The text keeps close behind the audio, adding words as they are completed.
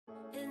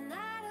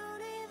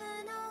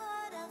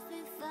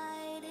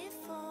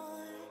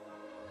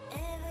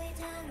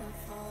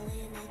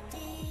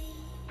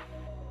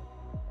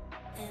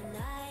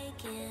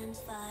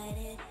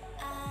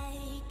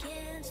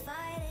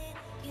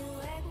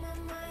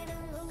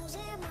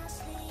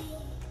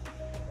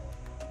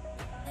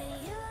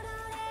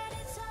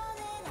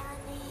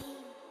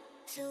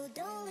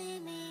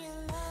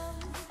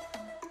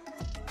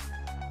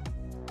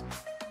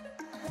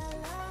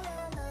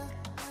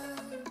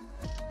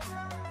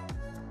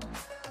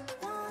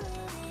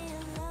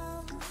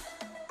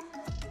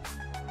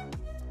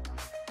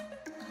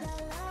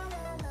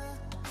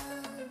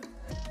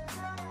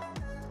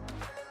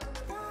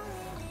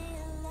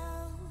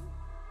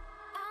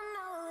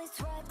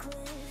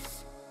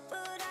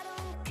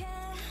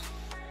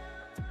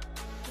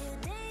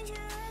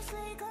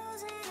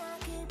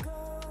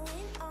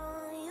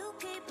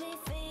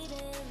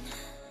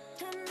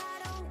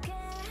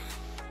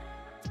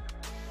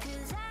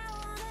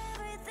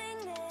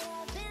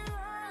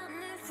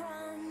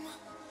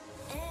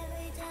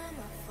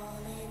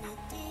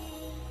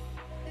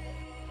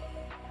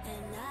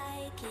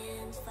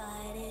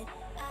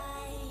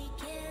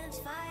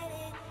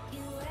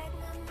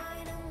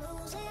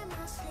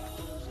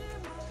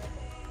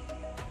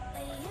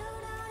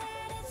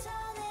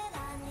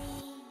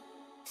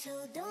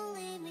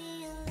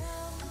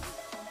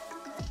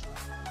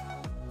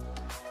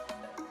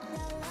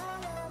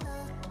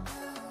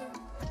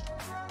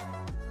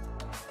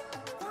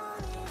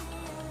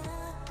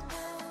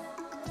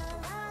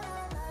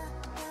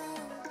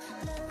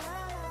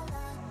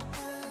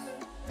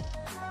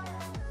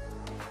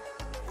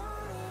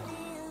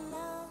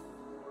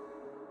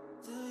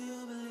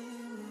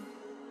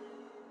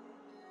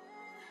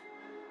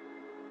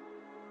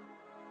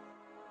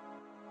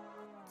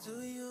Do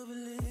you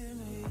believe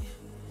me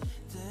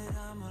that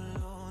I'm a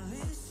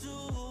lonely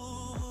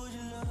soul? Would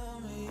you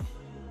love me?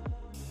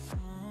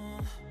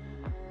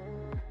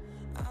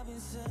 I've been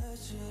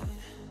searching,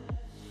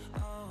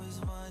 always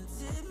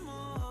wanted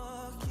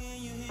more. Can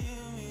you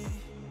hear me?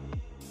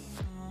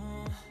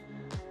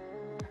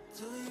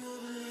 Do you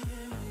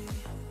believe me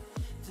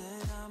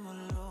that I'm a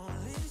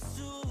lonely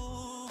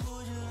soul?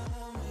 Would you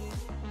love me?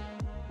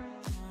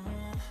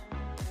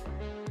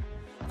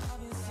 I've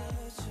been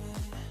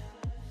searching,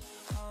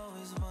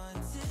 always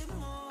wanted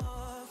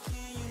more.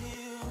 Can you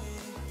hear me?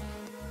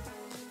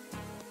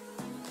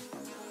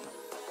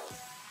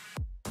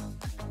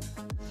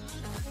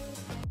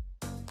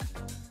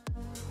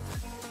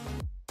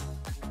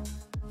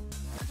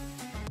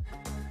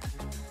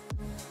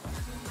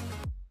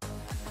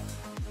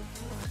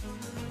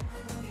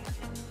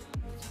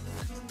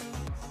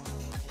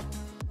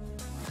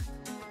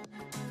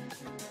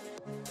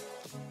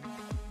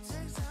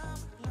 Takes time,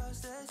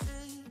 lost that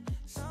shit.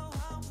 So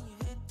hard when you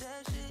hit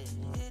that shit.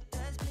 Hit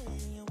that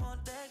split, you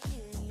want that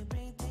kid. You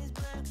bring things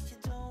back, but you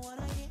don't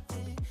wanna hit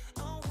it.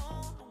 Don't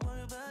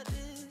worry about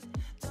this.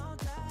 Don't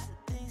die,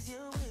 things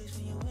you wish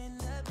when you in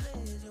that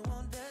place. You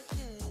want that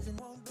kiss and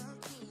want that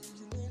kiss.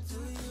 Do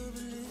you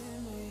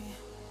believe me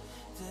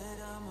that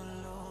I'm a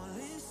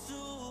lonely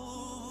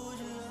soul? Would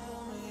you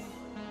love me?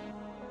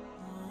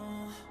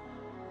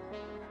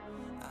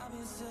 I've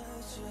been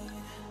searching,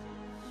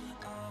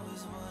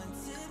 always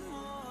wanted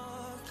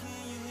more.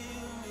 Can you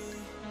hear me?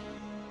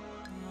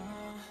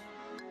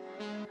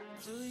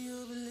 Do you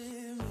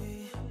believe me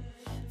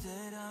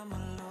that I'm a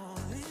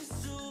lonely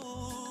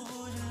soul?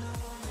 Would you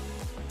love me?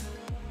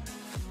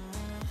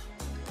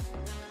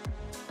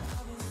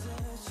 I've been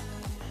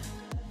searching,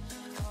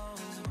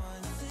 always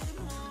wanted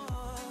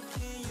more.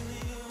 Can you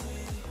hear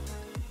me?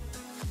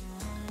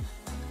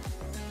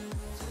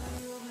 Do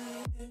you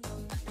believe me?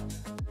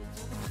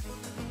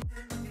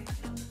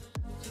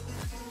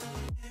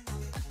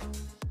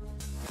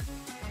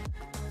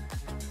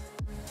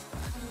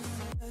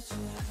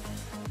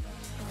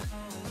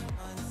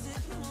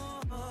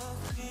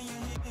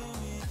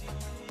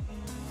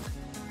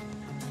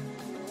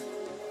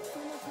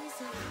 From a place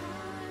of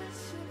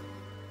hardship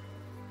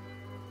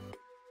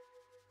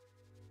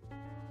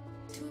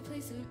to a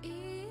place of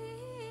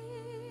ease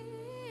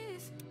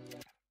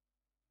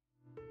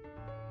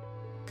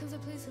comes a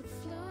place of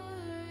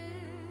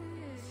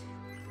flourish.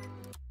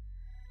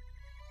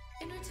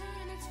 In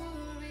return, it's for a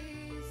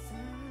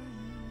reason.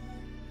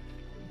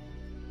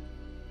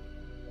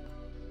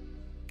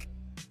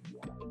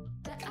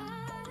 That I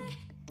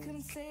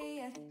couldn't say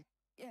it.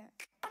 Yeah,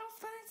 I don't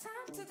find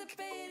time to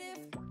debate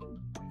if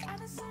I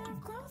deserve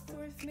growth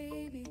or if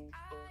maybe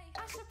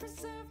I should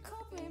preserve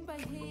coping by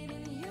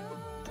hating you,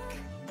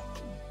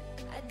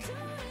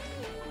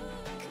 adoring you.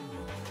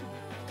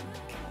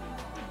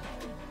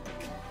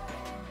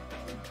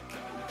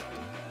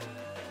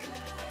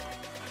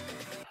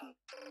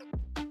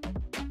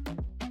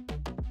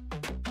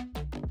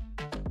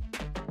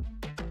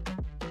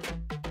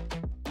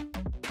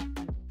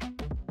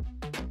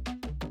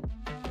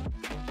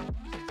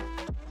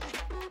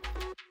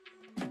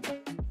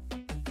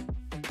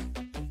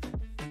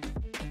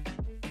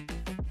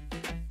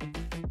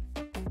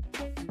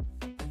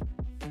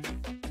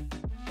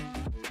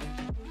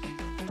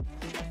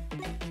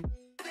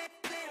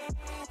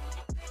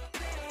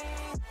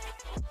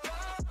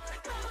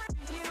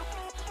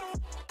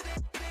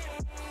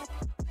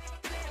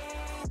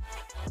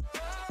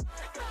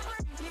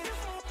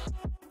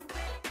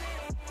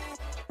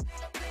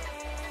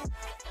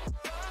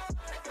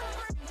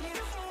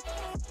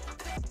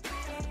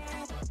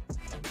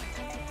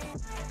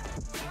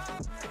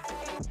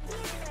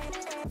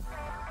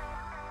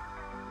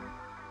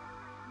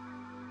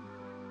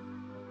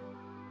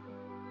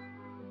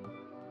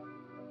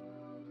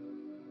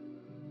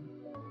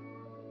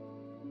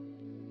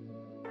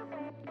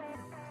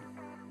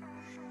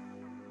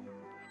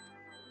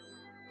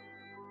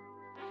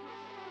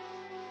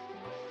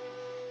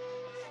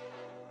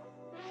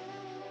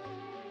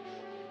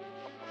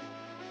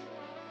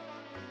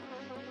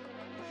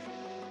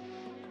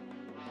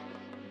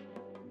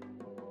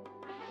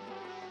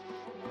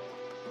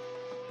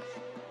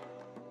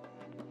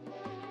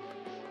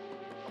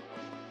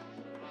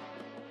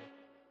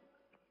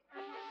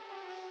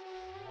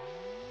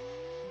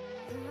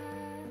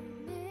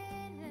 I'm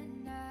in a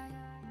night,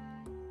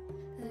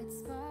 let's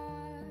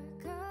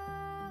spark a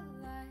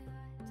light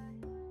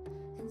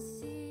and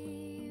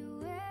see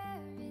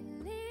where it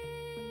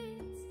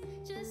leads.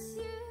 Just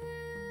you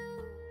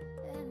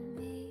and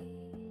me,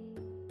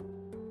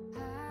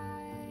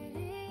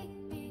 hiding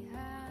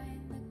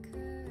behind the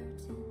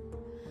curtain,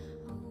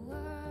 a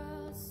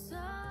world so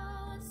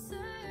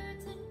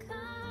uncertain.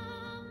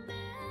 Come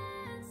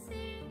and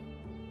see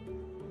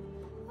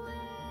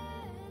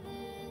where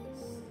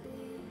this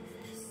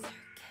leads. The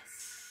circus.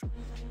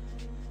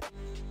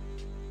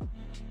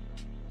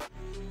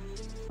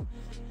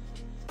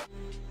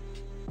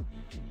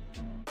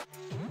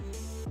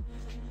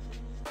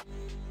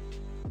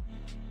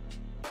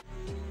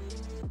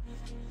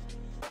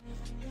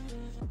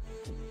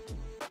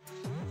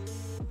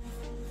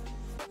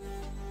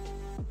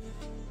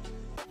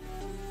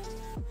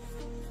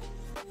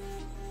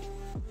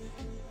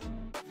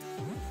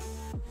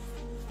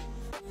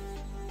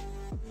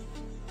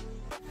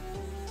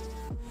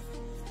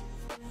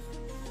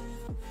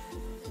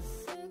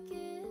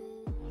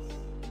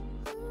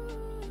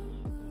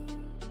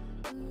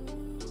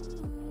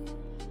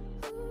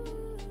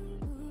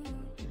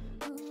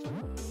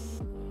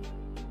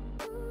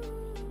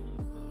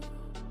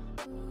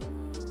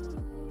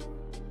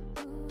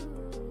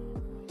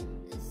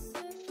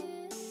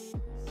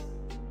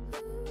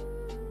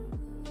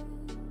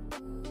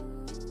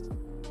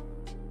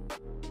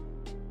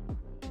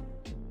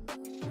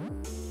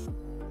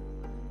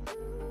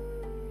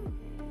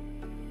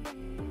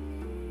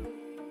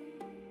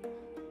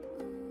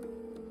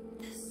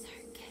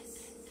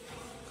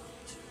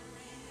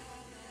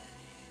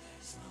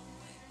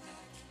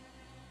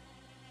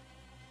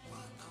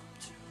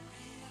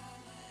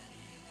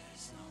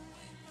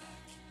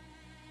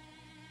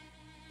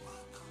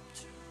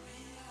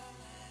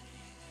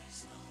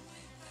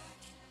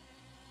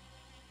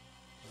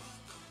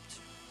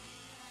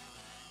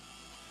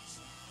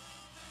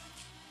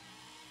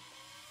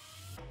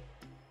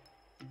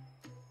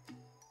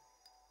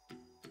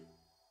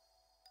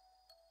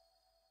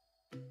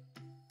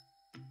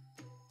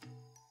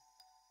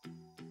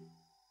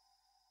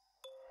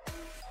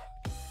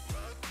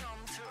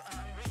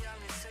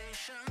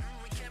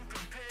 We can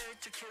prepare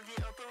to kill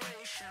the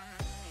operation.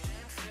 It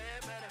ain't fair,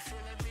 but I feel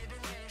like we're the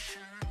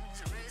nation.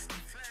 So raise the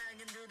flag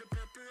and do the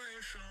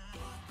preparation.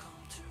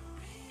 Welcome to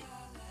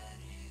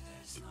reality,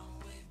 there's no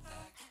way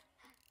back.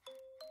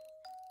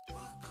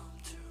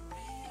 Welcome to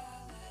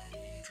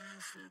reality.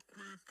 Don't fuck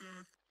with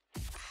that.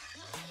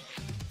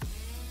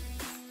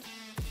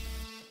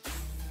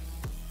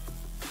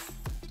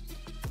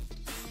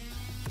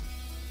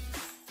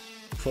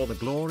 For the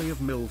glory of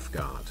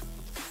Milfgard.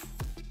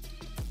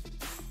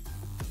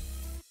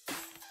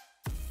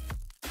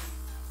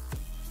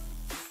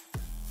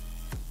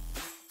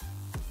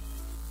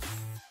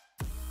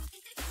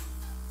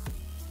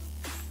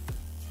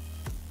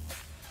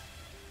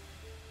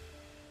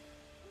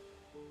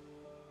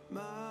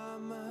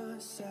 Mama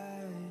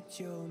said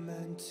you're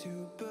meant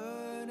to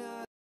burn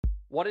out.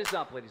 What is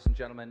up, ladies and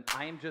gentlemen?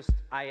 I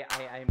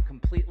am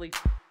completely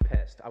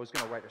pissed. I was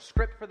gonna write a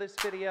script for this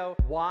video.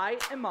 Why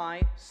am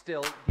I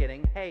still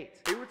getting hate?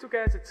 Hey, what's up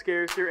guys, it's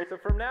Scares here, and so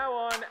from now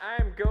on,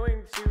 I'm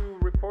going to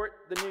report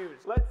the news.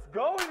 Let's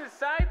go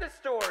inside the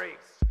stories!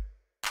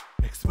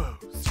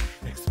 Exposed,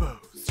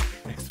 exposed,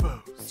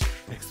 exposed,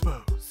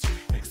 exposed,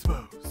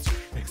 exposed,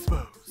 exposed,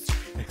 exposed,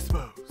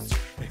 exposed,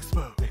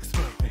 exposed, exposed, exposed, exposed, exposed, exposed,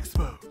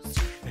 exposed,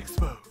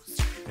 exposed,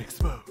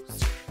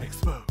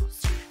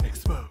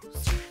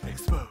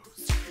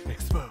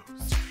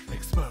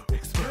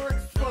 exposed. You're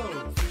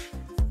exposed.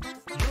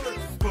 You're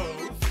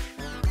exposed.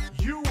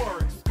 You are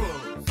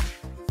exposed.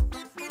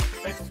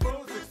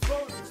 Exposed,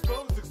 exposed,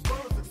 exposed,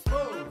 exposed,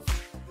 exposed.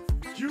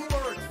 You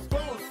are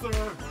exposed,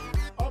 sir.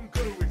 I'm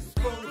gonna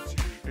expose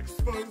you.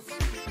 Expose you.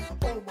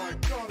 Oh my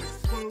God,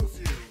 expose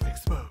you.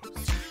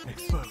 Expose,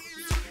 expose,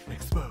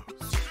 expose,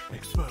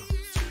 expose, expose,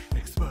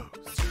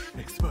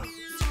 expose,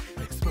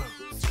 expose,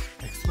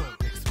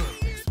 expose,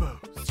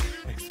 expose,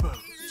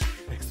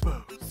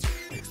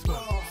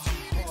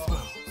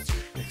 expose,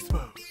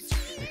 expose,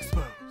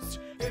 expose.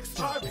 It's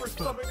time for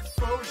some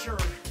exposure.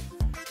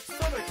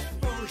 Some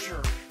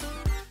exposure.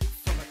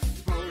 Some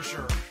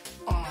exposure.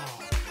 Ah,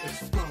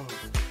 expose.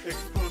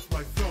 Expose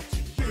myself to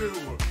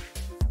you.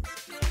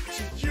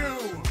 To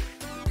you.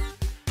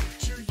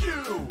 To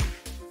you.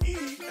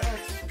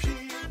 E-X-P-O-S-E.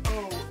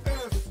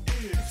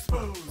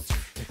 Exposed.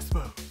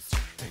 Exposed.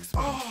 Exposed.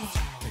 Ah.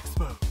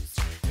 Exposed.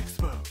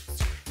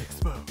 Exposed.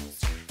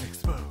 Exposed.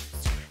 Exposed.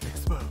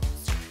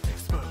 Exposed.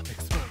 Exposed.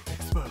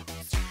 Exposed.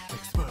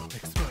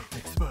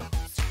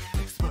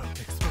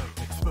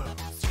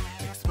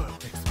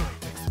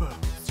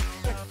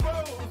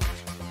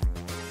 Exposed.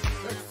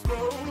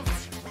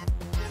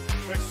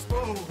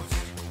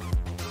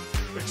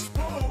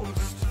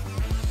 Exposed. Exposed. Exposed. Exposed. Exposed. Exposed. Exposed. Exposed. Exposed. Exposed.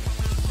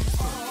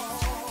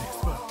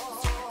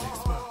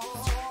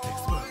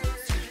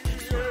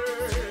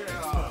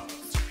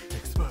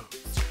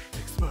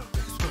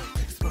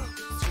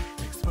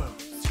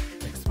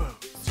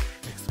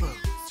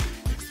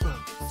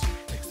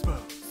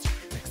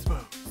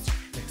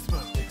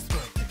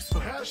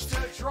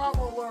 Hashtag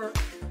drama alert.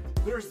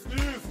 There's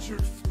news to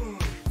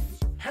expose.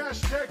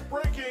 Hashtag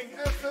breaking.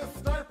 SS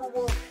Sniper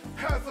Wolf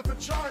has a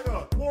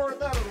vagina. More on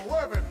that at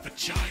 11.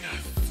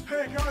 Vaginas.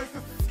 Hey guys,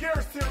 this is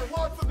Scarce here.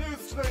 Lots of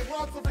news today.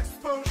 Lots of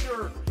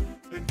exposure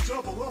and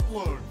double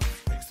upload.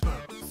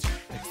 Exposed.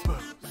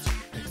 Exposed.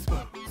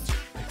 Exposed.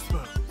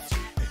 Exposed.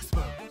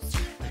 Exposed.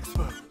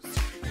 Exposed.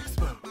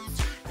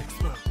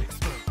 Exposed. Exposed.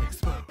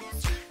 Exposed.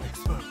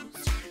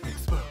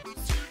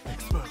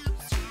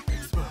 Exposed.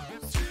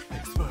 Exposed.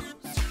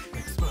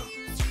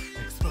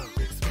 Exposed. Exposed.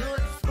 Exposed. You're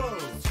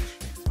exposed.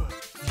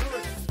 You're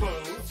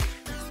exposed.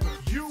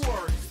 You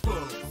are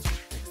exposed.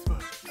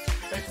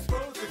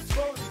 Exposed,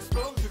 exposed,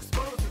 exposed,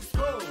 exposed,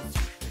 exposed.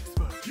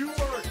 You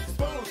are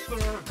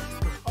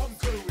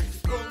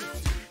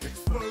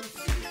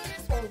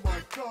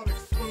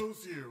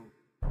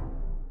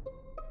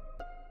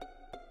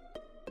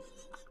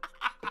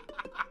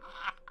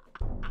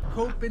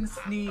Hope and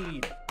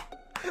Sneed.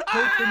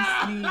 Hope and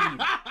Sneed.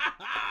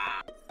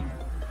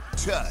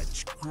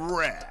 Touch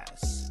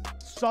grass.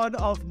 Son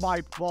of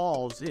my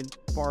balls in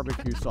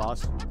barbecue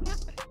sauce.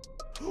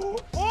 Oh,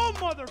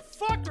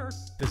 motherfucker!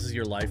 This is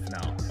your life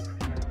now.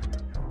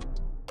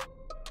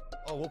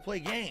 Oh, we'll play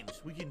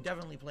games. We can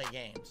definitely play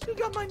games. You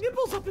got my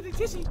nipples up in a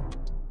tizzy.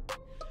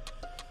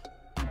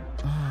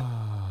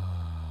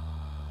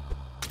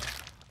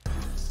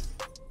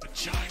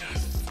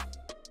 Vaginas.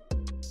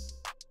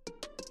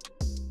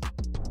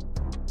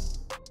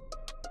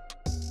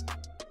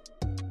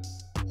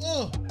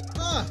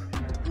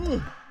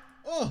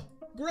 Oh,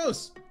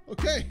 gross.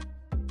 Okay.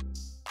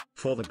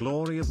 For the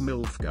glory of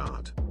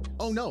Milfgard.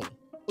 Oh no,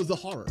 the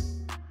horror.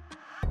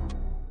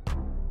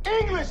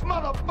 English,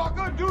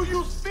 motherfucker! Do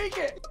you speak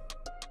it?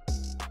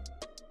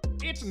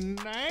 It's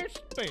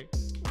nasty.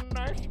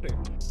 Nasty.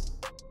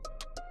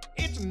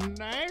 It's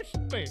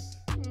nasty.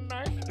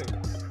 Nasty.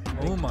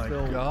 Oh my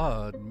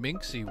god,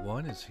 Minxie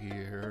 1 is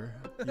here.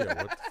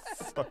 Yeah, what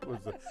the fuck was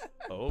that?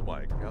 Oh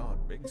my god,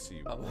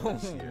 Minxie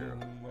was here.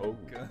 Oh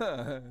my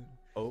god.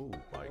 Oh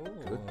my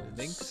goodness.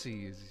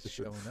 Minxie is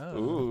showing up.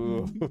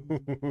 Ooh.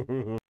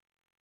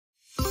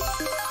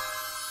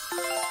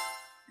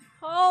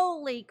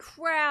 Holy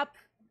crap.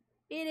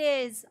 It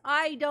is.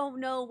 I don't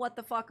know what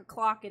the fuck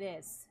o'clock it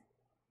is.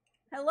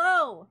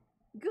 Hello.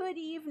 Good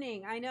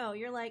evening. I know,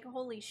 you're like,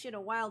 holy shit, a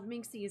wild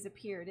Minxie has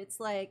appeared. It's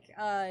like,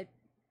 the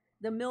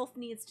MILF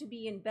needs to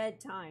be in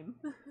bedtime.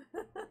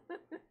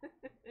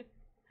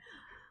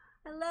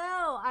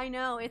 Hello. I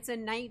know, it's a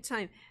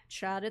nighttime.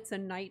 Chad, it's a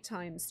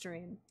nighttime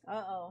stream.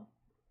 Uh-oh.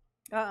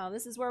 Uh-oh,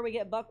 this is where we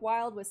get buck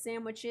wild with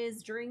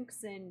sandwiches,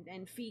 drinks,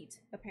 and feet,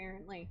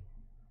 apparently.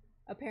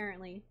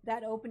 Apparently.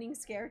 That opening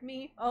scared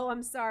me. Oh,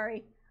 I'm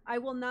sorry. I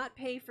will not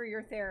pay for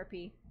your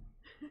therapy.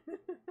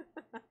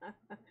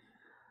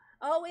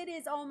 Oh, it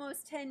is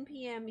almost 10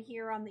 p.m.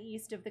 here on the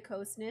east of the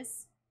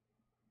coastness.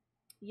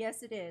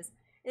 Yes, it is.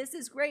 This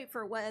is great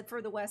for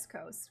the West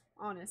Coast,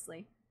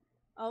 honestly.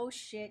 Oh,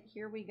 shit.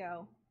 Here we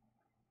go.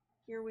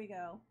 Here we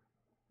go.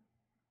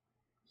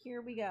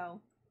 Here we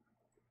go.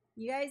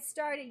 You guys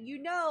started.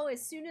 You know,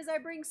 as soon as I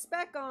bring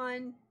Spec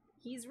on,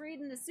 he's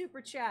reading the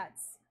super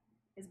chats.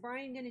 Is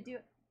Brian going to do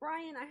it?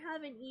 Brian, I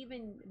haven't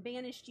even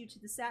banished you to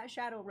the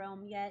Shadow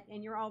Realm yet,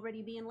 and you're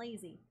already being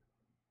lazy.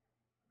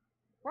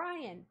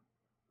 Brian,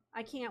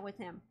 I can't with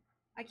him.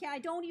 I can't. I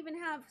don't even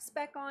have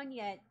Spec on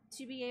yet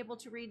to be able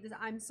to read this.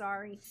 I'm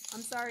sorry.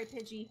 I'm sorry,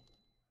 Pidgey.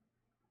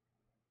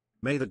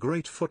 May the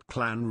great Foot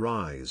Clan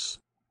rise.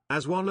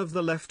 As one of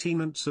the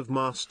lieutenants of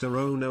Master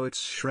Ono its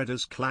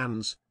Shredder's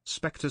clans,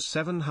 Spectre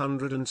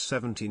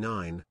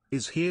 779,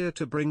 is here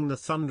to bring the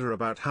thunder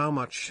about how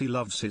much she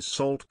loves his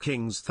Salt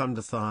King's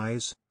thunder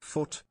thighs,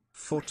 foot,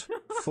 foot,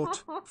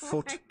 foot,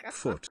 foot,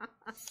 foot.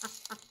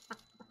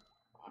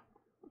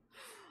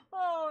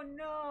 Oh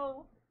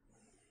no.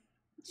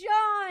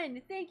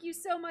 John, thank you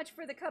so much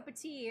for the cup of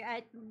tea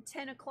at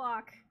 10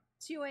 o'clock,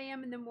 2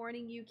 a.m. in the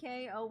morning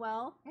UK. Oh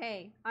well,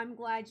 hey, I'm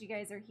glad you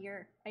guys are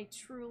here. I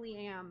truly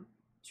am.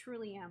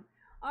 Truly am.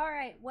 All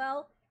right,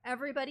 well,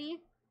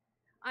 everybody,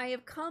 I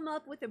have come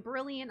up with a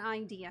brilliant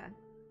idea.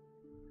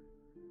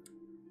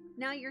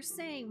 Now you're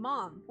saying,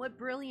 Mom, what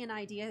brilliant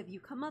idea have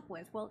you come up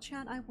with? Well,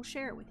 chat, I will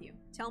share it with you.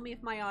 Tell me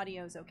if my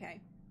audio is okay.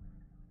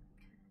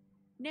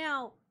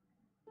 Now,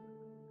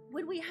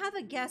 when we have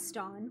a guest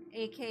on,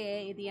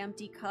 aka the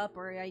empty cup,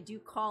 or I do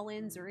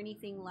call-ins or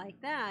anything like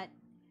that,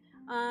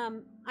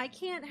 I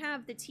can't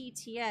have the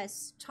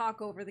TTS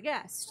talk over the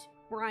guest.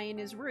 Brian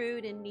is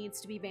rude and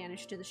needs to be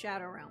banished to the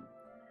Shadow Realm.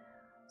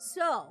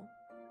 So,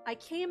 I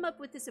came up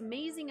with this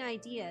amazing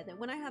idea that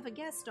when I have a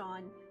guest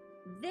on,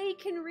 they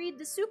can read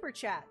the super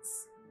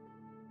chats.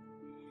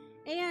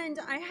 And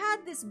I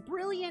had this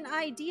brilliant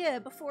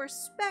idea before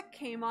Spec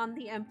came on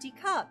the empty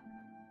cup.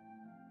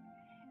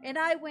 And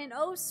I went,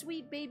 oh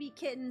sweet baby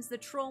kittens, the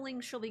trolling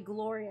shall be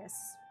glorious.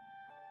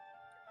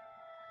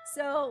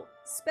 So,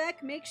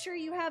 Spec, make sure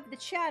you have the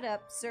chat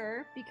up,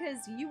 sir,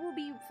 because you will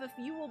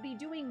be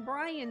doing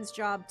Brian's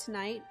job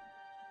tonight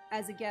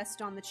as a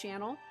guest on the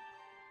channel.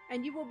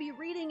 And you will be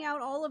reading out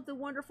all of the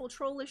wonderful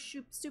trollish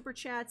super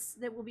chats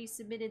that will be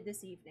submitted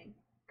this evening.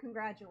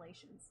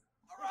 Congratulations.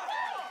 Wow!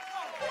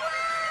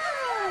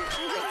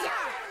 Good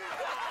job!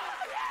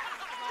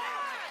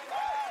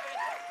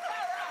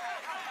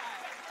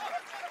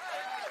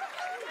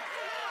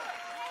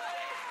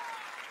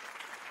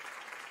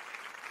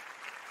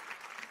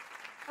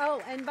 Oh,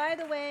 and by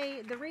the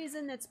way, the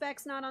reason that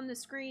Spec's not on the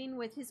screen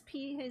with his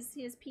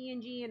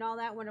PNG and all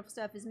that wonderful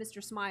stuff is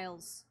Mr.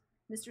 Smiles.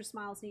 Mr.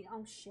 Smiles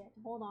oh shit,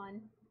 hold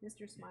on.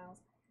 Mr.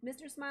 Smiles.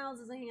 Mr. Smiles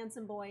is a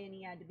handsome boy and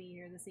he had to be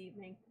here this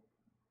evening.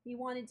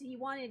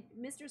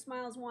 Mr.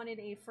 Smiles wanted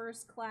a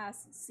first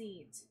class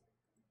seat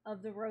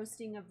of the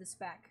roasting of the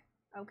Spec.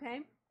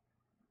 Okay?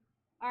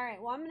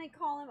 Alright, well I'm gonna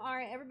call him.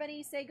 Alright,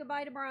 everybody say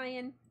goodbye to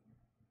Brian.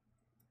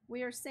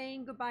 We are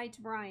saying goodbye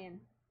to Brian.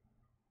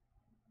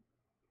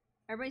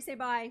 Everybody say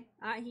bye.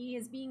 He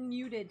is being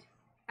muted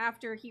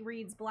after he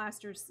reads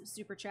Blaster's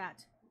super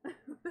chat.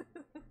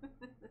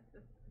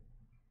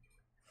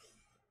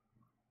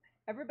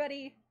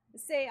 Everybody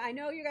say, I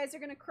know you guys are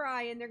going to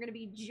cry and they're going to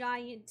be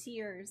giant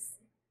tears.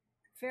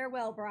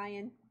 Farewell,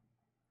 Brian.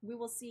 We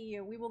will see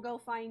you. We will go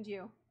find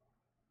you.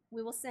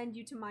 We will send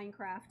you to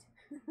Minecraft.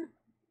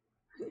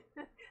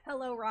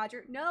 Hello,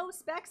 Roger. No,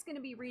 Spec's going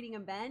to be reading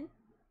him, Ben.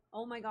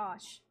 Oh my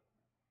gosh.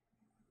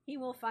 He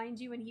will find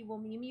you and he will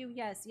meme you?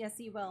 Yes, yes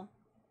he will.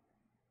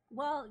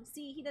 Well,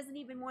 see, he doesn't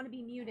even want to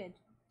be muted.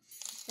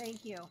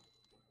 Thank you.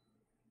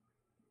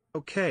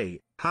 Okay,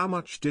 how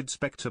much did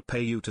Spectre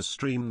pay you to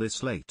stream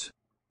this late?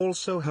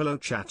 Also hello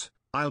chat,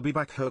 I'll be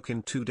back Herc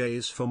in 2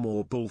 days for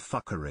more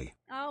bullfuckery.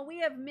 Oh, we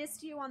have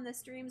missed you on the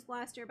streams,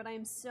 Blaster, but I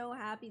am so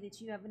happy that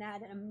you have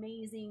had an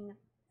amazing,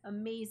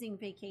 amazing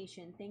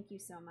vacation. Thank you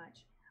so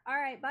much. All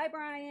right, bye,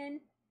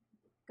 Brian.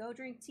 Go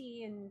drink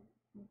tea and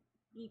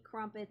eat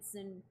crumpets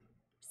and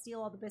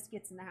steal all the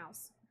biscuits in the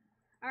house.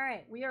 All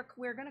right,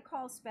 we're going to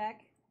call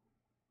Spec.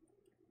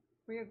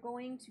 We are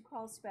going to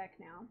call Spec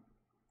now.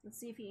 Let's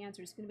see if he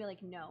answers. It's going to be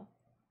like, no.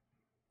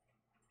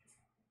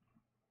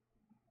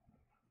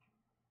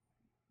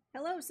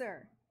 Hello,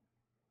 sir.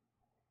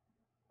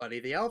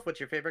 Buddy the Elf, what's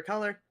your favorite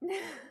color?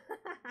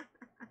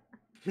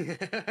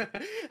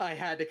 I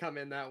had to come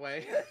in that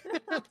way.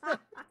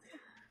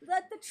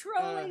 Let the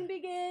trolling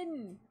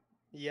begin.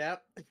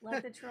 Yep.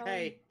 Let the trolling.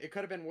 Hey, it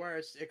could have been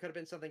worse. It could have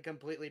been something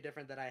completely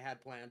different that I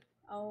had planned.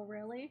 Oh,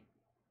 really?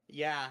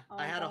 Yeah, Oh,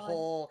 I had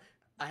God.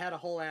 I had a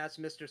whole ass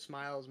Mr.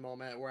 Smiles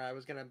moment where I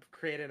was gonna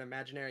create an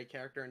imaginary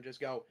character and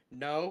just go,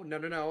 no, no,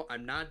 no, no,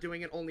 I'm not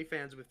doing an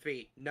OnlyFans with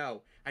feet.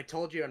 No, I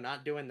told you I'm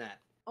not doing that.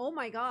 Oh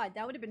my God,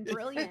 that would have been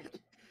brilliant.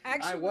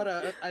 Actually, I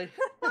woulda.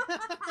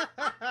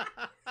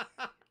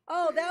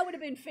 Oh, that would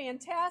have been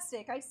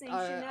fantastic. I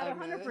sanction that I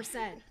 100%.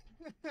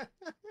 That'd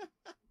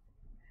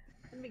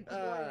be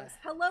glorious.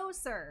 Hello,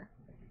 sir.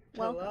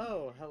 Welcome.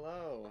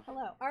 Hello.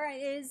 Hello. All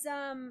right. Is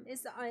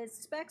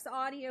Spec's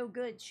audio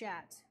good,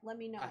 chat? Let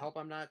me know. I hope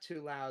I'm not too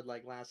loud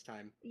like last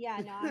time. Yeah,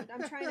 no,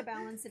 I'm trying to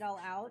balance it all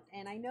out,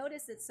 and I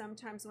notice that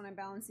sometimes when I'm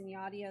balancing the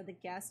audio, the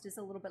guest is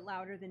a little bit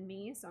louder than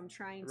me, so I'm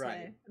trying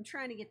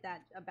to get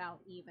that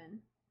about even.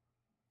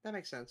 That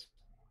makes sense.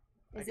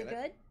 Is it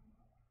good?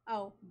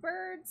 Oh,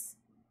 birds.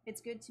 It's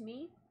good to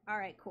me. All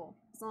right, cool.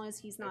 As long as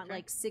he's not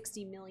like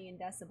 60 million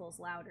decibels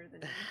louder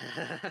than me.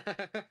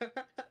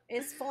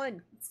 It's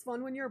fun. It's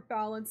fun when you're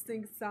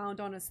balancing sound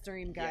on a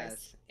stream,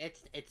 guys.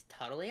 Yes, it's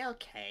totally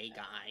okay,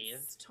 guys.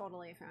 It's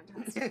totally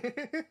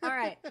fantastic. All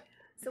right.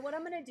 So what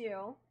I'm gonna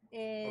do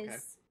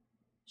is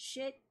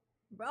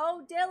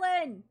Oh,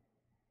 Dylan!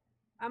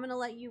 I'm gonna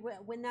let you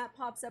when that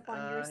pops up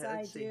on your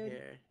side, let's see dude.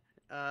 Here.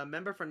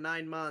 Member for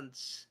 9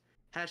 months.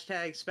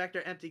 Hashtag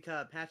Spectre empty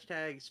cup.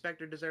 Hashtag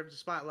Spectre deserves a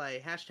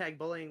spotlight. Hashtag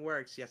bullying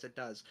works. Yes, it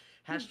does.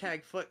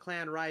 Hashtag Foot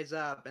Clan rise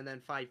up. And then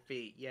 5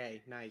 feet.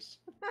 Yay, nice.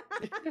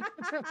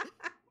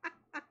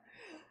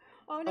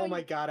 Oh no! Oh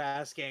my God,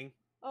 asking.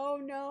 Oh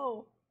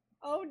no!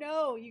 Oh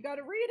no! You got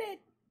to read it.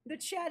 The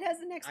chat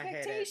has an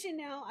expectation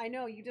now. I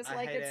know you just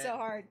like it so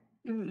hard.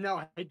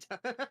 No, I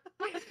don't.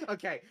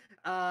 Okay.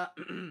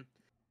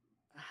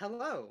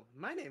 Hello,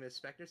 my name is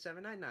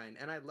Spectre799,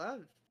 and I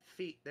love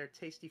feet. They're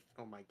tasty.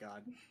 Oh my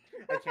God,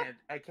 I can't.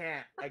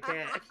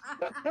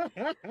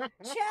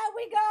 Chat,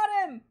 we got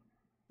him.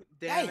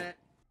 Damn it.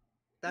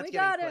 That's we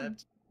getting got him.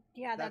 clipped.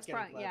 Yeah, That's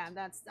that's probably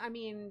I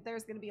mean,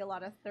 there's gonna be a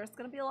lot of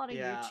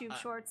Yeah, YouTube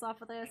shorts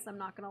off of this. I'm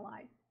not gonna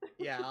lie.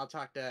 Yeah, I'll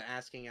talk to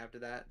asking after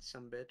that.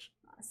 Some bitch.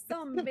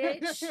 Some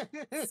bitch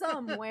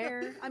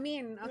somewhere. I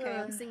mean, okay,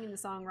 I'm singing the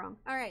song wrong.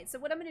 All right, so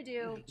what I'm gonna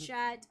do,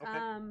 chat.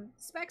 Okay.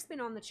 Spec's been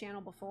on the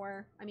channel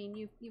before. I mean,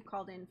 you've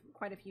called in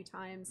quite a few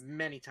times.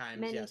 Many times.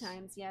 Many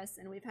times, yes.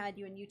 And we've had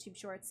you in YouTube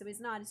Shorts, so he's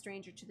not a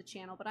stranger to the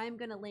channel. But I'm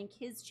gonna link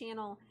his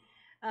channel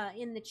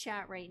in the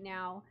chat right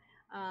now.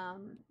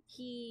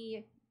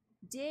 He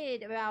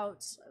did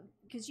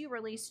because you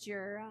released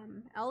your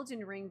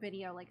Elden Ring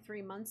video like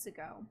 3 months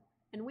ago.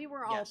 And we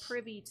were all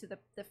privy to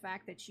the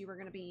fact that you were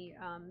going to be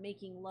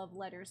making love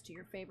letters to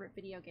your favorite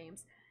video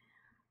games.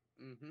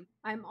 Mm-hmm.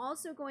 I'm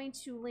also going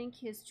to link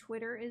his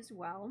Twitter as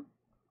well,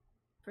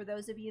 for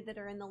those of you that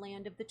are in the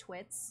land of the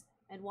twits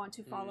and want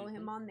to follow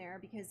him on there,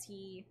 because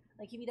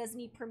if he does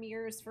any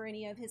premieres for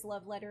any of his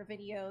love letter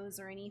videos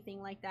or anything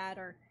like that,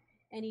 or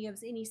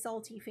any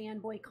salty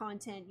fanboy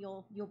content,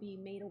 you'll be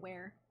made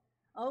aware.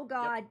 Oh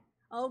God! Yep.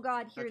 Oh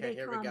God! Here they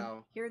come! We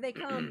go. Here they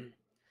come!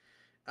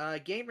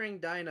 Game Ring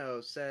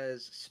Dino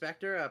says,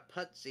 Spectre a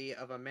putsy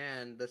of a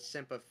man, the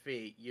simp of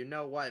feet. You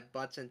know what?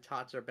 Butts and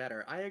tots are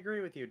better. I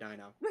agree with you,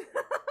 Dino.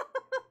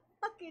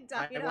 Fucking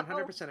Dino. I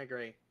 100%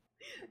 agree.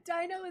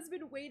 Dino has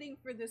been waiting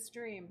for this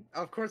stream.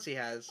 Of course he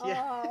has. Oh,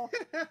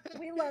 yeah.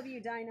 We love you,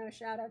 Dino.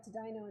 Shout out to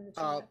Dino in the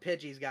chat. Oh,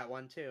 Pidgey's got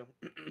one too.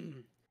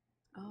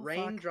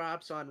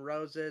 Raindrops on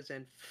roses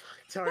and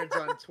fucktards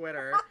on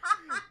Twitter.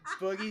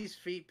 Boogie's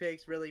feet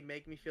pics really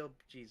make me feel...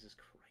 Jesus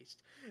Christ.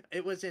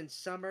 It was in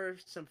summer.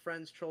 Some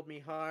friends trolled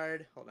me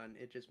hard. Hold on,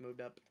 it just moved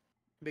up.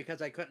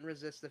 Because I couldn't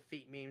resist the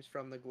feet memes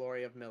from the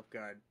glory of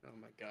Milfgard. Oh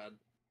my God.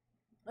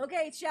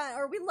 Okay, chat,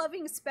 are we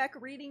loving Spec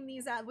reading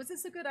these out? Was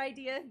this a good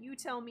idea? You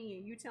tell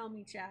me. You tell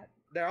me, chat.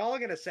 They're all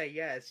gonna say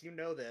yes. You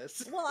know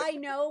this. Well, I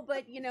know,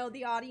 but you know,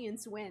 the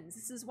audience wins.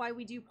 This is why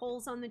we do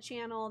polls on the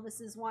channel.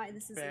 This is why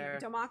this is Fair.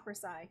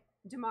 democracy.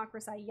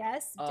 Democracy.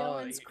 Yes, Oh,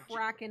 Dylan's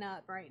cracking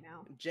up right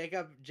now.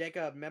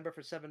 Jacob, member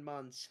for 7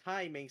 months.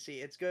 Hi,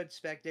 Minxie. It's good.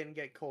 Spec didn't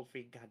get cold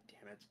feet. God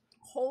damn it.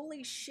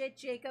 Holy shit,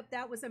 Jacob,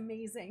 that was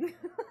amazing.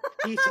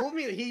 He told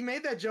me he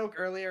made that joke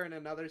earlier in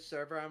another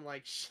server. I'm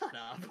like, shut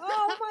up.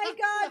 Oh my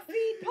god,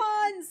 feed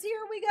puns!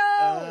 Here we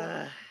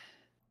go!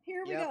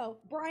 Here we go.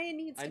 Brian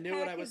needs to I knew pack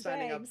what I was his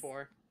signing bags. up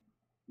for.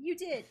 You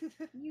did.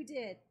 You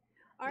did.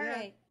 All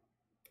right.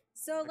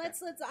 So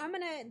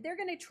they're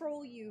gonna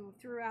troll you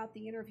throughout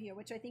the interview,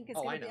 which I think is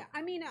gonna be,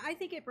 I mean, I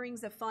think it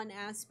brings a fun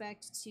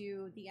aspect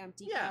to the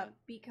empty cup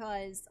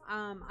because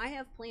I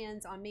have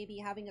plans on maybe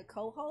having a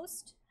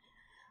co-host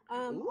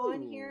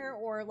on here,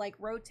 or like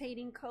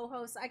rotating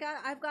co-hosts.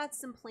 I've got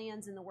some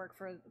plans in the works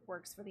for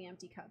the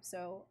empty cup,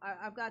 so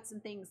I've got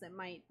some things that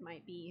might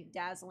be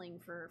dazzling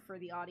for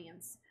the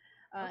audience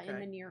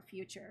in the near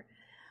future.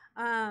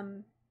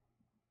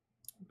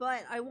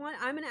 But I'm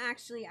gonna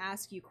actually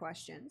ask you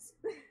questions.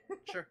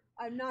 Sure.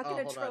 I'm not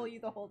gonna troll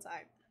you the whole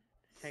time.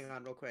 Hang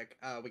on real quick.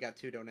 We got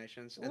 2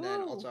 donations. And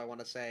then also I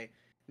want to say,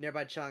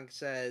 Nearby Chunk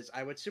says,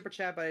 I would super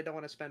chat, but I don't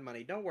want to spend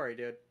money. Don't worry,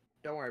 dude.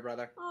 Don't worry,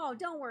 brother. Oh,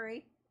 don't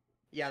worry.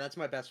 Yeah, that's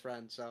my best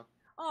friend, so.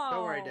 Oh,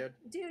 don't worry, dude.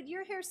 Dude,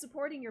 you're here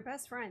supporting your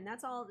best friend.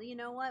 That's all. You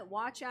know what?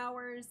 Watch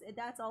hours.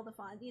 That's all the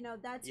fun. You know,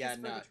 that's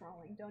just for the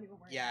trolling. Don't even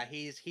worry. Yeah,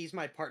 he's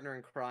my partner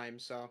in crime,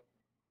 so.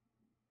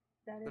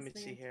 That is Let me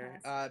see here.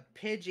 fantastic.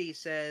 Pidgey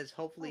says,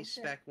 hopefully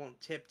shit. Spec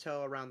won't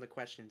tiptoe around the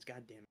questions.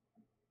 God damn it.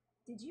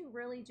 Did you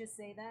really just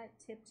say that?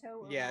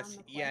 Tiptoe around Yes,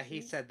 the yeah, he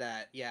questions? said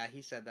that. Yeah,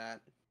 he said that.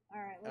 All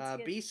right, let's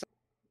get... B.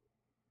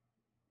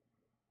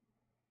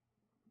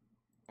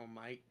 Oh,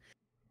 Mike.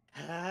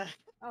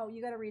 Oh,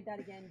 you gotta read that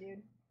again,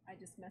 dude. I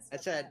just messed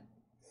up.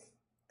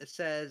 It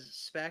says,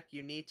 Spec,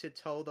 you need to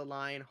toe the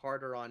line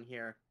harder on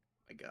here.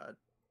 My God.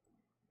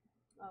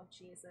 Oh,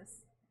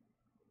 Jesus.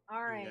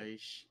 All right.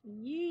 Yeesh.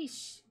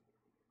 Yeesh.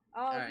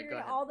 Oh, All right, here go are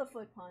ahead. all the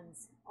foot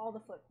puns. All the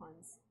foot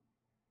puns.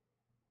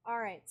 All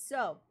right,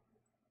 so.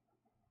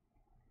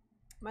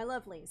 My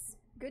lovelies.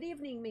 Good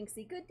evening,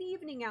 Minxie. Good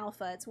evening,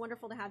 Alpha. It's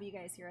wonderful to have you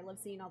guys here. I love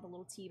seeing all the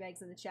little tea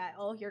bags in the chat.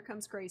 Oh, here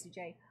comes Crazy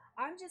Jay.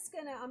 I'm just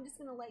gonna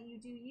let you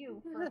do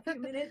you for a few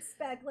minutes.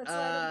 Spec, let's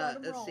let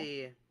him roll. Let's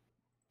see.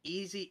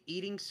 Easy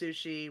eating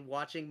sushi,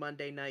 watching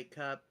Monday Night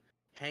Cup,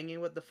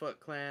 hanging with the Foot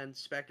Clan.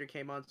 Spectre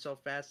came on so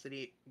fast that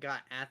he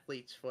got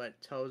athlete's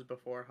foot, toes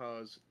before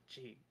hose.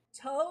 Gee.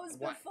 Toes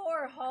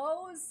before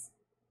hose?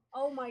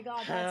 Oh my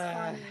god, that's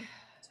funny.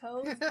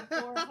 Toes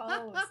before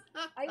hose.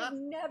 I've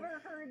never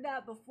heard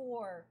that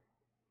before.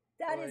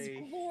 That is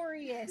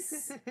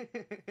glorious.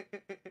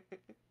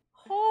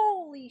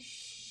 Holy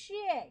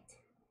shit.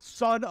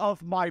 Son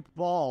of my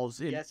balls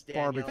in Yes,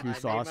 Daniel, barbecue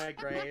sauce. I made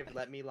my grave.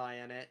 Let me lie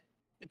in it.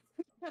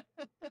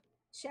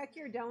 Check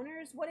your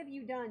donors. What have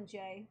you done,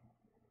 Jay?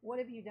 What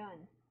have you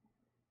done?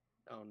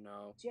 Oh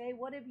no. Jay,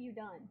 what have you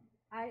done?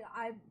 I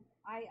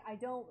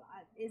don't.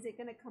 Is it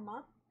gonna come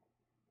up?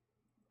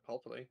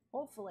 Hopefully.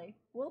 Hopefully.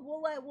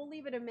 We'll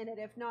leave it a minute.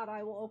 If not,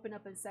 I will open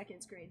up a second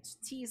screen.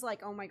 T's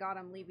like, oh my god,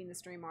 I'm leaving the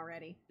stream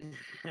already.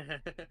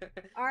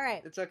 All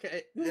right. It's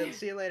okay.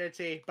 See you later,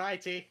 T. Bye,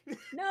 T.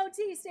 No,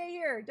 T, stay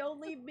here. Don't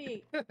leave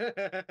me.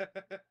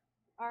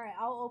 All right,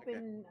 I'll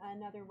open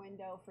another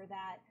window for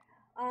that.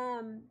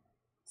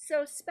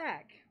 So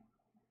Spec.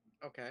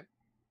 Okay.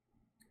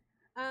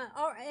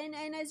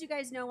 And as you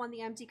guys know, on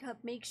the Empty Cup,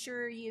 make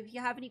sure if you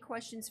have any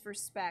questions for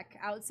Spec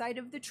outside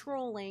of the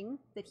trolling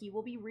that he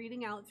will be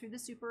reading out through the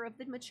super of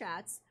the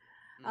chats,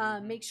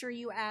 make sure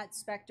you at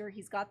Spectre.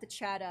 He's got the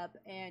chat up,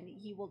 and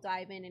he will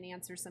dive in and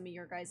answer some of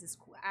your guys'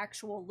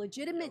 actual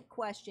legitimate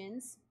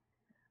questions.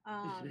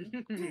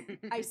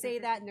 I say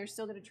that, and they're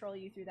still going to troll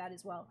you through that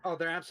as well. Oh,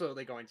 they're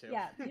absolutely going to.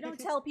 Yeah, you don't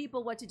tell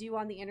people what to do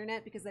on the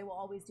internet because they will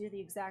always do the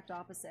exact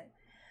opposite.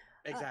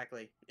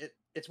 Exactly.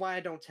 It's why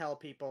I don't tell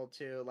people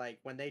to, like,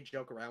 when they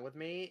joke around with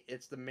me,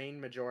 it's the main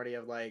majority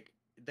of, like,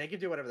 they can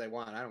do whatever they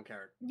want. I don't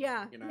care.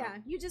 Yeah, you know? yeah.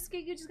 You just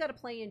got to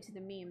play into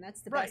the meme. That's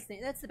the best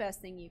thing. That's the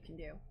best thing you can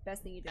do.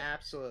 Best thing you do.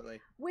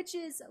 Absolutely. Which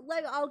is,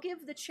 like, I'll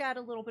give the chat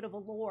a little bit of a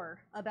lore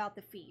about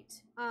the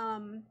feat.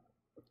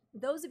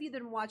 Those of you that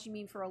have been watching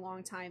me for a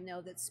long time know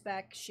that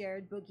Spec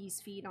shared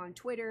Boogie's feed on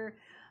Twitter.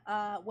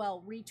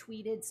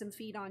 Retweeted some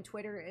feed on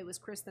Twitter. It was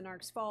Chris the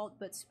Narc's fault,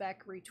 but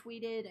Spec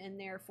retweeted and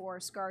therefore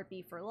scarred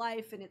me for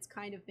life, and it's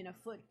kind of been a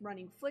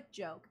running foot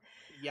joke.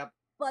 Yep.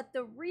 But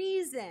the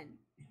reason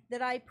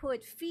that I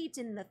put feet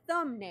in the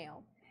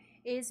thumbnail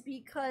is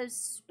because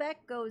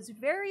Spec goes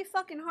very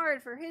fucking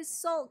hard for his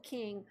Salt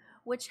King,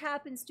 which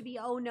happens to be,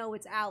 oh no,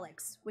 it's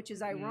Alex, which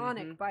is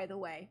ironic, by the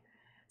way.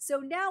 So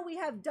now we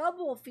have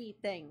double feet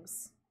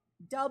things.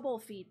 Double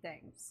feet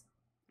things.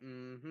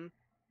 Mm-hmm.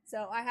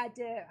 So I had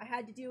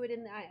to do it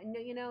in,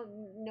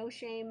 no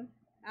shame,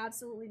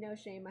 absolutely no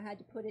shame. I had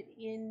to put it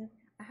in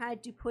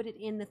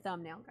the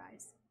thumbnail,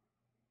 guys.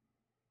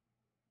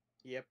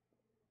 Yep.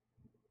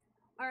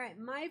 All right,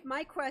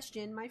 my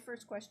question, my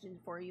first question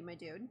for you, my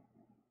dude,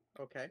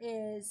 Okay.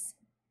 is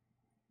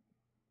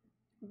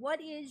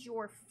what is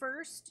your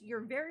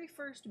very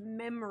first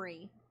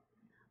memory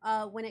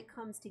when it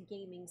comes to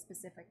gaming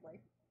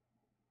specifically?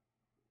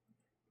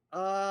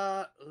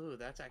 Ooh,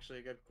 that's actually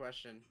a good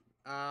question.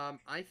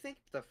 I think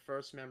the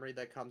first memory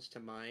that comes to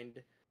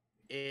mind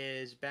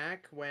is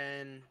back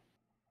when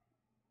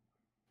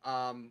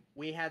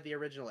we had the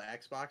original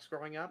Xbox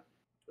growing up.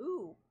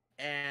 Ooh.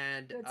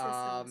 And Good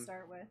system to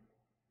start with.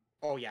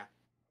 Oh yeah.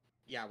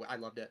 Yeah, I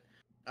loved it.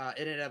 It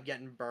ended up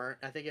getting burnt.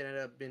 I think it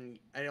ended up being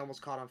I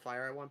almost caught on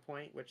fire at one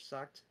point, which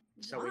sucked.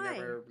 So we Why?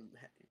 never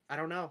I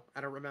don't know.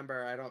 I don't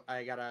remember.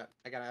 I gotta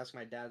ask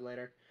my dad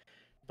later.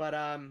 But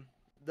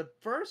the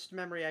first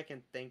memory I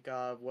can think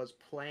of was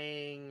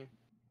playing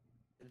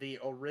the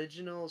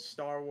original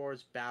Star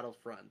Wars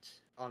Battlefront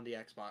on the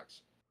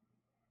Xbox.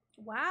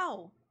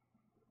 Wow.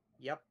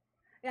 Yep.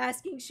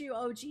 Asking Shu,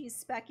 oh geez,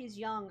 Spec is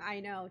young.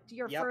 I know.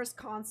 Your Yep. first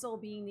console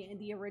being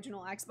the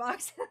original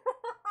Xbox.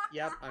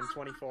 Yep, I'm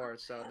 24,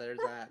 so there's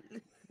that.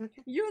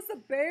 You's a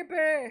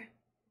baby.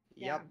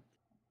 Yep.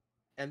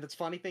 And the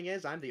funny thing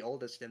is, I'm the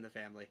oldest in the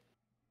family.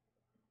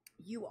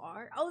 You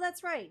are? Oh,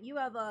 that's right. You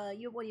have a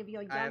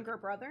younger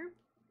brother?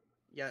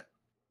 Yeah.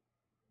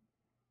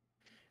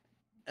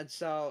 And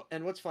so,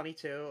 and what's funny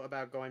too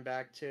about going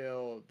back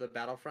to the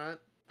Battlefront,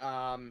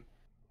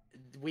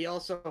 we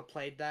also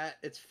played that.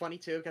 It's funny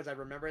too because I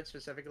remember it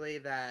specifically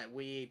that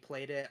we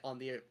played it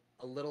on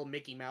a little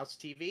Mickey Mouse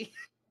TV.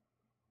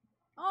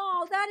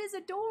 Oh, that is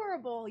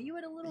adorable. You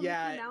had a little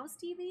Yeah. Mickey Mouse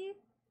TV?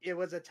 It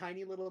was a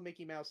tiny little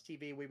Mickey Mouse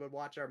TV. We would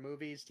watch our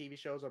movies, TV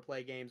shows, or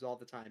play games all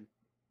the time.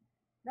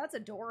 That's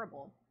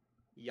adorable.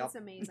 Yep. That's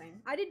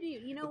amazing. I didn't.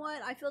 You know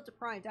what? I feel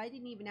deprived. I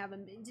didn't even have a.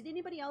 Did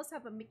anybody else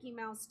have a Mickey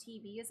Mouse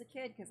TV as a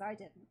kid? Because I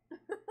didn't.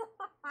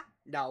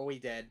 No, we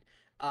did.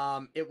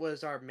 It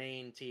was our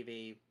main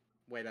TV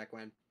way back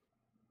when.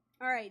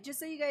 All right, just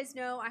so you guys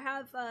know, I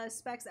have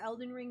Spec's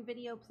Elden Ring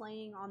video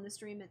playing on the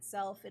stream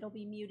itself. It'll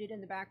be muted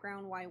in the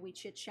background while we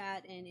chit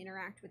chat and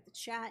interact with the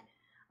chat.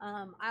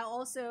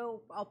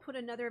 I'll put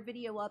another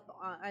video up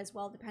as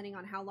well, depending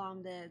on how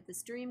long the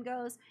stream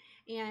goes.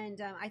 And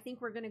I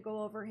think we're going to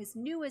go over his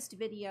newest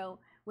video,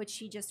 which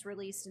he just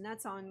released, and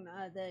that's on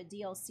the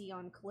DLC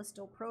on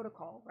Callisto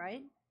Protocol,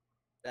 right?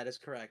 That is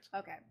correct.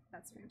 Okay,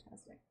 that's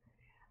fantastic.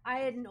 I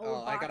had an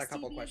old I box got a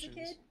couple TV questions.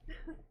 as a kid.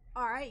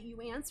 All right, you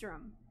answer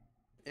them.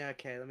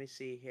 Okay, let me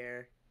see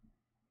here.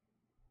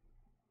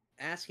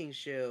 Asking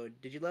Shu,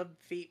 did you love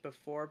feet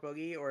before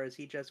Boogie, or is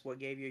he just what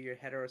gave you your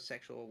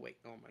heterosexual weight?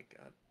 Oh my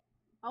god.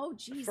 Oh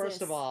Jesus.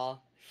 First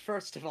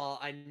of all,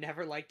 I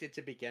never liked it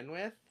to begin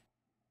with.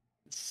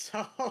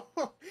 So,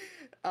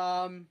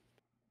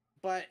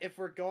 but if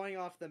we're going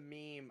off the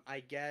meme, I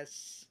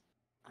guess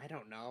I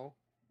don't know.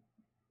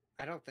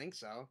 I don't think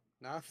so.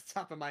 Not off the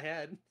top of my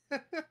head.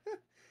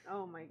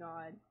 Oh my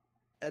god.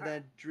 And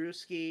then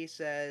Drewski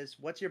says,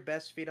 "What's your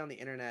best feat on the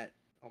internet?"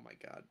 Oh my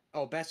god.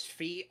 Oh, best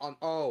feat on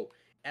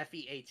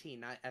FEAT,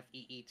 not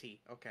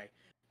FEET. Okay.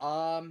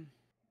 I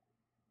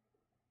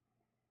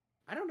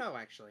don't know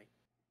actually.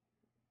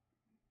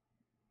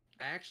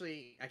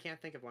 I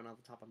can't think of one off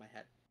the top of my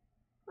head.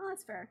 Well,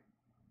 that's fair.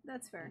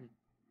 That's fair.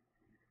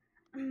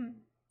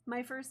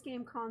 My first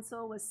game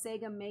console was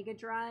Sega Mega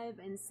Drive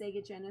and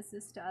Sega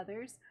Genesis to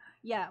others.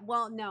 Yeah,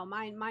 well, no,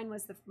 mine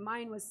was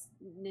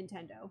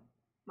Nintendo.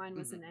 Mine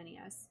was an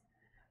NES.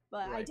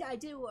 But Right. I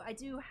do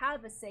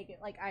have a Sega.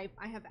 Like I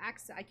have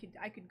access.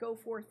 I could go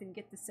forth and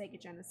get the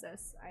Sega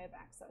Genesis. I have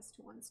access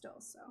to one still,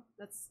 so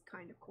that's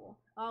kind of cool.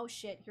 Oh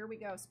shit! Here we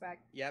go, Spec.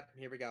 Yep,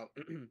 here we go.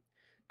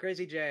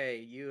 Crazy J,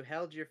 you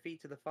held your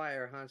feet to the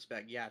fire, huh,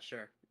 Spec? Yeah,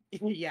 sure.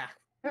 Yeah.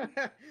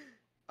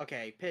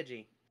 Okay,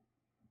 Pidgey.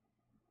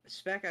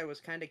 Spec, I was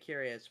kind of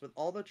curious. With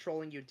all the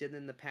trolling you did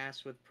in the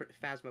past with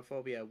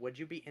Phasmophobia, would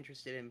you be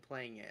interested in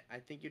playing it? I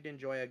think you'd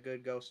enjoy a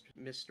good ghost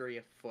mystery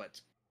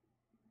afoot.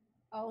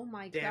 Oh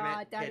my Damn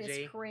god, it, that is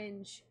Pidgey.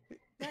 cringe.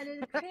 That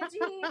is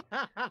Pidgey.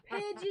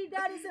 Pidgey,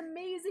 that is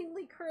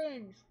amazingly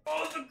cringe.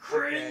 Oh, the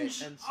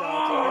cringe! Okay, and so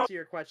to answer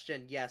your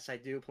question, yes, I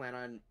do plan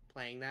on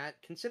playing that,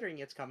 considering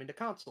it's coming to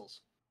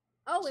consoles.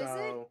 Oh, is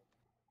it?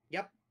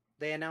 Yep.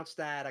 They announced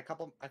that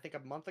a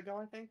month ago,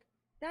 I think.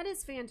 That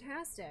is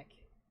fantastic.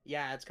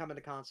 Yeah, it's coming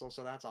to console,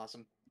 so that's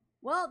awesome.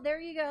 Well, there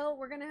you go.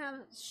 We're gonna have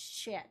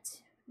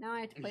shit. Now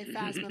I have to play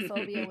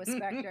Phasmophobia with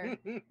Spectre.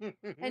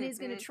 And he's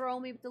gonna troll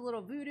me with the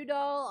little voodoo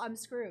doll. I'm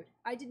screwed.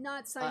 I did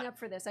not sign up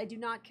for this. I do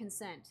not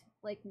consent.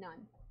 Like,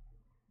 none.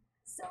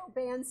 So,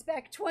 ban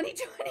Spec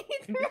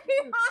 2023.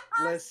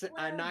 Listen,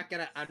 I'm not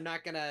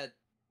gonna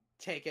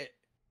take it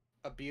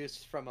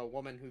abuse from a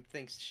woman who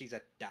thinks she's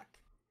a duck.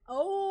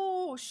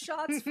 Oh,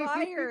 shots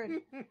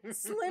fired.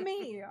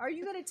 Slimmy, are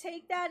you gonna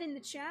take that in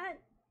the chat?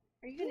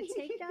 Are you gonna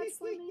take that,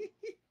 Slimmy?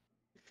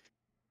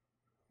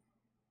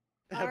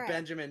 Right.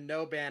 Benjamin,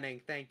 no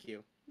banning. Thank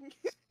you.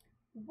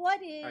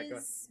 What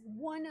is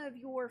one of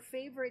your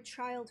favorite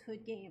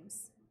childhood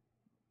games?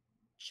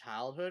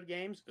 Childhood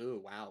games?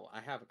 Ooh, wow.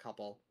 I have a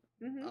couple.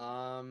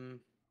 Mm-hmm.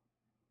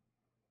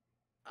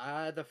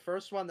 The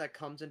first one that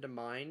comes into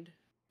mind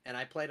and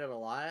I played it a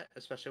lot,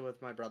 especially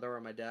with my brother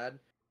or my dad.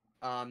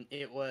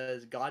 It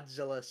was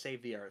Godzilla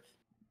Save the Earth.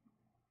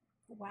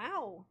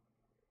 Wow,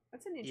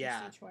 that's an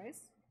Yeah. interesting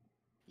choice.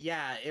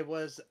 Yeah, it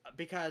was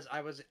because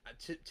I was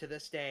to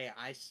this day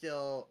I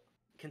still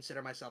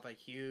consider myself a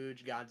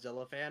huge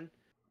Godzilla fan.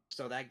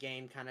 So that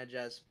game kind of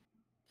just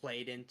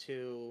played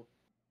into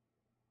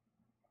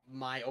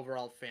my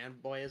overall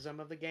fanboyism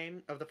of the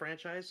game, of the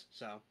franchise.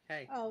 So,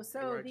 hey. Oh, it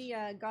so works. the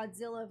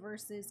Godzilla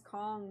versus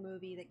Kong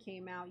movie that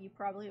came out, you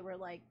probably were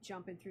like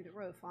jumping through the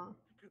roof, huh?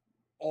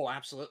 Oh,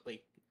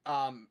 absolutely.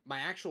 My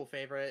actual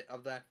favorite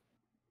of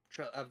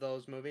of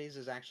those movies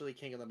is actually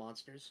King of the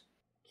Monsters.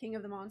 King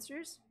of the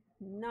Monsters?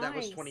 Nice. That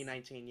was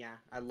 2019, yeah.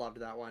 I loved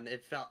that one.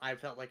 I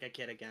felt like a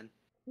kid again.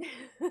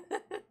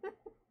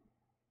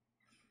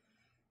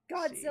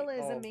 Godzilla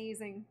is Oh.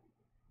 amazing.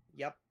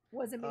 Yep.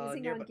 Was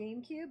amazing on nearby-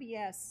 GameCube?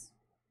 Yes.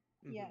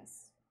 Mhm.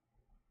 Yes.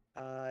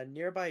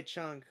 Nearby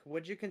Chunk,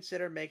 would you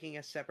consider making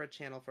a separate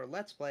channel for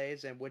Let's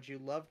Plays, and would you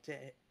love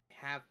to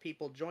have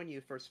people join you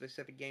for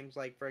specific games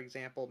like, for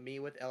example, me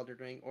with Elden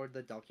Ring or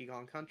the Donkey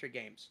Kong Country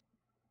games?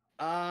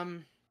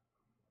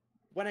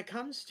 When it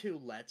comes to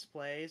Let's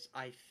Plays,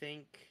 I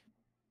think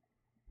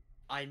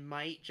I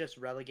might just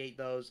relegate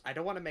those. I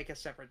don't want to make a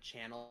separate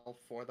channel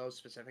for those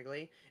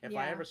specifically. If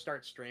I Yeah. ever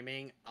start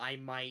streaming, I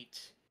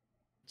might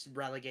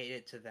relegate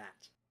it to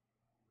that.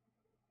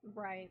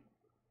 Right.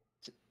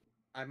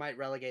 I might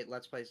relegate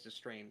Let's Plays to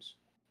streams,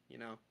 you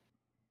know?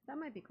 That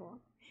might be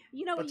cool.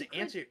 You know But what to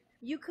answer...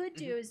 you could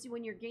do is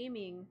when you're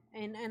gaming,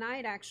 and I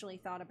had actually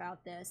thought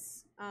about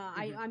this.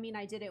 I mean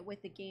I did it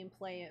with the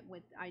gameplay.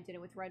 I did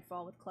it with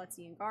Redfall with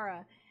Klutzy and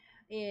Gara.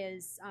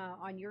 Is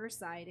on your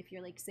side, if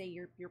you're like, say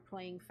you're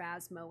playing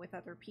Phasmo with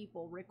other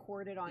people,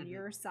 record it on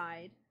your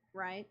side,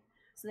 right?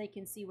 So they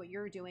can see what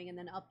you're doing and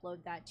then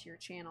upload that to your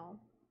channel.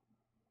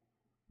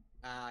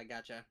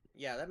 Gotcha.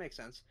 Yeah, that makes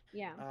sense.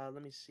 Yeah.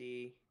 Let me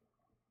see.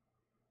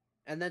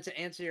 And then to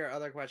answer your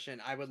other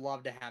question, I would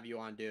love to have you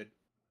on, dude.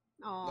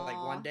 Aww. Like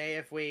one day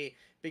if we,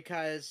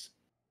 because,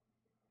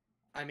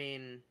 I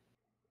mean,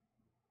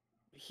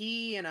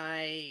 he and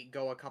I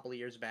go a couple of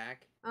years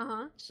back.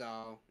 Uh-huh.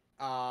 So,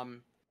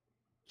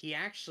 he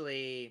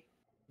actually,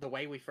 the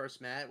way we first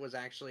met was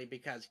actually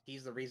because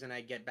he's the reason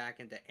I get back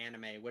into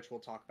anime, which we'll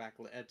talk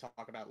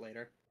about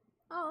later.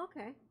 Oh,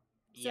 okay.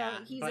 So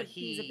Yeah,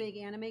 he's a big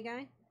anime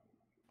guy?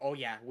 Oh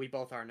yeah, we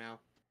both are now.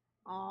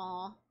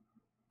 Aw.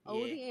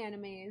 Oh, Yeah. the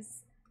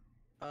animes.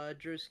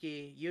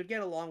 Drewski, you'd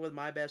get along with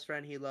my best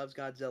friend. He loves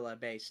Godzilla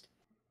based.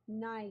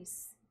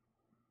 Nice.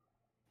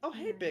 Oh,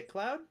 hey,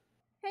 BitCloud.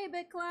 Hey,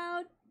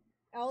 BitCloud.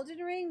 Elden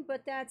Ring,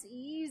 but that's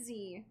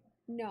easy.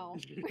 No.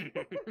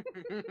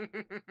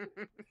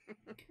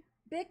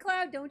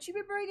 BitCloud, don't you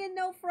be bringing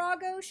no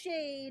Froggo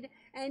shade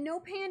and no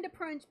Panda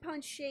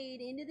Punch shade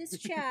into this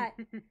chat.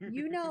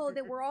 You know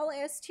that we're all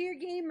S-tier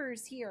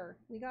gamers here.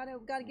 We gotta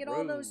get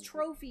all those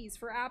trophies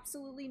for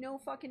absolutely no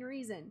fucking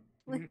reason.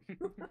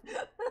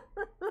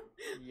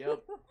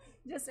 Yep.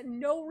 Just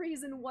no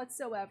reason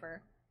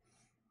whatsoever.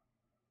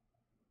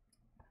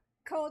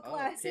 Cold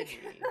classic.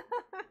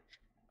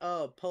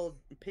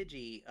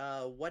 Pidgey.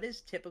 What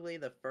is typically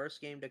the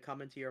first game to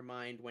come into your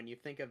mind when you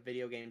think of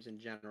video games in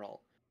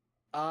general?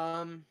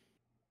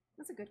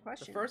 That's a good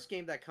question. The first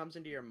game that comes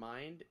into your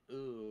mind,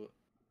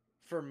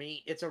 for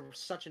me, it's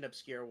such an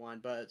obscure one,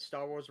 but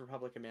Star Wars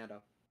Republic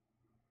Commando.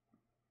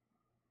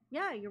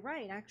 Yeah, you're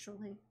right,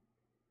 actually.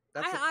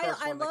 That's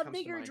I love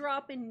that you're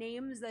dropping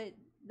names that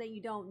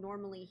you don't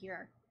normally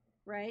hear,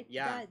 right?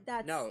 Yeah,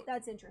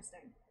 that's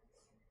interesting.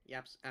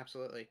 Yep,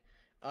 absolutely.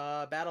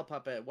 Battle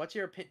Puppet, what's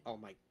your opinion? Oh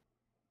my.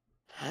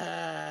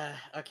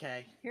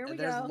 Okay. Here we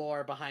There's go.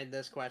 lore behind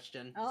this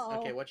question. Uh-oh.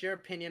 Okay, what's your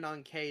opinion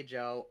on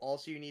Keijo?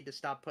 Also, you need to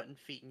stop putting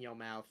feet in your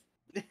mouth.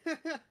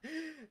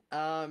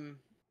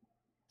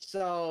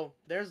 So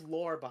there's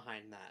lore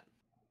behind that.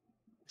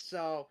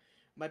 So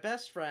my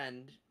best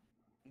friend,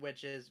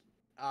 which is,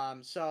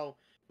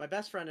 my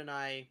best friend and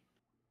I,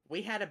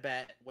 we had a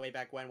bet way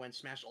back when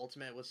Smash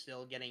Ultimate was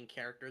still getting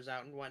characters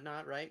out and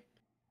whatnot, right?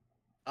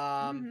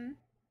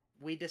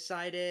 We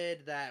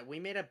decided that we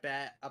made a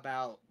bet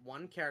about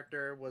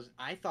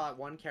I thought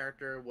one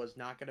character was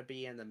not going to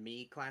be in the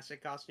Mii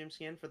Classic costume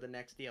skin for the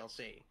next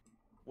DLC,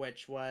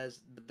 which was,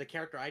 the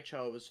character I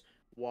chose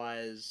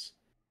was,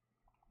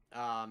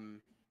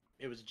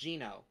 it was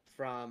Gino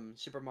from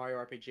Super Mario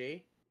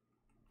RPG.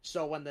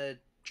 So when the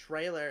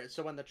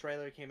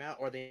trailer came out,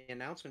 or the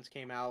announcements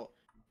came out,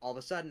 all of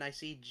a sudden I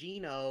see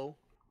Gino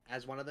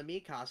as one of the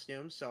Mii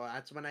costumes, so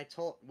that's when I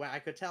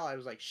could tell, I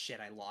was like, shit,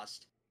 I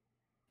lost.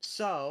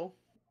 So,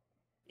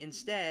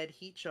 instead,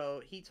 he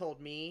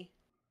told me,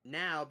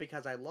 now,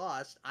 because I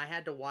lost, I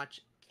had to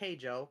watch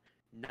Keijo,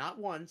 not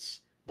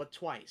once, but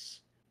twice.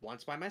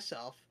 Once by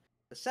myself.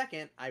 The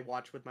second, I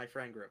watched with my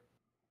friend group.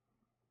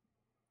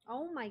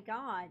 Oh my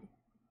god.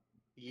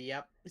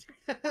 Yep.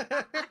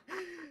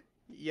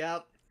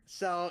 Yep.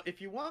 So, if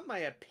you want my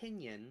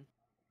opinion...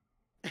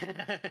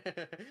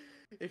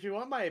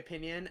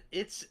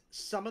 it's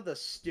some of the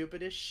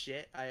stupidest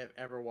shit I have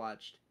ever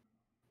watched.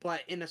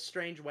 But in a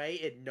strange way,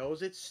 it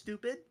knows it's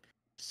stupid,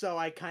 So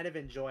I kind of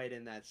enjoy it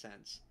in that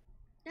sense.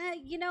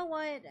 You know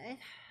what?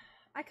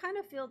 I kind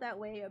of feel that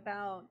way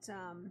about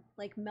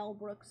like Mel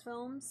Brooks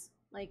films,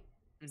 like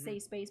say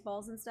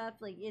Spaceballs and stuff.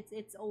 Like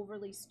it's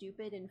overly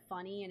stupid and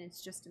funny, and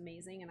it's just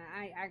amazing. And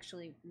I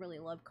actually really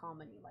love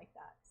comedy like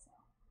that. So,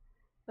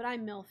 but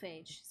I'm MILF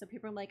age, so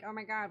people are like, "Oh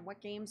my God, what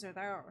games are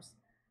those?"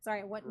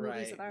 Sorry, what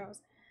movies are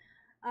those?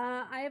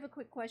 I have a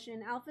quick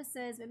question. Alpha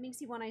says, "It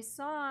makes you when I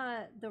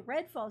saw the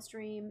Redfall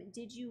stream.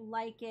 Did you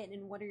like it,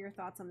 and what are your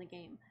thoughts on the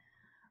game?"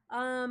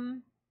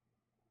 I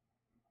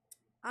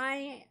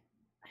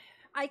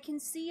can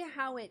see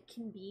how it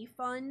can be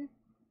fun,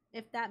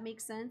 if that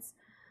makes sense.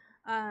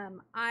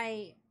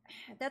 I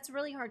That's a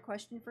really hard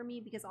question for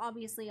me because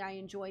obviously I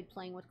enjoyed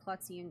playing with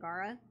Klutzy and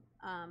Gara.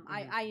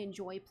 I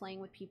enjoy playing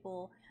with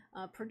people,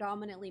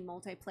 predominantly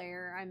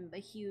multiplayer. I'm a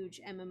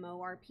huge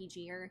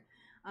MMORPGer,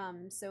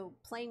 so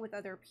playing with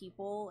other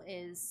people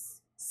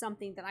is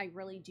something that I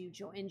really do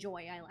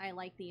enjoy. I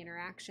like the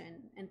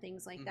interaction and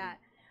things like that.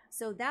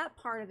 So that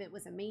part of it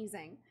was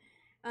amazing.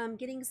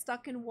 Getting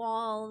stuck in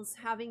walls,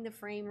 having the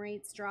frame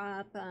rates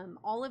drop,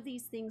 all of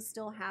these things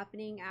still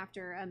happening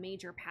after a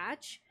major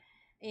patch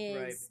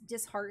is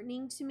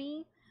disheartening to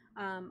me.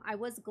 I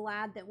was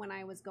glad that when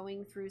I was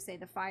going through, say,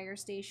 the fire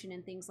station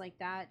and things like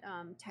that,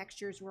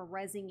 textures were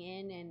rezzing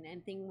in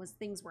and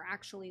things were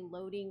actually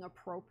loading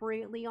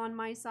appropriately on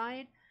my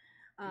side.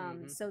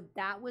 So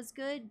that was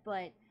good,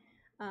 but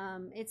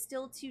it's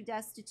still too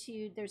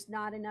destitute. There's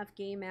not enough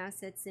game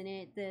assets in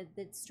it.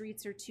 The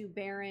streets are too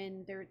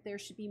barren. There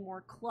should be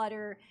more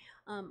clutter.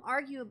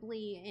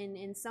 Arguably,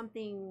 in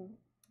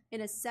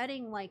a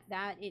setting like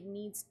that,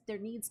 there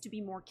needs to be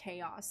more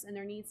chaos, and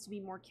there needs to be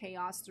more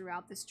chaos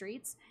throughout the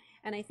streets.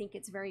 And I think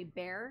it's very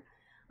bare.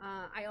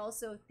 I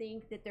also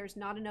think that there's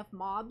not enough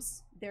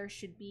mobs. There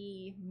should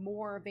be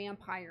more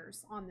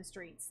vampires on the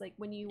streets. Like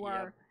when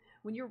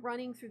you're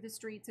running through the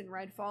streets in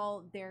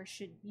Redfall,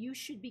 you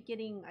should be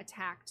getting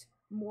attacked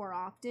more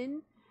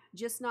often,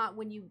 just not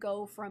when you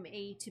go from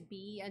A to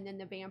B and then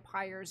the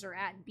vampires are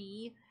at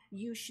B.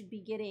 You should be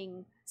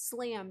getting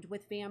slammed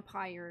with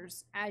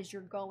vampires as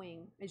you're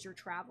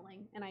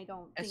traveling, and I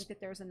don't think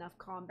that there's enough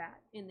combat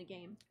in the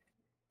game.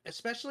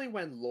 Especially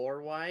when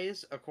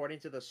lore-wise, according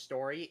to the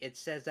story, it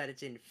says that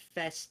it's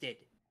infested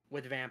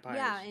with vampires.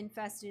 Yeah,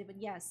 infested, but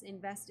yes,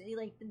 invested.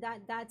 Like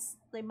that's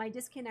like my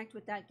disconnect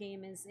with that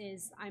game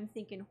is I'm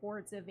thinking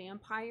hordes of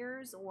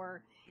vampires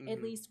or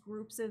at least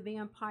groups of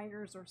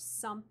vampires or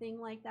something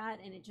like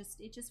that, and it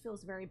just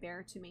feels very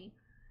bare to me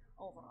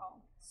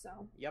overall.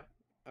 So Yep.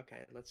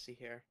 Okay, let's see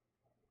here.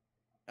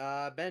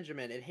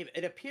 Benjamin,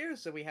 it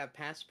appears that we have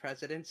past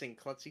presidents in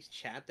Klutzy's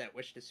chat that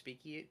wish to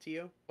speak to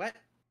you. What?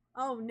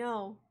 Oh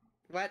no.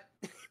 What?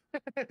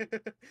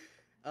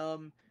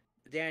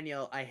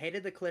 Daniel, I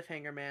hated the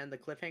cliffhanger, man. The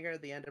cliffhanger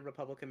at the end of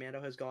Republic Commando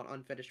has gone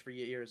unfinished for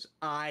years.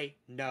 I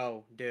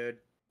know, dude.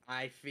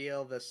 I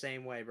feel the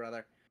same way,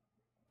 brother.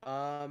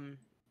 Oh,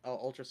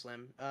 Ultra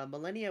Slim.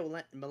 Millennia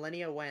when?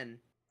 Millennia Soon.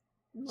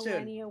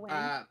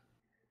 when?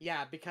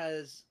 Yeah,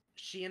 because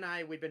she and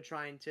we've been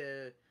trying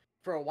to,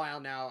 for a while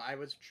now, I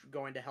was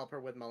going to help her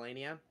with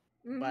Millennia,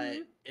 but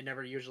it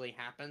never usually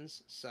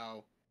happens,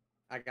 so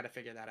I gotta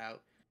figure that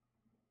out.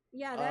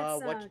 Yeah,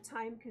 that's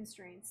time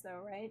constraints,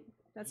 though, right?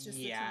 That's just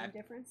the time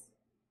difference.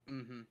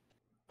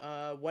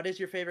 What is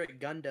your favorite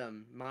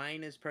Gundam?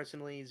 Mine is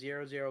personally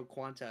 00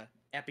 Quanta.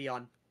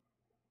 Epion.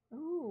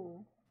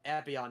 Ooh.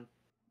 Epion.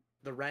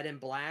 The red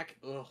and black.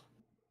 Ugh.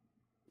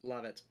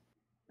 Love it.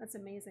 That's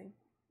amazing.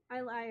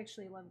 I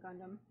actually love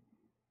Gundam.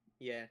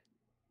 Yeah.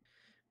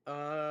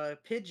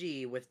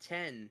 Pidgey with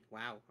 10.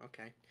 Wow,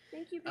 okay.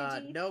 Thank you,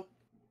 Pidgey.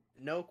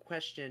 No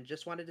question.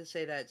 Just wanted to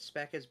say that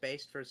Spec is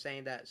based for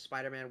saying that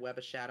Spider-Man Web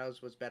of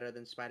Shadows was better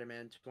than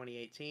Spider-Man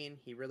 2018.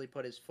 He really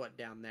put his foot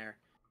down there.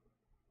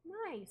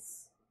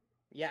 Nice.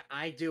 Yeah,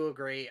 I do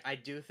agree. I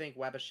do think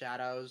Web of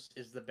Shadows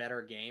is the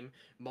better game,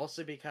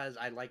 mostly because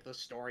I like the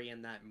story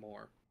in that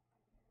more.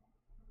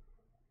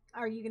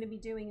 Are you going to be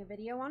doing a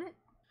video on it?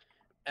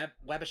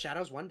 Web of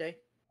Shadows one day.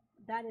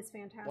 That is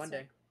fantastic. One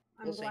day.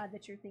 I'm glad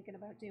that you're thinking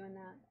about doing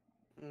that.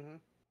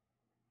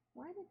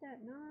 Why did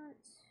that not...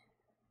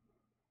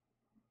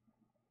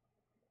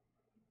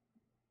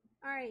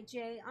 All right,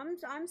 Jay.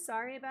 I'm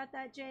sorry about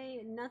that,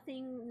 Jay.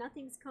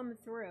 Nothing's come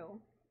through.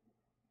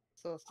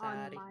 So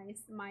sad. On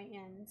my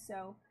end.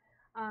 So,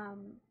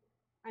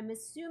 I'm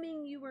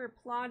assuming you were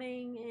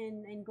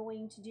plotting and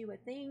going to do a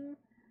thing.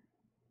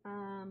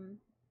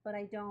 But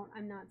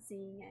I'm not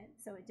seeing it,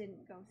 so it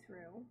didn't go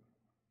through.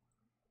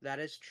 That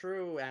is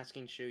true,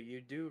 Asking Shoe. You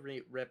do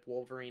rip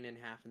Wolverine in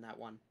half in that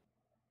one.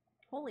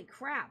 Holy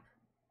crap.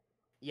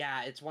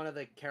 Yeah, it's one of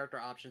the character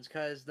options,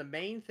 because the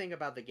main thing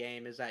about the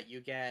game is that you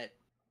get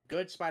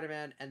good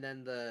Spider-Man and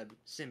then the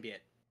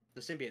symbiote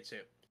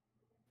suit.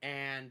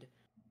 And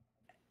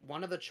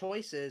one of the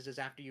choices is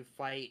after you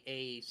fight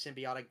a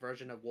symbiotic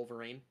version of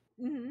Wolverine,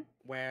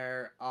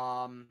 where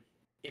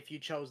if you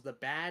chose the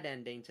bad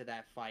ending to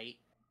that fight,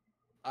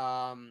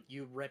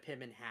 you rip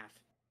him in half.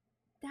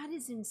 That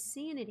is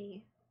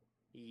insanity.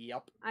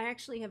 Yep. I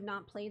actually have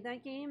not played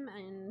that game,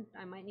 and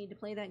I might need to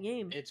play that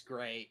game. It's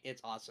great.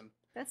 It's awesome.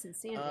 That's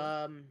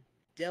insanity.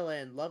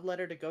 Dylan, love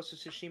letter to Ghost of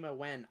Tsushima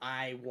when?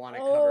 I want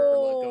to cover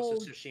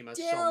Ghost of Tsushima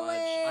so much.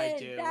 I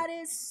do. That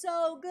is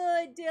so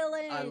good,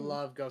 Dylan. I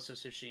love Ghost of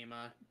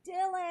Tsushima.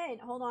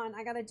 Dylan! Hold on,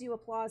 I gotta do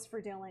applause for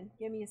Dylan.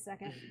 Give me a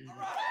second.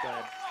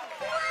 Good.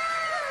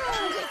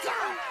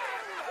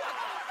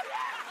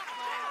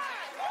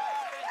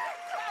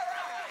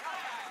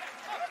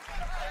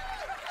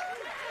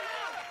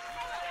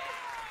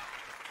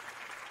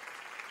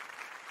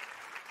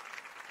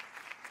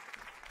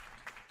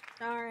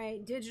 All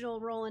right, digital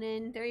rolling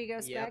in. There you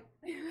go, Spec.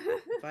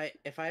 Yep.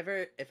 if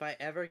I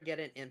ever get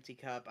an empty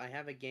cup, I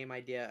have a game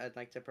idea I'd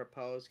like to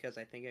propose because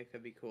I think it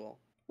could be cool.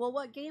 Well,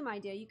 what game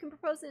idea? You can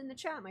propose it in the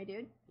chat, my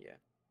dude. Yeah.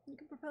 You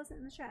can propose it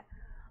in the chat.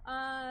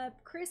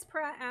 Chris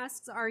Pratt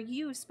asks, "Are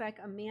you, Spec,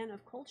 a man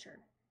of culture?"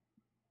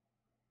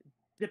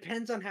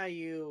 Depends on how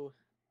you.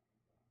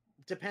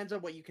 Depends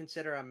on what you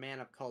consider a man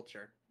of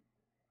culture.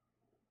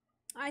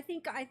 I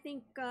think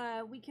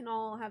we can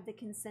all have the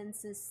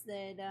consensus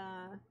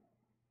that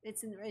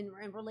it's in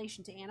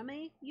relation to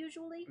anime,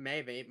 usually.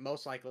 Maybe,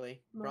 most likely,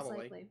 probably.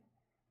 Likely.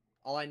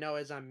 All I know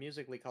is I'm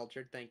musically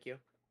cultured. Thank you.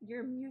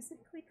 You're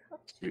musically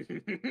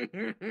cultured.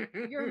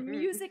 You're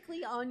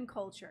musically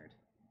uncultured.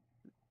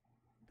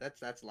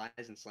 That's lies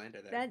and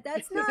slander there.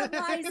 That's not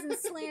lies and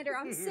slander.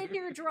 I'm sitting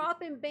here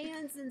dropping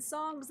bands and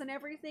songs and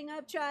everything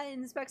up, chat,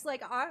 and Spec's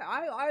like,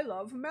 I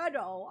love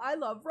metal. I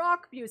love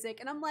rock music.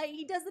 And I'm like,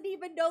 he doesn't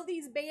even know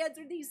these bands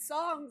or these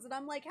songs. And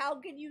I'm like, how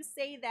can you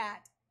say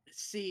that?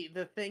 See,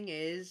 the thing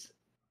is,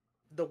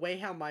 the way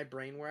how my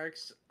brain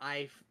works,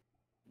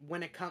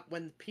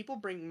 when people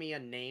bring me a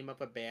name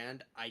of a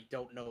band, I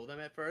don't know them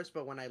at first,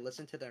 but when I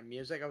listen to their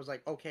music, I was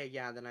like, okay,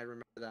 yeah, then I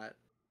remember that.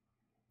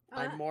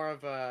 I'm more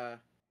of a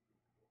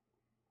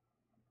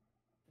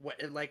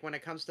like when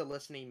it comes to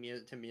listening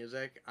to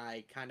music,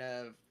 I kind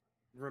of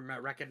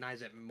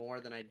recognize it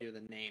more than I do the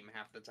name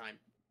half the time.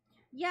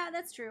 Yeah,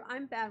 that's true.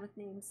 I'm bad with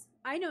names.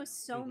 I know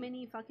so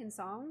many fucking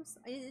songs.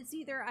 It's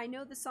either I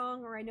know the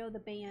song or I know the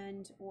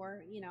band,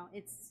 or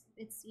it's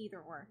either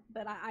or.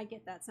 But I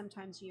get that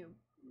sometimes you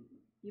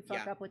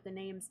fuck up with the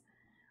names.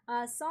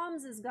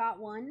 Psalms has got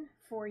one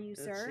for you,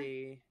 sir. Let's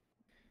see.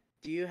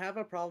 Do you have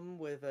a problem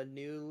with a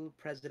new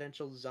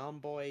presidential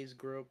Zomboys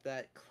group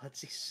that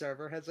Klutzy's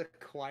server has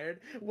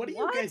acquired? What are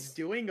you guys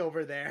doing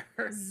over there?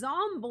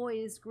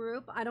 Zomboys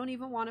group? I don't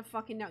even want to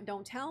fucking know.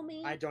 Don't tell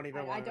me. I don't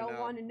even want to know. I don't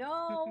want to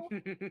know.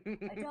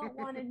 I don't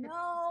want to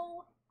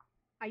know.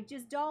 I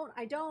just don't.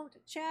 I don't.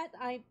 Chat.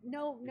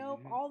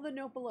 Nope. All the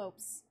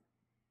nope-elopes.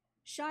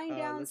 Shine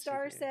down,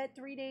 star set,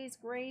 3 days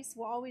grace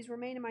will always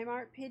remain in my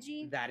heart.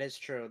 Pidgey. That is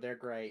true. They're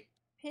great.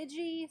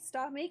 Pidgey,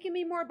 stop making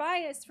me more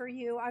biased for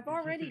you. I've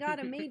already got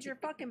a major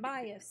fucking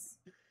bias.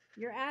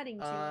 You're adding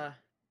to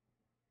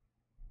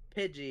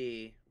it.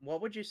 Pidgey,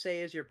 what would you say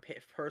is your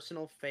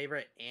personal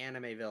favorite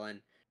anime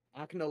villain?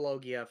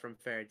 Acnologia from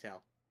Fairy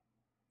Tail.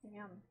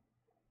 Damn.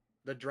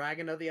 The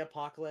Dragon of the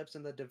Apocalypse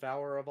and the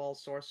Devourer of all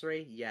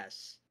Sorcery?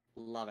 Yes.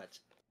 Love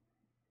it.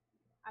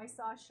 I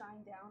saw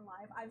Shine Down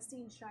live. I've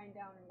seen Shine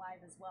Down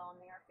live as well,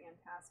 and they are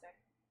fantastic.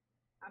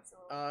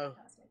 Absolutely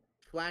fantastic.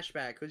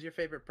 Flashback, who's your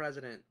favorite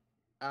president?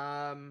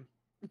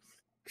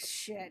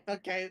 Shit.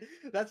 Okay,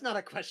 that's not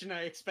a question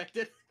I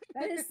expected.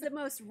 That is the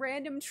most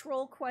random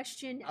troll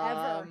question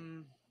ever.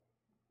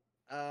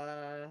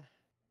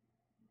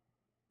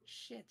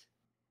 Shit.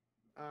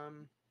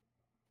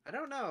 I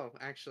don't know,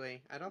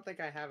 actually. I don't think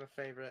I have a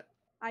favorite.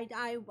 I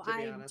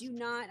do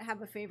not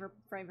have a favorite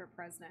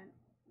president.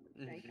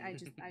 Like, I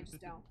just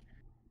don't.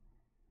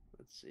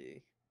 Let's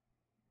see.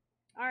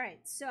 All right,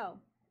 so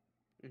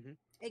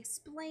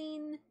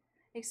explain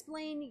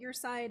your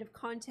side of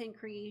content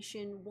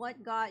creation.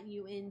 What got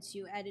you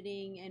into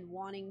editing and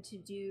wanting to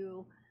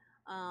do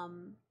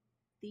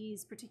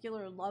these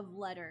particular love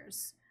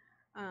letters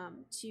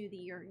to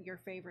your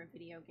favorite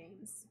video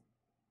games?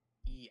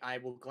 I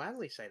will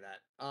gladly say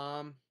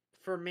that.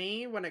 For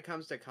me, when it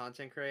comes to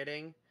content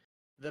creating,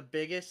 the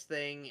biggest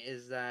thing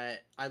is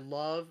that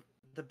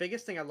the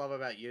biggest thing I love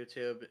about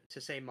YouTube,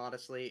 to say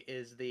modestly,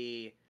 is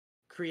the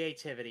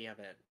creativity of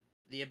it.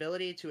 The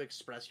ability to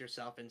express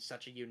yourself in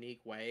such a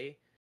unique way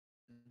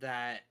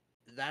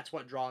that's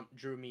what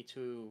drew me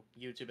to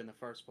YouTube in the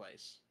first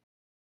place.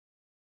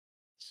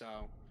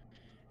 So,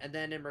 and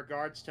then in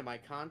regards to my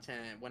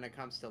content, when it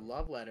comes to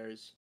love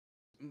letters,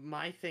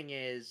 my thing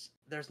is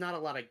there's not a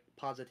lot of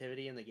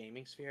positivity in the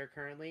gaming sphere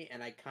currently,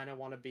 and I kind of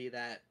want to be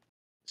that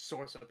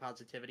source of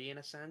positivity in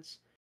a sense.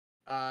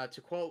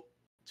 To quote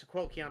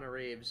Keanu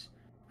Reeves,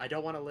 I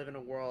don't want to live in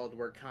a world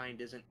where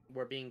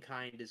being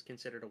kind is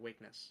considered a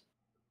weakness.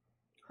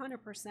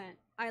 100%.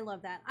 I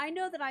love that. I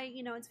know that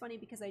it's funny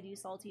because I do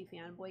salty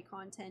fanboy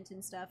content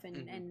and stuff,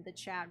 and the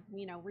chat,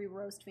 we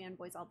roast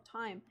fanboys all the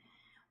time.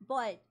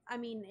 But I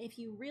mean, if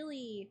you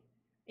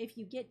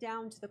get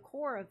down to the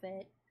core of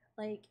it,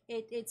 like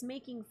it's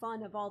making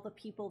fun of all the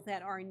people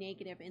that are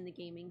negative in the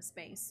gaming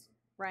space,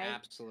 right?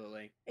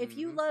 Absolutely. If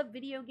you love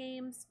video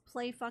games,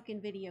 play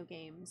fucking video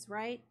games,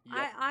 right?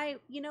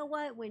 Yep. You know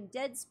what? When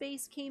Dead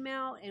Space came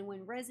out and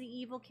when Resident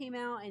Evil came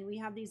out and we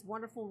have these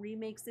wonderful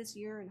remakes this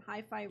year and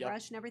Hi-Fi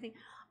Rush and everything,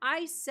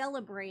 I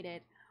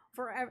celebrated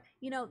forever.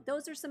 You know,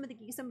 those are some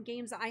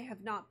games that I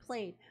have not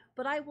played,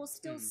 but I will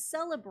still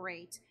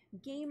celebrate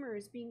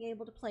gamers being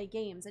able to play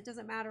games. It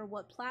doesn't matter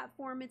what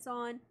platform it's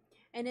on.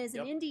 And as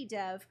an indie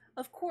dev,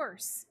 of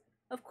course,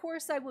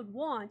 I would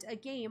want a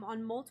game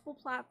on multiple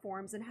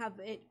platforms and have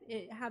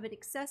it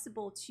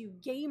accessible to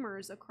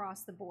gamers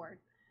across the board.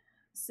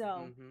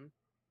 So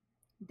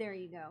there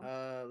you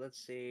go. Let's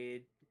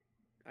see.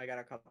 I got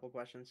a couple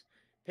questions.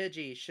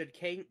 Pidgey, should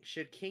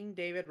King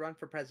David run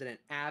for president?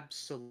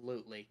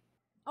 Absolutely.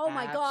 Oh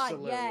my God,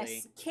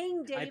 yes,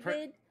 King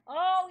David.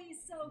 Oh, he's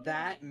so good.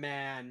 That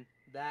man.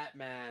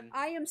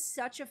 I am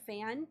such a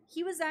fan.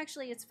 He was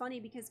actually, it's funny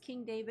because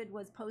King David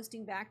was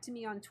posting back to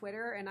me on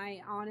Twitter, and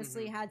I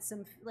honestly had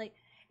some, like,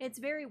 it's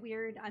very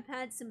weird. I've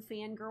had some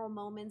fangirl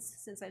moments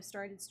since I've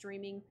started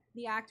streaming.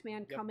 The Act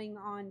Man coming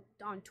on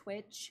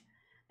Twitch,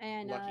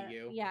 and Lucky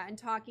you. yeah, and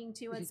talking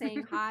to it,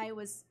 saying hi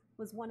was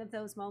one of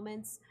those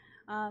moments.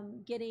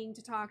 Getting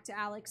to talk to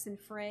Alex and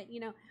Frit, you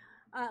know,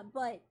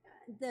 but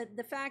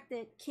the fact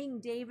that King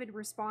David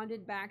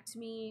responded back to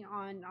me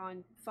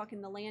on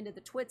fucking the land of the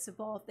twits of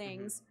all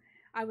things,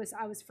 I was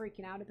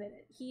freaking out a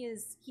bit.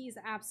 He's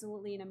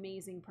absolutely an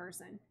amazing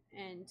person,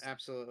 and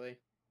absolutely.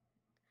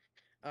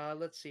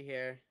 Let's see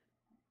here.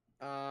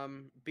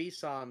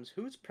 B-Soms,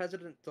 whose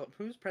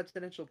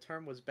presidential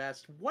term was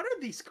best? What are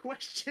these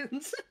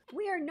questions?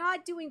 We are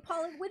not doing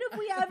politics. When have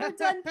we ever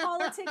done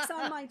politics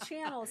on my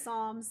channel,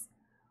 Soms?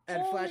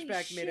 And Holy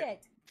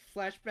shit.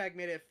 Flashback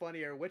made it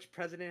funnier. Which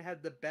president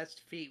had the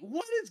best feet?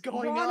 What is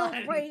going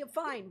on?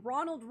 Fine.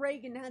 Ronald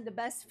Reagan had the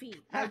best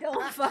feet. I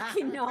don't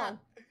fucking know.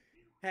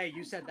 Hey,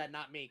 you said that,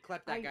 not me.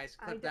 Clip that, guys.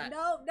 Clip that.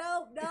 No.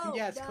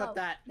 Yes, no, clip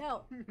that.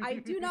 No, I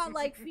do not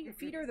like feet.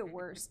 Feet are the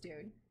worst,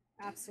 dude.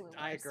 Absolutely.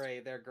 I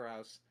agree. They're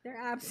gross. They're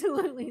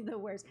absolutely the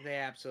worst. They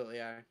absolutely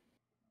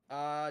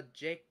are.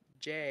 Jake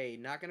J.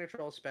 Not gonna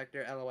troll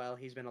Spectre. LOL.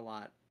 He's been a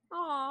lot.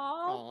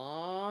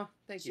 Aww.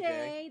 Thank you,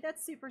 Jay.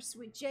 That's super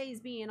sweet. Jay's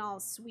being all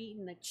sweet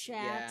in the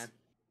chat.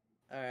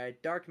 Yeah.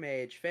 Alright, Dark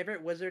Mage.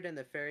 Favorite wizard in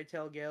the Fairy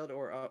Tale Guild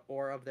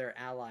or of their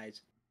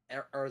allies?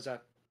 Urza.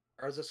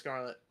 Urza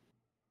Scarlet.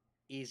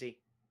 Easy.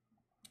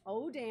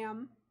 Oh,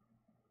 damn.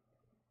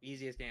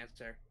 Easiest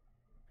answer.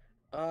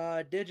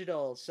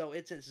 Digital. So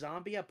it's a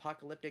zombie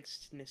apocalyptic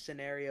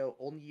scenario.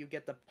 Only you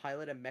get the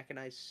pilot a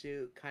mechanized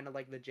suit, kind of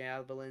like the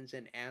Javelins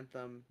in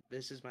Anthem.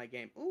 This is my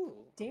game.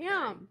 Ooh.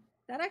 Damn. Okay.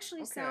 That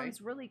actually sounds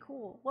really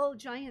cool. Well,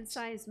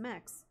 giant-sized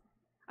mechs.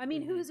 I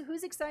mean,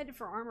 who's excited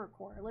for Armor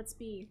Core? Let's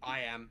be. I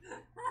am.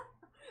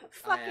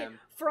 Fucking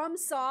From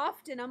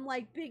Soft, and I'm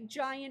like, big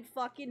giant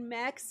fucking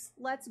mechs.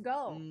 Let's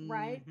go,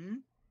 right?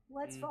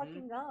 Let's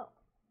fucking go.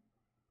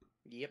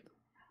 Yep.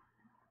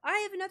 I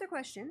have another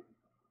question.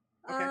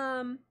 Okay.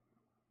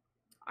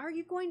 Are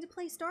you going to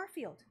play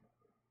Starfield?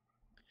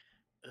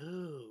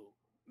 Ooh,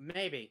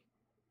 maybe.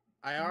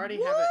 I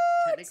already have it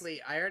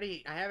technically. I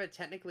have it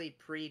technically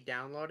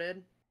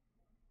pre-downloaded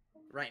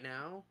right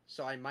now,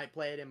 so I might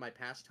play it in my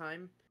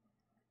pastime.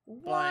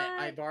 What? But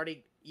I've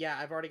already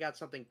got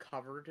something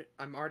covered.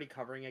 I'm already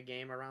covering a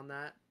game around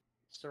that,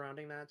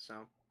 surrounding that.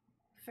 So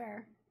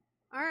fair.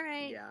 All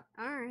right. Yeah.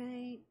 All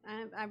right.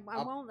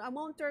 I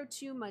won't throw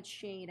too much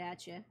shade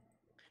at you.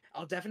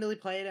 I'll definitely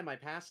play it in my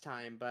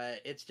pastime,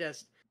 but it's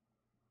just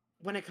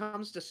when it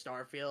comes to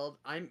Starfield,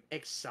 I'm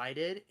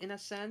excited in a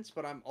sense,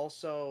 but I'm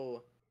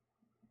also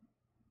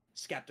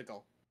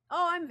skeptical.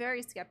 Oh, I'm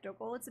very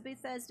skeptical. It's a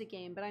Bethesda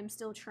game, but I'm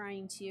still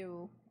trying to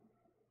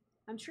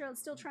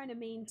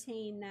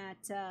maintain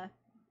that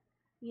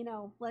you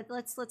know,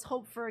 let's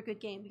hope for a good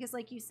game, because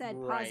like you said,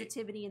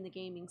 positivity in the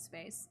gaming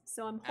space.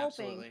 So I'm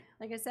hoping,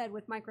 like I said,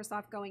 with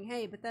Microsoft going,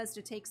 hey,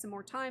 Bethesda, take some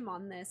more time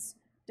on this.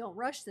 Don't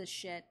rush this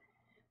shit.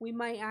 We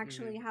might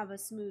actually have a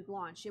smooth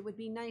launch. It would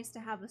be nice to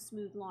have a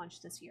smooth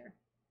launch this year.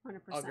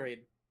 100%. Agreed.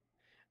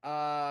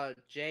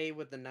 Jay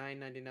with the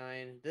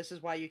 $9.99. This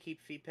is why you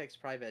keep feed pics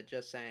private.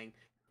 Just saying.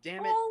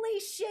 Damn it. Holy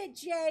shit,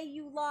 Jay,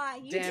 you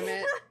lie. Damn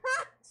it.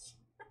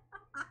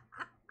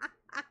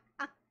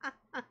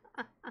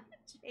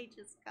 Jay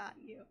just got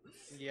you.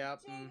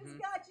 Yep. Jay just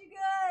got you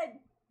good.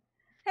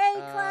 Hey,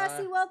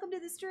 Classy, welcome to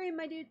the stream,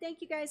 my dude.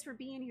 Thank you guys for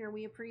being here.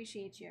 We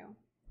appreciate you.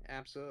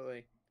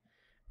 Absolutely.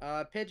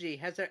 Pidgey,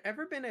 has there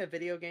ever been a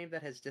video game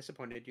that has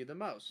disappointed you the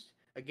most?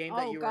 A game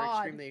that you were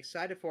extremely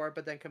excited for,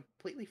 but then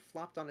completely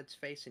flopped on its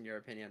face, in your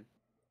opinion?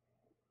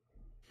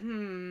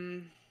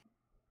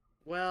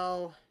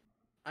 Well,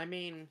 I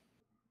mean,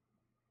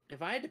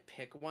 if I had to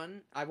pick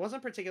one, I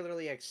wasn't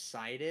particularly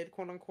excited,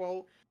 quote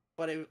unquote,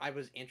 but I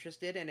was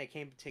interested, and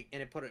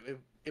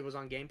it was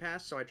on Game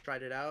Pass, so I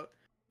tried it out.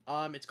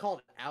 It's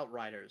called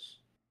Outriders.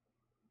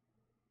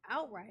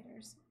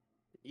 Outriders.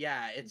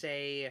 Yeah, it's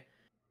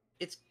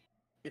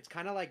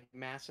kind of like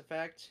Mass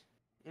Effect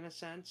in a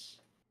sense.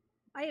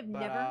 I have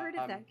never heard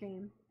of that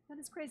game. That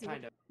is crazy.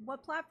 Kind of.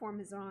 What platform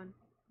is it on?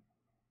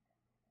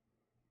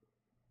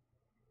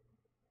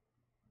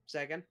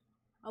 Second.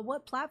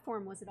 What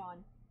platform was it on?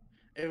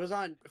 It was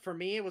on, for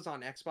me, it was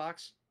on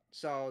Xbox,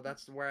 so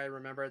that's where I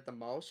remember it the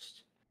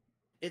most.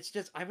 It's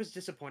just, I was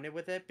disappointed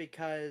with it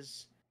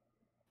because,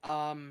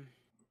 at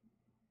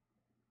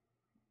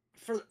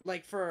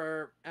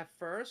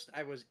first,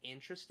 I was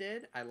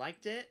interested, I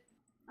liked it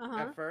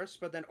at first,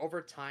 but then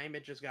over time,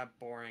 it just got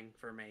boring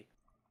for me.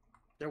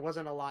 There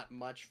wasn't a lot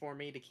much for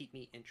me to keep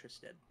me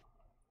interested.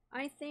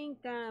 I think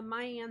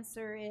my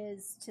answer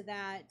is to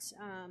that.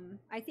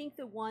 I think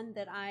the one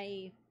that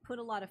I put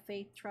a lot of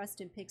faith, trust,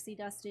 and pixie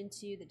dust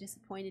into that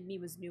disappointed me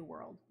was New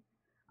World.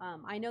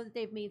 I know that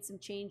they've made some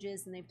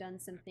changes and they've done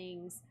some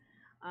things.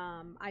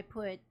 I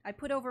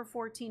put over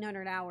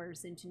 1,400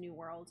 hours into New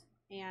World,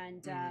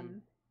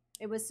 and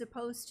it was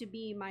supposed to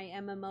be my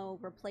MMO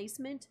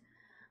replacement.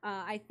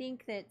 I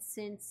think that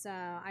since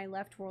I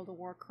left World of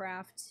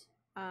Warcraft,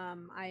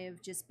 I have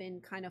just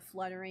been kind of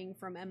fluttering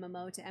from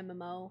MMO to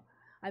MMO.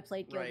 I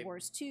played Guild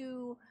Wars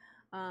 2.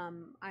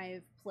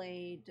 I've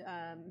played,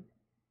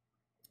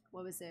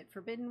 what was it?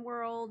 Forbidden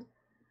World.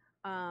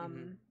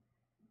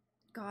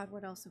 God,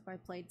 what else have I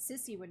played?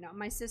 Sissy would know.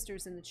 My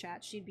sister's in the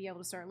chat. She'd be able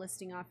to start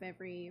listing off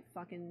every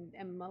fucking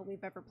MMO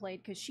we've ever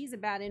played because she's a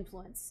bad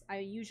influence. I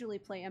usually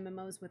play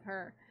MMOs with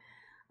her.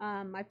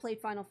 I played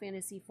Final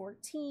Fantasy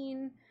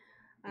XIV.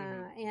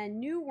 And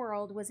New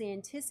World was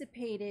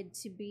anticipated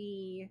to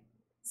be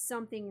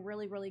something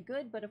really, really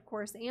good, but of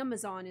course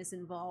Amazon is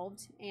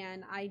involved,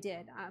 and I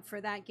did.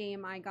 For that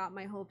game, I got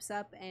my hopes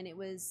up, and it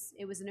was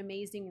an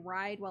amazing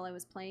ride while I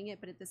was playing it,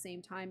 but at the same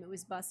time, it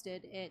was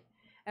busted.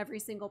 Every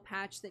single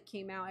patch that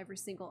came out, every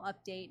single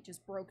update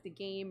just broke the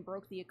game,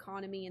 broke the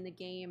economy in the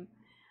game.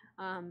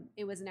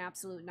 It was an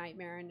absolute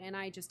nightmare, and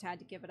I just had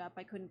to give it up.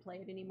 I couldn't play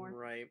it anymore.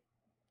 Right.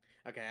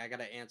 Okay, I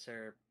gotta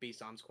answer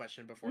B-Som's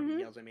question before he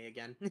yells at me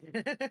again.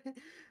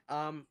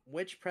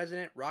 Which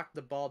president rocked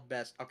the bald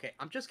best? Okay,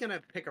 I'm just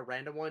gonna pick a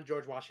random one.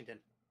 George Washington.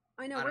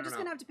 I know, we're just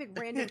gonna have to pick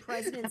random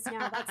presidents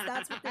now.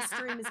 That's what this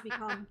stream has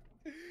become.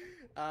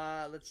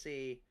 Let's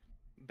see.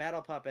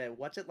 Battle Puppet,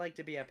 what's it like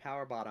to be a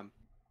power bottom?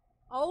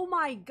 Oh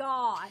my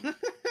god.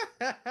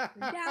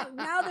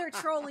 now they're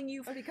trolling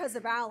you because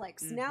of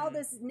Alex. Now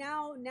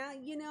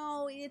you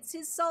know, it's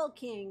his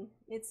sulking.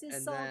 It's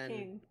his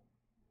sulking.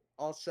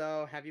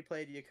 Also, have you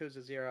played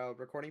Yakuza 0?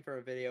 Recording for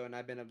a video and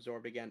I've been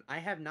absorbed again. I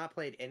have not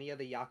played any of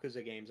the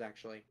Yakuza games,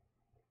 actually.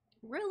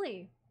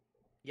 Really?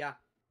 Yeah.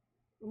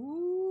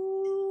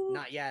 Ooh.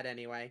 Not yet,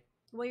 anyway.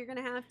 Well, you're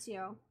gonna have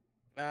to.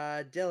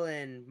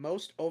 Dylan,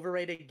 most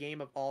overrated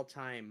game of all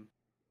time.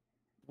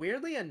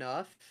 Weirdly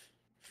enough,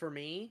 for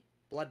me,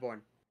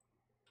 Bloodborne.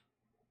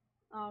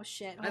 Oh,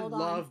 shit. I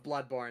love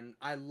Bloodborne.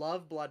 I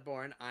love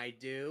Bloodborne. I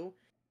do.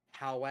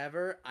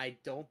 However, I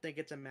don't think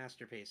it's a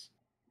masterpiece.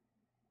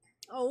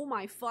 Oh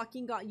my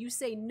fucking god. You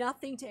say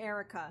nothing to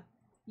Erica.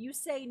 You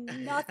say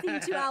nothing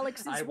to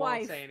Alex's wife. I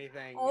won't say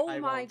anything. Oh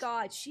my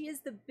god. She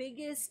is the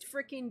biggest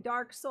freaking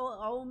Dark Soul.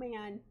 Oh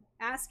man.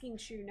 Asking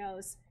Shoe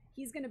knows.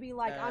 He's gonna be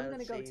like, I'm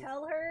gonna go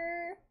tell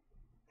her.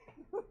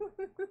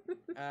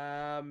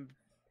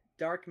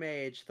 Dark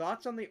Mage.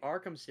 Thoughts on the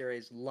Arkham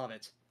series? Love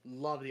it.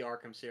 Love the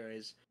Arkham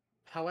series.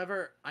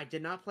 However, I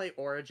did not play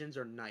Origins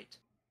or Night.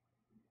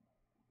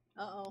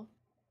 Uh-oh.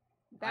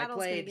 I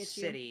played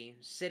City.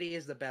 City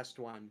is the best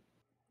one.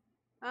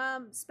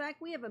 Spec,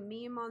 we have a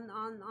meme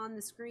on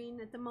the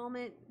screen at the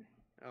moment.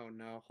 Oh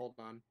no, hold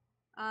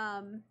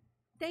on.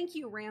 Thank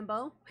you,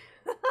 Rambo.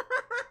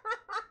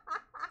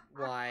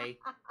 Why?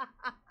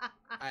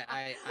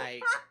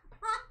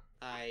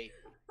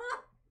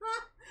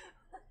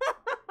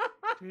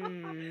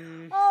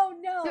 Oh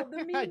no,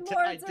 the meme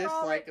lords I are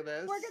all like,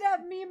 this. We're gonna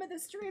have meme of the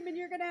stream and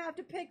you're gonna have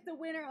to pick the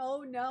winner.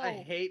 Oh no. I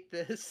hate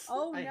this.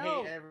 Oh no. I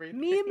hate everything.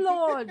 Meme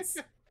lords.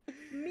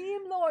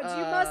 Meme lords,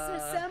 you must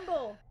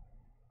assemble.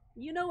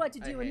 You know what to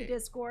do in the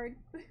Discord.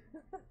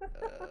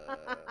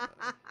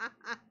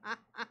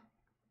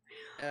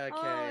 Okay.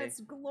 Oh, it's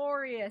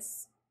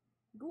glorious.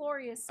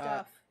 Glorious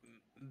stuff.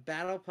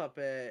 Battle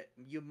Puppet,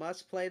 you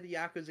must play the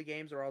Yakuza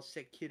games or I'll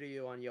sick to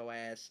you on your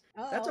ass.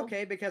 That's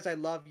okay because I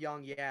love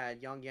Young Ya,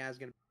 and Young Ya is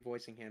gonna be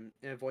voicing him,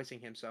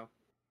 so.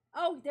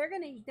 Oh,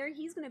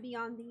 he's gonna be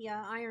on the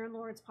Iron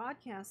Lords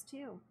podcast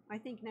too. I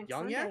think next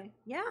Young Sunday.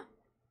 Yeah.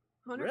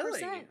 100%.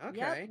 Really? Okay.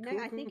 Yep.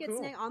 Cool, I think it's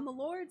cool. on the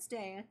Lord's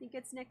Day. I think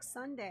it's next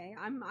Sunday.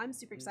 I'm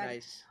super excited.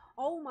 Nice.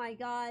 Oh my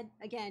god.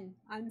 Again,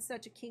 I'm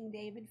such a King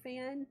David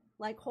fan.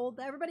 Like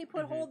everybody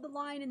put hold the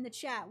line in the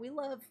chat. We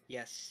love.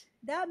 Yes.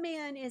 That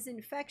man is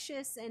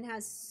infectious and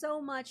has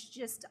so much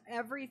just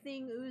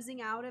everything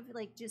oozing out of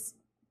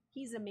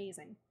he's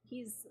amazing.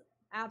 He's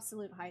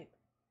absolute hype.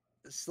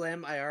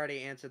 Slim, I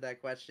already answered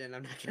that question.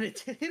 I'm not gonna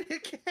do it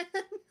again.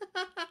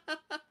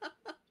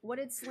 What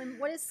is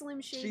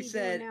Slim Shady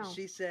doing now?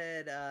 She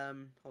said,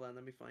 hold on,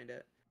 let me find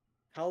it.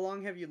 How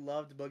long have you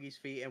loved Boogie's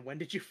feet, and when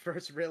did you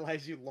first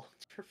realize you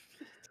loved her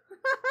feet?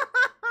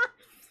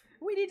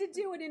 We need to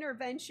do an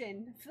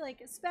intervention.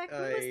 Like, Spec,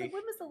 when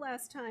was the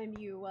last time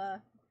you,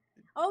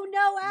 Oh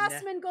no,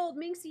 Asmongold,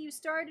 Minxie, you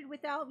started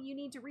without, you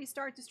need to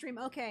restart the stream.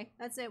 Okay,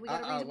 that's it. We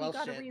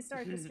gotta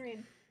restart the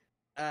stream.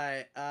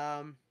 Alright,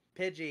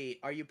 Pidgey,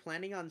 are you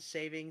planning on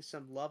saving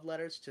some love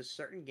letters to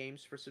certain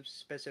games for some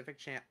specific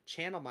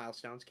channel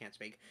milestones? Can't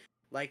speak.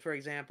 Like, for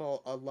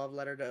example, a love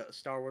letter to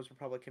Star Wars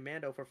Republic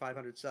Commando for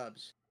 500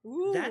 subs.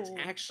 Ooh. That's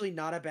actually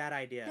not a bad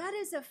idea. That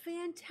is a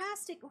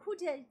fantastic. Who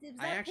did? Was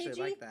that I actually Pidgey?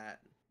 like that.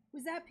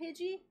 Was that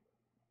Pidgey?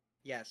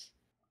 Yes.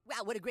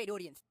 Wow, what a great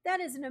audience. That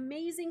is an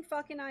amazing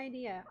fucking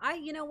idea.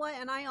 You know what?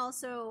 And I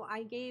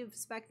gave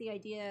Spec the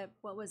idea,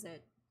 what was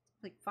it?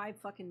 Like 5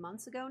 fucking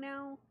months ago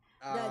now?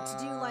 To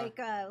do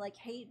like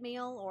hate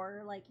mail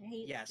or like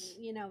hate, yes.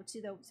 You know,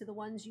 to the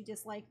ones you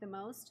dislike the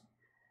most.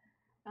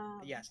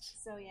 Yes.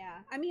 So yeah,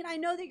 I mean, I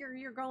know that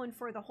you're going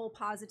for the whole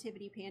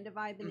positivity panda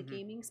vibe in the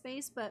gaming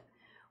space, but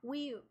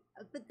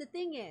the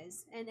thing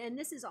is, and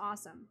this is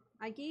awesome.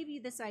 I gave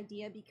you this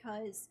idea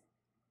because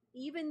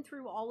even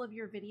through all of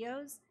your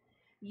videos,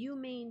 you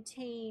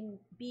maintain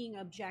being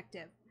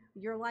objective.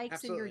 Your likes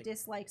Absolutely. and your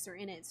dislikes are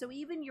in it. So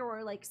even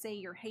your, like, say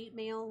your hate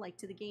mail, like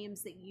to the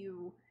games that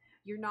you're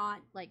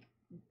not like,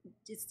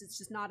 it's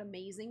just not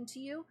amazing to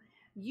you,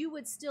 you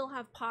would still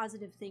have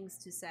positive things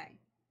to say,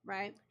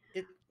 right?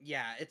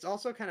 It's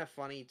also kind of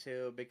funny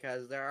too,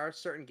 because there are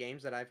certain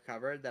games that I've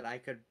covered that I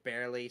could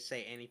barely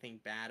say anything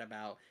bad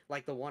about.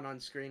 Like the one on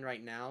screen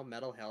right now,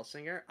 Metal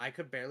Hellsinger, I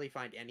could barely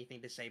find anything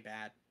to say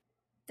bad.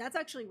 That's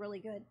actually really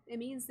good. It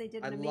means they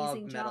did an I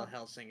amazing love job. Metal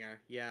Hellsinger,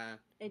 yeah.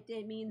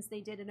 It means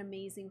they did an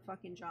amazing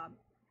fucking job.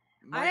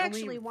 My I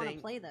actually want to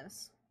play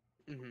this.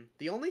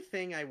 The only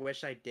thing I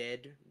wish I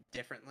did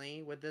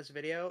differently with this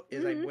video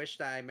is I wish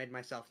that I made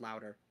myself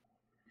louder.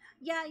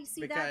 Yeah, you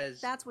see, Because...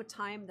 that's what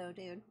time though,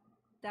 dude.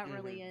 That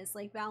really is.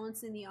 Like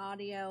balancing the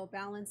audio,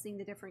 balancing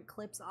the different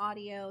clips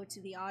audio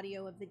to the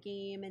audio of the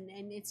game, and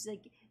it's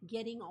like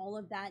getting all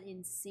of that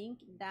in sync.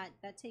 That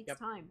takes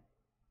time.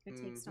 It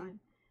takes time.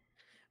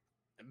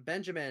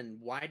 Benjamin,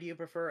 why do you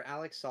prefer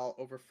Alex Salt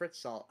over Fritz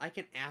Salt? I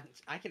can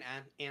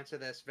answer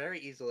this very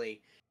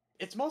easily.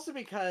 It's mostly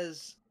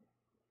because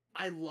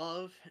I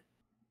love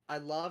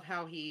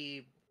how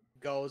he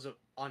goes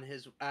on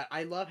his.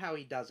 I love how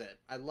he does it.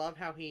 I love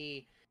how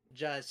he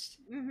just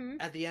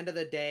at the end of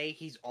the day,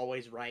 he's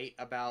always right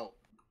about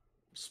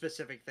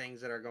specific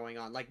things that are going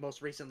on. Like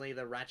most recently,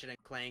 the Ratchet and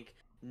Clank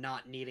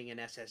not needing an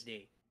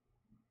SSD.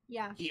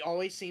 Yeah. He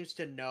always seems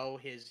to know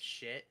his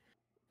shit.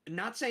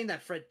 Not saying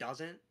that Fred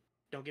doesn't.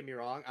 Don't get me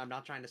wrong. I'm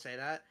not trying to say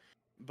that.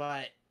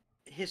 But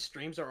his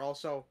streams are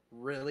also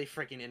really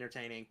freaking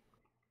entertaining.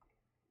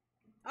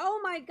 Oh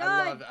my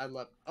god. I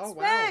love. Oh,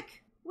 Spec! wow.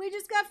 We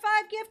just got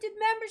 5 gifted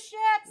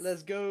memberships!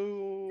 Let's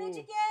go! Ninja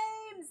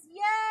Games!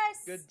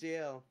 Yes! Good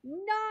deal.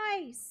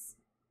 Nice!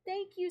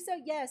 Thank you. So,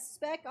 yes,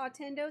 Spec,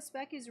 Autendo,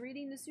 Spec is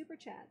reading the super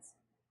chats.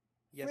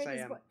 Yes, I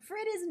am.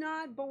 Fred is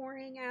not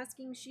boring,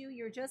 asking Shu.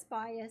 You're just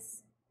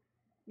biased.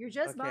 You're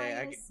just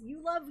biased.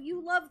 You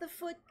love the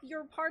Foot.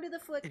 You're part of the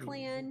Foot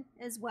Clan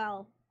as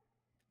well.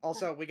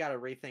 Also, we gotta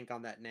rethink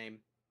on that name.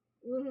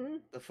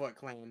 The Foot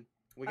Clan.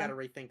 We gotta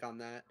rethink on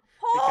that.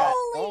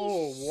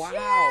 Holy shit!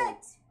 Wow!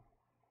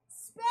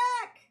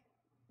 Spec!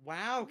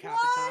 Wow,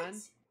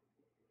 Capitan.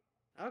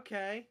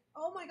 Okay.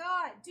 Oh my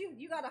god, dude,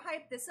 you gotta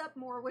hype this up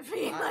more with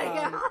me.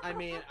 I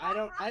mean,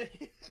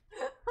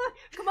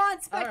 Come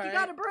on, Spec, right. you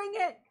gotta bring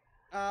it.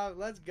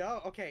 Let's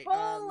go. Okay,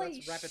 Holy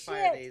let's rapid shit.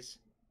 fire these.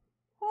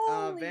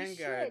 Holy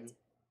Vanguard. shit.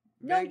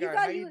 No,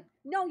 Vanguard,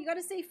 you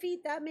gotta say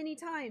feet that many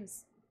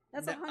times.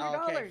 That's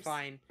 $100. Okay,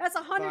 fine. That's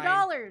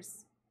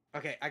 $100.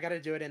 Okay, I gotta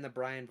do it in the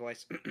Brian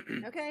voice.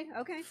 Okay.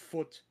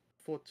 Foot.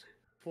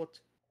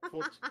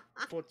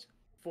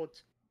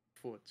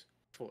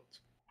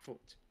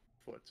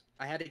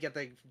 I had to get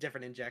the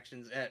different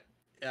injections at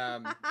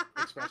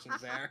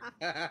expressions there.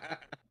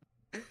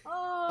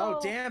 Oh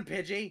damn,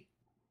 Pidgey.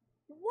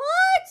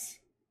 What?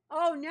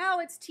 Oh, now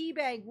it's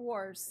Teabag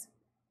Wars.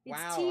 It's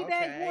Wow,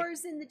 Teabag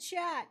Wars in the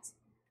chat.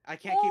 I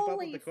can't keep up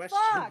with the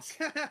questions.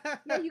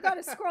 Yeah, you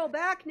gotta scroll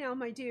back now,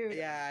 my dude.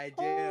 Yeah, I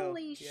do.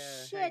 Holy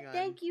shit,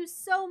 thank you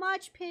so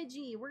much,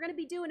 Pidgey. We're gonna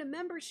be doing a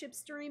membership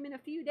stream in a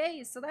few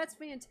days, so that's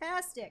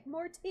fantastic.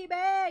 More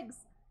Teabags.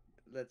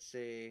 Let's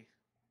see.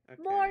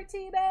 Okay. More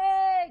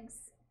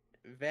Teabags.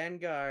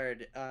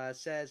 Vanguard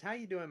says, how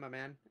you doing, my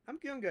man? I'm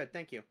doing good,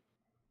 thank you.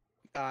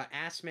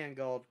 Assman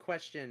Gold,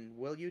 question,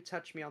 will you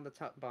touch me on the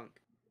top bunk?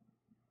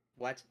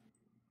 What?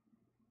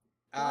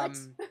 What?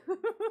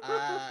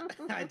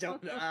 I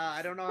don't know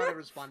how to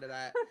respond to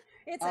that.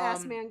 It's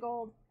Assman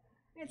Gold.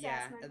 It's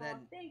yeah, Assman and Gold.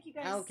 then Thank you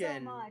guys so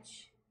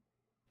much.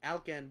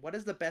 Alkin, what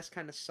is the best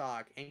kind of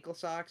sock? Ankle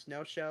socks,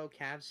 no-show,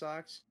 calf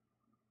socks?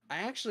 I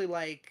actually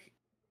like...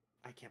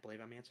 I can't believe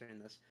I'm answering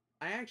this.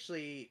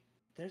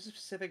 There's a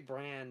specific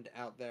brand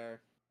out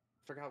there.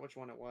 Forgot which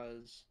one it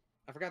was.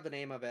 I forgot the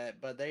name of it,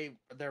 but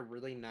they're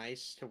really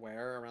nice to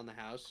wear around the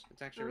house.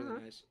 It's actually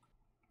really nice.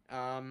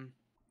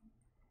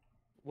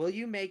 Will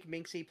you make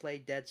Minxie play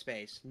Dead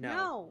Space?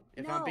 No.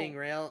 If I'm being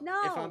real,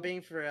 if I'm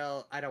being for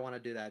real, I don't want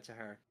to do that to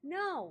her.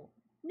 No,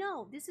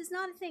 this is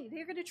not a thing.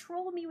 They're gonna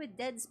troll me with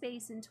Dead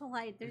Space until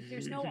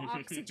there's no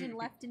oxygen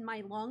left in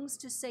my lungs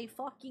to say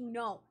fucking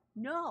no.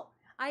 No,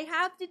 I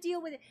have to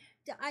deal with it.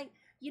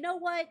 You know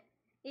what?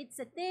 It's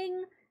a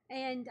thing,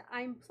 and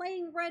I'm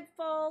playing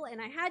Redfall,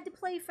 and I had to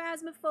play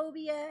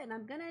Phasmophobia, and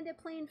I'm gonna end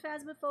up playing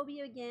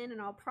Phasmophobia again,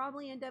 and I'll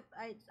probably end up.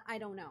 I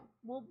don't know.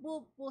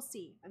 We'll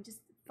see. I'm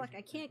just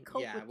I can't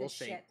cope with we'll this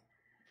see. shit.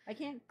 I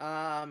can't.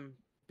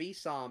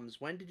 B-Soms,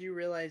 when did you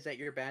realize that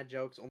your bad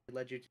jokes only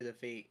led you to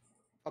defeat?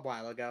 A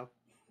while ago.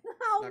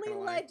 Only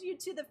led you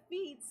to the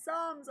feet,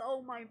 Psalms.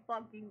 Oh my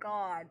fucking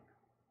god.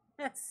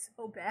 That's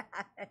so bad.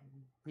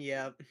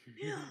 Yep.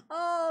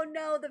 Oh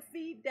no, the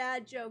feet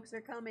dad jokes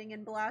are coming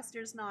and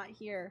Blaster's not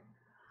here.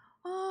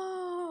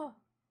 Oh.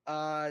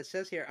 It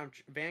says here,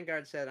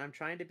 Vanguard said, I'm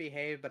trying to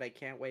behave, but I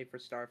can't wait for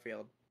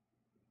Starfield.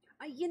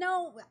 You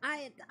know,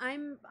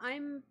 I'm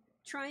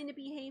trying to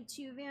behave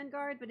too,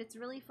 Vanguard, but it's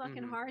really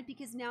fucking hard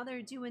because now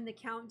they're doing the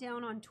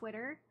countdown on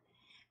Twitter.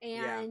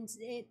 And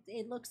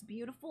it looks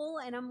beautiful,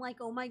 and I'm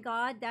like, oh my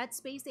god, that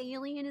space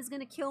alien is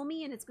gonna kill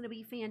me, and it's gonna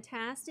be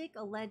fantastic,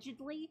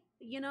 allegedly,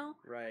 you know.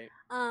 Right.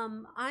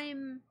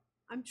 I'm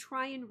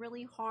trying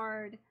really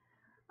hard,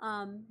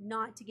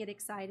 not to get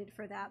excited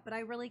for that, but I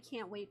really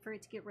can't wait for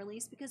it to get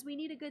released because we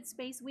need a good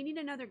space. We need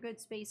another good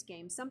space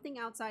game, something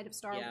outside of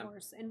Star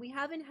Wars, and we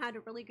haven't had a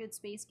really good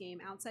space game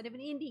outside of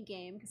an indie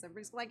game because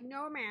everybody's like,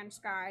 No Man's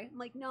Sky. I'm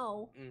like,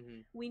 no,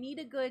 we need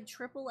a good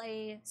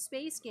AAA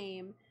space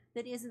game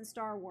that isn't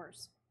Star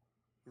Wars.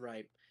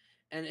 Right.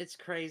 And it's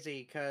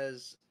crazy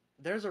because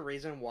there's a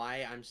reason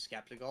why I'm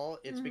skeptical.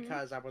 It's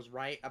because I was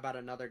right about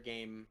another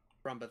game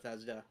from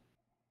Bethesda.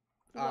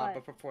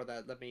 But before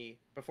that, let me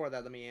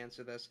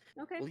answer this.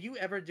 Okay. Will you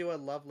ever do a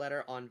love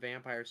letter on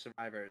Vampire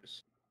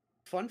Survivors?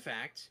 Fun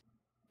fact,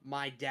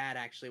 my dad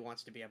actually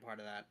wants to be a part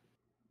of that.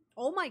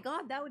 Oh my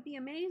god, that would be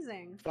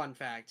amazing. Fun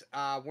fact.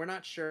 We're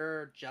not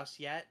sure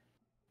just yet,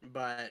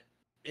 but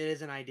it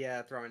is an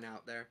idea thrown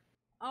out there.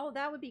 Oh,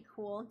 that would be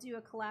cool. Do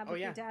a collab with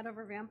your dad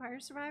over Vampire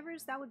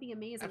Survivors? That would be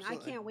amazing.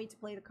 Absolutely. I can't wait to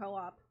play the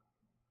co-op.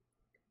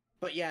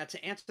 But yeah,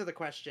 to answer the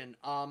question,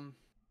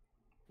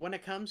 when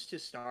it comes to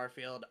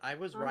Starfield, I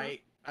was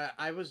right.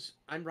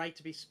 I'm right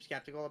to be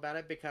skeptical about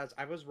it because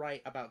I was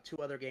right about 2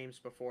 other games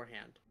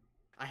beforehand.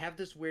 I have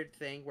this weird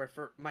thing where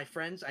for my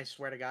friends, I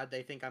swear to God,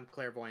 they think I'm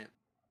clairvoyant.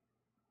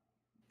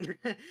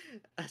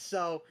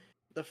 So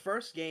the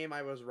first game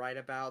I was right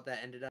about that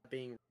ended up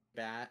being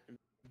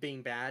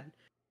bad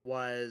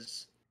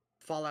was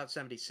Fallout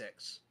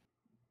 76.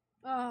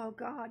 Oh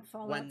god,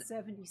 Fallout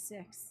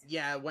 76.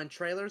 Yeah, when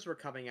trailers were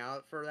coming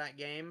out for that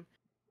game,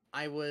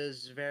 I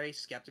was very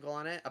skeptical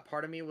on it. A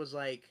part of me was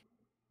like,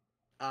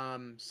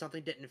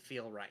 something didn't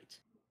feel right,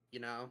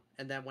 you know?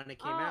 And then when it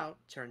came out,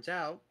 turns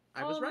out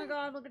I was right. Oh my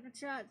god, look at the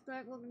chat,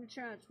 Spec, look at the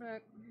chat,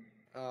 Spec.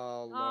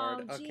 Oh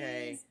lord, oh,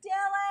 okay. Geez,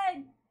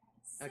 Dylan!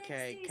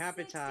 Okay, 60,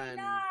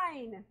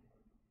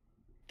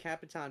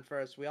 Capitan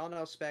first. We all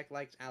know Spec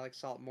likes Alex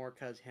Salt more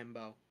cause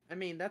himbo. I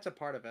mean, that's a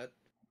part of it.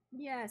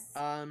 Yes.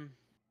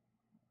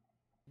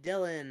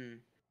 Dylan,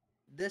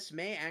 this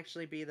may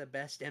actually be the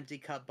best empty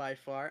cup by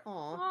far.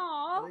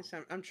 Aww. At least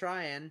I'm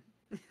trying.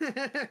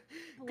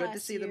 Good to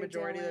see the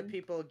majority of the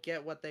people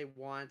get what they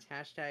want.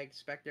 Hashtag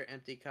Spectre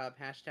empty cup.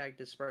 Hashtag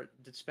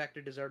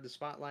Spectre deserve the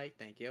spotlight.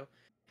 Thank you.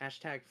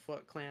 Hashtag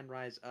Foot Clan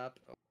rise up.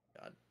 Oh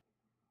my god.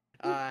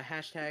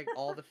 Hashtag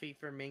all the feet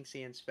for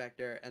Minxie and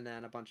Spectre, and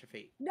then a bunch of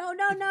feet. No,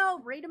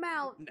 read them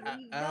out.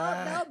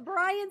 No,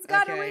 Brian's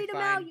got to read them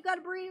out. You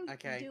got to read them.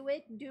 Okay.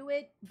 Do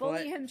it.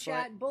 Bully him,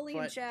 chat. Bully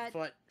him, chat.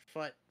 Foot.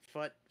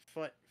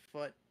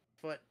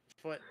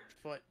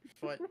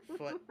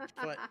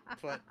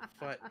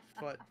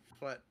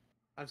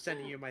 I'm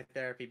sending you my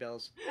therapy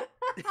bills.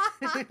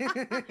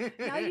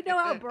 Now you know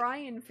how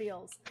Brian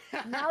feels.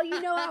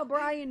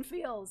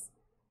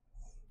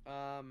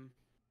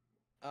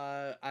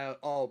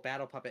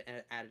 Battle Puppet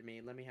added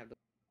me. Let me have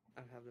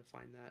I have to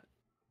find that.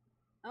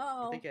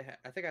 Oh.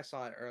 I think I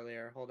saw it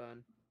earlier. Hold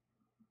on.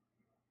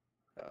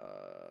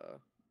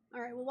 All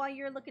right. Well, while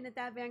you're looking at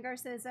that, Vanguard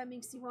says that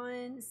makes you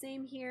one.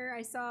 Same here.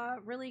 I saw a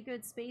really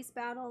good space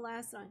battle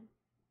last one.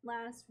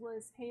 Last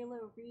was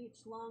Halo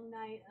Reach, Long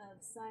Night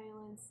of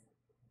Silence.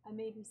 I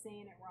may be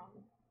saying it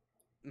wrong.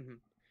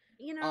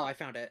 You know. Oh, I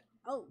found it.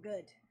 Oh,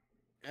 good.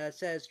 It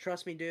says,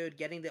 trust me, dude,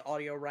 getting the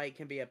audio right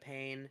can be a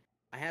pain.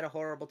 I had a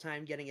horrible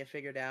time getting it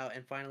figured out,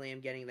 and finally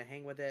I'm getting the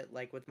hang with it,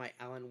 like with my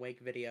Alan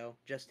Wake video.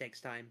 Just takes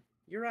time.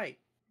 You're right.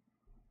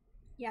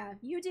 Yeah,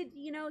 you did,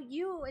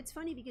 it's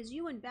funny because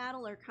you and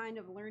Battle are kind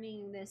of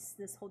learning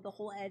the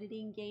whole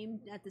editing game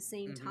at the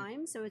same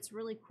time, so it's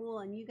really cool,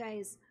 and you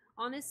guys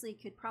honestly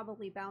could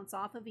probably bounce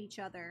off of each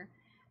other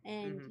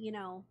and,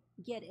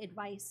 get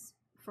advice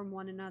from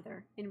one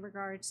another in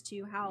regards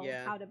to how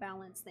to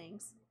balance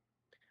things.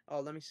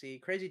 Oh, let me see.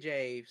 Crazy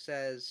J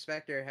says,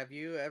 Spectre, have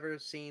you ever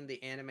seen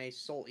the anime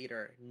Soul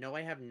Eater? No,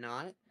 I have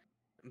not,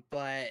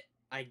 but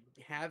I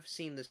have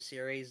seen the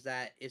series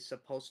that is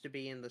supposed to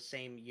be in the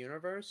same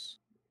universe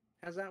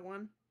as that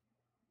one.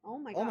 Oh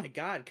my god. Oh my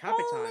god,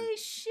 Capitan. Holy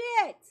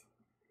shit!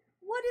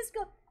 What is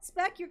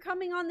Spec, you're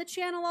coming on the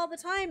channel all the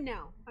time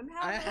now. I'm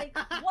having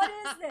what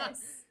is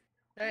this?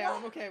 Hey,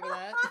 I'm okay with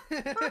that.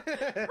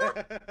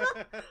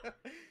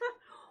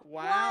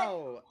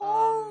 Wow. What?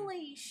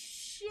 Holy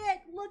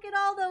shit, look at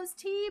all those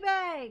tea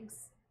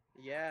bags.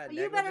 Yeah,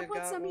 You better Negligent put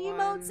got some one.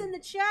 emotes in the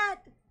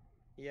chat.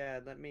 Yeah,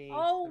 let me.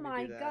 Oh let me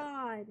my do that.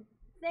 god.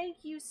 Thank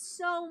you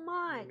so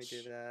much. Let me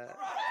do that.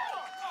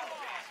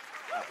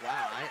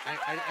 Wow,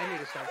 I need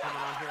to start coming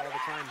on here all the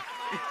time.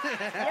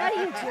 Yeah,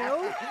 you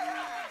do.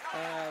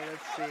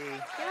 Let's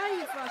see. Yeah,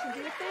 you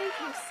fucking do. Thank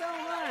you so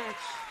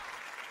much.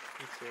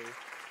 Let's see.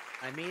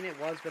 I mean, it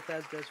was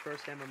Bethesda's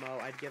first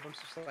MMO. I'd give them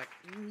some like,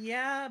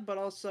 yeah, but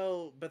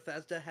also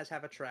Bethesda has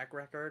a track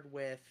record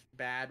with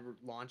bad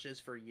launches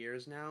for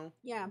years now.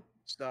 Yeah.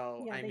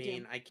 So, Yeah, I they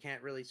mean, do. I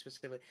can't really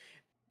specifically.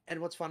 And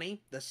what's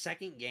funny, the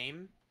second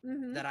game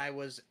Mhm. that I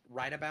was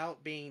right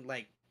about being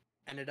like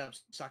ended up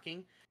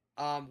sucking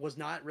was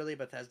not really a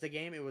Bethesda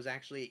game. It was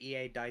actually an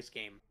EA DICE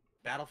game.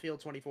 Battlefield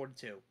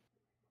 2042.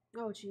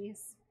 Oh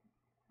jeez.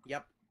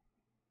 Yep.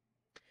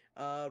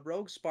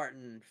 Rogue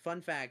Spartan.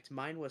 Fun fact,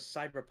 mine was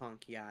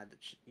Cyberpunk.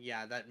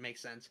 Yeah, that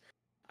makes sense.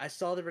 I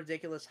saw the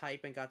ridiculous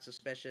hype and got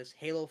suspicious.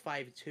 Halo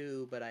 5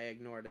 too, but I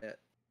ignored it.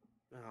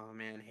 Oh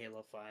man,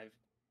 Halo 5.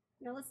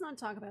 No, let's not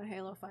talk about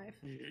Halo 5.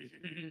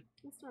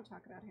 Let's not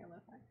talk about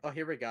Halo 5. Oh,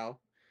 here we go.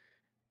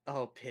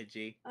 Oh,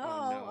 Pidgey.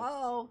 Oh, no.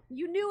 oh.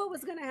 You knew it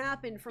was gonna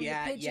happen from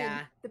Yeah, the pigeon.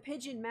 yeah. The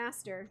pigeon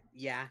master.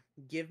 Yeah,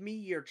 give me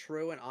your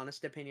true and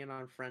honest opinion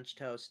on French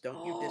toast.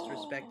 Don't you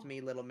disrespect me,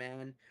 little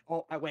man.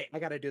 Oh, wait, I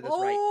gotta do this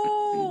right.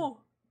 Oh!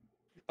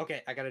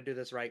 Okay, I gotta do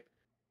this right.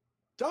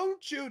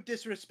 Don't you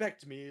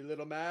disrespect me,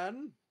 little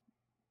man.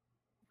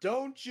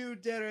 Don't you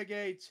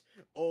derogate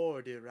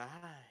or deride.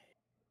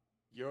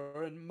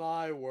 You're in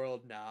my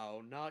world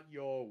now, not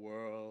your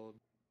world.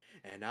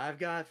 And I've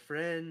got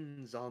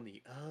friends on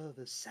the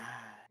other side.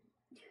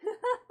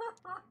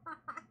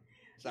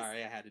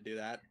 Sorry, I had to do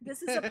that.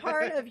 This is a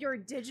part of your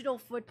digital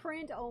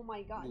footprint? Oh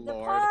my god.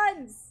 Lord. The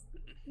puns!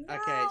 No!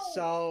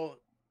 Okay,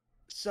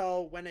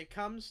 so when it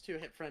comes to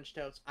hit French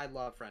toast, I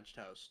love French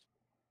toast.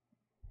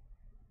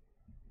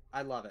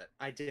 I love it.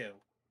 I do.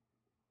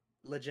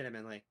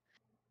 Legitimately.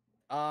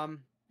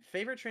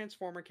 Favorite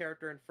Transformer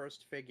character and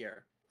first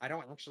figure. I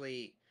don't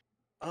actually.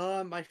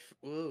 My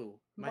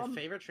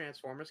favorite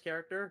Transformers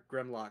character,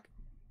 Grimlock.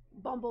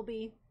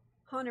 Bumblebee.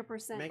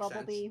 100% Makes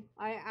Bumblebee. sense.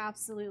 I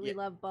absolutely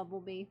love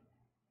Bumblebee.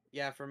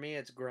 Yeah, for me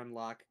it's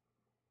Grimlock.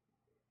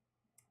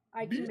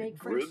 I can make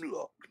French.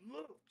 Grimlock,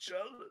 love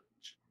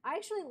challenge. I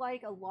actually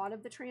like a lot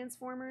of the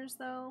Transformers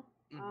though.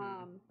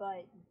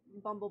 But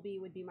Bumblebee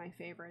would be my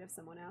favorite if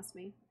someone asked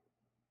me.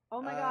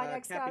 Oh my god,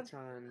 X-Cub.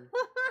 Capitan.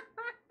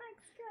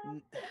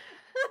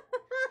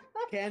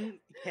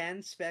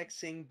 Can Spec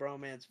sing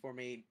Bromance for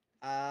me?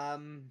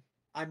 I'm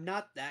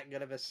not that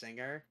good of a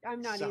singer.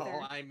 I'm not so,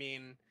 either. I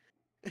mean,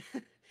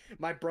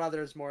 my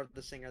brother's more of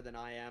the singer than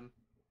I am.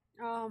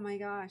 Oh my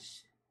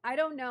gosh. I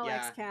don't know,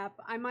 Yeah. XCap.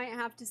 I might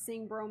have to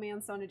sing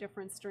Bromance on a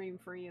different stream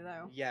for you,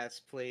 though.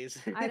 Yes, please.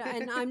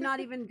 And I'm not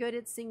even good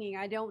at singing.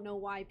 I don't know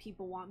why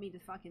people want me to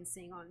fucking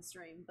sing on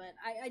stream, but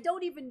I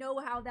don't even know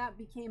how that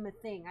became a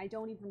thing. I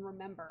don't even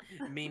remember.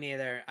 Me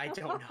neither. I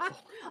don't know.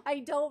 I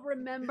don't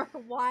remember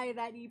why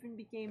that even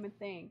became a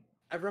thing.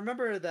 I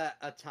remember that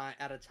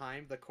at a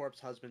time the Corpse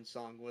Husband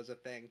song was a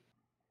thing.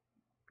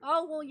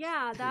 Oh, well,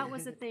 yeah, that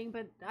was a thing,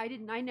 but I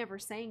never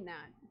sang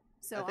that.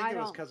 So I think it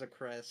was because of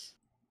Chris.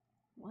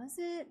 Was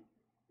it?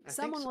 I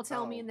Someone think will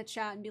tell me so. in the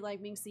chat and be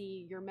like,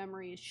 Minxie, your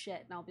memory is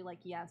shit. And I'll be like,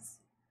 yes.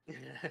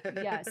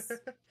 Yes.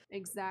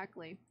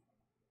 Exactly.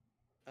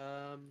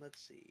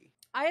 Let's see.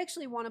 I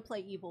actually want to play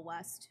Evil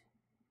West.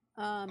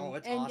 It's and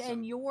awesome.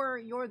 and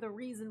you're the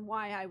reason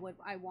why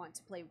I want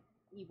to play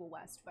Evil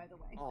West, by the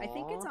way. I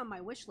think it's Aw. on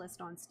my wish list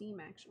on Steam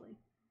actually.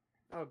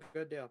 Oh,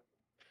 good deal.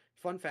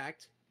 Fun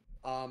fact.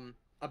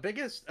 A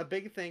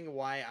big thing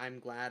why I'm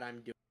glad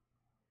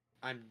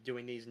I'm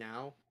doing these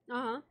now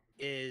Uh-huh.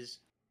 is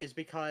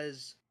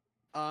because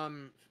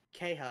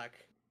K-Huck,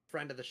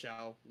 friend of the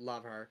show,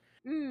 love her.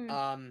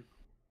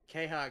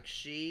 K-Huck,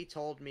 she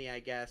told me, I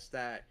guess,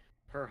 that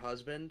her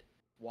husband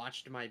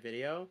watched my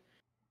video,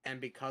 and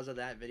because of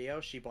that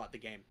video, she bought the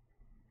game.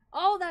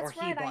 Oh, that's Or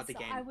he right. bought the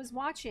game. I was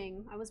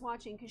watching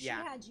because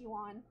Yeah. she had you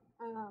on.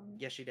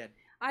 Yes, she did.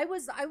 I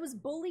was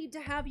bullied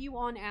to have you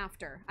on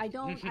after. I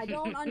don't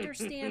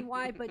understand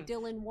why, but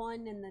Dylan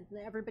won and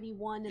everybody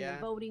won and Yeah.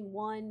 the voting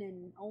won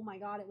and oh my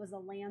god, it was a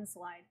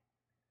landslide.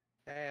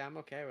 Hey, I'm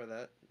okay with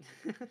it.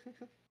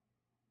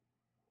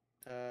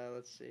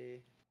 Let's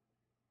see.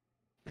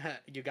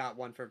 You got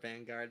one for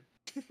Vanguard.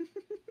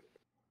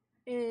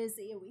 Is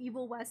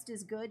Evil West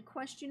is good?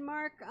 Question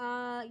mark.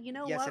 You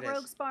know Yes, what, it is.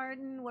 Rogue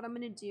Spartan? What I'm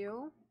gonna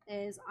do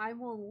is I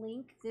will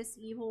link this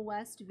Evil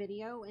West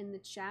video in the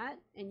chat,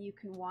 and you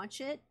can watch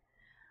it.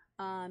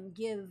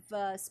 Give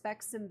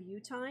Spec some view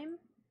time,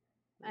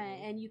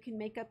 and you can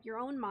make up your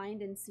own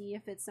mind and see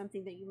if it's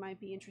something that you might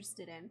be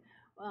interested in.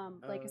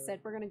 Like I said,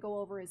 we're gonna go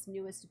over his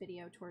newest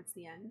video towards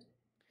the end.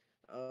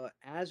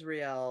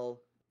 Azrael,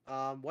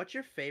 what's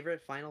your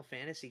favorite Final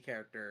Fantasy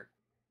character?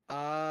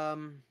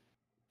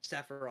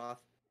 Sephiroth.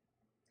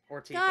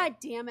 Or Tifa. God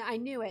damn it, I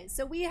knew it.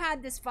 So we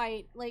had this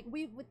fight, like,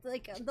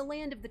 the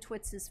land of the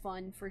twits is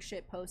fun for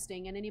shit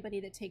posting, and anybody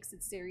that takes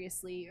it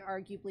seriously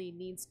arguably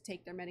needs to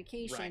take their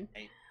medication.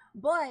 Right.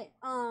 But,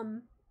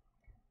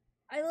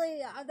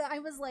 I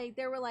was like,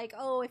 they were like,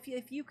 oh,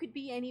 if you could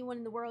be anyone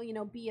in the world, you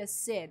know, be a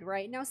Sid,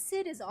 right? Now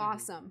Sid is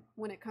awesome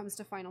when it comes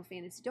to Final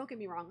Fantasy. Don't get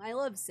me wrong, I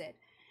love Sid,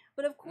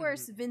 but of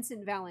course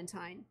Vincent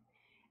Valentine.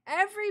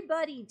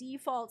 Everybody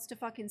defaults to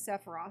fucking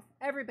Sephiroth.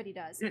 Everybody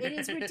does. It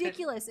is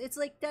ridiculous. It's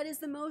like that is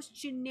the most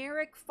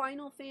generic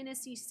Final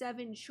Fantasy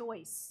VII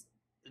choice.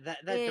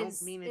 That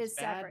don't mean it's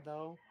bad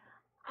though.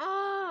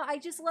 I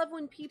just love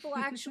when people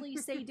actually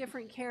say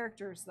different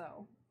characters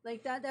though.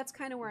 Like that's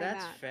kind of where I'm at.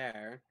 That's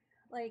fair.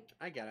 Like,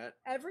 I get it.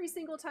 Every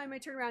single time I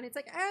turn around, it's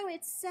like, oh,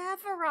 it's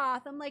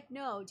Sephiroth. I'm like,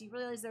 no. Do you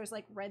realize there's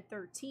like Red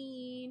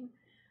 13?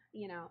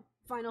 You know,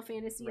 Final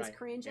Fantasy is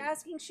cringe.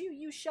 Asking Shu,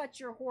 you shut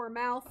your whore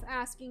mouth.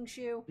 Asking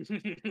Shu,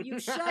 you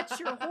shut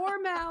your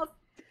whore mouth.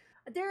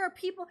 There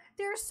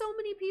are so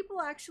many people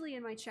actually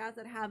in my chat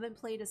that haven't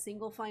played a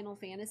single Final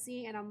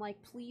Fantasy, and I'm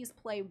like, please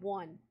play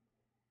one.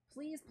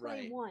 Please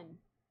play one.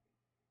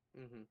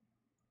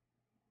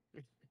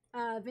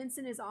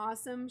 Vincent is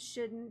awesome.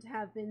 Shouldn't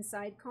have been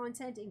side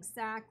content.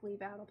 Exactly,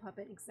 Battle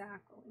Puppet.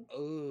 Exactly.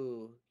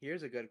 Ooh,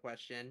 here's a good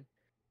question.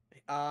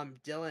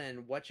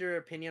 Dylan, what's your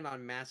opinion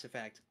on Mass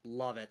Effect?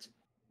 Love it.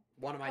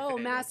 One of my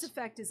favorites. Mass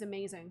Effect is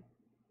amazing.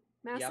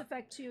 Mass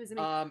Effect 2 is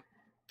amazing.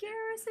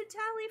 Garrus and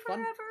Tali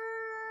forever.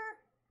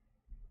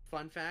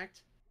 Fun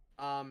fact.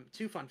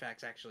 2 fun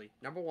facts actually.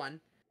 Number 1,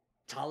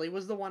 Tali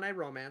was the one I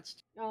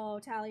romanced. Oh,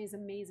 Tali is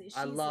amazing.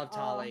 I love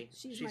Tali.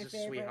 She's my a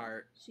favorite.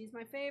 Sweetheart. She's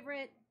my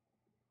favorite.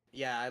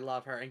 Yeah, I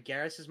love her. And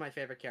Garrus is my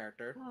favorite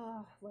character.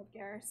 Oh, love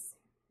Garrus.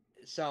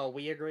 So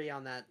we agree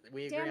on that.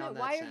 Damn it,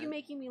 why are you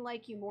making me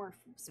like you more,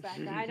 Spec?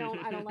 I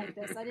don't like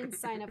this. I didn't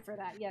sign up for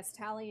that. Yes,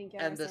 Tali and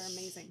Garrus are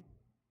amazing.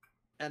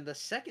 And the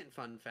second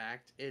fun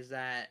fact is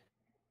that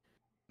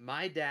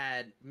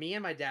me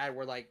and my dad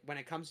were like, when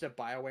it comes to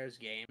BioWare's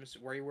games,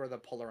 we were the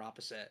polar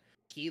opposite.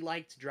 He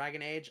liked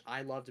Dragon Age.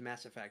 I loved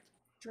Mass Effect.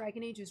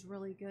 Dragon Age is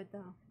really good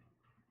though.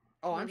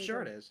 Oh, I'm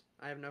sure it is.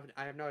 I have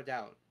no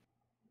doubt.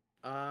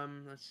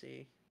 Let's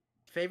see.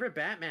 Favorite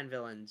Batman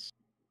villains.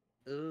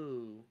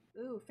 Ooh,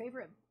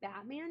 favorite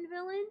Batman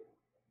villain?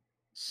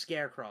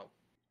 Scarecrow.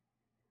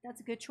 That's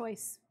a good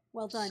choice.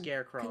 Well done.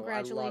 Scarecrow.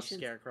 Congratulations. I love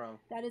Scarecrow.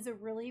 That is a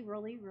really,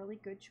 really, really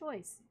good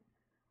choice.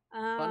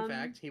 Fun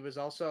fact, he was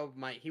also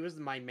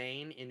my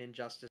main in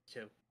Injustice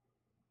 2.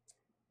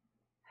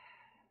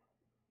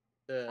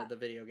 The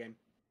video game.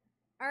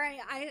 All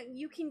right,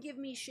 you can give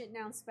me shit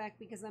now, Spec,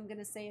 because I'm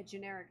gonna say a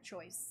generic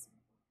choice.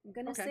 I'm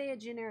gonna say a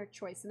generic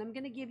choice, and I'm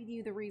gonna give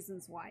you the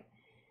reasons why.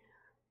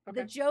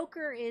 The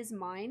Joker is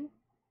mine,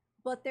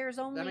 but there's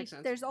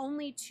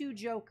only 2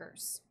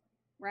 Jokers,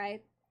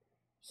 right?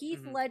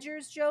 Heath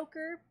Ledger's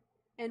Joker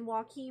and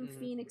Joaquin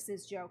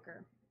Phoenix's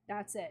Joker.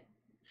 That's it.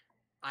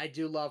 I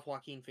do love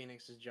Joaquin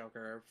Phoenix's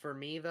Joker. For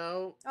me,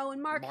 though,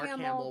 and Mark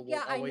Hamill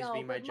will always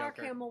be my but Mark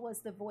Joker. Hamill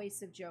was the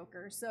voice of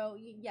Joker, so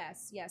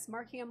yes,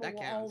 Mark Hamill that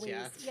will counts, always.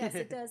 Yeah. Yes,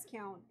 it does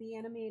count. The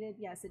animated,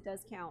 yes, it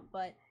does count.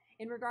 But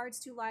in regards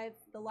to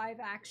the live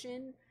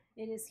action,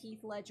 it is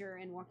Heath Ledger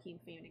and Joaquin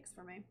Phoenix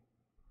for me.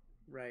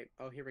 Right.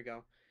 Oh, here we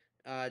go.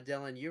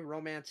 Dylan, you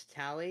romance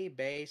Tali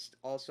based.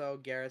 Also,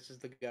 Garrus is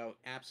the GOAT.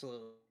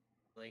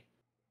 Absolutely.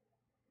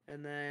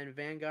 And then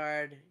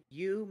Vanguard,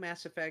 you,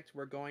 Mass Effect,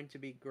 were going to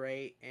be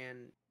great.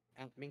 And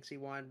at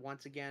Minxie1,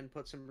 once again,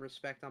 put some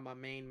respect on my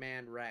main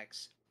man,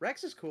 Rex.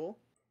 Rex is cool.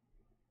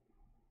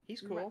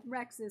 He's cool.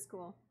 Rex is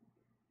cool.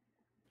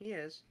 He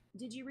is.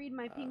 Did you read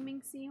my ping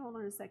Minxie? Hold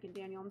on a second,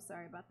 Daniel. I'm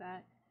sorry about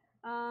that.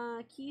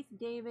 Keith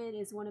David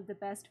is one of the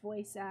best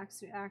voice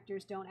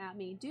actors. Don't at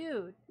me.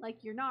 Dude,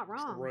 like, you're not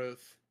wrong.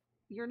 Truth.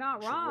 You're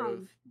not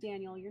wrong,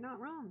 Daniel. You're not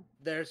wrong.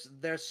 There's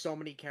so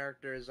many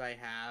characters I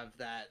have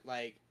that,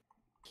 like,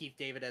 Keith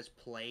David has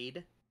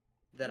played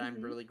that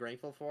I'm really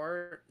grateful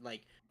for.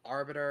 Like,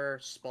 Arbiter,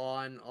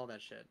 Spawn, all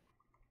that shit.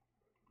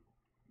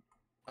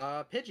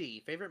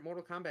 Pidgey, favorite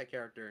Mortal Kombat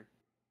character?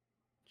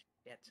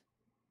 Shit.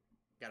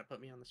 Gotta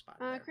put me on the spot.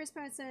 Chris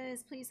Pratt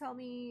says, please help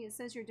me. It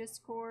says your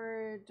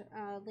Discord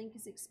link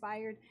is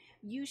expired.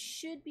 You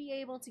should be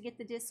able to get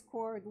the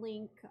Discord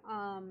link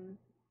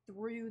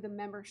through the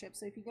membership.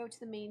 So if you go to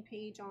the main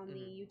page on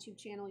the YouTube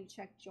channel, you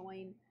check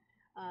join,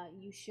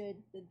 you should,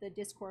 the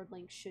Discord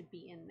link should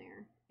be in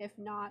there. If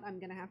not, I'm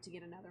gonna have to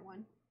get another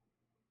one.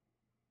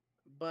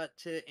 But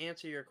to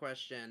answer your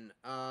question,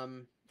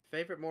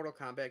 favorite Mortal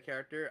Kombat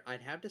character, I'd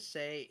have to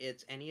say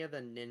it's any of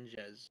the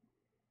ninjas.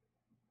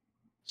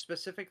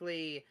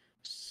 Specifically,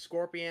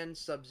 Scorpion,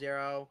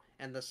 Sub-Zero,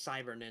 and the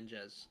Cyber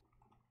Ninjas.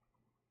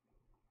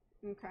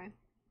 Okay.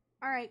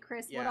 Alright,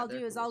 Chris, what I'll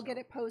do is I'll get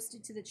it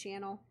posted to the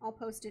channel. I'll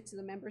post it to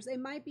the members. It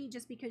might be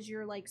just because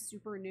you're, like,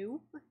 super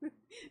new.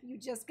 You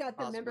just got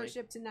the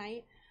membership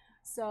tonight.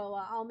 So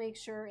I'll make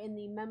sure in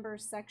the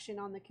members section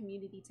on the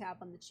community tab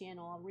on the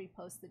channel, I'll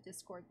repost the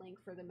Discord link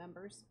for the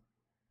members.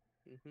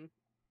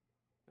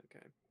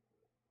 Okay.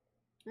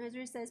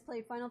 Ezra says,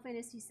 played Final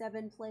Fantasy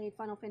 7, played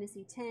Final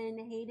Fantasy 10,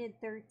 hated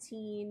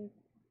 13.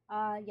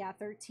 Yeah,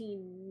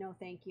 13, no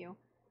thank you.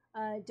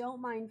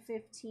 Don't mind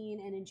 15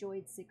 and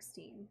enjoyed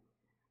 16.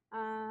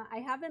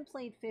 I haven't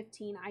played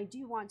 15. I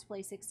do want to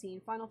play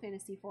 16. Final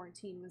Fantasy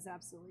 14 was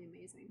absolutely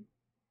amazing.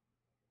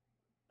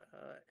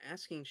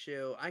 Asking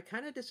Shu, I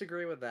kind of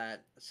disagree with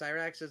that.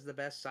 Cyrax is the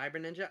best cyber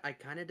ninja. I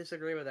kind of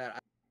disagree with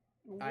that.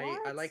 I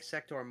What? like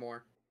Sector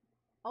more.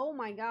 Oh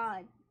my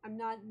god. I'm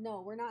not.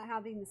 No, we're not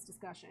having this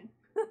discussion.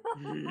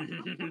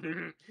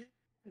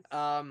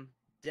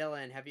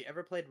 Dylan, have you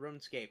ever played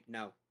RuneScape?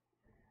 No,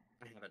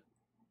 I haven't.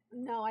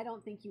 No, I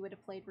don't think you would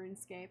have played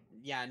RuneScape.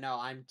 Yeah, no,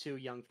 I'm too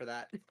young for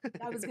that.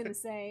 I was gonna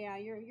say, yeah,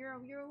 you're a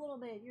little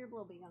bit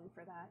young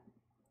for that.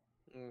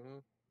 Mm-hmm.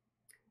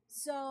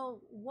 So,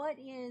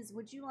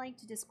 would you like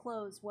to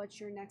disclose what's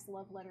your next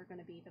love letter going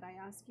to be? Did I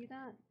ask you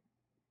that?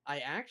 I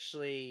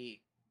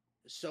actually,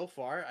 so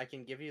far, I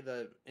can give you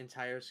the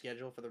entire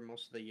schedule for the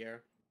most of the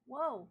year.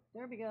 Whoa,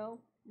 there we go.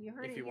 You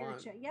heard If it you here.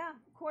 want. Yeah,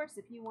 of course.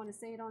 If you want to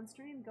say it on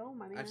stream, go,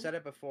 my man. I've said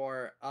it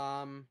before.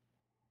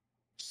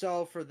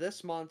 So for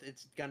this month,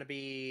 it's gonna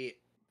be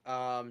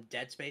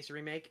Dead Space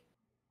remake.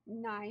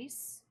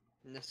 Nice.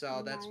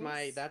 So that's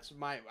Nice.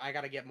 my. I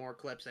gotta get more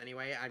clips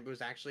anyway.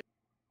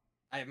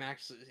 I'm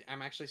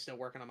actually still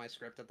working on my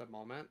script at the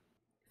moment.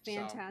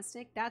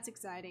 Fantastic. So. That's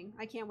exciting.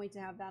 I can't wait to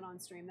have that on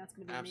stream. That's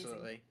going to be absolutely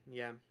amazing.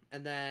 Yeah.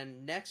 And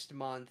then next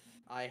month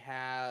I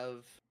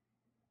have.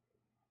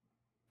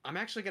 I'm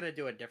actually gonna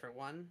do a different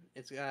one.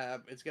 It's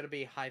gonna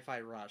be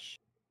Hi-Fi Rush.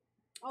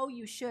 Oh,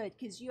 you should,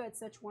 because you had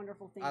such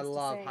wonderful things I to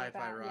love say Hi-Fi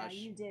about. Rush. Yeah,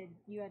 you did.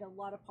 You had a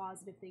lot of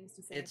positive things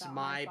to say it's about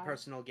my Hi-Fi.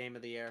 personal game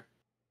of the year.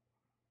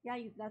 Yeah,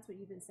 that's what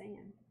you've been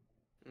saying.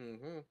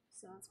 Mm-hmm.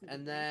 So that's gonna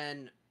and be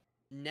then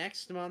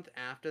next month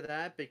after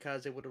that,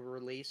 because it would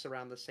release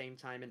around the same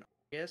time in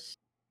August,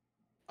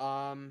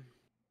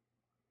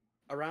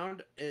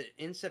 around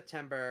in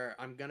September,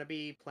 I'm gonna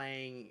be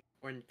playing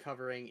and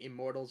covering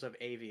Immortals of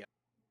Avium.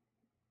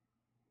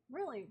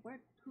 Really?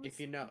 If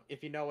you know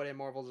what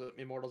Immortals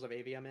of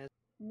Avium is.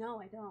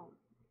 No, I don't.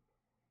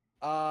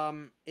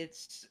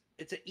 It's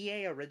an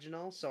EA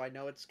original, so I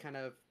know it's kind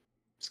of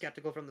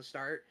skeptical from the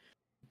start,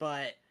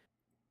 but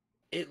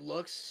it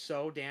looks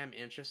so damn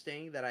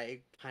interesting that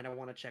I kind of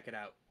want to check it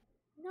out.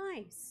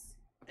 Nice.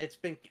 It's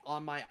been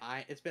on my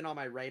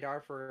radar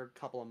for a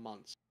couple of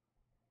months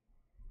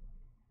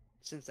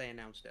since they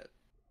announced it.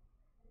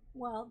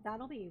 Well,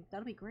 that'll be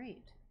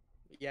great.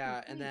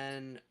 Yeah, and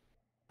then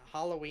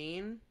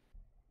Halloween,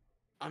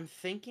 I'm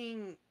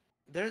thinking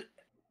there.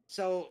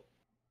 So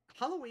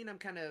Halloween, I'm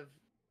kind of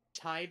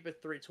tied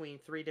between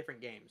three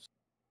different games.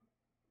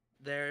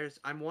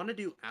 I want to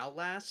do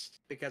Outlast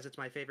because it's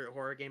my favorite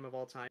horror game of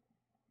all time.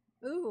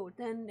 Ooh,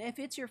 then if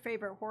it's your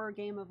favorite horror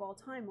game of all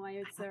time, why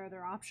is there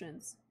other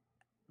options?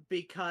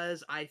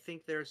 Because I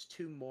think there's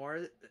two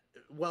more.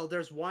 Well,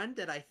 there's one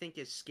that I think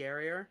is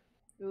scarier.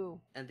 Ooh.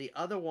 And the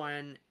other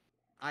one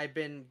I've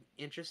been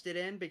interested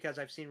in because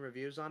I've seen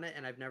reviews on it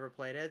and I've never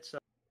played it, so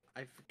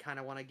I kind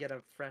of want to get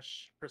a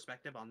fresh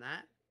perspective on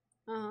that.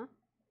 Uh-huh.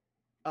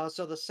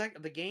 So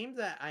the game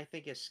that I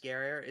think is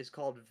scarier is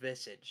called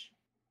Visage.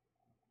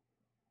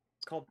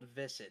 It's called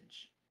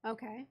Visage.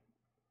 Okay.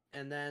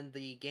 And then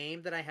the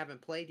game that I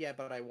haven't played yet,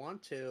 but I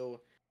want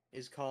to,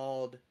 is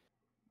called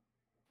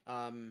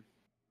Darkwood.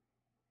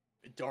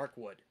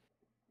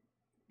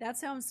 That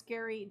sounds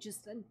scary.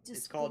 Just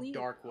it's called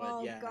Darkwood.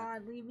 Oh yeah.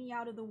 God, leave me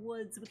out of the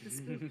woods with the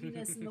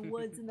spookiness and the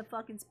woods and the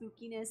fucking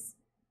spookiness.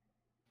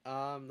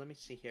 Let me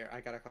see here. I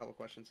got a couple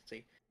questions. Let's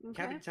see. Okay.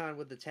 Capitan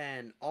with the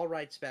 10. All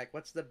right, Spec.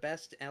 What's the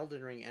best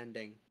Elden Ring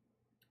ending?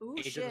 Ooh,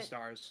 Age of the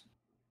Stars.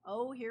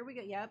 Oh, here we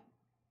go. Yep.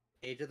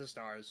 Age of the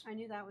Stars. I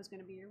knew that was going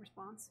to be your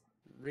response.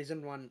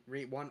 One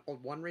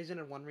reason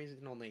and one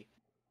reason only.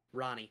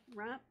 Ronnie.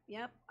 Right.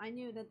 Yep. I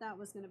knew that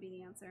was going to be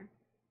the answer.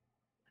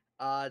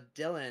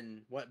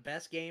 Dylan, what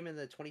best game in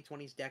the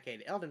 2020s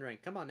decade? Elden Ring.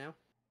 Come on now.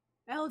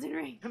 Elden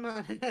Ring. Come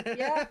on.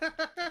 Yeah.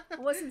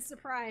 Wasn't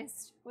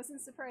surprised.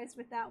 Wasn't surprised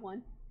with that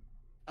one.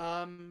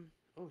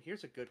 Oh,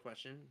 here's a good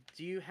question.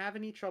 Do you have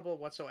any trouble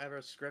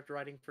whatsoever script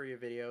writing for your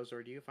videos,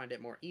 or do you find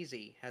it more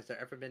easy? Has there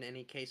ever been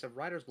any case of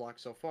writer's block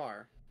so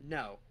far?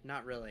 No,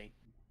 not really.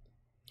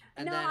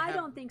 And no, I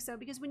don't think so,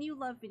 because when you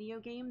love video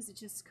games, it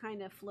just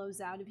kind of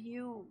flows out of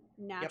you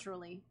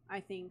naturally. Yep. I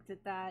think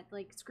that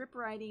like script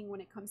writing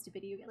when it comes to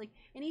video, like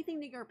anything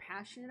that you're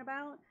passionate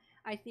about,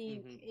 I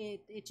think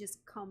it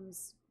just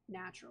comes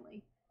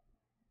naturally.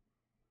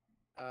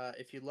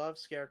 If you love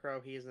Scarecrow,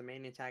 he is the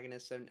main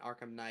antagonist in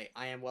Arkham Knight.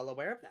 I am well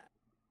aware of that.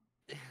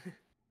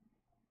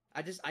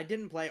 I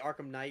didn't play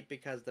Arkham Knight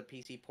because the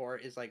PC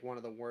port is like one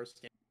of the worst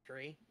in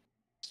history.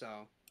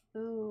 So.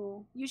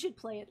 Ooh, you should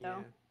play it though.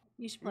 Yeah.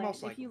 You should play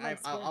Most it if you like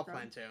Scarecrow. I'll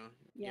plan to.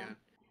 Yeah.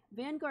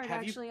 Vanguard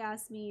actually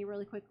asked me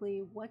really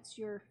quickly, "What's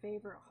your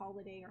favorite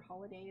holiday or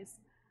holidays?"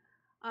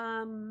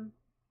 My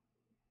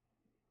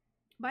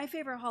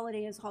favorite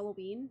holiday is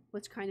Halloween,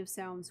 which kind of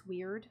sounds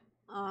weird.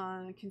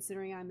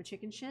 Considering I'm a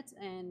chicken shit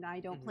and I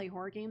don't play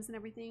horror games and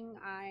everything.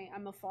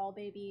 I'm a fall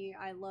baby.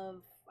 I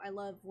love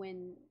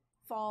when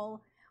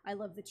fall. I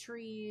love the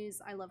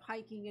trees. I love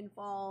hiking in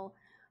fall.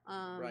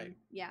 Right.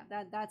 Yeah,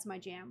 that's my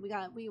jam. We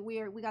got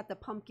the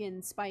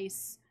pumpkin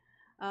spice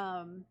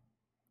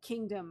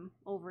kingdom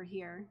over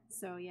here.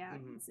 So yeah,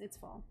 it's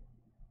fall.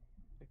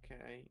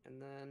 Okay,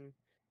 and then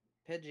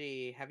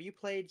Pidgey, have you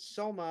played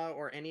Soma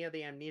or any of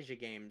the Amnesia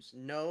games?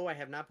 No, I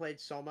have not played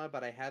Soma,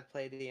 but I have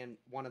played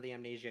one of the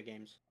Amnesia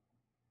games.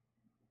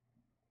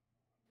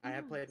 I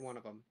have played one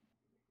of them.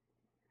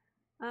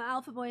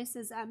 Alpha Boy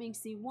says at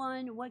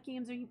Minxie1, what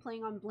games are you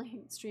playing on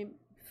Blade Stream?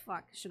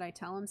 Fuck, should I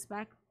tell him,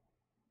 Spec?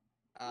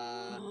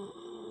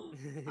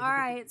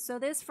 Alright, so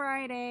this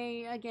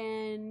Friday,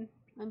 again,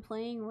 I'm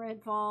playing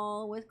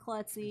Redfall with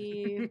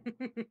Klutzy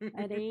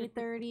at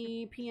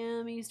 8:30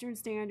 p.m. Eastern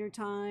Standard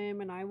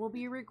Time, and I will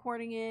be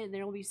recording it, and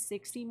there will be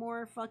 60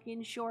 more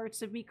fucking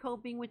shorts of me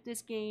coping with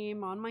this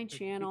game on my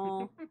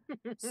channel.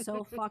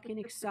 So fucking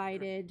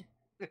excited.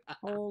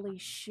 Holy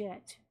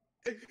shit.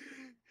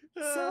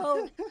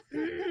 So,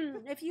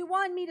 if you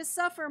want me to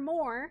suffer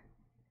more,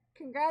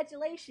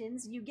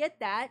 congratulations, you get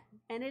that,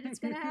 and it's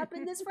gonna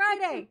happen this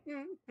Friday.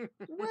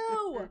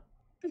 Woo!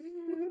 Yay!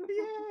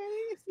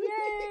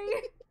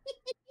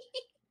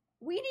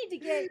 We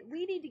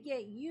need to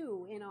get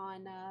you in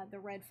on the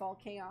Redfall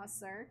chaos,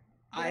 sir.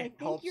 But I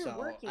hope you're so.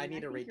 working. I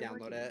need to think you're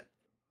re-download working. it.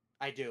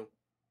 I do.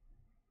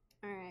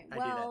 All right. I do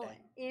that Well, day.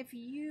 if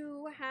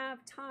you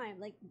have time,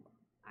 like,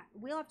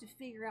 we'll have to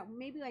figure out.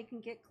 Maybe I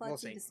can get We'll Klutzy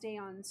see. to stay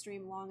on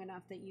stream long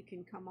enough that you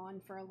can come on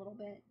for a little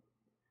bit.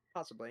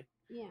 Possibly.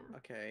 Yeah.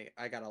 Okay,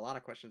 I got a lot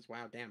of questions.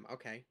 Wow, damn.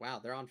 Okay, wow,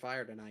 they're on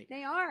fire tonight.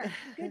 They are.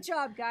 Good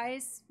job,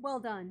 guys. Well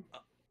done.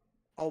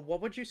 Oh,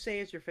 what would you say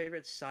is your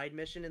favorite side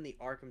mission in the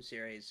Arkham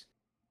series?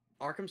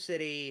 Arkham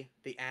City,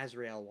 the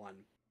Azrael one.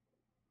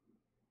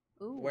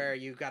 Ooh. Where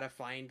you gotta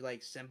find,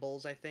 like,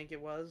 symbols, I think it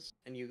was,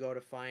 and you go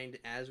to find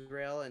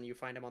Azrael, and you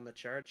find him on the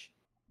church.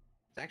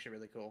 It's actually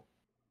really cool.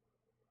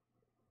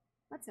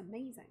 That's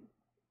amazing.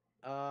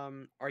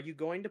 Are you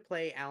going to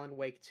play Alan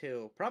Wake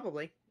 2?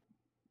 Probably.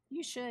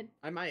 You should.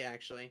 I might,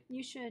 actually.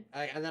 You should.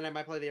 And then I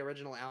might play the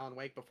original Alan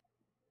Wake before.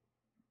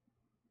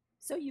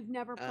 So you've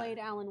never played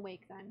Alan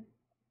Wake, then?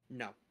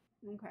 No.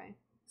 Okay.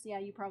 So yeah,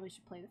 you probably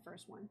should play the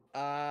first one.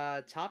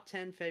 Top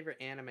 10 favorite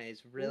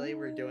animes. Really?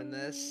 We're doing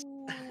this?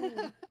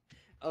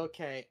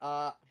 Okay,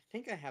 I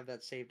think I have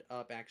that saved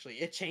up, actually.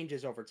 It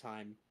changes over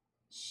time.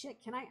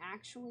 Shit, can I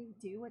actually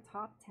do a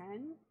top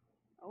 10?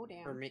 Oh,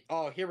 damn. For me.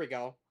 Oh, here we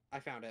go. I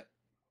found it.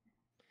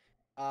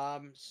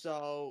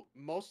 So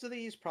most of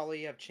these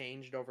probably have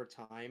changed over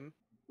time.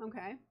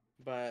 Okay.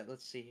 But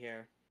let's see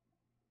here.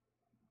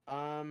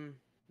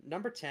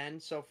 Number 10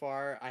 so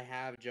far, I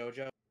have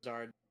JoJo's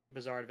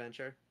Bizarre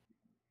Adventure.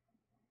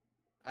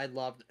 I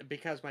loved,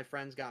 because my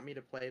friends got me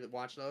to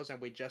watch those, and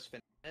we just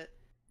finished it.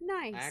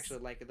 Nice. I actually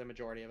like the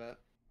majority of it.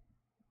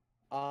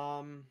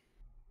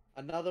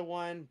 Another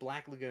one,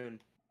 Black Lagoon.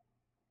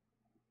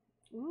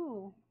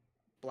 Ooh.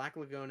 Black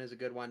Lagoon is a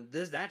good one.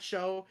 That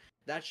show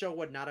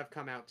would not have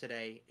come out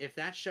today. If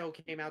that show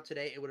came out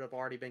today, it would have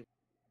already been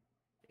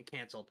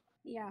canceled.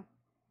 Yeah.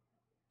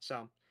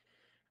 So,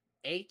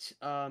 8,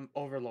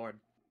 Overlord.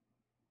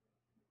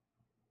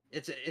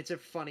 It's a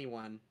funny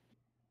one.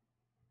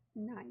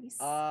 Nice.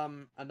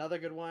 Another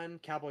good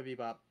one, Cowboy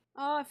Bebop.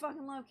 Oh, I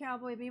fucking love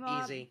Cowboy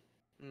Bebop. Easy.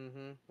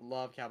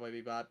 Love Cowboy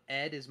Bebop.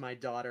 Ed is my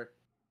daughter.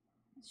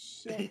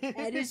 Shit.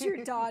 Ed is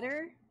your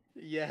daughter?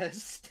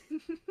 Yes.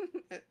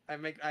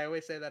 I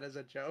always say that as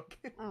a joke.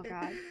 Oh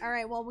god. All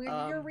right. Well,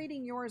 you're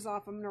reading yours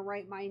off. I'm gonna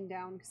write mine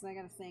down because I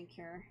gotta think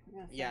here.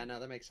 Yeah. No,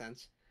 that makes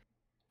sense.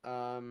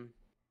 I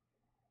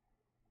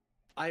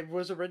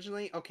was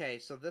originally okay.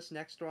 So this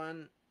next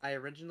one, I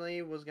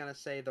originally was gonna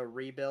say the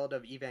rebuild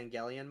of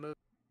Evangelion movie.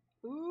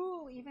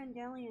 Ooh,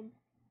 Evangelion.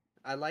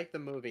 I like the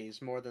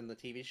movies more than the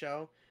TV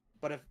show,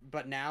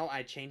 but now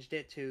I changed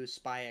it to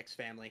Spy X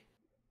Family.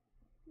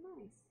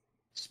 Nice.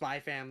 Spy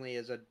Family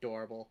is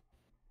adorable.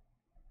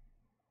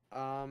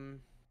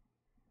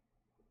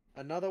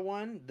 Another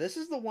one. This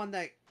is the one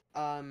that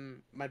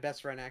my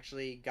best friend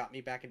actually got me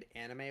back into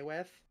anime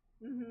with.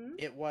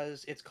 Mm-hmm.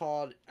 It's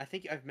called, I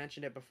think I've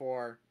mentioned it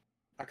before,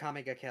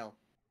 Akame ga Kill.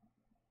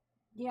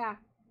 Yeah.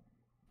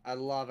 I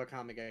love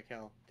Akame ga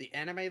Kill. The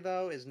anime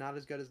though is not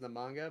as good as the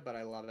manga, but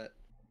I love it.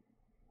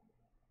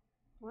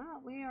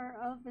 Well, we are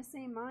of the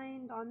same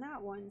mind on that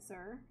one,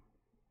 sir.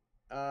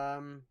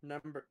 Oh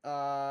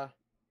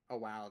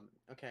wow.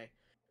 Okay.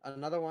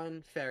 Another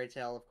one, Fairy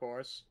Tail, of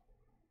course.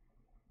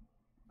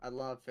 I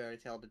love Fairy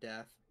Tail to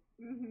death.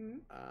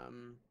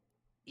 Mm-hmm.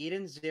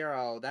 Eden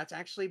Zero, that's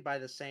actually by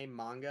the same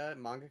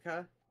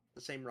mangaka,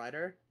 the same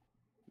writer.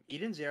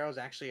 Eden Zero is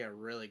actually a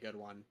really good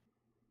one.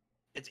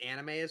 Its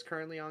anime is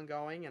currently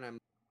ongoing, and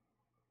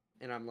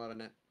I'm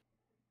loving it.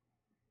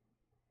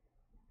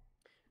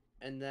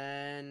 And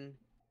then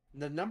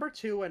the number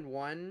 2 and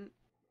 1,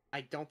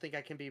 I don't think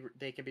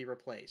they can be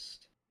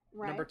replaced.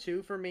 Right. Number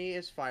 2 for me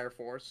is Fire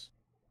Force.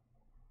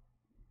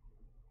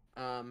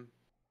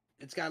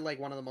 It's got like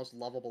one of the most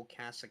lovable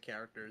casts of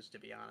characters, to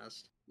be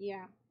honest.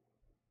 Yeah.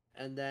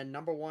 And then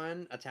number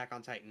 1, Attack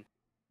on Titan.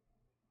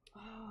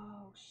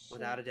 Oh shit.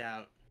 Without a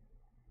doubt.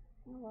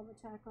 I love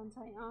Attack on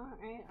Titan.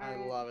 Alright. I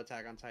love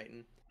Attack on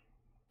Titan.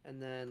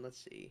 And then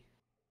let's see.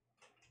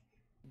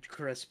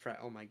 Chris Pratt.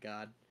 Oh my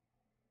god.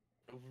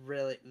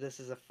 Really,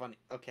 this is a funny.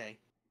 Okay.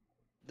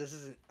 This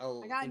is an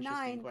I got interesting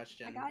 9.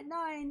 question. I got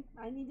 9.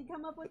 I need to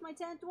come up with my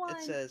 10th one.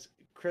 It says,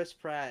 Chris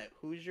Pratt,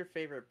 who's your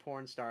favorite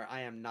porn star?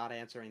 I am not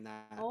answering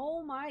that.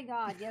 Oh my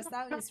god, yes,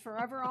 that is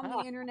forever on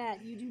the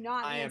internet. You do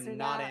not I answer am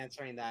not that.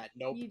 answering that.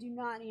 Nope. You do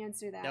not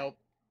answer that. Nope.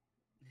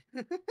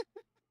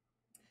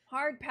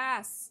 Hard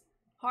pass.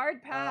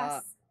 Hard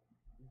pass.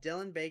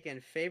 Dylan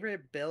Bacon,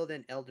 favorite build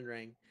in Elden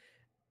Ring?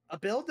 A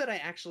build that I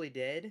actually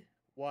did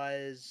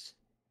was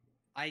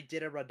I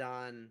did a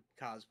Radon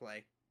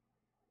cosplay.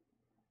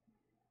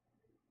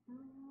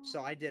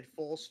 So I did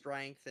full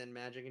strength and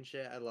magic and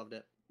shit. I loved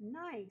it.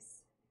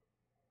 Nice.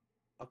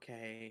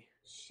 Okay.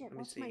 Shit, Let me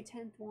what's see. my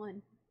 10th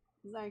one?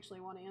 Because I actually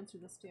want to answer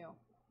this too.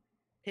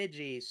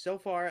 Pidgey, so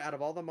far out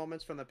of all the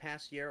moments from the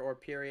past year or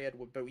period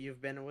but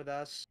you've been with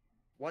us,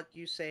 what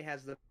you say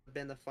has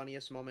been the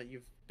funniest moment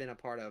you've been a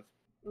part of?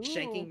 Ooh.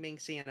 Shanking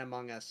Minxie and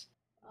Among Us.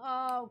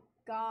 Oh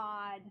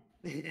god.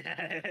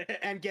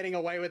 And getting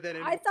away with it.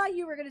 I thought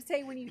you were gonna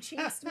say when you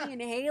chased me in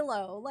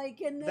Halo,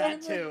 like in the,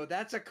 that too.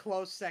 That's a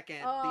close second.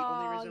 Oh, the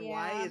only reason yeah.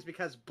 why is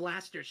because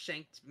Blaster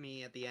shanked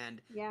me at the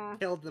end. Yeah.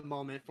 Killed the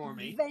moment for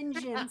me.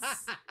 Vengeance.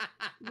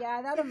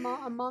 Yeah, that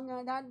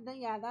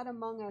that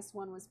Among Us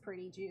one was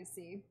pretty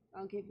juicy.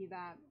 I'll give you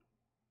that.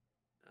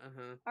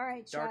 All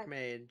right, Dark chat.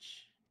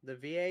 Mage. The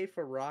VA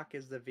for Rock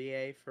is the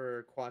VA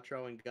for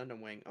Quattro and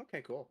Gundam Wing.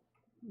 Okay, cool.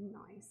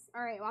 Nice.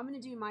 All right, well, I'm gonna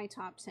do my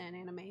top 10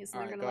 animes.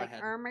 All They're right, gonna go like,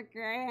 ahead. oh my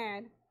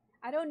god.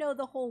 I don't know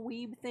the whole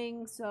weeb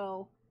thing,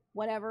 so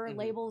whatever. Mhm.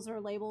 Labels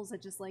are labels. I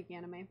just like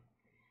anime.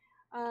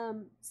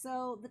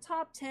 So the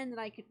top 10 that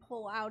I could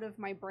pull out of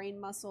my brain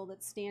muscle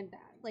that stand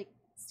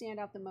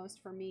out the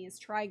most for me is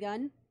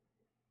Trigun.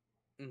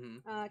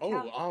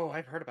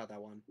 I've heard about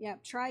that one. Yeah,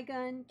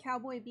 Trigun,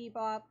 Cowboy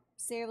Bebop,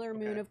 Sailor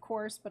Moon, Okay. of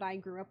course, but I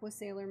grew up with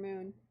Sailor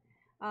Moon.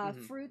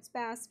 Mhm. Fruits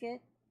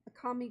Basket,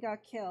 Akame ga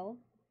Kill,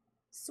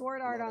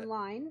 Sword Art Love it.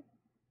 Online,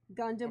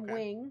 Gundam Okay.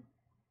 Wing,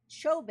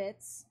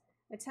 Chobits,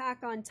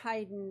 Attack on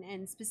Titan,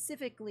 and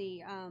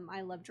specifically,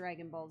 I love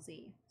Dragon Ball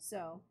Z.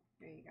 So,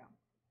 there you go.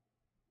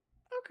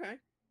 Okay.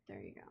 There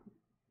you go.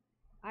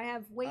 I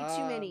have way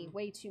too many.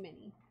 Way too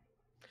many.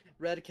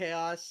 Red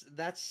Chaos,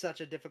 that's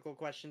such a difficult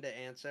question to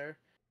answer.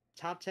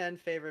 Top 10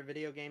 favorite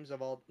video games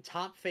of all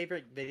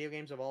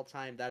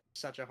time. That's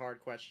such a hard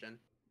question.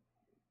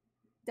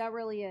 That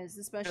really is,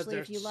 especially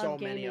if you there's love so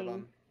gaming. many of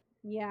them.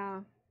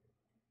 Yeah.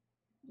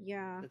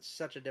 Yeah. It's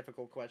such a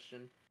difficult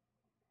question.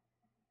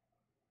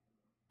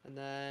 And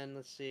then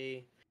let's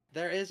see.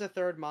 There is a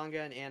third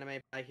manga and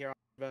anime by Hiro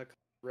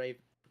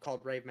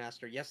called Rave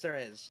Master. Yes, there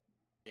is.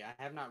 Yeah,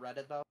 I have not read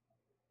it though.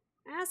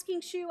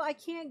 Asking Shu, I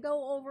can't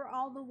go over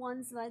all the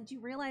ones that. Do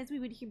you realize we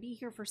would be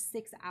here for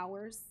 6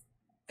 hours?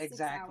 6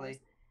 Exactly. hours.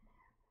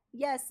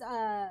 Yes,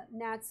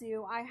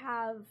 Natsu, I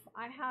have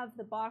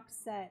the box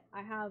set.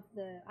 I have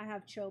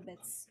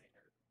Chobits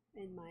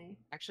in my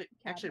Actually,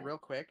 cabinet. real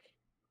quick,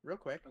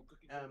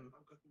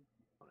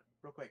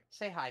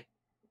 say hi.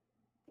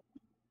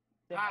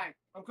 Hi,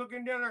 I'm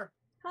cooking dinner.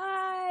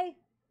 Hi,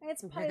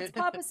 it's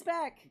Papa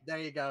Spec. There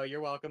you go.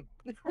 You're welcome.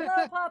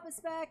 Hello, Papa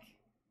Spec.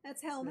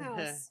 That's Helm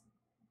House.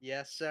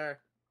 Yes, sir.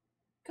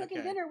 Cooking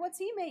Okay. dinner. What's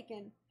he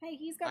making? Hey,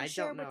 he's got to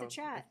share don't with the know.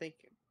 chat. I think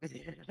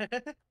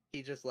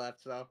he just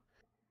left. So,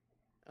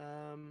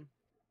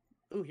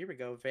 ooh, here we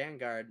go.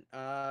 Vanguard.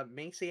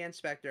 Minxie and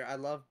Spectre. I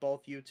love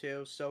both you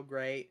two. So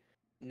great.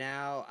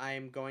 Now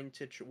I'm going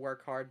to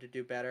work hard to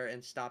do better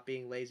and stop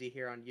being lazy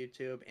here on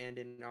YouTube and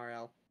in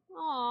RL.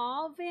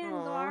 Aw,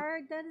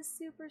 Vanguard, that is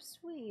super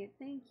sweet.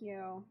 Thank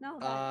you. No,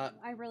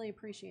 I really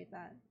appreciate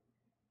that.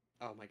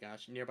 Oh my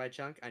gosh, Nearby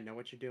Chunk, I know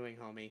what you're doing,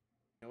 homie.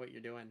 I know what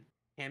you're doing.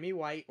 Hammy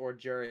White or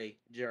Jury?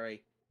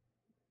 Jury.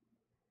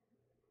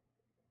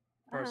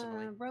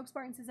 Personally. Rogue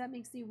Spartan says that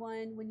makes me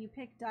one. When you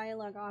pick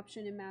dialogue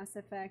option in Mass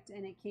Effect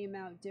and it came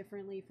out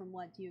differently from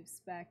what you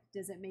expect,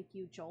 does it make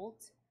you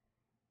jolt?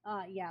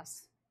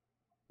 Yes.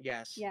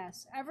 Yes.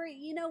 Yes.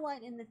 You know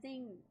what? In the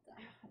thing,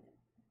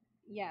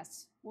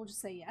 yes. We'll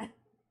just say yes.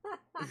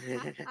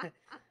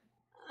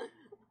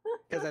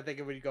 Because I think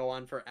it would go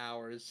on for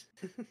hours.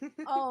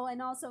 Oh,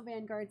 and also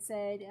Vanguard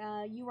said,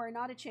 you are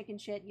not a chicken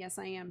shit. Yes,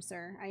 I am,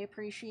 sir. I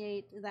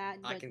appreciate that.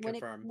 But I can when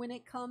confirm. when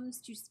it comes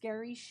to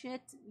scary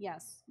shit,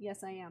 yes.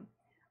 Yes, I am.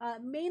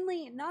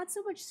 Mainly, not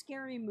so much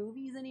scary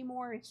movies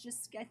anymore.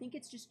 I think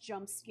it's just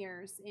jump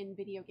scares in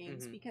video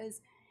games. Mhm.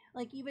 Because,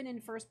 like, even in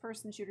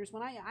first-person shooters,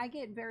 when I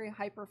get very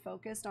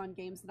hyper-focused on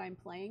games that I'm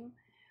playing,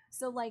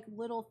 so, like,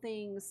 little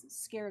things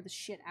scare the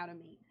shit out of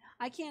me.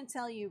 I can't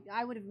tell you,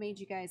 I would have made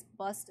you guys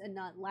bust a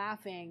nut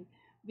laughing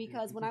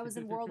because when I was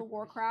in World of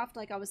Warcraft,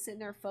 like I was sitting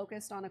there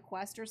focused on a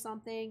quest or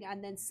something,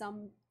 and then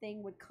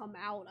something would come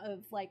out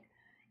of like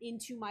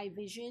into my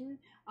vision,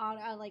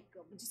 like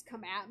just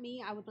come at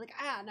me. I would be like,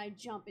 and I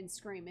jump and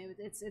scream.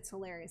 It's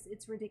hilarious.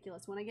 It's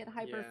ridiculous. When I get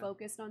hyper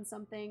focused on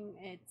something,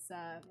 it's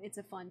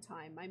a fun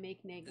time. I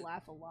make Nig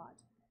laugh a lot.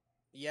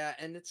 Yeah,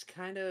 and it's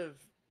kind of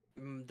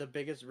the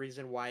biggest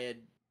reason why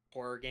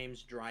horror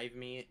games drive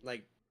me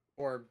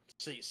or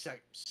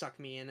suck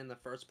me in the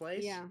first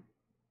place. Yeah.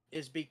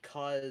 Is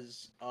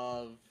because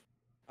of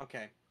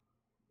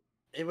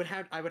I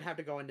would have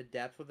to go into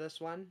depth with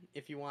this one.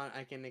 If you want,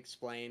 I can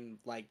explain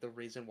like the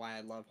reason why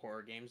I love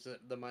horror games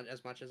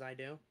as much as I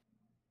do.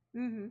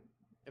 Mm-hmm.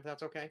 If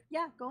that's okay.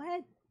 Yeah, go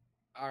ahead.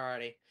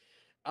 Alrighty.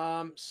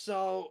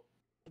 So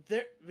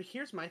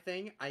here's my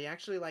thing. I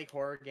actually like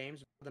horror games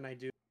more than I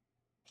do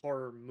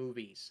horror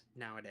movies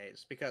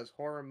nowadays, because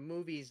horror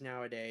movies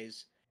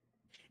nowadays,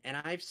 and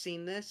I've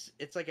seen this,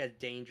 it's like a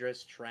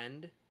dangerous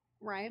trend.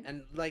 Right.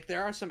 And like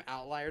there are some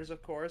outliers,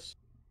 of course.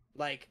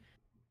 Like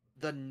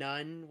The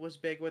Nun was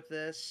big with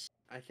this.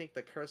 I think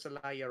The Curse of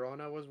La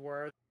Llorona was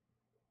worth.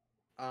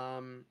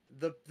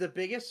 The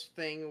biggest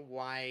thing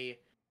why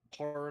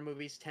horror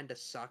movies tend to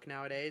suck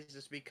nowadays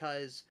is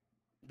because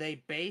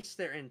they base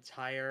their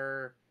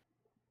entire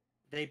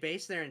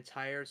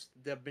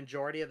the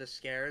majority of the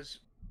scares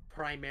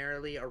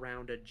primarily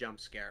around a jump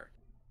scare,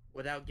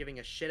 without giving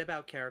a shit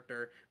about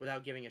character,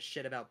 without giving a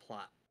shit about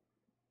plot.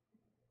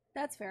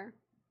 That's fair.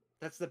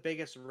 That's the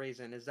biggest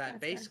reason, is that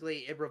That's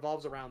basically it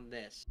revolves around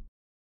this.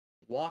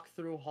 Walk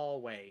through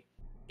hallway,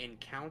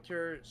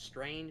 encounter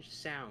strange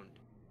sound,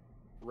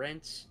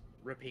 rinse,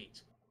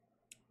 repeat.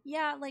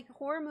 Yeah, like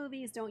horror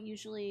movies don't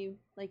usually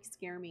like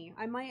scare me.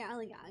 I might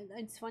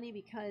it's funny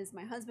because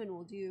my husband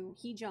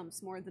he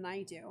jumps more than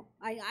I do.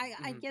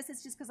 I guess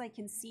it's just because I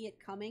can see it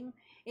coming.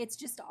 It's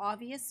just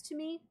obvious to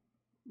me,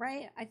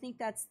 right? I think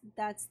that's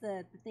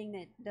the thing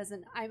that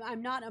doesn't.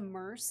 I'm not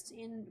immersed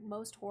in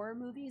most horror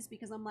movies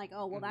because I'm like,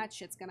 oh well, that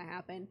shit's gonna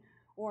happen,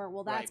 or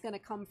well, that's gonna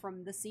come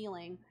from the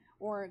ceiling,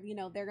 or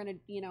they're gonna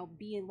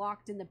be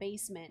locked in the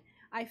basement.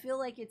 I feel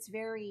like it's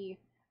very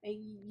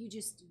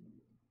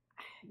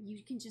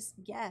you can just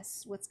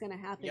guess what's going to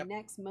happen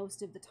next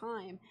most of the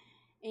time,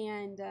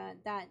 and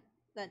that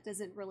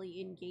doesn't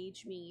really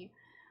engage me.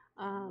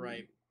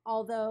 Right.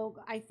 Although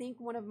I think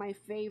one of my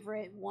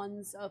favorite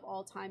ones of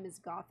all time is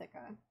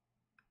Gothica.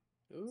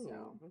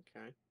 Ooh,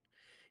 okay.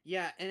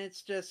 Yeah, and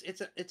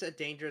it's a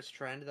dangerous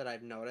trend that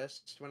I've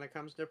noticed when it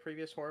comes to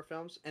previous horror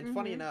films. And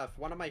funny enough,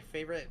 one of my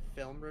favorite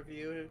film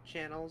review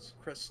channels,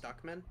 Chris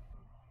Stuckman,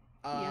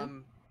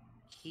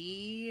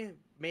 he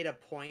made a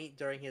point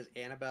during his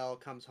Annabelle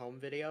Comes Home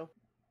video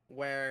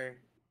where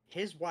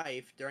his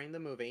wife, during the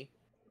movie,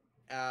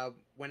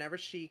 whenever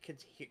she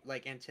could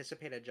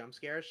anticipate a jump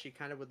scare, she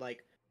kind of would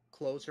like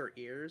close her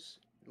ears,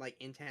 like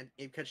intent,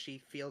 because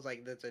she feels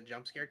like there's a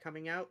jump scare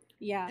coming out.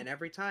 Yeah. And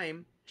every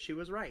time she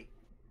was right.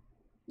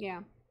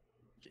 Yeah.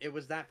 It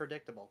was that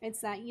predictable. It's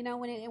that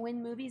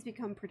when movies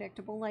become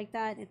predictable like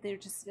that,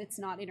 it's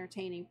not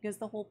entertaining, because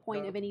the whole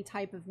point of any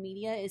type of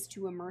media is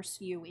to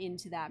immerse you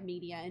into that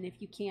media, and if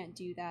you can't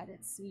do that,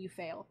 you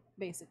fail,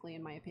 basically,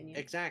 in my opinion.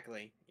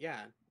 Exactly.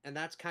 Yeah, and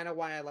that's kind of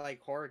why I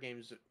like horror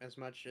games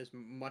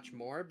much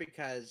more,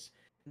 because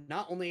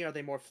not only are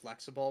they more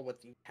flexible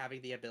with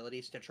having the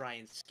abilities to try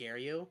and scare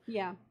you,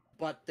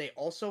 but they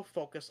also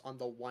focus on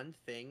the one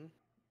thing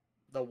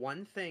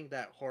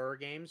that horror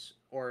games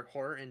or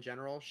horror in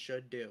general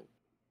should do.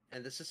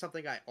 And this is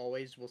something I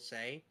always will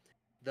say.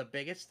 The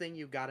biggest thing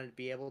you got to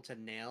be able to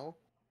nail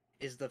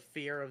is the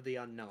fear of the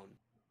unknown.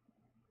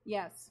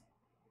 Yes.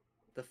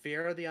 The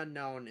fear of the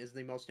unknown is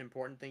the most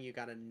important thing you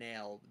got to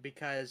nail,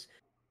 because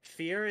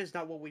fear is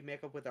not what we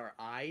make up with our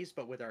eyes,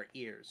 but with our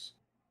ears.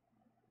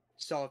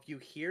 So if you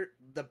hear,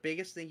 the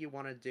biggest thing you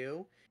want to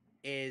do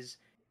is,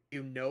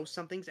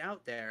 something's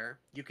out there,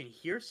 you can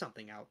hear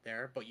something out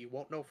there, but you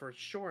won't know for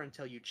sure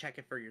until you check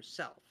it for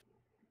yourself.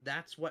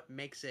 That's what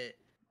makes it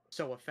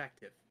so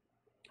effective.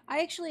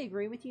 I actually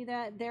agree with you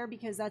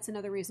because that's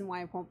another reason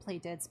why I won't play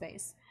Dead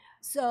Space.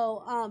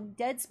 So,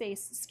 Dead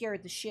Space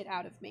scared the shit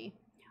out of me.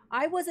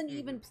 I wasn't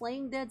even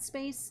playing Dead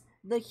Space.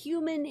 The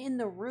human in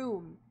the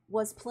room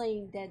was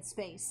playing Dead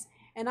Space.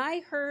 And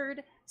I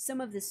heard some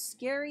of the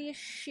scariest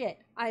shit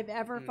I've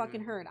ever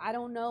fucking heard. I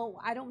don't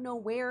know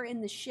where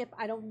in the ship,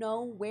 I don't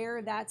know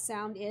where that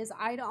sound is.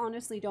 I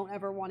honestly don't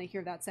ever want to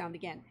hear that sound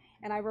again.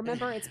 And I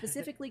remember it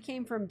specifically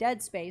came from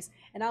Dead Space,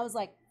 and I was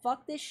like,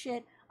 fuck this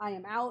shit, I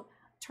am out,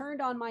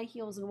 turned on my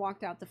heels and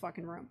walked out the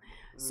fucking room.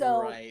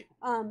 So,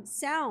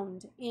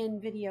 sound in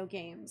video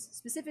games,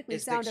 specifically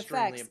sound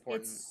effects,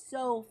 it's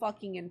so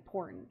fucking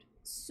important.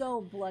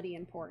 So bloody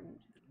important.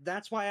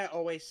 That's why I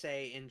always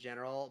say, in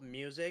general,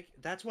 music.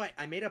 That's why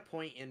I made a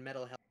point in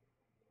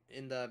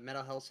the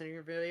Mental Health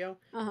Center video.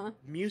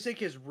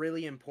 Music is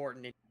really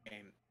important in the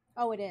game.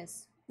 Oh, it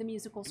is. The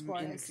musical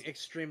score is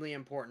extremely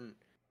important.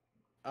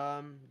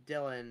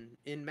 Dylan,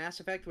 in Mass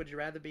Effect, would you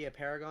rather be a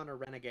Paragon or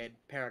Renegade?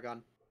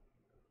 Paragon.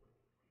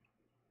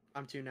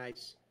 I'm too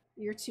nice.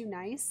 You're too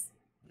nice?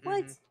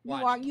 What?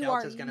 Watch,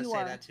 Delta's gonna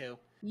say that too.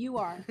 You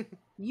are.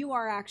 You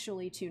are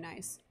actually too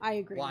nice. I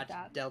agree with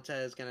that. Delta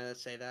is gonna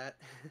say that.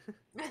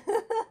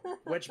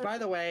 Which, by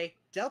the way,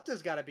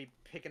 Delta's gotta be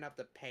picking up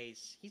the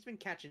pace. He's been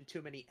catching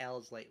too many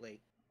L's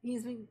lately.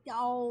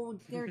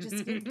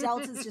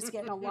 Delta's just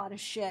getting a lot of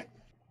shit.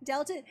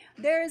 Delta,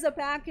 there's a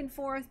back and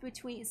forth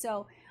between,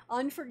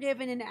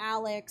 Unforgiven and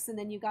Alex, and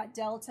then you got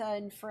Delta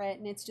and Frit,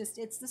 and it's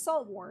the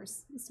Salt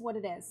Wars. It's what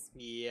it is.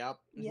 Yep.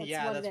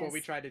 Yeah, that's what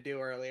we tried to do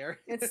earlier.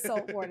 It's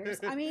Salt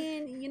Wars. I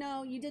mean,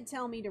 you did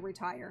tell me to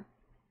retire.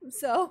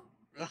 So.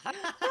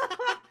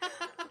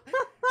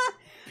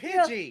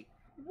 Pidgey!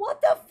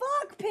 What the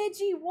fuck,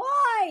 Pidgey?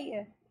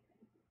 Why?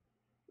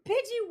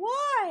 Pidgey,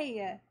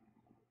 why?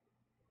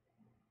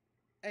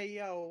 Hey,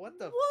 yo, what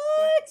the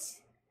What?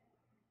 fuck?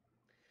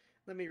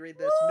 Let me read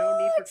this. No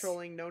need for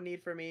trolling, no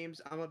need for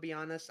memes. I'm gonna be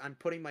honest, I'm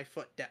putting my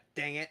foot down.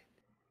 Dang it.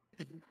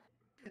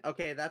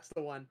 Okay, that's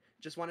the one.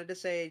 Just wanted to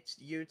say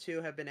you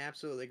two have been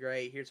absolutely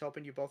great. Here's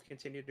hoping you both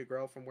continue to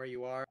grow from where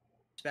you are.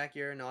 Spec,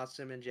 you're an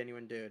awesome and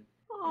genuine dude.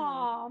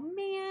 Oh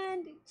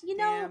man, you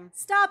know, Damn.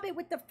 stop it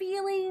with the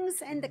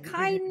feelings and the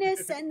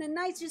kindness and the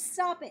nice. Just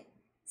stop it.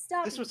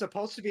 Stop. This was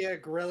supposed to be a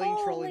grilling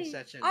trolling Holy-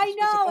 session. I This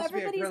was know supposed to be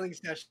a everybody's grilling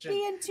session.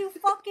 being too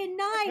fucking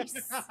nice.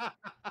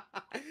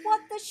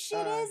 What the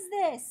shit is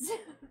this?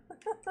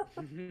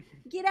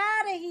 Get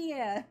out of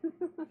here.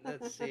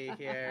 Let's see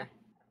here.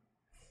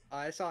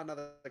 I saw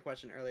another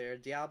question earlier.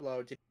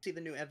 Diablo, did you see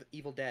the new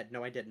Evil Dead?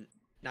 No, I didn't.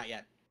 Not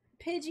yet.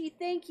 Pidgey,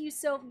 thank you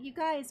so you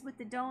guys with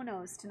the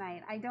donos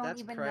tonight. I don't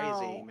That's even crazy,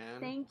 know. man.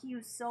 Thank you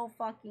so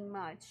fucking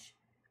much.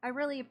 I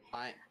really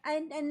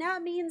and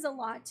that means a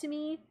lot to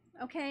me,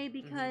 okay?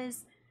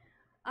 Because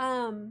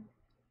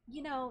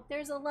you know,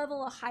 there's a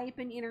level of hype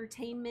and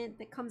entertainment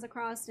that comes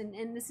across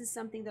and this is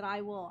something that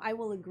I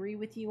will agree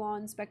with you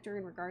on, Spectre,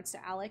 in regards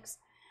to Alex.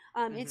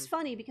 It's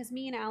funny because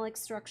me and Alex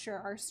structure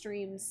our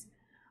streams.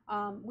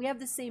 We have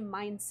the same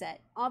mindset.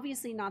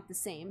 Obviously not the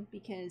same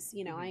because,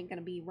 you know, I ain't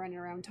gonna be running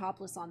around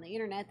topless on the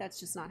internet. That's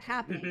just not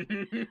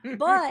happening.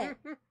 But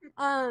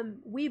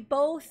we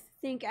both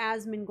think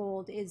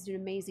Asmongold is an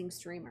amazing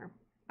streamer.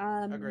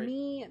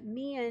 Me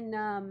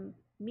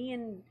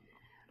and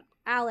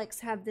Alex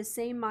have the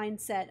same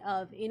mindset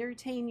of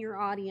entertain your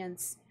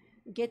audience,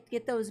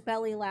 get those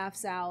belly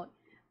laughs out.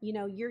 You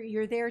know,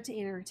 you're there to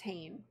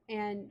entertain.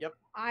 And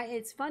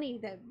it's funny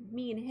that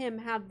me and him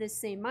have this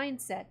same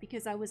mindset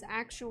because I was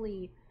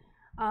actually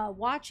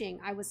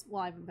watching. I'm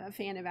a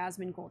fan of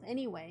Asmongold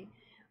anyway,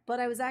 but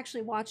I was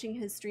actually watching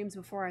his streams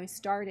before I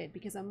started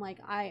because I'm like,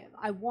 I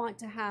want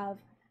to have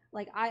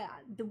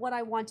what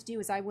I want to do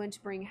is I want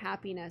to bring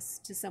happiness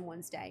to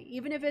someone's day,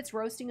 even if it's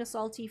roasting a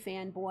salty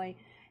fanboy,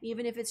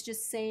 even if it's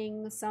just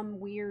saying some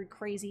weird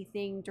crazy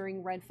thing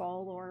during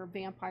Redfall or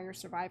Vampire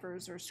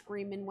Survivors or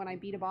screaming when I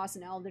beat a boss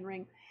in Elden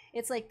Ring.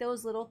 It's like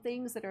those little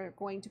things that are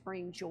going to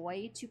bring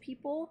joy to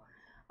people.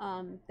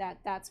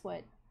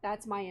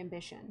 That's my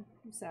ambition.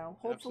 So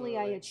hopefully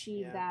I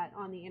achieve that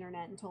on the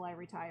internet until I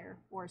retire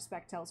or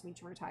Spec tells me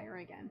to retire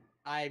again.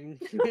 I'm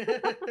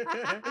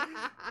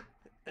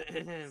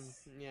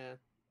yeah.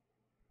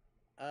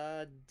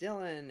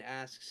 Dylan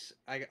asks,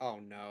 oh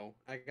no,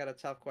 I got a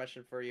tough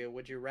question for you.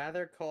 Would you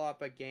rather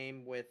co-op a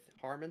game with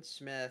Harmon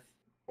Smith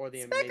or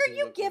the Spec, amazing are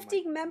you Luke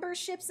gifting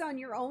memberships on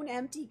your own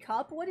empty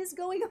cup? What is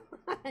going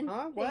on?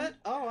 Huh? What?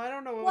 Oh, I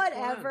don't know what's going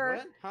on. Whatever.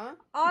 What? Huh?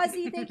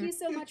 Ozzy, thank you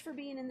so much for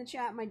being in the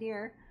chat, my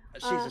dear.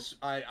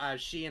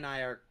 She and I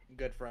are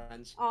good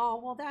friends.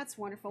 Oh, well, that's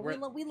wonderful. We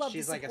love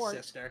she's the support. like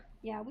a sister.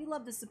 Yeah, we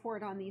love the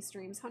support on these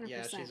streams, 100%.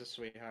 Yeah, she's a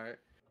sweetheart.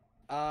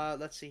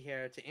 Let's see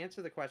here. To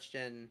answer the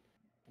question,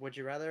 would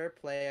you rather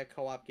play a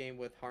co-op game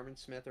with Harmon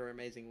Smith or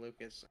Amazing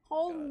Lucas?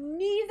 Oh,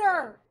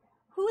 neither.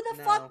 Who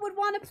the fuck would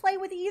want to play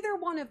with either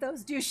one of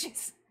those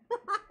douches?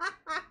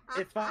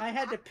 If I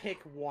had to pick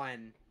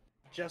one,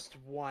 just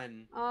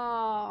one.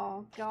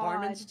 Oh, God.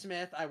 Harmon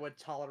Smith, I would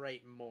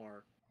tolerate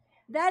more.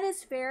 That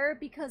is fair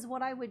because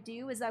what I would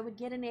do is I would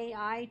get an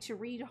AI to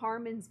read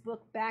Harmon's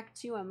book back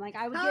to him. Like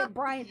I would get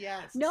Brian.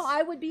 Yes. No,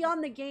 I would be on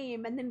the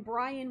game and then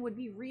Brian would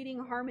be reading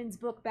Harmon's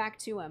book back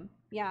to him.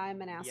 Yeah, I'm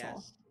an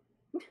asshole. Yes.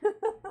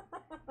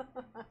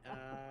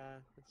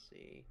 Let's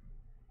see.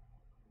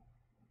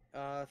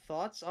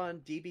 Thoughts on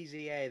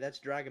DBZA? That's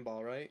Dragon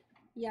Ball, right?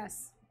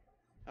 Yes.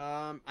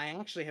 I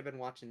actually have been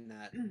watching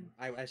that.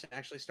 I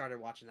actually started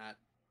watching that.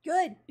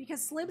 Good,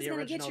 because Slim's The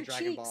gonna get original your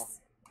Dragon cheeks. Ball.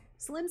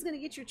 Slim's gonna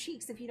get your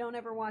cheeks if you don't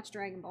ever watch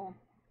Dragon Ball.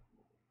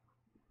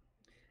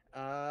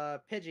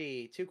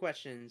 Pidgey, 2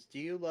 questions. Do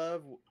you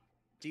love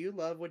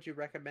would you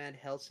recommend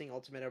Hellsing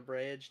Ultimate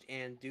Abridged,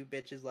 and do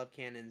bitches love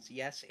cannons?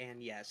 Yes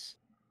and yes.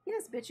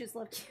 Yes, bitches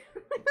love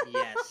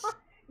Yes.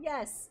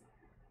 Yes.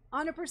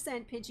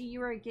 100% Pidgey,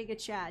 you are a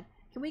Giga Chad.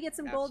 Can we get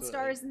some gold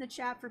stars in the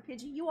chat for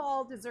Pidgey? You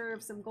all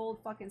deserve some gold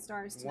fucking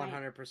stars tonight.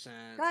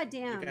 100%. God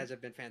damn. You guys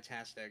have been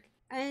fantastic.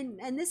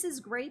 And this is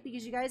great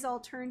because you guys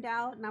all turned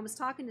out, and I was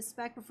talking to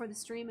Spec before the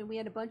stream, and we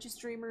had a bunch of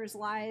streamers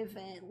live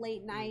at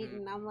late night,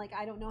 and I'm like,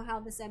 I don't know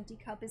how this empty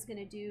cup is going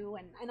to do,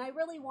 and I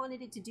really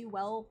wanted it to do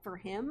well for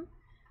him,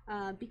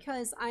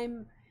 because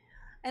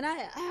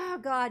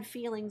God,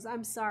 feelings,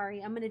 I'm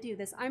sorry, I'm going to do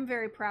this. I'm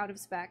very proud of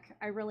Spec,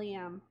 I really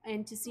am,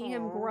 and to see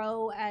him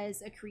grow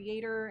as a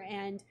creator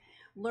and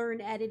learn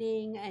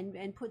editing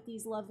and put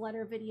these love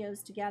letter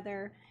videos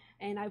together.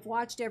 And I've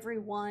watched every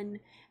one,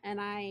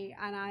 and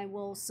I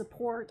will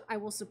support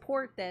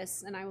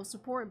this, and I will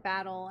support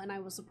Battle, and I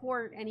will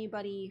support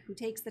anybody who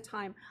takes the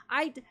time.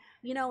 And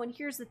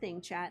here's the thing,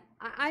 chat.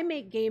 I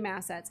make game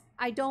assets.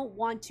 I don't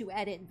want to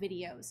edit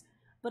videos,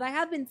 but I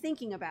have been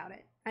thinking about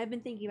it.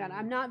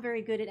 I'm not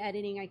very good at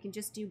editing. I can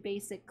just do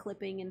basic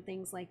clipping and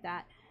things like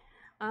that.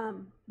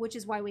 which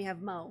is why we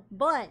have Mo.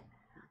 But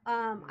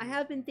I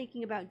have been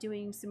thinking about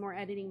doing some more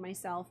editing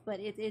myself, but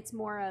it's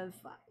more of,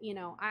 you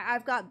know,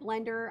 I've got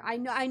Blender.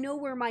 I know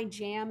where my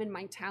jam and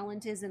my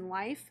talent is in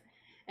life,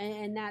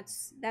 and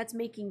that's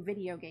making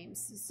video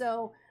games.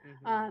 So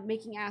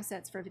making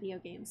assets for video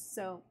games.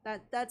 So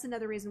that's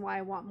another reason why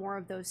I want more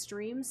of those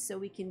streams, so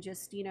we can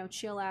just, you know,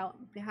 chill out,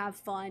 have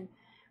fun,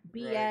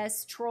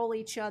 BS, troll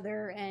each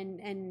other,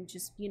 and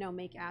just, you know,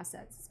 make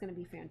assets. It's going to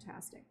be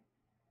fantastic.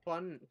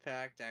 Fun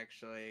fact,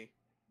 actually,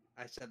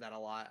 I said that a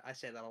lot. I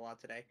say that a lot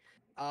today.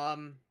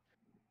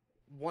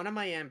 One of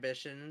my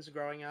ambitions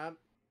growing up,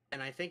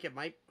 and I think it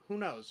might, who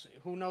knows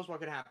what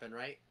could happen,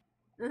 right?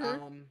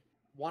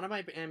 One of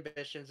my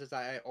ambitions is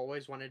that I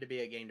always wanted to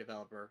be a game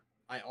developer.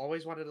 I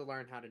always wanted to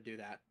learn how to do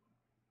that.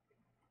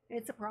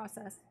 It's a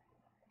process.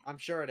 I'm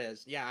sure it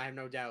is. Yeah, I have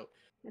no doubt.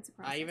 It's a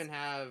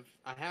process.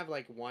 I have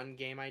like one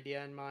game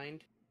idea in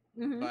mind,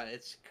 but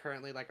it's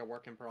currently like a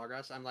work in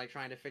progress. I'm like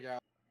trying to figure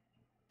out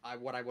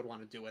what I would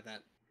want to do with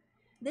it.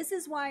 This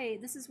is why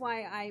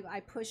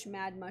I push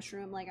Mad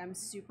Mushroom. Like, I'm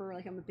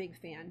a big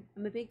fan.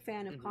 I'm a big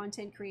fan of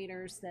content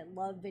creators that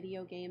love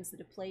video games, that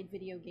have played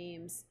video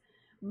games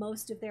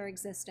most of their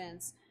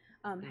existence,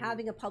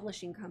 having a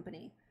publishing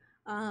company.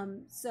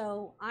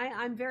 So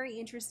I'm very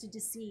interested to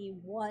see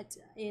what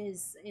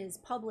is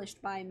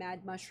published by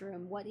Mad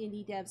Mushroom, what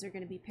indie devs are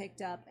going to be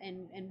picked up,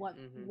 and what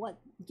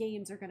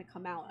games are going to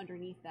come out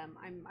underneath them.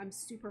 I'm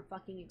super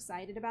fucking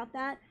excited about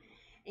that.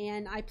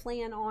 And I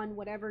plan on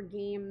whatever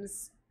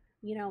games,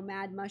 you know,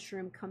 Mad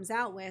Mushroom comes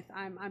out with,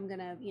 I'm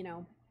gonna, you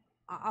know,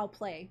 I'll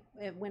play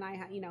when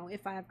you know,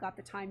 if I have got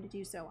the time to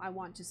do so. I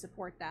want to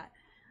support that.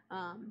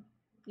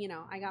 You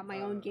know, I got my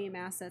own game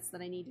assets that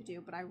I need to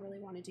do, but I really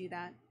want to do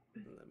that.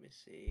 Let me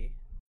see.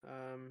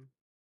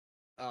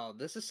 Oh,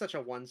 this is such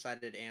a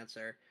one-sided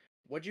answer.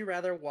 Would you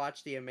rather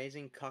watch The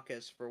Amazing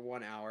Cuckus for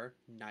 1 hour?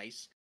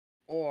 Nice.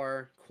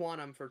 Or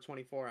Quantum for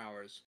 24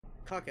 hours?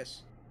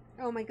 Cuckus.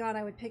 Oh my god,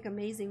 I would pick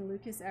Amazing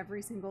Lucas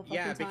every single fucking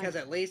time. Yeah, because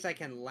at least I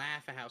can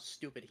laugh at how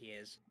stupid he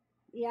is.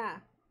 Yeah.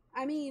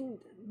 I mean,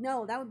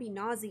 no, that would be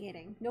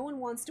nauseating. No one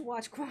wants to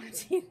watch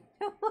Quarantine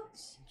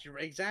Village.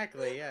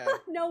 Exactly, yeah.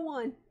 No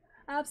one.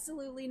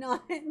 Absolutely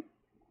not.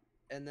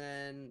 And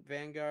then,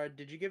 Vanguard,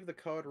 did you give the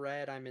code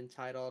red? I'm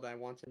entitled. I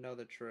want to know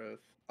the truth.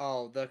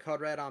 Oh, the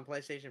code red on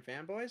PlayStation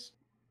Fanboys?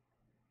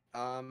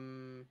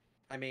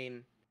 I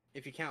mean,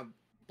 if you count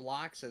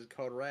blocks as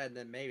code red,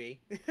 then maybe.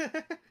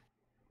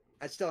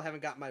 I still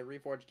haven't got my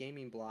Reforged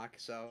Gaming block,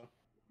 so...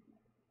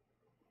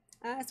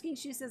 Asking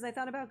Shoe says, I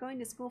thought about going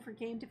to school for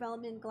game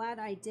development. Glad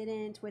I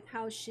didn't, with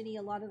how shitty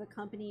a lot of the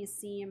companies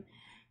seem.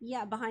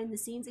 Yeah, behind the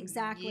scenes,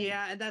 exactly.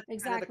 Yeah, and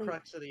that's kind of the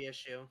crux of the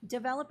issue.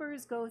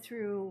 Developers go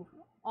through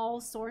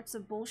all sorts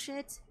of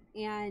bullshit,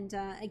 and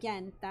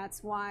again,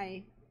 that's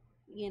why,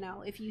 you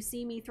know, if you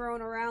see me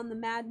throwing around the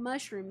Mad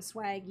Mushroom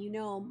swag, you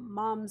know,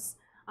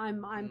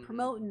 I'm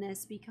promoting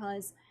this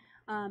because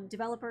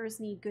developers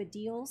need good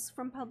deals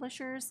from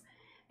publishers,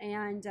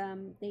 and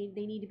they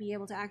need to be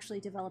able to actually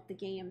develop the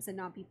games and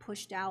not be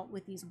pushed out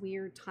with these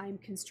weird time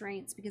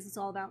constraints, because it's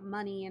all about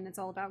money and it's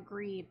all about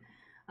greed.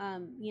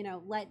 You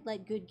know,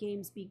 let good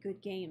games be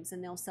good games,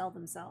 and they'll sell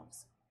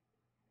themselves.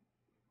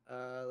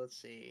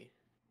 Let's see.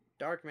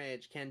 Dark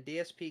Mage, can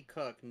DSP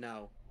cook?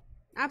 No.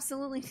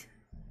 Absolutely.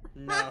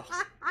 No.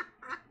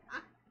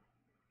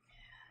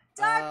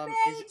 Dark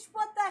Mage,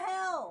 what the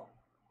hell?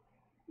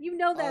 You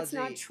know that's Ozzy.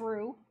 not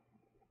true.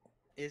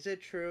 Is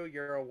it true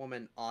you're a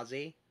woman,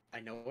 Aussie? I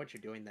know what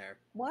you're doing there.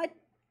 What?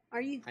 Are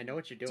you? I know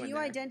what you're doing. Do you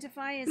there.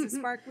 identify as a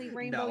sparkly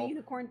rainbow No.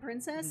 unicorn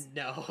princess?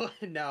 No,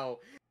 no.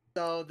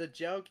 So the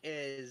joke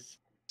is,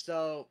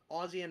 so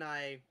Aussie and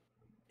I,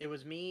 it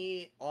was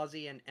me,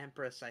 Aussie, and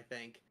Empress, I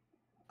think.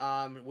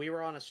 We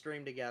were on a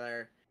stream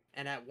together,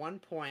 and at one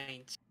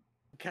point,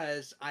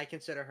 because I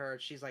consider her,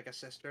 she's like a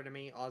sister to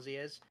me,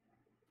 Aussie is.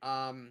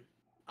 At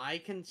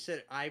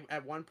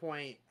one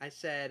point, I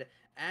said,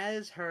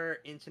 as her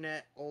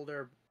internet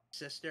older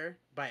sister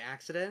by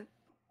accident.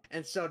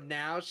 And so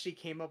now she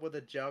came up with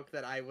a joke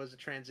that I was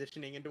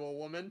transitioning into a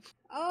woman.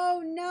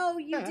 Oh no,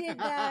 you did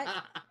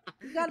that.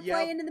 You gotta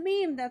play into the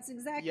meme. That's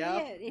exactly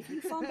it. If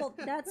you fumble,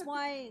 that's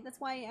why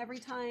every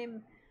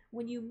time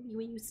when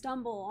you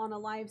stumble on a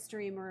live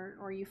stream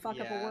or you fuck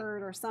up a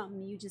word or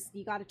something,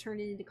 you gotta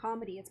turn it into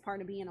comedy. It's part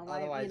of being a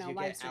live, Otherwise, live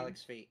get stream.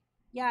 Alex feet.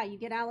 Yeah, you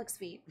get Alex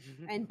feet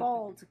and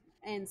bald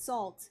and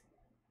salt.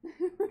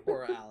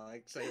 Poor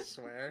Alex, I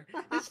swear.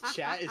 His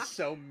chat is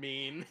so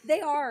mean.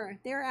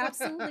 They're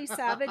absolutely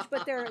savage,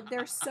 but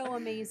they're so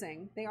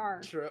amazing. They are.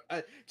 True.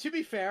 To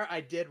be fair, I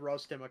did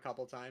roast him a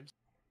couple times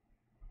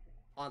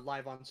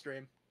live on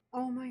stream.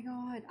 Oh my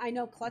god, I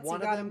know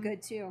Klutzy got him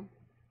good too.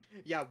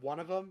 Yeah, one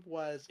of them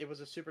was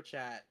a super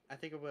chat. I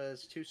think it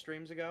was 2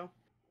 streams ago.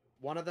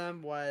 One of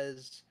them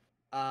was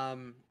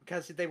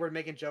because they were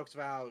making jokes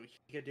about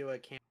he could do a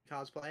camp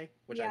cosplay,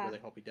 which I really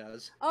hope he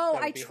does. Oh,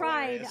 I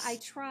tried.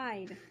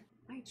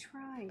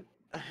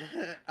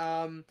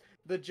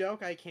 The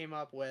joke I came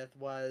up with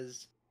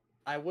was,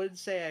 I would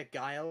say a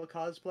Guile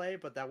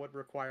cosplay, but that would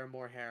require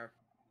more hair.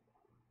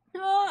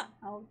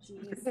 Oh,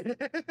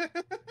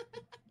 jeez.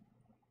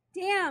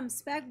 Damn,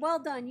 Spec, well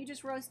done. You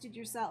just roasted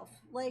yourself.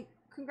 Like,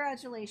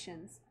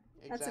 congratulations.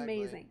 That's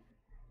amazing.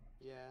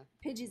 Yeah.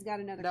 Pidgey's got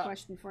another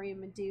question for you,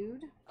 my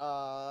dude.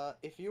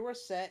 If you were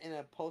set in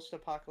a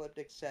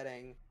post-apocalyptic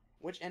setting,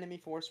 which enemy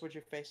force would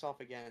you face off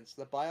against?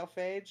 The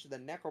Biophage, the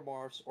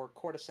Necromorphs, or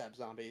Cordyceps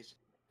zombies?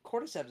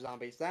 Cordyceps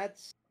zombies,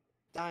 that's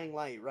Dying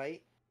Light,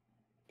 right?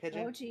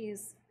 Pigeon? Oh,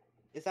 jeez.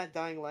 Is that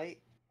Dying Light?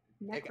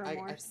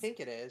 Necromorphs. I think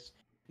it is.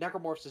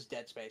 Necromorphs is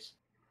Dead Space.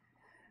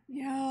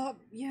 Yep.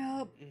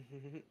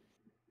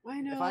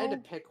 I know. If I had to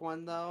pick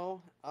one,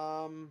 though,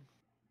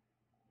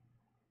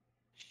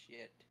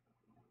 shit.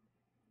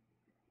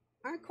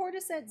 Aren't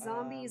Cordyceps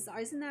zombies?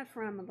 Isn't that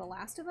from The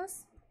Last of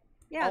Us?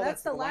 Yeah, Oh,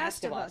 that's The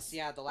Last of Us.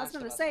 Yeah, The Last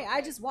of Us. I was gonna say,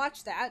 I just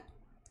watched that.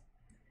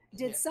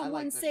 Did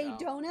someone say show.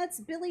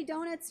 donuts? Billy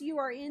Donuts, you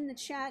are in the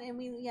chat,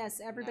 and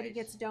yes, everybody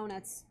gets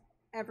donuts.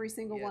 Every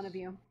single one of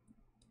you.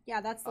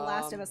 Yeah, that's The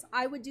Last of Us.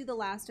 I would do The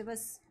Last of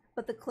Us,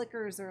 but the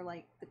clickers are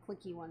like, the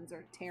clicky ones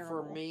are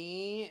terrible. For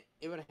me,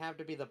 it would have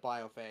to be the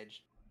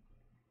Biophage.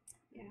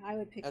 Yeah, I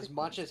would pick as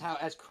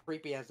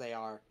creepy as they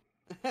are.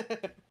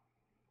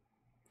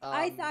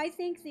 I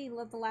think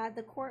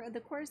the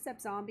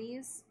Cordyceps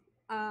zombies,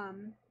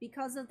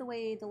 because of the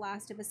way The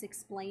Last of Us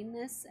explained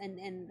this,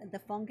 and the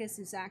fungus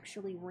is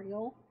actually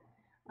real,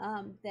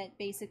 that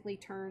basically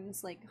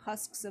turns like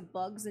husks of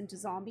bugs into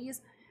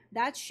zombies.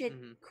 That shit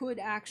could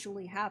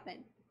actually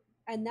happen,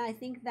 and I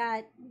think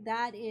that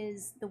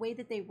is the way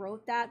that they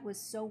wrote that was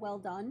so well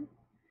done.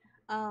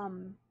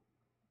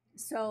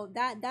 So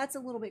that's a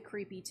little bit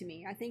creepy to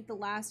me. I think The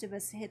Last of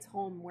Us hits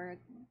home where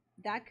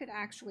that could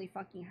actually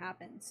fucking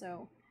happen.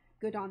 So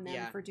good on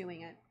them for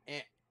doing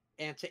it.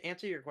 And to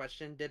answer your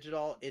question,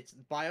 Digital, it's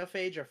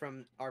Biophage are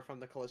from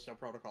the Callisto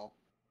Protocol.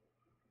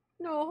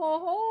 No ho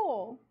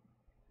ho.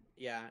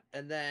 Yeah,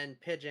 and then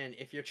Pigeon,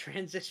 if you're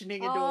transitioning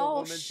into a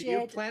woman, do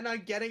you plan on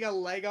getting a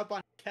leg up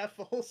on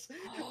Keffals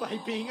by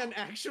being an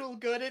actual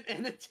good and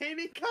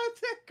entertaining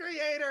content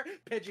creator?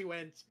 Pidgey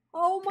wins.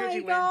 Oh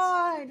my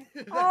god!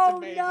 Oh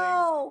amazing.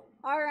 No!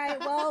 Alright,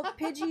 well,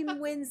 Pidgey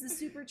wins the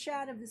super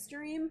chat of the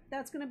stream.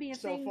 That's gonna be a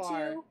thing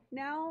too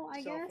now,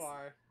 I guess.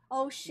 Far.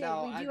 Oh shit,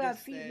 no, we do have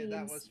feet memes.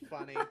 That was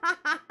funny.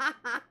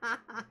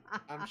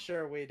 I'm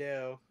sure we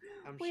do.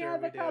 We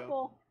have a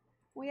couple.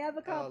 We have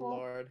a couple. Oh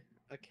lord.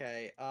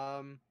 Okay,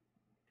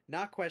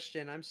 not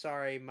question, I'm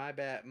sorry, my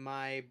bad,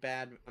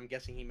 I'm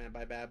guessing he meant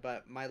by bad,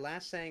 but my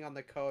last saying on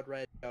the Code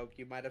Red joke,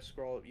 you might have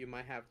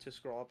to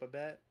scroll up a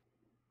bit.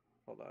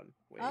 Hold on,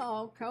 wait.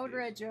 Uh-oh, Code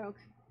Red joke.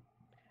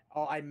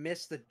 Oh, I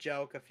missed the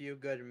joke, a few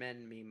good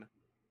men meme.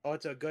 Oh,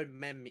 it's a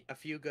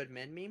few good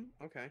men meme?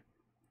 Okay.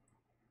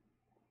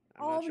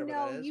 I'm not sure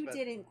what that is, you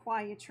didn't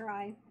quite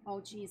try. Oh,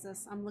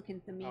 Jesus, I'm looking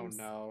at the memes.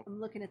 Oh, no. I'm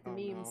looking at the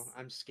memes. No.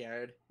 I'm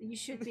scared. You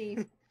should be.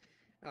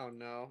 Oh,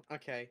 no.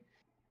 Okay.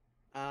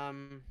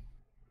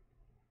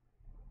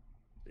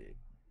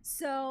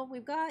 So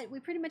we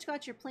pretty much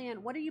got your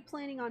plan. What are you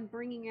planning on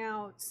bringing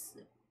out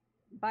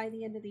by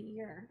the end of the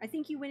year? I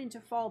think you went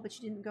into fall, but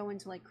you didn't go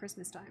into like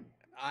Christmas time.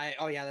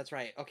 Oh yeah, that's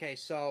right. Okay,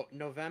 so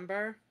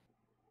November,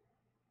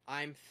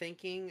 I'm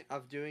thinking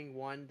of doing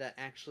one that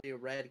actually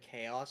Red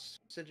Chaos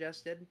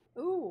suggested.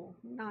 Ooh,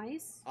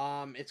 nice.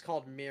 It's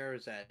called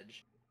Mirror's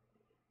Edge.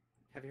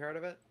 Have you heard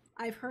of it?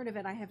 I've heard of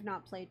it. I have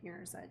not played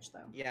Mirror's Edge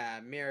though. Yeah,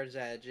 Mirror's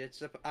Edge.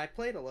 I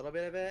played a little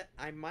bit of it.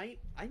 I might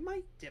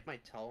dip my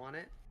toe on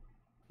it.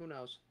 Who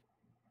knows?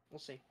 We'll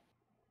see.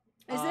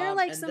 Is there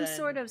like some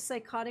sort of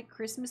psychotic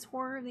Christmas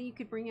horror that you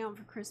could bring out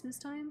for Christmas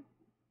time?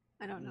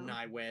 I don't know. No,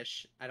 I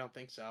wish. I don't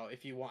think so.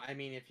 If you want, I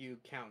mean, if you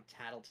count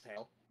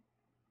Tattletale.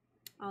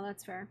 Oh,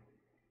 that's fair.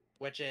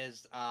 Which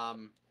is, I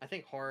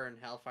think Horror and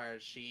Hellfire,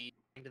 she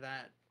into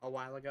that a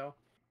while ago.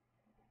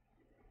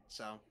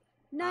 So.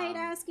 Night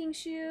Asking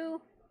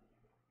Shoe.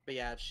 But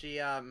yeah,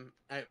 she, I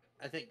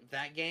think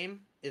that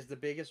game is the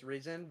biggest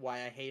reason why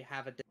I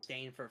have a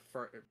disdain for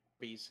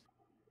Furbies.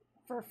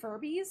 For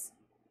Furbies?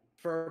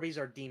 Furbies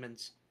are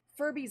demons.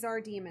 Furbies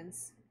are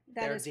demons.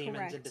 They're demons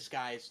correct. In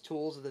disguise.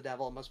 Tools of the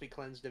devil, must be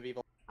cleansed of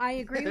evil. I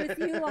agree with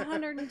you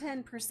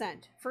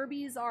 110%.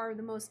 Furbies are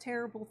the most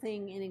terrible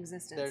thing in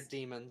existence. They're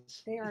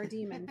demons. They are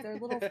demons. They're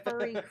little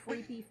furry,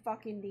 creepy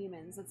fucking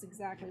demons. That's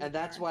exactly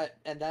what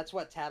that's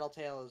what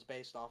Tattletale is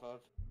based off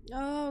of.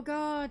 Oh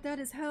god, that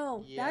is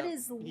hell. Yep. That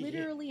is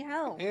literally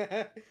hell.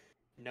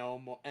 No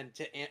more, and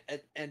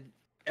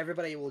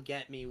everybody will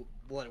get me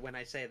when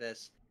I say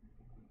this.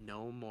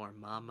 No more,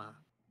 Mama.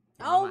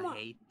 Mama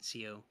hates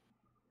you.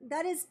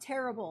 That is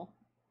terrible.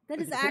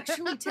 That is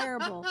actually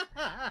terrible.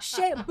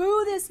 Shit,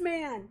 boo this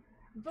man.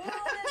 Boo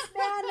this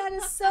man. That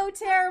is so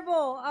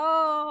terrible.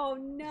 Oh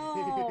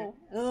no.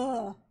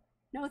 Ugh.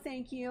 No,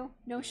 thank you.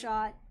 No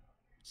shot.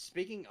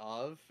 Speaking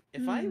of,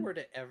 if I were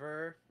to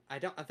ever, I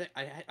don't think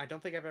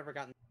I've ever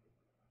gotten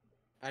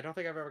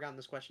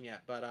this question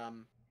yet, but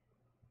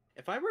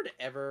if I were to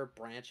ever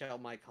branch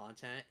out my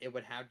content, it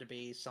would have to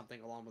be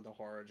something along with the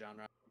horror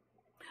genre.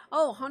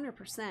 Oh,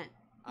 100%.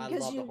 I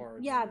Because love you, the horror.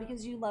 yeah, genre.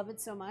 because you love it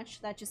so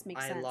much. That just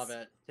makes sense. I love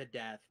it to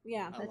death.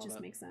 Yeah, I that love just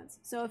it. makes sense.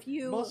 So if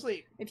you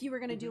Mostly, if you were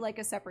gonna do like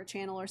a separate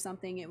channel or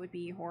something, it would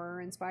be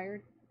horror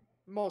inspired.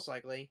 most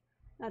likely.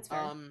 That's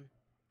fair.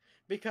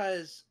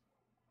 Because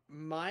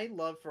my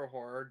love for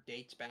horror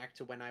dates back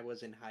to when I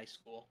was in high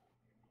school.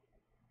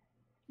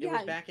 It was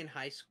Yeah. back in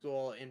high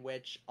school in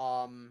which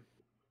one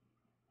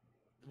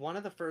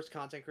of the first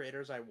content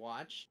creators I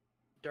watched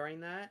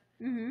during that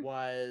Mhm.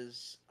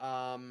 was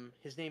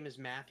his name is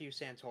Matthew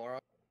Santoro.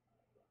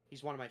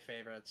 He's one of my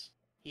favorites.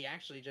 He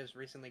actually just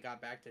recently got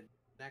back to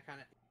that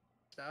kind of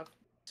stuff,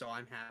 so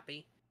I'm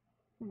happy.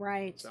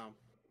 Right. So,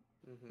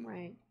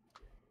 Right.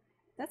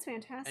 That's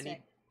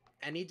fantastic.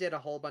 And he did a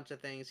whole bunch of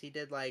things. He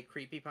did like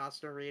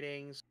creepypasta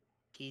readings.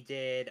 He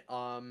did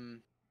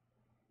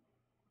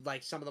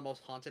like some of the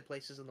most haunted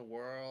places in the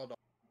world, all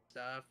that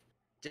stuff,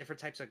 different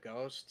types of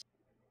ghosts.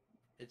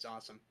 It's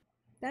awesome.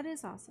 That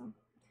is awesome.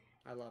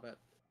 I love it.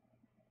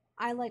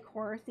 I like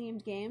horror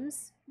themed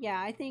games. Yeah,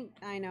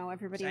 I know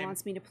everybody Same.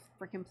 wants me to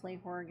freaking play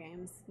horror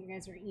games. You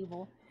guys are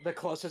evil. The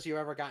closest you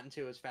ever gotten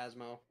to is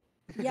Phasmo.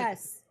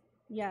 Yes.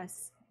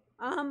 Yes.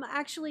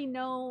 Actually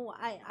no,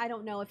 I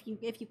don't know if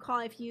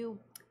you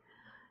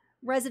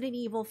Resident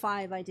Evil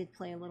 5, I did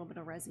play a little bit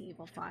of Resident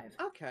Evil 5.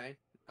 Okay.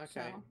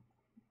 So,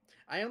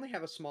 I only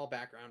have a small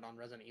background on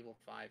Resident Evil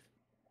 5.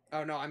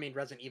 Oh no, I mean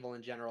Resident Evil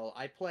in general.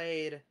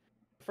 The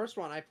first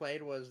one I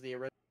played was the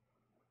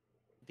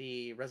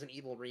Resident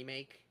Evil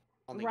remake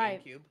on the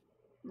right. GameCube.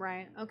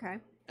 Right. Okay.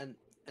 And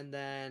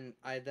then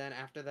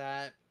after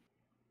that,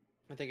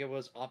 I think it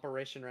was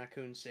Operation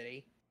Raccoon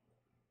City,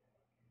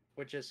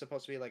 which is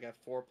supposed to be like a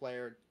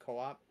 4-player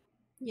co-op.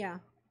 Yeah.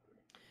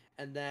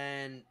 And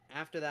then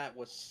after that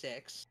was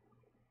 6,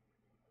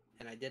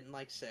 and I didn't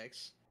like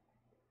 6.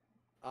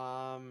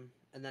 And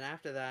then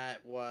after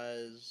that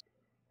was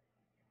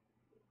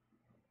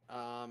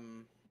I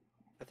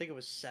think it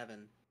was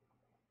 7.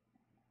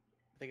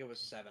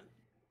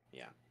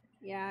 Yeah.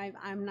 Yeah,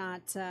 I'm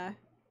not it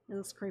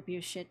looks creepy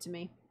as shit to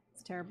me.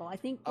 It's terrible. I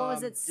think what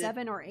was it,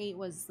 7 or 8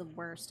 was the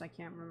worst. I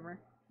can't remember.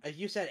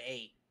 You said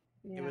 8.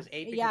 Yeah. It was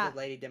 8 because of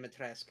Lady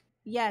Dimitrescu.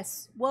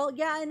 Yes. Well,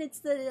 yeah, and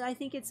I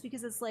think it's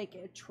because it's like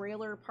a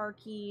trailer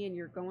parky and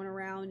you're going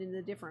around in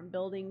the different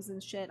buildings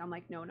and shit. I'm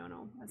like, no.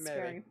 That's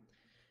scary.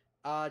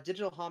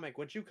 Digital Homic,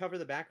 would you cover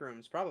the back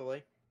rooms?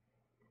 Probably.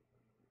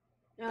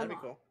 That'd be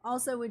cool.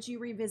 Also, would you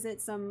revisit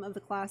some of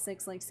the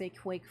classics like say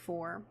Quake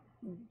 4?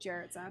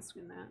 Jarrett's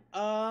asking that.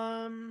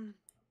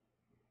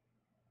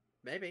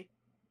 Maybe.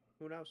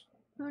 Who knows?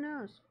 Who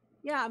knows?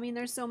 Yeah, I mean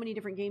there's so many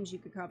different games you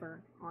could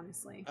cover,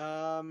 honestly.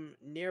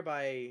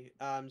 Nearby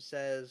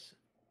says,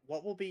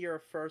 what will be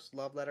your first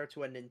love letter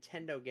to a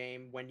Nintendo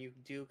game when you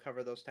do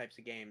cover those types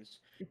of games?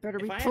 It better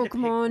be If I had to pick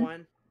Pokemon.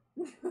 one,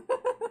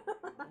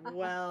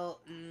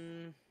 well,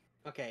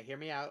 okay, hear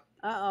me out.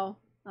 Uh-oh.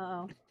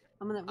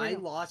 I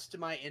lost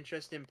my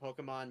interest in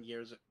Pokemon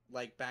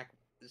back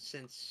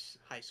since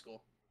high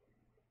school.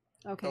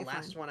 Okay, the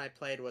last one I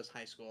played was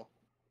high school.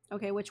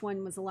 Okay, which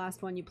one was the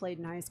last one you played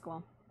in high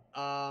school?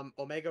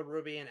 Omega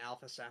Ruby and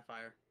Alpha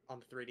Sapphire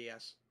on the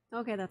 3DS.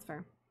 Okay, that's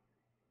fair.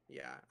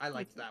 Yeah, I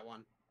liked that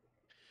one.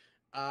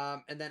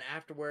 And then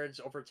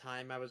afterwards, over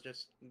time, I was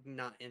just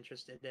not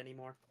interested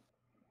anymore.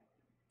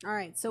 All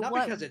right, so not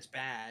what? Because it's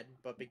bad,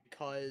 but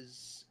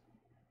because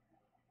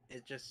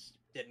it just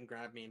didn't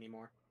grab me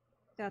anymore.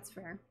 That's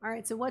fair. All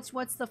right, so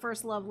what's the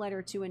first love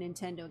letter to a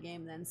Nintendo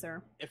game then,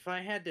 sir? If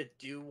I had to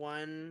do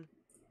one,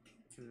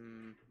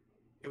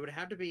 it would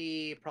have to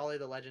be probably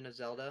The Legend of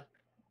Zelda.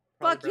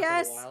 Fuck Breath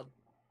yes! of the Wild.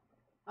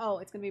 Oh,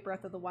 it's gonna be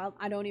Breath of the Wild.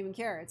 I don't even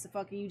care. It's a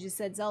fucking. You just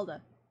said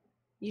Zelda.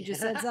 You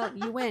just said Zelda.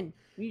 You win.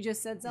 You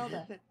just said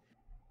Zelda.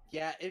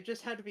 Yeah, it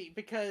just had to be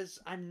because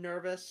I'm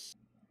nervous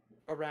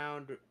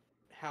around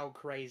how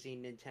crazy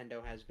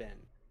Nintendo has been.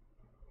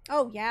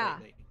 Oh yeah.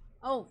 Lately.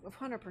 Oh,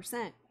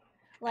 100%.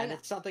 Like, and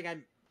it's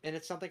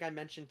something I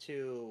mentioned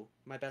to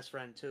my best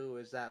friend too.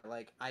 Is that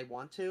like I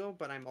want to,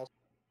 but I'm also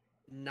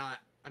not.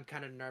 I'm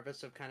kind of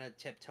nervous of kind of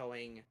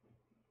tiptoeing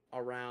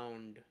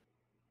around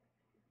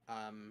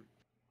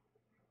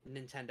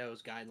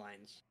Nintendo's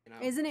guidelines. You know?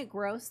 Isn't it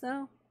gross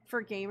though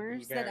for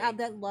gamers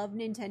that love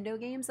Nintendo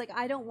games? Like,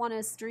 I don't want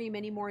to stream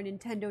any more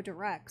Nintendo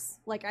Directs.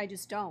 Like, I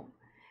just don't.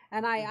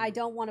 And I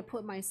don't want to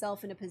put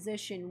myself in a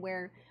position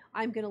where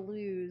I'm going to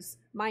lose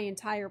my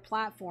entire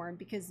platform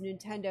because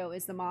Nintendo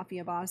is the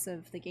mafia boss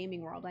of the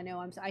gaming world. I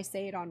know I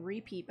say it on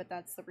repeat, but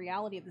that's the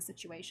reality of the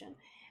situation.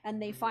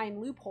 And they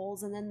find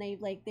loopholes, and then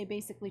they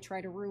basically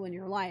try to ruin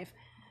your life.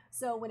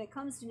 So when it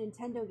comes to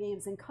Nintendo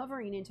games and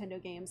covering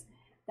Nintendo games,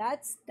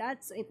 that's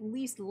at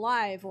least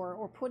live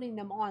or putting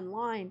them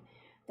online.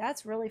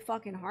 That's really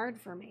fucking hard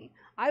for me.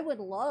 I would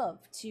love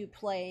to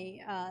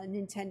play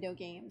Nintendo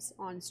games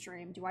on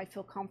stream. Do I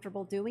feel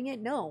comfortable doing it?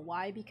 No.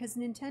 Why? Because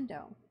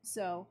Nintendo.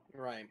 So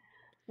right.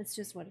 It's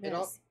just what it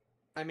is.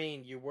 I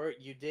mean,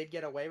 you did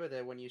get away with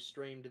it when you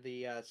streamed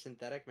the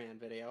Synthetic Man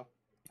video.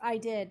 I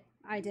did.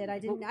 I did. I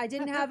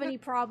didn't have any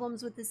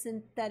problems with the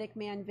Synthetic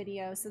Man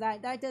video, so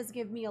that does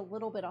give me a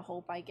little bit of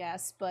hope, I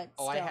guess. But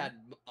Oh, still.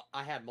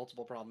 I had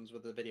multiple problems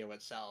with the video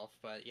itself,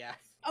 but yeah.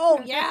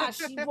 Oh yeah,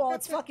 well,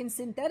 it's fucking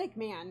Synthetic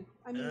Man.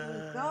 I mean,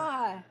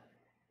 God.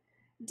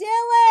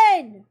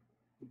 Dylan!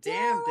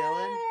 Damn,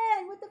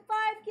 Dylan. With the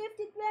 5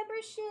 gifted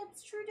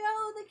memberships,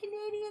 Trudeau, the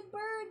Canadian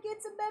bird,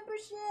 gets a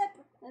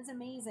membership. That's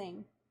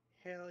amazing.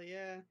 Hell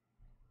yeah.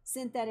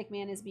 Synthetic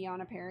Man is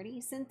beyond a parody.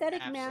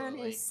 Synthetic Man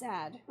is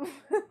sad.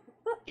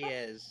 He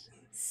is.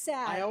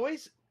 Sad.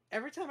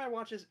 Every time I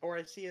watch his, or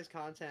I see his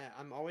content,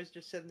 I'm always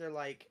just sitting there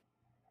like,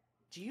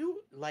 do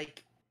you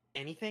like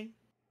anything?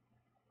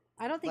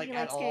 I don't think he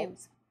likes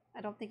games.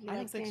 I don't think he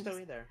likes games. I don't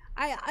think so either.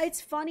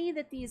 It's funny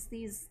that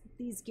these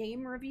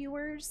game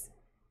reviewers,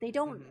 they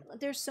don't.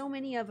 There's so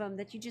many of them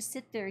that you just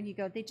sit there and you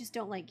go, they just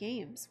don't like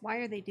games. Why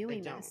are they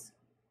doing this?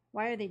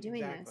 Why are they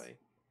doing this?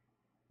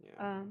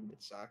 Yeah.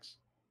 It sucks.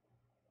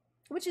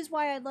 Which is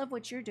why I love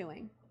what you're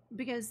doing,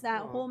 because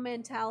that whole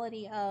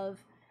mentality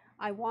of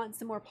I want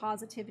some more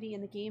positivity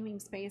in the gaming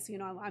space. You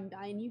know,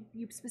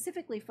 you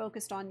specifically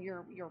focused on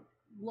your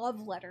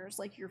love letters,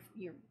 like your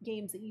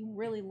games that you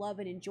really love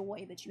and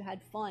enjoy, that you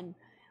had fun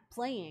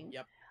playing.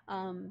 Yep.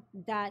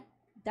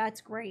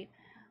 That's great.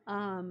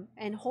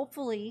 And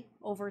hopefully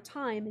over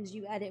time, as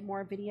you edit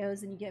more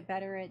videos and you get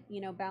better at, you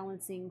know,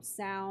 balancing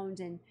sound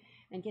and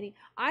getting,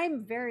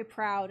 I'm very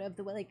proud of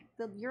the way, like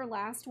your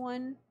last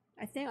one.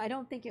 I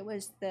don't think it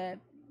was the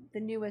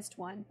newest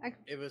one.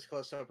 It was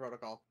Callisto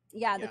Protocol.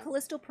 Yeah, the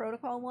Callisto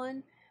Protocol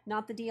one,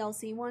 not the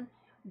DLC one.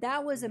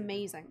 That was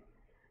amazing.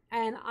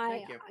 And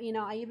I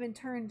even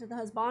turned to the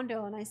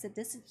husbando and I said,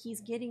 he's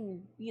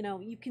getting, you know,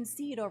 you can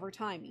see it over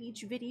time.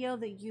 Each video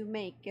that you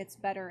make gets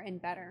better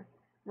and better,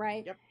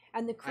 right? Yep.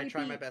 And the creepy, I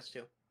try my best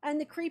to. And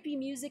the creepy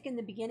music in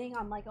the beginning,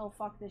 I'm like, oh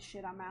fuck this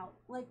shit, I'm out.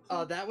 Like,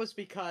 oh, that was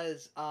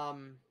because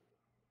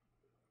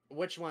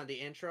which one, the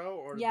intro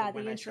or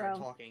when I started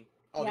talking?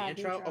 Oh, the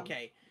intro.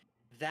 Okay,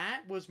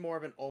 that was more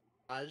of an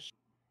homage.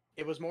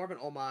 It was more of an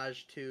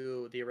homage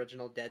to the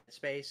original Dead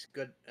Space,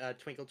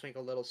 Twinkle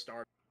Twinkle Little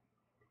Star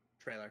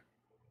trailer.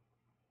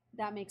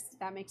 That makes sense.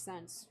 That makes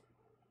sense.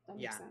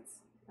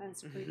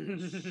 That's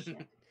creepy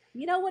shit.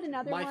 You know what?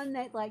 Another one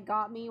that like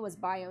got me was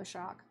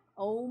BioShock.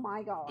 Oh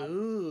my god.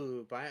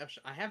 Ooh, BioShock.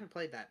 I haven't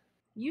played that.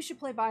 You should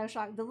play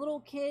BioShock. The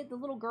little kid, the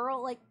little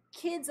girl, like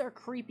kids are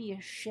creepy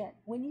as shit.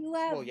 When you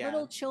have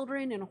little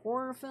children in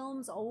horror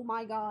films, oh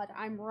my god,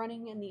 I'm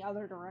running in the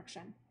other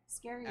direction.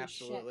 Scary as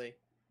shit. Absolutely.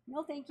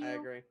 No, thank you. I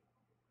agree.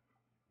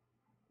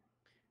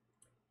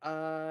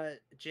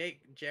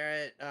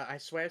 Jarrett, I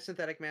swear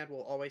Synthetic Man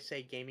will always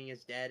say gaming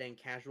is dead and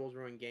casuals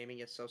ruin gaming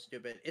is so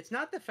stupid. It's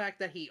not the fact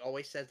that he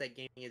always says that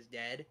gaming is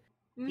dead.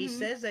 He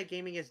says that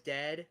gaming is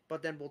dead,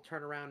 but then we'll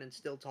turn around and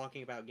still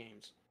talking about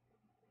games.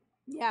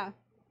 Yeah.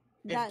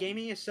 If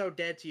gaming is so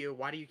dead to you,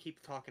 why do you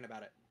keep talking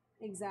about it?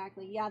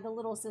 Exactly. Yeah, the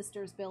little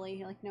sisters,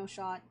 Billy, like no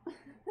shot.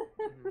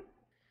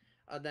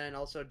 Then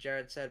also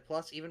Jared said,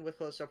 plus even with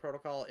Callisto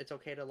Protocol, it's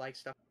okay to like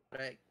stuff.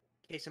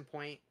 Case in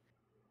point,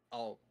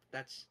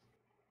 that's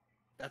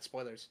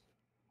spoilers.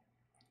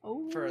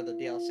 Oh. For the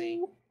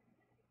DLC.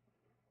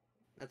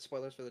 That's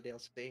spoilers for the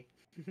DLC.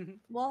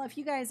 Well, if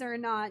you guys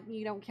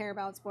you don't care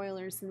about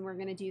spoilers, then we're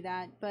gonna do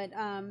that. But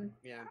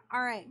yeah.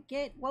 All right,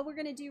 what we're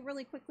gonna do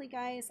really quickly,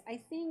 guys.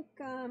 I think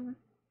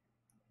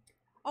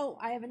oh,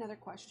 I have another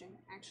question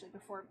actually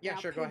before. Yeah,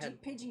 sure. Go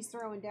ahead. Pidgey's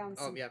throwing down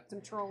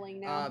some trolling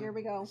now. Here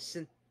we go.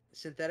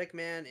 Synthetic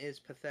Man is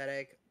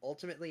pathetic,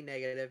 ultimately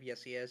negative.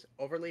 Yes, he is.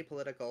 Overly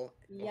political.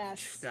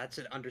 Yes. Oh, that's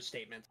an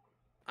understatement.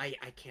 I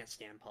can't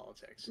stand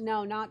politics.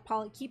 No, not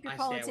keep your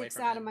politics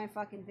out of my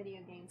fucking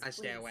video games. I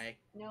stay away.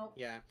 Nope.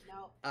 Yeah.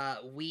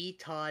 Nope. We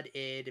Todd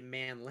id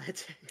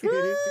manlet.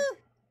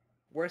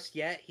 Worse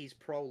yet, he's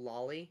pro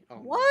lolly. Oh,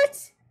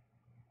 what?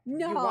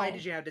 No. Why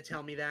did you have to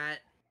tell me that?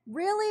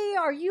 Really?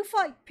 Are you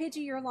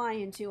Pidgey? You're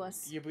lying to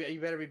us. You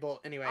better be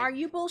anyway. Are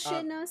you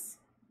bullshitting us?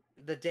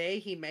 The day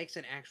he makes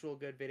an actual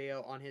good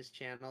video on his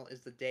channel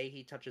is the day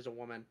he touches a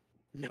woman.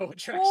 No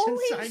attraction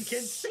sign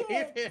can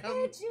save him.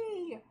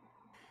 Pidgey!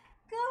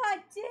 God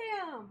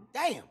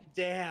damn!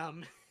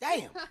 Damn!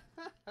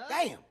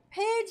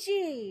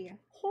 Pidgey!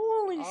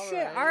 Holy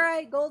shit! Right. All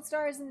right, gold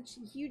stars, and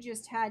you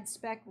just had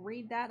Spec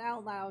read that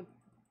out loud.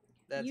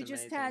 That's you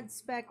just had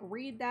Spec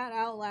read that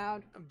out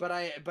loud. But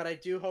I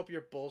do hope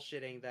you're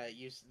bullshitting that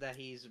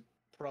he's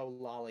pro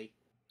lolly.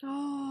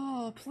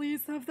 Oh,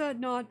 please have that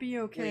not be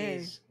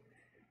okay.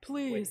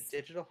 Please. Wait,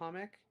 Digital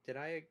Homic? Did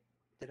I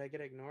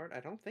get ignored? I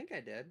don't think I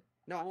did.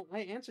 No, I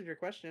answered your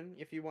question.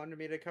 If you wanted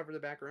me to cover the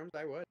back rooms,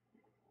 I would.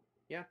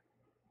 Yeah.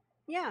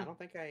 Yeah. I don't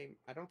think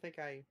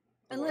I.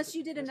 Unless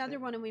you did another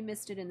one and we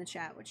missed it in the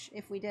chat, which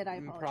if we did, I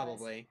apologize.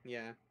 Probably,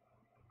 yeah.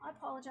 I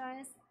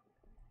apologize.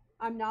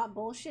 I'm not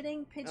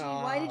bullshitting, Pidgey.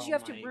 Why did you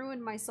have to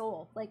ruin my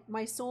soul? Like,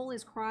 my soul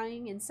is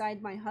crying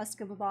inside my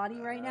husk of a body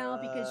right now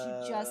because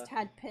you just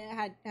had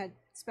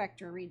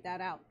Spectre read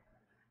that out.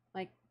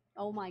 Like,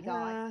 oh my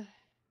god.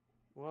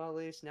 Well, at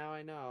least now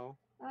I know.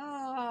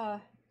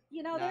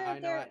 You know,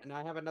 now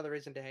I have another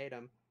reason to hate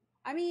him.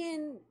 I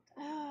mean,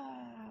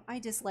 I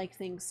dislike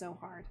things so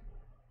hard.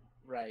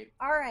 Right.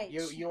 All right.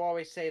 You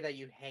always say that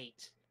you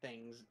hate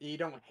things. You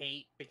don't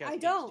hate because I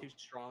hate's don't. too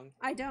strong.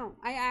 I don't.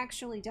 I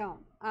actually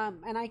don't.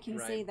 And I can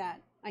say Right.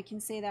 that. I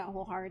can say that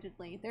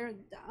wholeheartedly.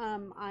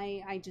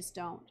 I just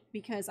don't,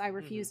 because I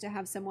refuse to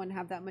have someone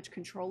have that much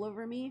control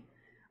over me,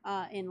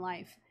 in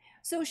life.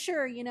 So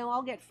sure,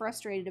 I'll get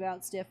frustrated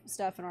about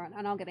stuff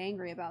and I'll get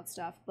angry about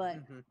stuff, but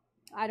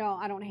I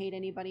don't hate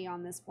anybody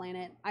on this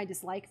planet. I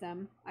dislike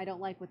them. I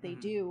don't like what they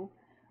do.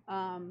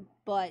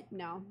 But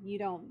no, you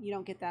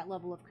don't get that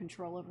level of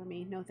control over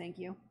me. No, thank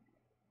you.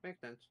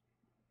 Makes sense.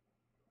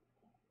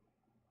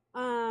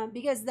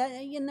 Because that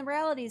in the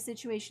reality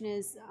situation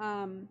is,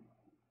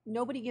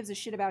 nobody gives a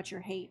shit about your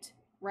hate,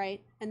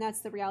 right? And that's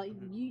the reality.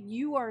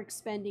 You are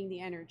expending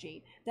the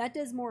energy that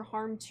does more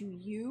harm to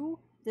you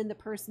than the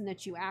person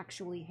that you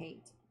actually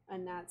hate,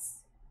 and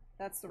that's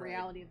the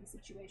reality of the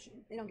situation.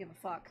 They don't give a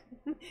fuck.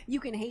 You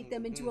can hate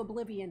them into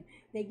oblivion.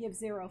 They give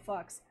zero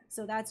fucks.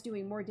 So that's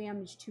doing more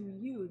damage to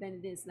you than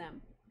it is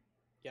them.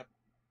 Yep.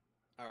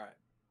 All right.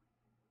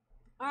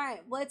 All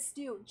right, let's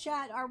do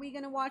chat. Are we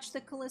gonna watch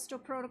the Callisto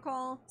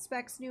Protocol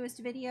Spec's newest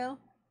video?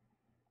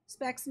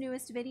 Spec's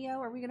newest video.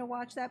 Are we gonna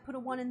watch that? Put a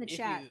 1 in the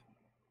chat.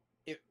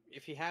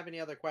 If you have any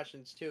other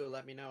questions too,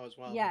 let me know as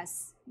well.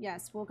 Yes,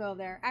 we'll go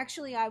there.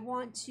 Actually, I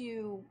want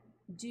to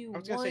do I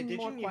was gonna say, one did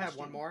more you have question.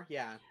 one more?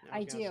 Yeah, I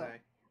was gonna do.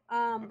 say.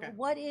 Okay.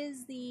 What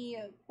is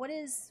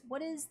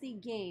the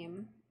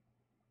game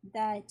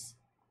that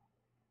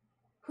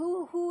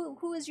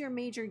who is your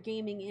major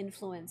gaming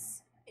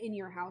influence in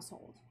your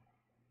household?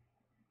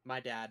 My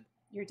dad.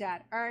 Your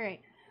dad. All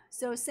right.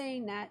 So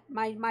saying that,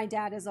 my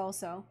dad is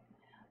also.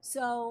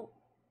 So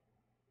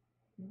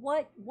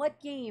what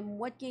game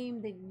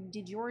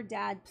did your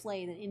dad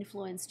play that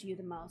influenced you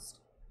the most?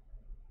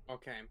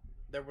 Okay,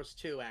 there was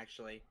two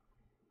actually.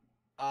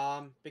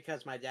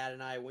 Because my dad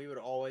and I, we would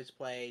always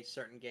play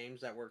certain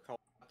games that were called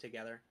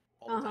together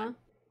all the time.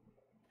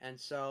 And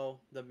so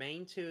the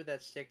main two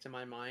that stick to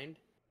my mind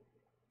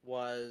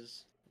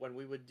was when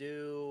we would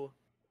do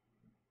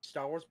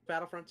Star Wars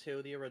Battlefront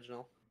 2, the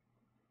original,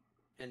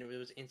 and it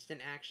was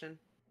instant action,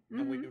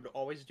 and we would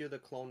always do the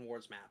Clone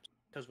Wars maps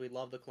because we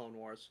love the Clone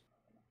Wars.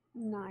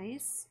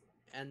 Nice.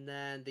 And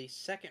then the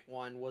second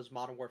one was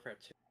Modern Warfare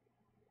 2.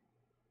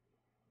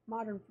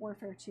 Modern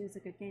Warfare 2 is a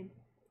good game.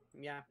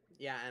 Yeah,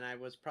 and I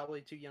was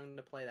probably too young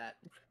to play that.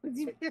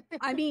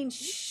 I mean,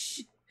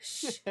 shh.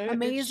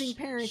 Amazing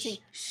parenting.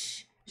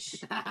 Shh.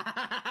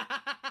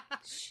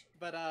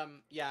 But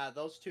yeah,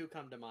 those two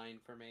come to mind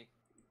for me.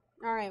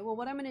 All right. Well,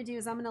 what I'm going to do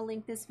is I'm going to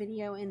link this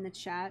video in the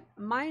chat.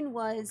 Mine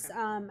was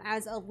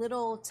as a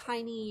little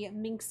tiny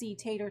minxie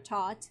tater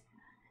tot.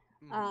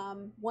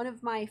 One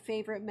of my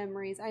favorite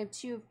memories. I have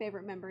two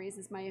favorite memories.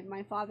 Is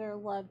my father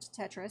loved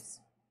Tetris.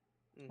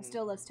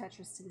 Still loves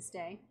Tetris to this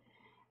day.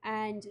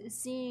 And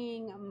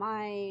seeing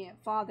my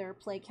father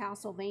play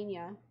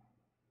Castlevania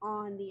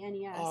on the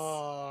NES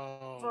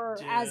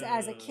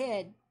as a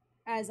kid,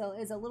 as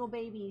a little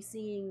baby,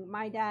 seeing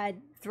my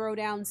dad throw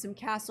down some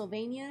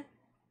Castlevania,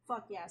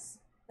 fuck yes,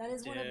 that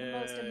is one of the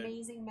most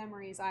amazing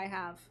memories I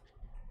have.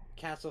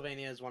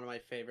 Castlevania is one of my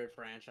favorite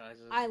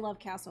franchises. I love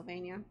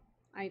Castlevania.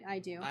 I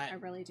do. I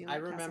really do. Like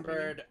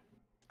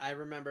I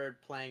remembered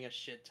playing a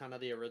shit ton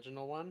of the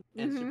original one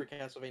and Super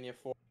Castlevania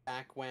 4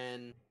 back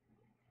when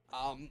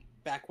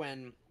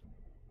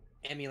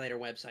emulator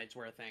websites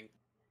were a thing.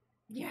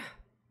 Yeah.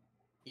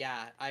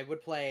 Yeah, I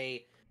would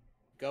play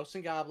Ghosts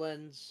and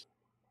Goblins,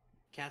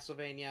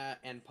 Castlevania,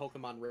 and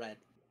Pokemon Red.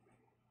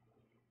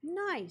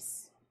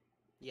 Nice.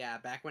 Yeah,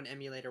 back when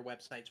emulator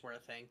websites were a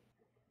thing.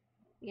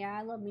 Yeah,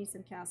 I love me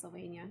some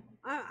Castlevania.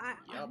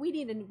 We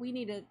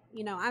need to,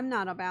 I'm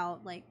not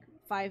about like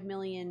 5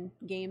 million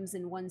games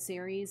in one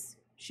series,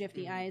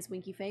 shifty eyes,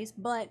 winky face,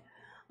 but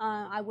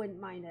I wouldn't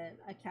mind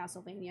a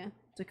Castlevania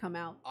to come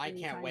out. I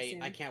can't wait.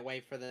 Soon. I can't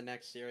wait for the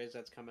next series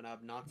that's coming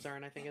up.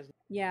 Nocturne, I think is.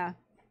 Yeah.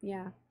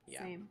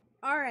 Same.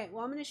 All right.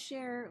 Well, I'm gonna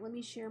share. Let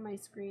me share my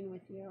screen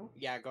with you.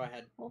 Yeah, go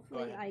ahead.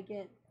 Hopefully, I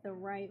get the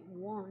right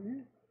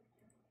one.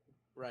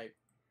 Right.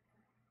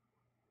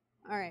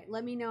 All right.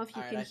 Let me know if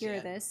you can hear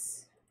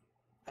this.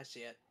 I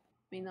see it.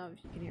 Let me know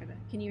if you can hear that.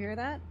 Can you hear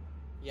that?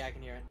 Yeah, I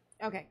can hear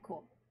it. Okay.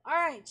 Cool. All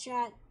right,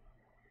 chat.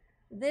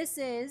 This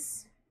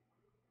is.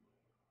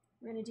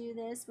 We're going to do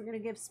this. We're going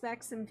to give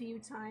Spec some view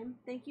time.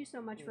 Thank you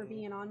so much for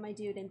being on, my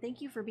dude, and thank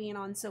you for being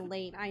on so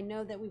late. I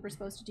know that we were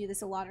supposed to do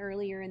this a lot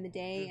earlier in the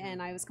day,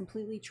 and I was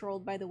completely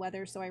trolled by the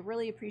weather, so I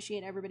really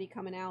appreciate everybody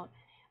coming out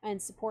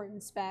and supporting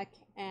Spec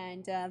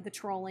and the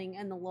trolling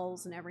and the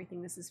lulls and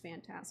everything. This is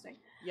fantastic.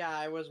 Yeah,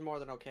 I was more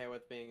than okay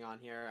with being on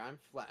here.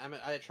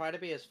 I try to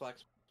be as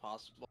flexible as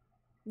possible.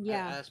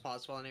 Yeah. As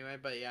possible anyway,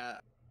 but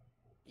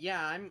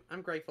yeah,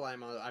 I'm grateful I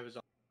was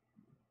on.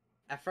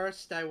 At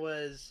first, I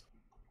was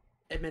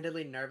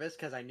admittedly nervous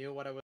because I knew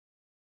what I was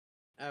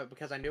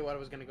going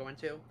to go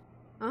into.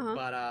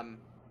 But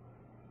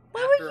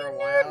why were you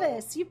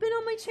nervous? You've been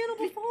on my channel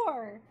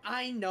before.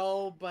 I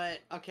know, but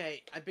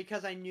okay,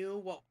 because I knew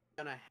what was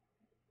gonna.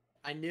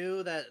 I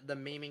knew that the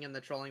memeing and the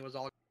trolling was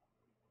all.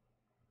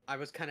 I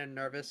was kind of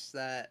nervous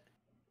that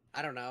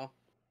I don't know.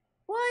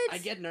 What? I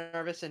get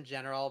nervous in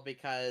general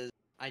because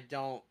I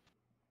don't.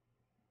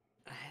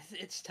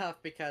 It's tough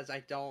because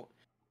I don't.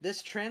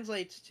 This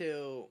translates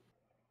to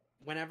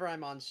whenever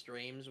I'm on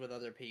streams with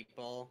other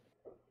people,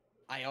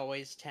 I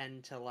always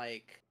tend to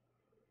like.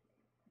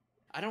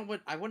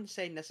 I wouldn't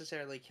say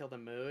necessarily kill the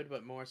mood,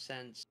 but more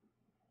sense.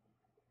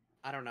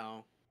 I don't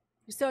know.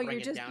 So bring you're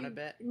it just down a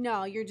bit.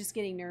 No, you're just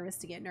getting nervous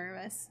to get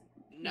nervous.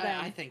 No, Then.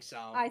 I think so.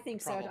 I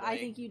think so. I probably.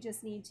 think you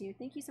just need to.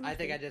 Thank you so much. I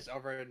think I just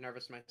over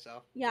nervous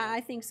myself. Yeah, I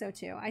think so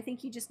too. I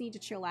think you just need to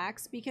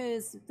chillax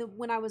because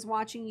when I was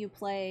watching you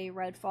play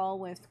Redfall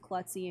with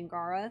Klutzy and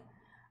Gara,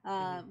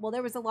 well,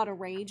 there was a lot of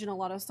rage and a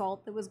lot of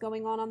salt that was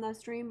going on that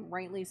stream,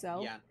 rightly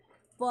so. Yeah.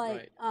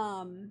 But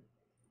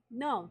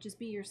no, just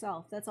be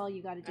yourself. That's all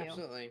you got to do.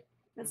 Absolutely.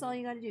 That's all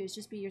you got to do is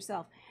just be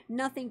yourself.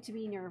 Nothing to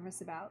be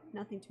nervous about.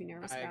 Nothing to be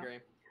nervous about. I agree.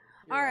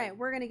 All right,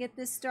 we're gonna get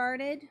this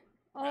started.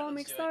 Oh, Right, I'm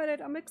let's do it.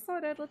 excited. I'm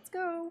excited. Let's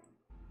go.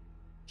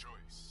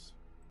 Choice.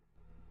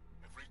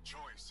 Every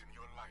choice in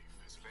your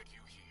life has led you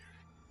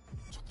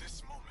here. To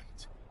this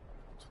moment.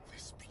 To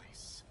this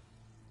place.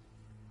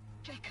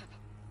 Jacob,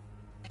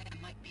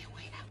 there might be a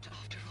way out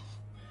after all.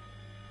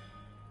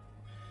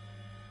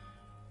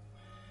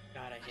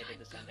 God, I hated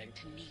this ending.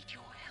 To need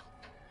your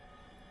help.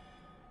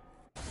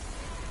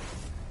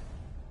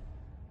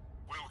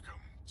 Welcome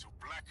to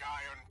Black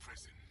Iron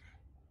Prison.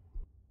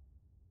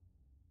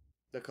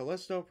 The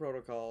Callisto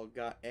Protocol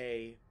got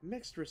a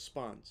mixed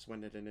response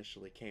when it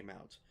initially came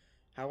out.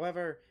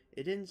 However,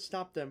 it didn't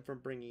stop them from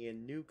bringing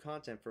in new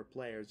content for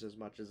players as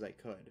much as they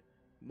could.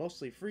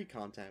 Mostly free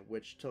content,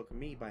 which took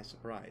me by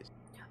surprise.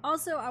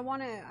 Also, I'm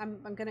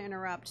gonna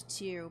interrupt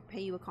to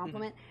pay you a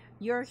compliment.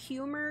 Your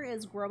humor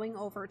is growing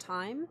over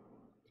time,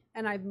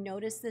 and I've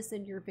noticed this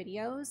in your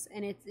videos,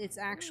 and it's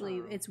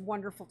actually it's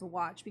wonderful to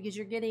watch because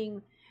you're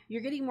getting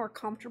more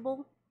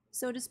comfortable,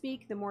 so to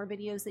speak, the more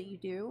videos that you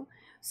do.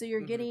 So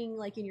you're getting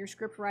like in your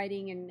script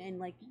writing and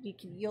like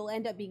you'll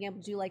end up being able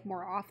to do like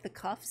more off the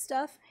cuff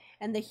stuff,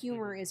 and the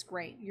humor is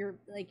great.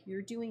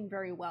 You're doing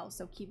very well,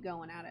 so keep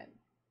going at it.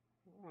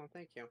 Oh,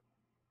 thank you.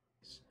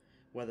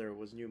 Whether it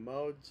was new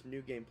modes,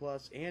 new game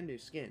plus, and new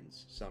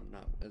skins, some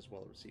not as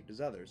well received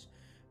as others.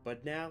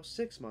 But now,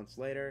 6 months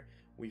later,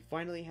 we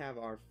finally have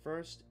our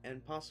first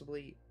and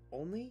possibly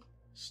only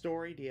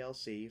story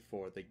DLC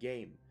for the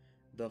game,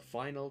 the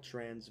Final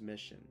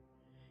Transmission.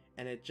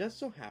 And it just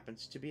so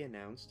happens to be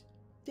announced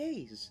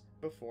days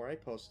before I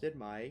posted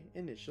my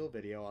initial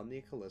video on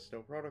the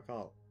Callisto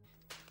Protocol.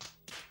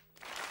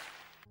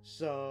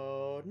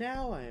 So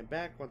now I am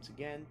back once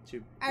again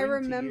to I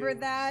remember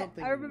that.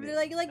 I remember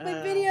like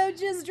the video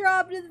just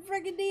dropped in the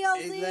freaking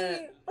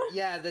DLC.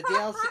 Yeah, the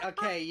DLC.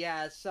 Okay,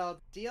 yeah. So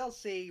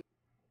DLC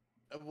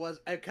was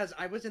because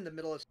I was in the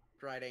middle of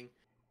script writing,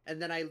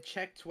 and then I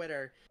checked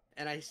Twitter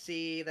and I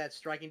see that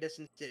Striking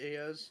Distance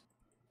Studios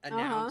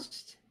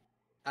announced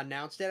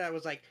it. I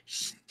was like,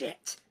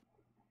 shit,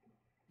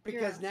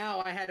 because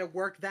now I had to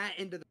work that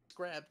into the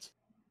script,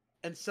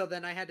 and so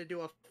then I had to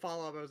do a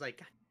follow up. I was like,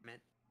 God damn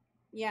it.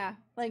 Yeah,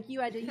 like you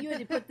had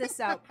to put this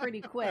out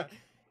pretty quick.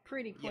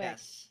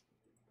 Yes.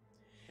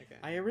 Okay.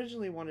 I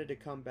originally wanted to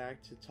come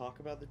back to talk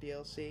about the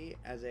DLC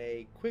as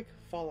a quick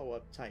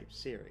follow-up type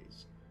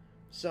series.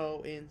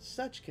 So, in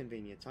such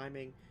convenient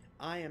timing,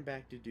 I am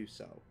back to do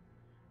so.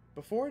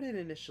 Before it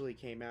initially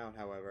came out,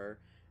 however,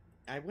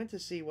 I went to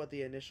see what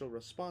the initial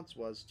response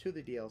was to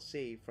the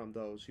DLC from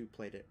those who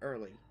played it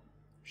early.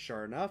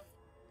 Sure enough,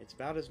 it's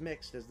about as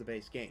mixed as the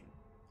base game.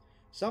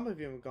 Some of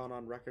you have gone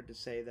on record to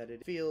say that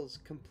it feels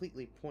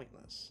completely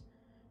pointless.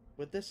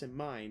 With this in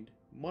mind,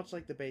 much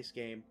like the base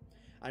game,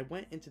 I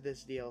went into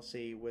this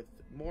DLC with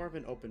more of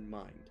an open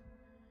mind.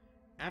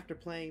 After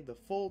playing the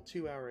full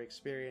 2-hour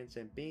experience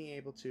and being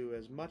able to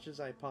as much as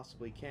I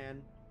possibly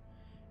can,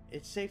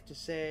 it's safe to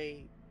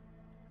say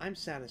I'm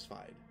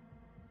satisfied,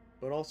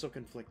 but also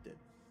conflicted.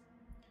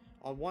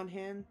 On one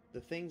hand,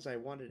 the things I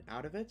wanted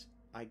out of it,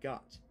 I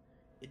got.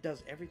 It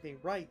does everything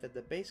right that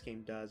the base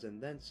game does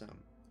and then some.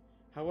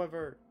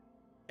 However,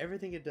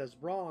 everything it does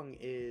wrong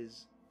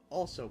is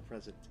also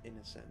present in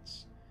a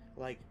sense.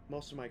 Like,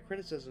 most of my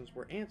criticisms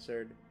were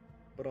answered,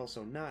 but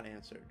also not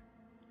answered.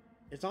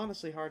 It's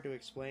honestly hard to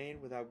explain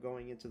without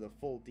going into the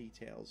full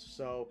details,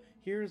 so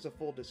here is a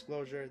full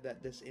disclosure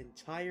that this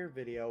entire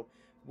video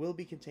will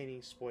be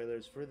containing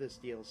spoilers for this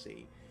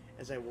DLC,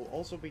 as I will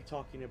also be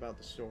talking about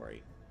the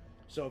story.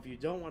 So if you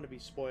don't want to be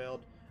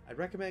spoiled, I'd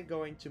recommend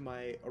going to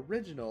my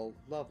original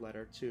love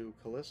letter to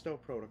Callisto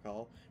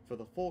Protocol for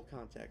the full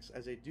context,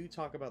 as I do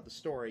talk about the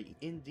story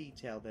in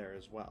detail there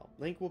as well.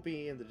 Link will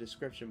be in the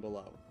description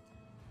below.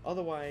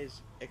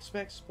 Otherwise,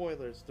 expect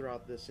spoilers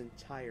throughout this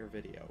entire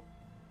video.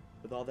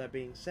 With all that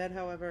being said,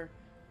 however,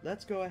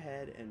 let's go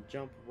ahead and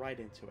jump right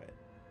into it.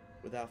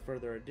 Without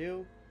further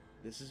ado,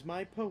 this is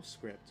my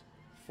postscript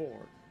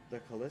for the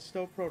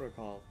Callisto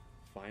Protocol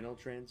Final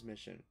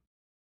Transmission.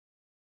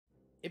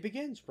 It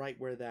begins right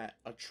where that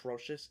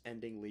atrocious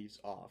ending leaves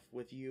off,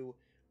 with you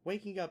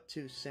waking up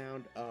to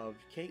sound of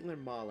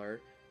Caitlin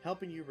Mahler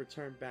helping you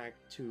return back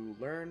to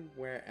learn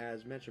where,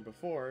 as mentioned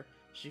before,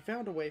 she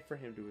found a way for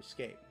him to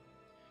escape.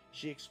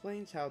 She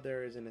explains how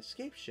there is an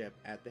escape ship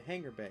at the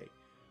hangar bay,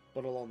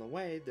 but along the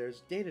way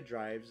there's data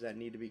drives that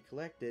need to be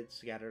collected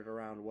scattered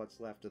around what's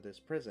left of this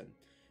prison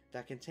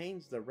that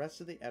contains the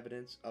rest of the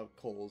evidence of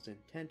Cole's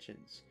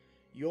intentions.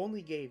 You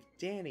only gave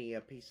Danny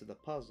a piece of the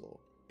puzzle,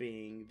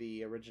 being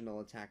the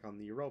original attack on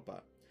the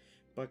Europa,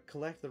 but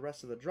collect the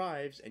rest of the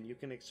drives and you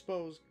can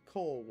expose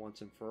Cole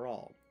once and for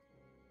all.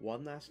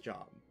 One last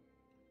job.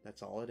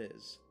 That's all it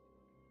is.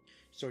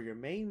 So your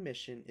main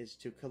mission is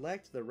to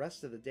collect the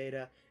rest of the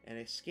data and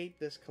escape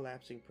this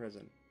collapsing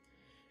prison.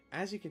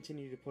 As you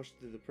continue to push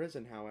through the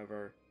prison,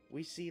 however,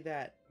 we see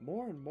that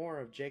more and more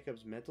of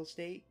Jacob's mental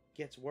state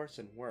gets worse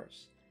and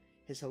worse.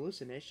 His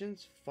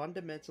hallucinations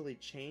fundamentally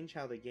change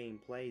how the game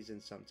plays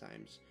in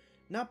sometimes.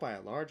 Not by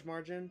a large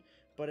margin,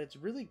 but it's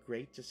really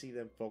great to see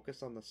them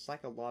focus on the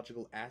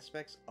psychological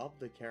aspects of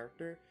the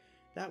character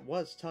that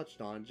was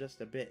touched on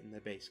just a bit in the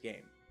base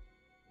game.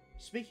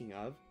 Speaking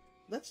of,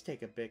 let's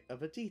take a bit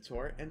of a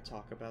detour and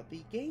talk about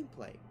the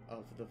gameplay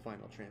of the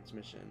final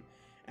transmission,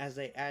 as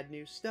they add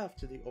new stuff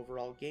to the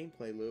overall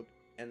gameplay loop,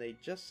 and they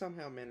just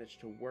somehow manage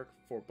to work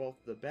for both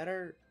the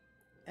better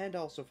and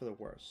also for the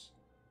worse.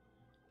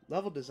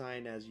 Level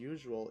design, as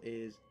usual,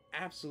 is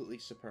absolutely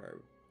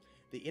superb.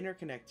 The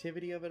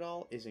interconnectivity of it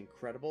all is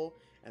incredible,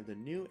 and the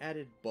new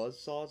added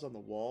buzzsaws on the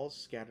walls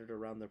scattered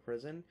around the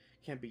prison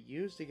can be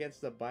used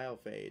against the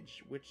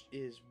biophage, which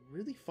is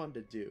really fun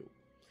to do.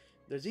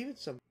 There's even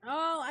some...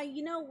 Oh,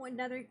 you know,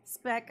 another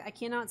spec I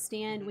cannot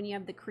stand when you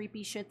have the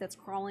creepy shit that's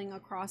crawling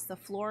across the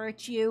floor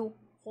at you.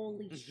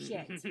 Holy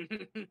shit.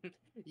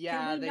 Yeah,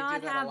 Can we they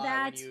not do that have a lot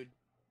that? when you...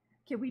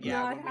 Can we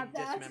Yeah, not when have we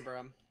that? dismember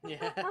them.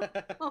 Yeah.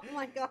 Oh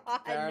my god,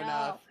 Fair no.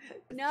 enough.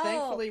 No.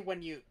 Thankfully,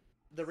 when you...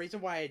 The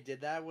reason why I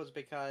did that was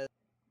because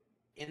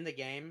in the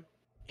game,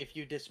 if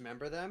you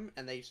dismember them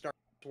and they start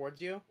towards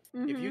you,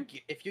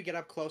 if you get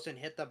up close and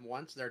hit them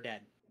once, they're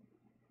dead.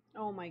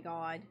 Oh my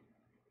god.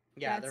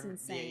 Yeah, That's they're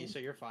insane. Yeah, so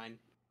you're fine.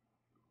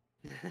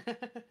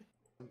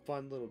 some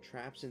fun little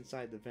traps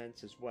inside the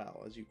vents as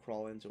well as you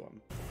crawl into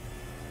them.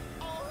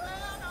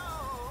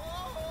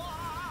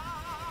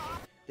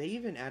 They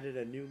even added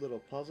a new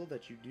little puzzle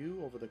that you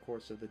do over the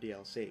course of the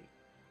DLC.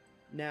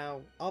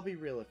 Now, I'll be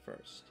real at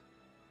first.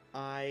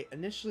 I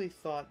initially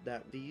thought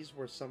that these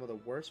were some of the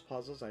worst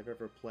puzzles I've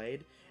ever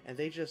played, and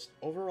they just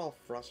overall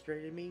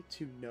frustrated me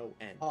to no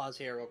end. Pause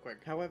here real quick.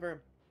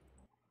 However,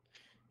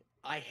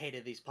 I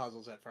hated these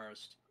puzzles at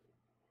first.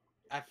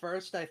 At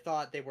first, I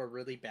thought they were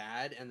really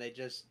bad, and they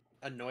just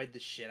annoyed the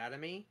shit out of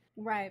me.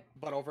 Right.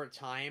 But over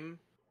time,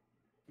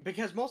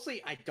 because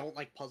mostly I don't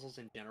like puzzles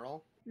in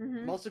general,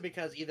 mostly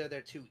because either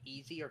they're too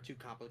easy or too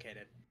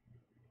complicated.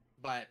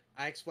 But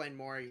I explained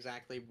more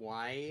exactly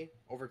why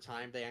over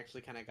time they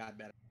actually kind of got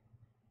better.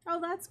 Oh,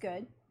 that's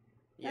good.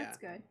 Yeah. That's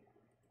good.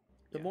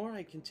 The more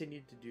I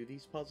continued to do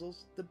these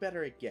puzzles, the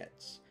better it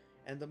gets,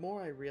 and the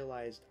more I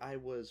realized I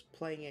was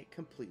playing it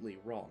completely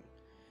wrong.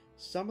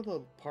 Some of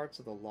the parts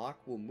of the lock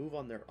will move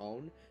on their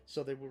own,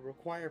 so they will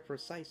require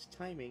precise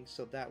timing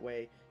so that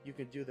way you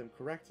can do them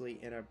correctly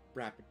in a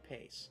rapid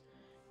pace.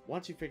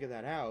 Once you figure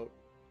that out,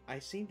 I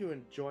seem to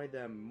enjoy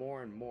them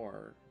more and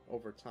more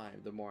over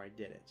time the more I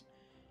did it.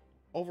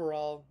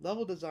 Overall,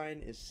 level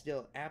design is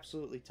still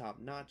absolutely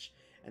top-notch,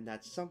 and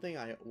that's something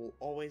I will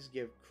always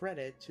give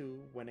credit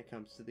to when it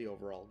comes to the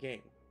overall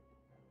game.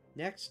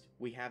 Next,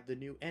 we have the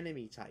new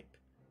enemy type,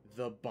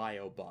 the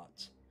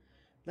Biobot.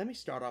 Let me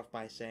start off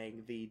by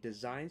saying the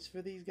designs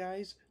for these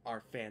guys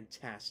are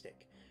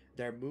fantastic.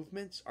 Their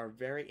movements are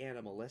very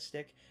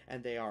animalistic,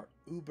 and they are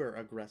uber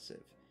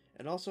aggressive,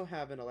 and also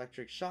have an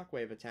electric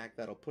shockwave attack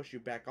that'll push you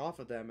back off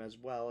of them as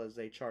well as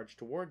they charge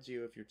towards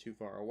you if you're too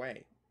far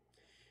away.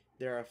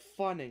 They're a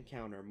fun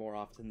encounter more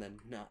often than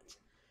not.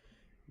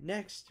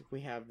 Next,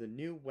 we have the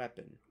new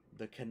weapon,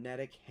 the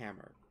Kinetic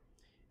Hammer.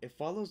 It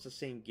follows the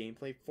same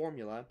gameplay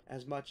formula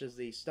as much as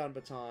the stun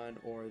baton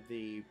or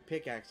the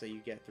pickaxe that you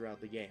get throughout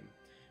the game,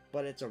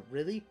 but it's a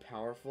really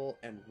powerful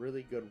and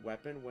really good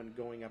weapon when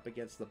going up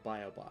against the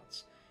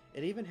Biobots.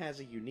 It even has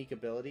a unique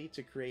ability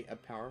to create a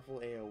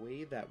powerful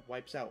AoE that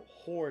wipes out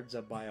hordes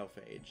of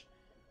biophage.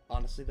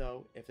 Honestly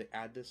though, if they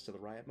add this to the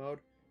Riot mode,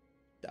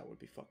 that would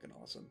be fucking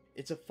awesome.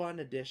 It's a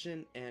fun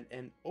addition and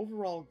an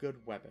overall good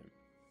weapon.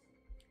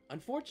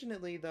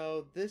 Unfortunately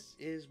though, this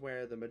is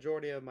where the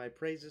majority of my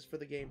praises for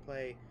the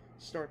gameplay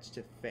starts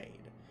to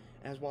fade,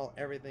 as while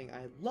everything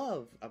I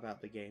love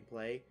about the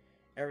gameplay,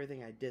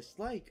 everything I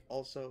dislike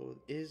also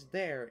is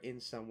there in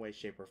some way,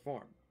 shape, or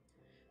form.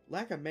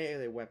 Lack of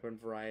melee weapon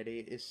variety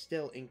is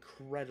still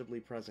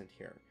incredibly present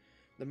here.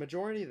 The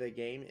majority of the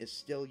game is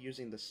still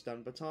using the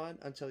stun baton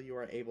until you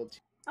are able to...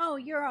 Oh,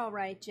 you're all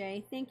right,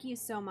 Jay. Thank you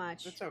so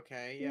much. It's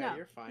okay. Yeah, no,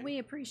 you're fine. We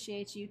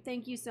appreciate you.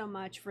 Thank you so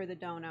much for the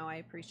dono. I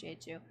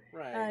appreciate you.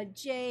 Right.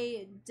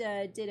 Jay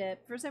did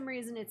it. For some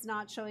reason, it's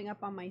not showing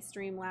up on my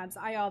Streamlabs.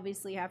 I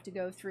obviously have to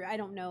go through. I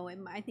don't know.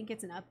 I think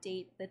it's an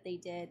update that they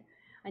did.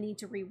 I need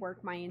to rework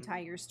my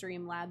entire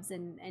Streamlabs,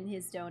 and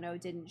his dono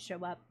didn't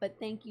show up. But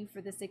thank you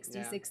for the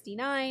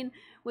 6069,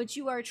 which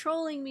you are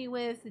trolling me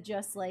with,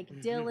 just like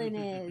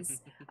Dylan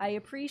is. I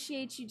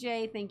appreciate you,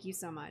 Jay. Thank you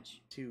so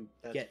much. To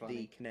get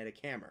the kinetic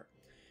hammer.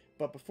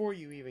 But before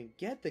you even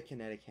get the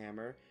kinetic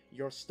hammer,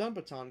 your stun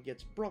baton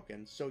gets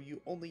broken, so you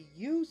only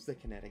use the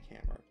kinetic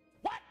hammer.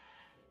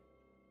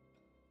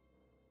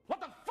 What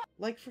the fuck?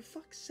 Like, for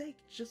fuck's sake,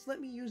 just let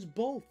me use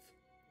both.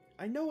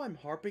 I know I'm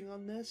harping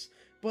on this,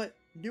 but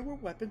newer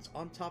weapons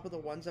on top of the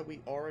ones that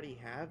we already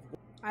have...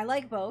 I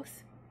like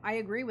both. I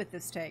agree with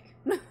this take.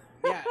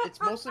 Yeah, it's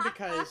mostly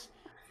because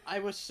I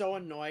was so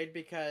annoyed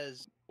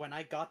because when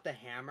I got the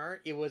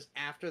hammer, it was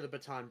after the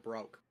baton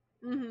broke.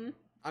 Mm-hmm.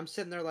 I'm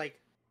sitting there like,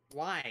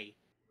 why?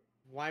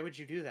 Why would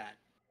you do that?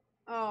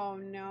 Oh,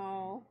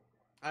 no.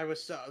 I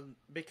was so...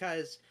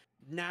 Because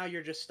now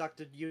you're just stuck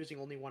to using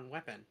only one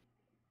weapon.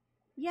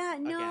 Yeah,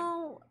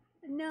 no.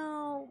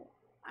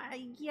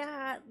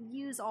 Yeah,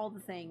 use all the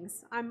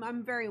things.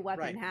 I'm very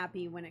weapon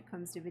happy when it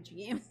comes to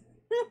video games.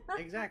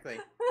 Exactly.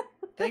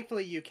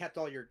 Thankfully, you kept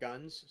all your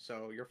guns,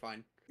 so you're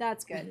fine.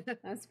 That's good.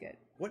 That's good.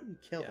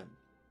 Wouldn't kill him.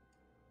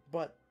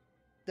 But,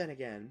 then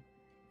again,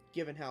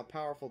 given how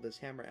powerful this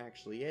hammer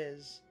actually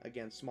is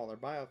against smaller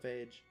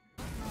biophage...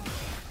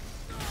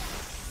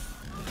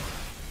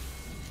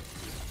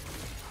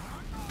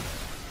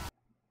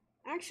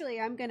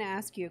 Actually, I'm going to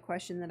ask you a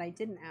question that I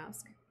didn't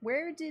ask.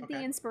 Where did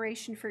the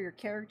inspiration for your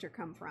character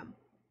come from?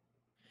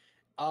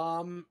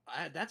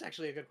 That's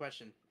actually a good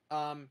question.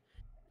 A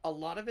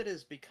lot of it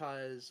is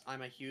because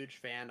I'm a huge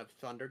fan of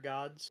Thunder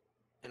Gods,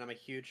 and I'm a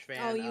huge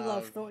fan of...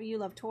 love Thor. You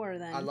love Thor,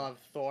 then. I love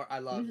Thor. I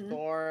love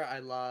Thor. I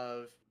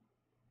love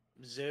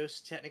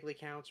Zeus. Technically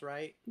counts,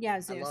 right? Yeah,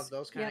 Zeus. I love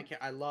those kind of.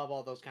 I love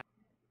all those kind.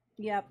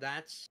 Yep.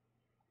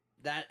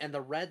 That, and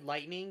the red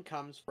lightning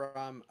comes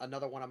from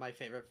another one of my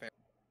favorite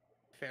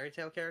fairy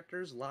tale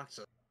characters,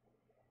 Loxa.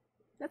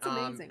 That's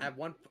amazing. At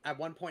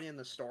one point in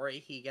the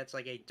story, he gets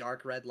like a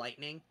dark red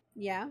lightning.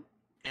 Yeah.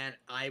 And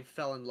I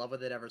fell in love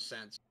with it ever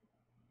since.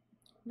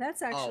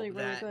 That's actually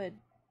really good.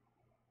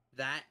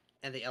 That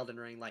and the Elden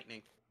Ring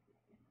lightning.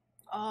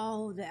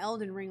 Oh, the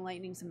Elden Ring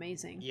lightning's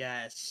amazing.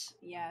 Yes.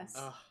 Yes.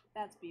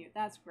 That's beautiful.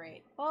 That's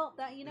great. Well,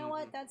 that you know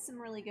what? That's some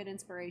really good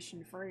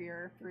inspiration for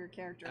your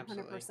character.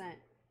 Absolutely. 100%.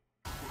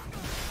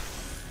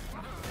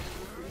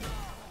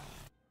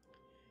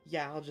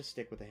 Yeah, I'll just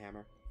stick with the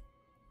hammer.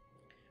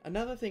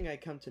 Another thing I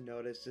come to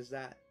notice is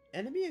that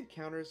enemy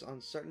encounters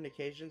on certain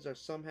occasions are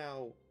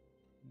somehow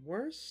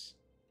worse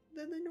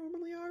than they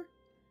normally are.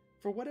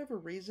 For whatever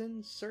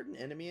reason, certain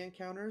enemy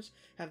encounters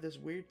have this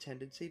weird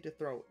tendency to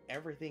throw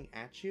everything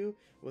at you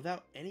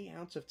without any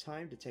ounce of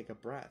time to take a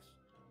breath.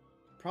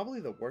 Probably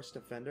the worst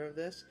offender of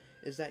this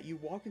is that you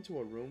walk into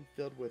a room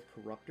filled with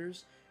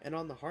corruptors, and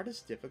on the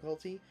hardest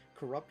difficulty,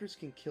 corruptors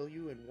can kill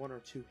you in 1 or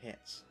 2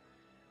 hits.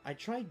 I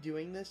tried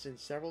doing this in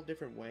several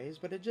different ways,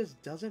 but it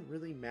just doesn't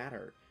really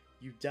matter.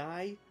 You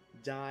die,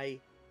 die,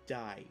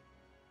 die.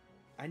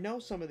 I know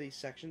some of these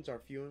sections are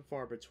few and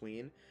far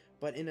between,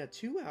 but in a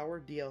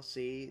 2-hour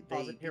DLC,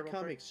 they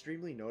become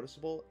extremely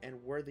noticeable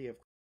and worthy of...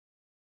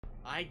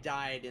 I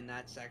died in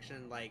that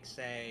section, like,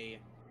 say,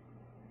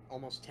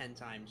 almost 10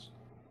 times.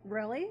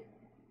 Really?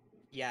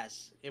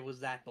 Yes, it was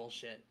that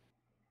bullshit.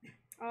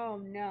 Oh,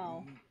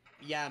 no.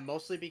 Yeah,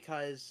 mostly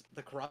because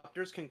the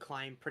corruptors can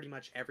climb pretty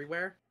much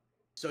everywhere,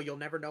 so you'll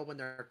never know when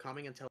they're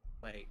coming until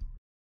it's late.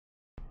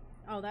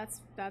 Oh,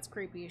 that's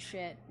creepy as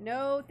shit.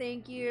 No,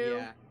 thank you.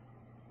 Yeah.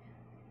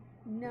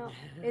 No.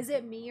 Is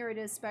it me, or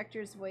does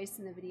Spectre's voice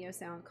in the video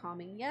sound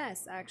calming?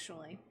 Yes,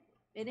 actually.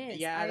 It is.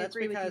 Yeah, I that's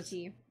agree because with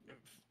you, T.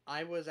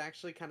 I was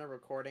actually kind of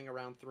recording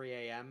around 3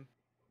 a.m.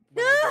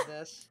 when I did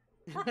this.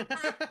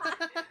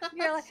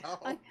 You're like,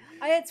 So...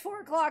 it's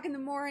 4 o'clock in the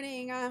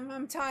morning.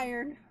 I'm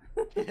tired.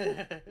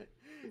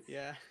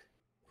 Yeah.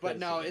 But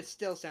no, it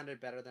still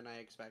sounded better than I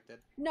expected.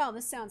 No,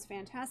 this sounds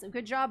fantastic.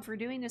 Good job for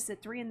doing this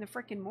at 3 in the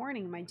frickin'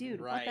 morning, my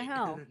dude. Right. What the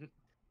hell?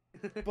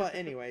 But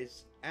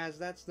anyways, as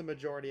that's the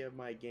majority of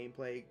my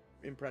gameplay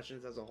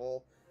impressions as a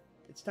whole,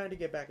 it's time to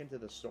get back into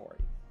the story.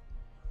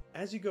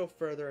 As you go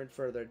further and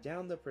further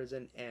down the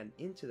prison and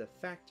into the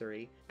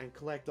factory and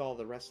collect all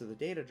the rest of the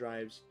data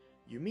drives,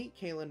 you meet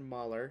Kaylin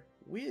Mahler,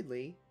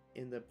 weirdly,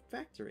 in the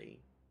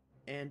factory.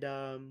 And,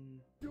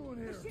 Doing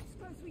here? The ship's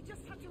close, we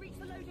just have to reach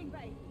the loading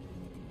bay.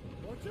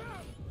 Watch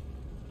out!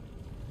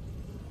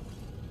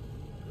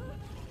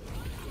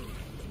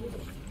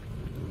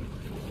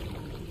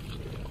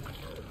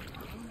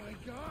 Oh my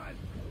god!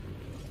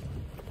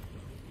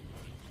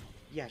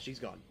 Yeah, she's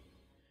gone.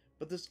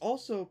 But this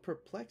also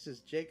perplexes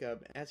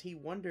Jacob as he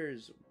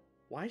wonders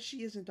why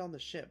she isn't on the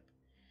ship.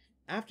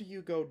 After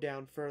you go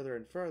down further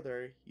and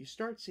further, you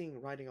start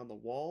seeing writing on the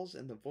walls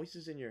and the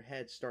voices in your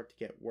head start to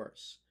get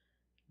worse.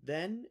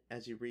 Then,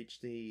 as you reach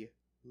the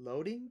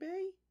loading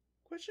bay?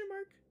 Question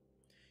mark?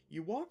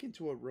 You walk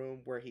into a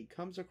room where he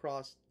comes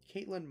across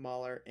Caitlin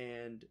Mahler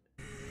and...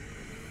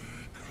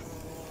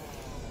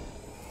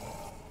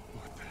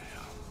 What the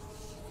hell?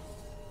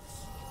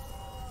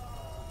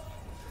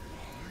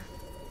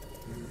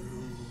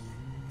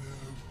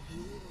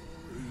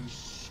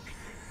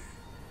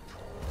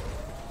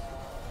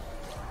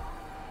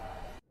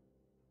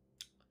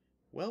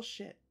 Well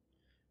shit.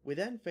 We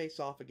then face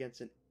off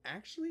against an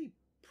actually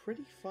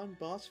pretty fun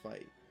boss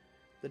fight.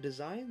 The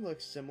design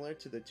looks similar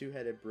to the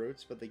two-headed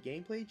brutes, but the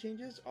gameplay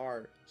changes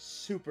are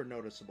super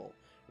noticeable,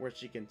 where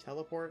she can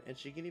teleport and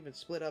she can even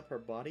split up her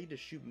body to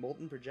shoot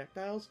molten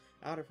projectiles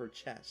out of her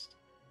chest.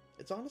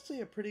 It's honestly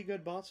a pretty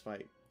good boss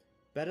fight.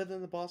 Better than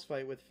the boss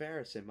fight with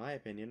Ferris in my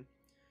opinion.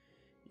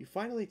 You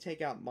finally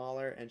take out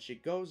Mahler and she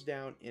goes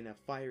down in a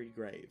fiery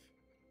grave.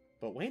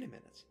 But wait a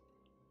minute.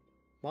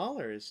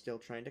 Mahler is still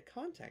trying to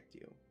contact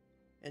you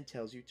and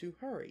tells you to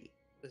hurry.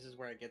 This is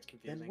where it gets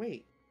confusing. Then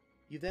wait.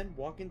 You then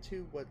walk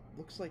into what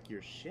looks like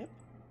your ship?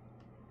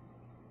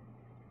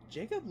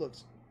 Jacob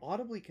looks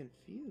audibly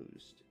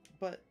confused,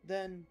 but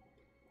then...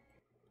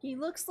 He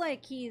looks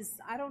like he's...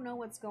 I don't know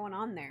what's going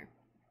on there.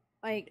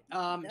 Like,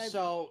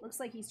 so... looks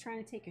like he's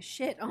trying to take a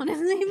shit,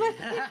 honestly.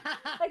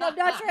 Like, I'm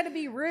not trying to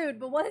be rude,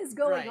 but what is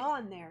going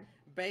on there?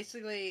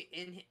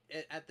 Basically,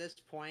 at this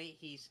point,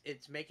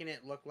 it's making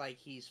it look like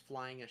he's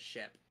flying a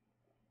ship.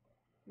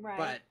 Right.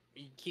 But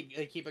you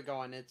keep it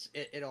going.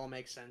 It all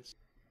makes sense.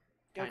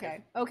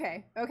 Okay.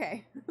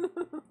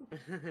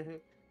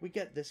 We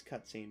get this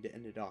cutscene to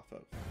end it off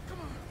of. Come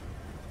on.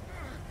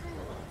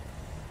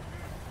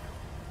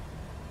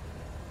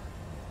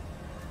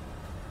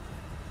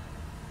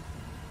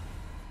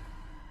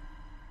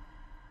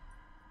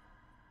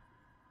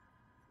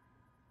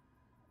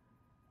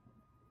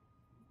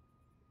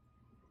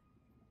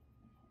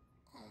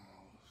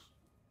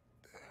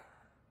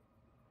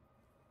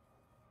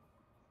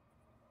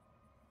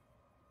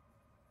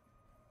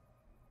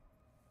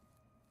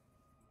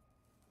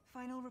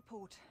 Final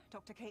report,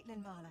 Dr.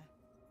 Caitlin Mahler.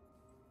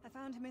 I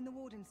found him in the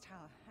Warden's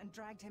Tower and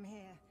dragged him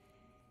here.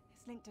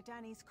 His link to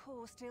Danny's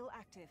core still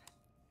active.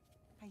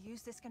 I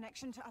used this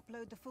connection to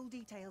upload the full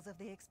details of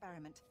the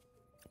experiment.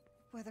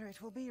 Whether it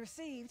will be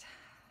received,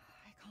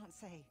 I can't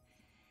say.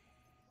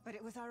 But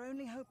it was our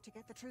only hope to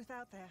get the truth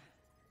out there.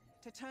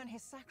 To turn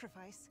his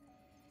sacrifice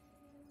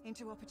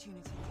into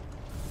opportunity.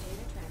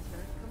 Data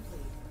transfer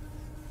complete.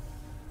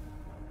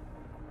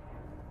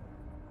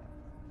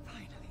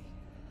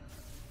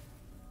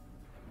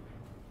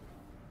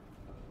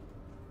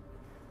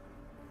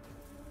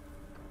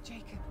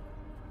 Jacob,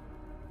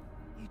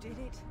 you did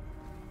it.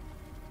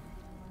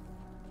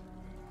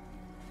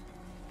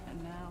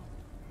 And now,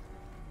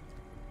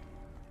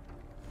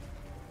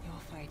 your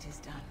fight is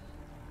done.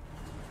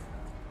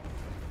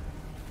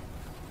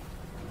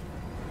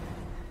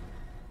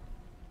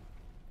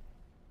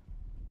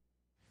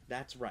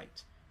 That's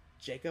right.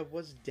 Jacob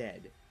was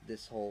dead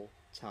this whole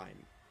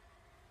time.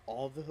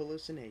 All the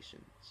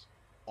hallucinations,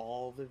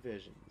 all the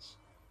visions,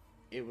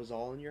 it was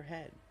all in your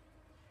head.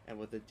 And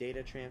with the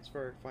data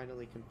transfer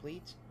finally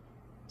complete,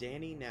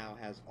 Danny now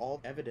has all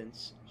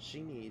evidence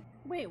she needs.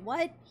 Wait,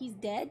 what? He's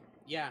dead?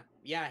 Yeah,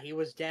 he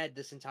was dead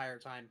this entire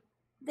time.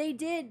 They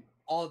did.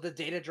 All the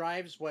data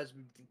drives was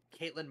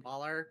Caitlin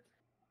Mahler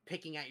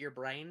picking at your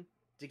brain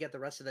to get the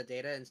rest of the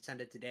data and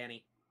send it to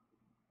Danny.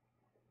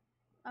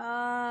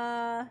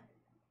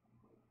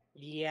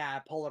 Yeah,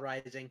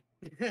 polarizing.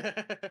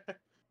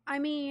 I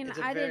mean, It's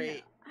I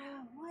didn't...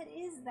 what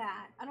is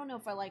that? I don't know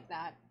if I like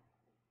that.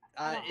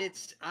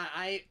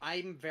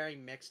 I'm very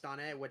mixed on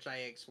it, which I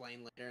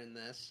explain later in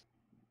this.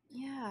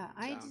 Yeah,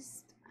 I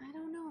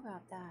don't know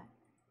about that.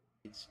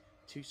 It's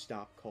to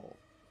stop Cole.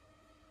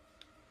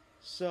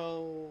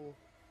 So,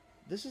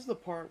 this is the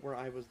part where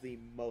I was the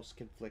most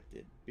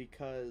conflicted,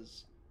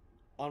 because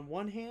on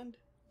one hand,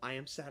 I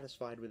am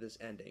satisfied with this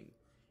ending.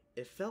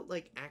 It felt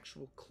like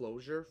actual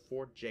closure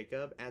for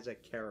Jacob as a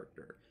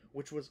character,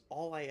 which was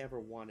all I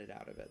ever wanted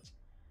out of it.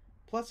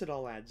 Plus, it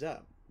all adds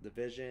up. The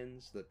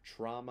visions, the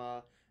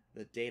trauma,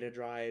 the data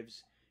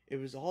drives. It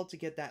was all to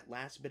get that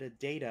last bit of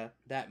data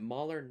that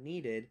Mahler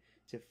needed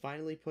to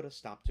finally put a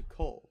stop to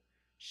Cole.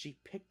 She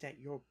picked at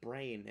your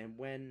brain, and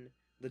when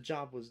the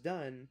job was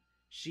done,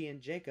 she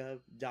and Jacob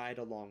died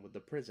along with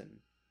the prison.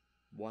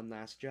 One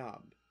last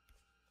job.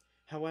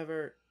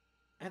 However,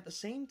 at the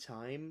same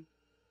time,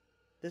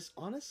 this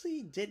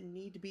honestly didn't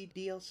need to be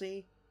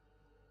DLC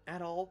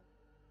at all.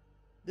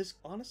 This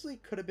honestly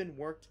could have been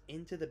worked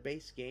into the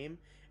base game,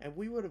 and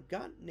we would have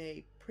gotten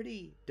a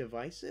pretty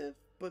divisive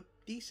but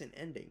decent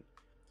ending.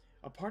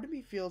 A part of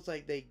me feels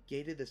like they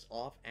gated this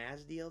off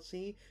as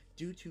DLC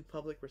due to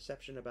public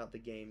reception about the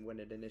game when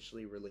it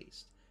initially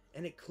released,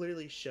 and it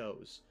clearly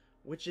shows,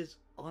 which is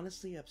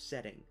honestly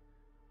upsetting.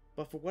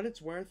 But for what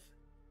it's worth,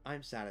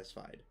 I'm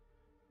satisfied.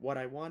 What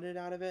I wanted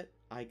out of it,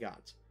 I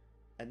got,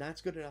 and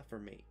that's good enough for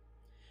me.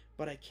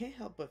 But I can't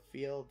help but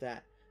feel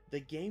that the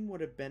game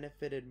would have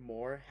benefited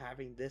more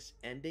having this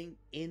ending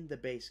in the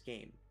base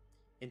game.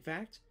 In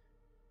fact,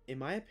 in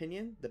my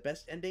opinion, the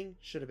best ending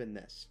should have been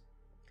this.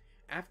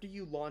 After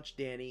you launch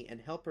Danny and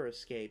help her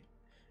escape,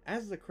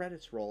 as the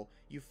credits roll,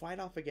 you fight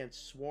off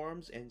against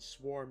swarms and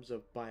swarms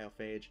of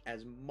biophage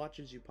as much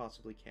as you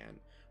possibly can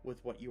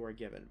with what you are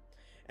given.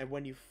 And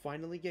when you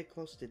finally get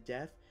close to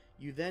death,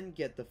 you then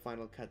get the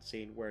final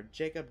cutscene where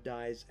Jacob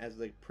dies as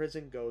the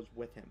prison goes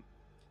with him.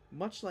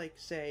 Much like,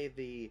 say,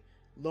 the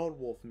Lone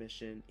Wolf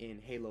mission in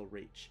Halo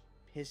Reach.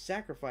 his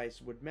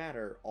sacrifice would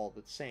matter all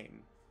the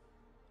same.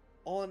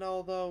 All in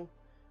all, though,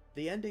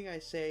 the ending, I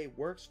say,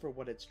 works for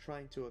what it's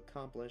trying to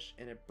accomplish,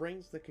 and it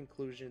brings the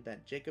conclusion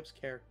that Jacob's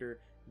character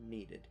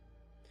needed.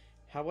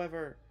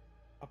 However,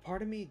 a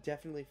part of me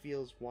definitely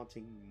feels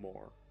wanting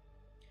more.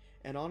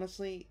 And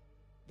honestly,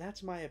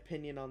 that's my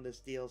opinion on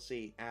this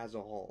DLC as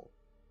a whole.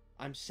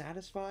 I'm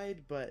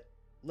satisfied, but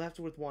left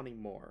with wanting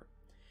more.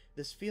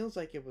 This feels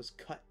like it was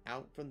cut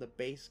out from the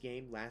base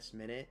game last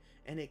minute,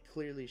 and it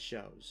clearly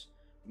shows.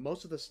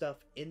 Most of the stuff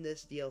in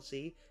this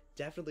DLC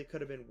definitely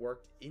could have been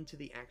worked into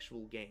the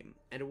actual game,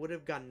 and it would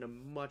have gotten a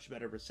much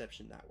better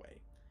reception that way.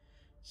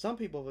 Some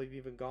people have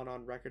even gone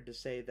on record to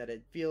say that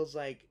it feels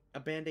like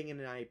abandoning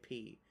an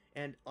IP,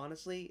 and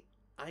honestly,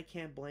 I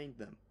can't blame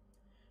them.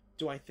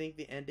 Do I think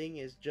the ending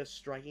is just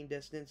striking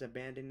distance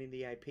abandoning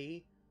the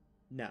IP?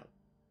 No.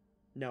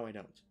 No, I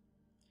don't.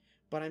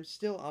 But I'm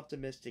still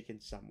optimistic in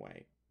some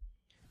way.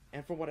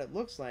 And from what it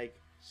looks like,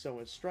 so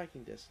is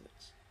striking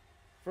distance.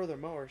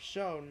 Furthermore,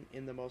 shown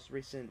in the most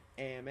recent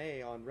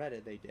AMA on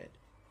Reddit they did.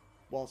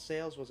 While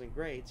sales wasn't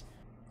great...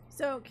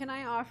 So, can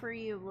I offer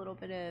you a little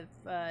bit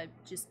of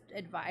just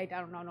advice? I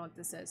don't know what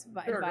this is,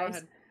 but Sure,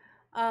 advice.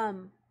 go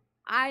ahead.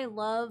 I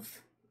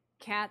love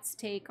Kat's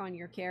take on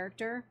your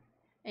character,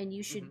 and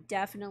you should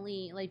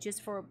definitely, like,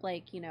 just for,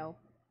 like, you know,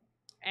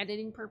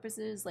 editing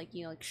purposes, like,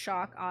 you know, like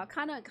shock,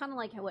 kind of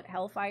like what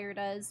Hellfire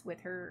does with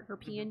her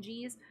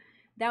PNGs.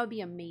 That would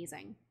be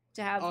amazing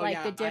to have,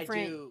 the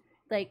different...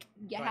 Like,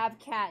 you have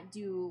Kat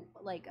do,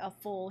 like, a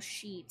full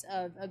sheet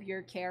of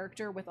your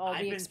character with all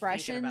the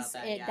expressions.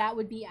 That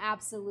would be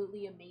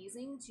absolutely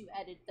amazing to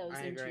edit those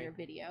into your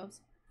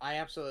videos. I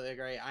absolutely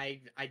agree.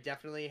 I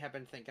definitely have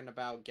been thinking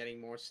about getting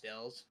more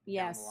stills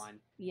Yes. down the line.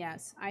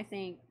 Yes. I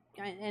think,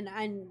 and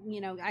you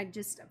know, I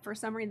just, for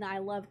some reason, I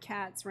love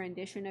Kat's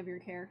rendition of your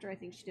character. I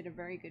think she did a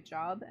very good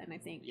job. And I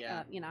think,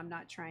 you know, I'm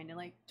not trying to,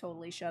 like,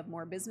 totally shove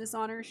more business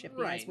on her, ship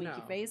the ass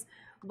winky face.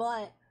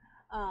 But...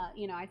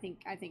 you know, I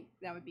think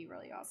that would be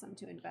really awesome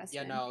to invest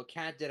in. Yeah, no,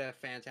 Kat did a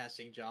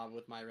fantastic job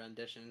with my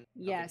rendition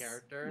of the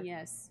character.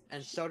 Yes.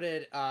 And so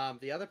did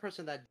the other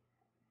person that,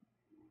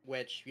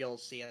 which you'll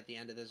see at the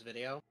end of this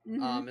video,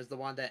 is the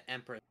one that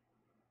Empress.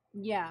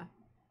 Yeah.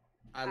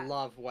 I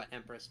love what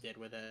Empress did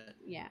with it.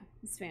 Yeah,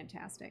 it's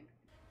fantastic.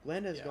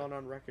 Glenn has gone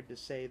on record to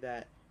say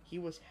that he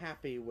was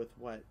happy with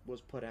what was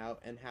put out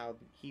and how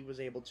he was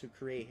able to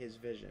create his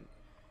vision.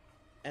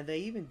 And they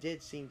even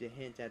did seem to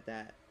hint at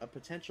that a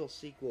potential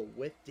sequel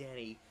with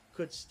Danny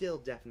could still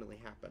definitely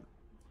happen,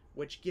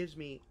 which gives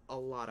me a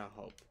lot of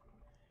hope.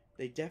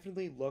 They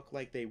definitely look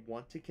like they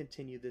want to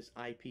continue this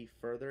IP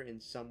further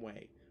in some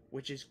way,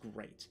 which is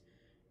great.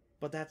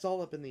 But that's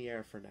all up in the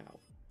air for now.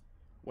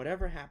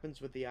 Whatever happens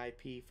with the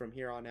IP from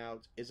here on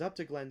out is up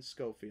to Glenn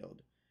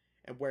Schofield,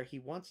 and where he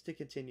wants to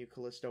continue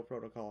Callisto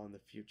Protocol in the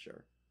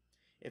future.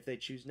 If they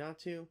choose not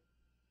to,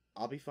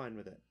 I'll be fine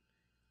with it.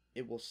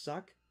 It will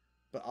suck,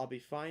 but I'll be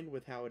fine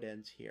with how it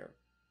ends here.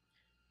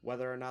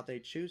 Whether or not they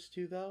choose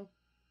to, though,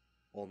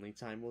 only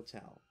time will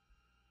tell.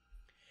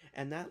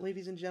 And that,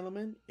 ladies and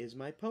gentlemen, is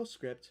my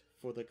postscript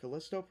for the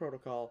Callisto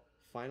Protocol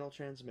final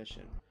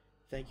transmission.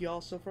 Thank you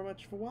all so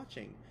much for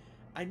watching.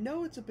 I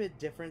know it's a bit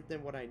different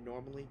than what I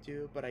normally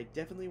do, but I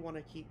definitely want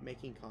to keep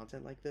making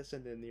content like this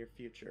in the near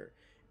future,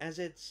 as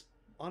it's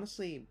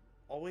honestly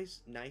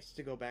always nice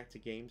to go back to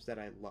games that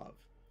I love.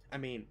 I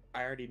mean,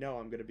 I already know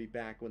I'm going to be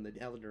back when the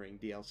Elden Ring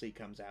DLC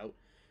comes out.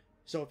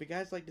 So if you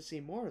guys like to see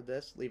more of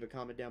this, leave a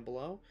comment down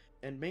below,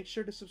 and make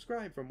sure to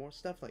subscribe for more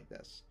stuff like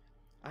this.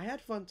 I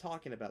had fun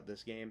talking about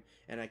this game,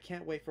 and I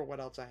can't wait for what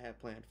else I have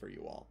planned for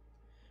you all.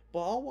 But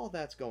all while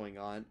that's going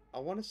on, I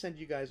want to send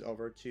you guys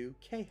over to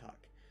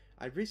K-Huck.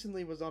 I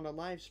recently was on a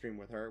live stream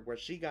with her where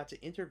she got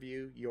to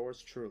interview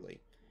yours truly.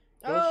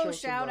 Go show shout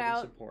some love out.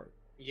 and support.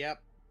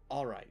 Yep.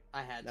 Alright.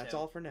 I had That's to.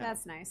 all for now.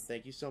 That's nice.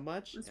 Thank you so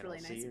much, That's and really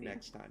I'll nice see you of you.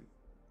 next time.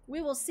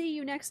 We will see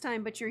you next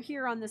time, but you're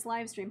here on this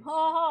live stream. Ha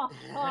ha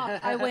ha!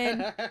 I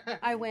win.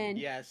 I win.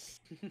 Yes.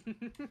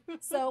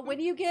 So when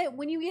you get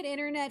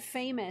internet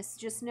famous,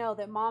 just know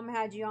that Mom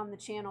had you on the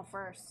channel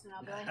first, and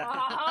I'll be like, ha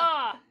ha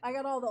ha! I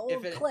got all the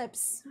old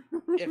clips.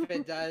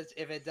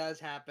 if it does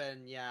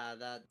happen, yeah,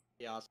 that'd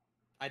be awesome.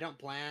 I don't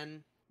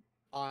plan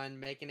on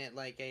making it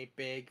like a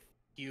big,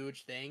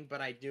 huge thing,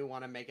 but I do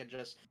want to make it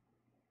just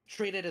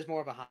treat it as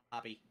more of a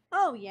hobby.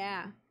 Oh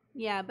yeah.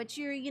 Yeah, but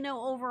you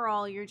know,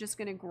 overall, you're just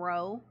gonna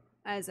grow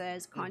as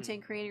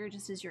content creator,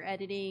 just as you're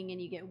editing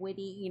and you get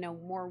witty, you know,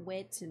 more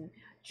wit and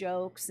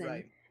jokes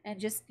and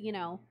just, you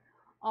know,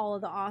 all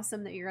of the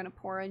awesome that you're gonna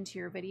pour into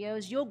your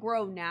videos. You'll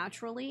grow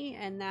naturally,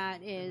 and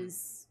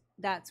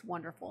that's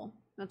wonderful.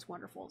 That's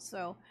wonderful.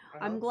 So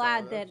I'm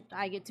glad that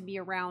I get to be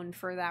around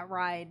for that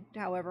ride,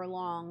 however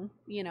long.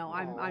 You know,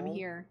 I'm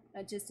here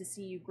just to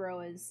see you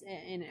grow as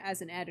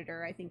an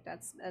editor. I think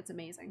that's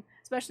amazing,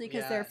 especially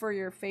because they're for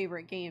your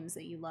favorite games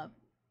that you love.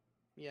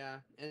 Yeah,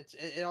 and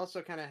it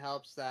also kind of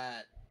helps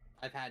that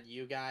I've had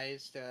you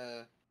guys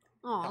to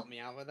help me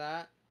out with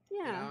that.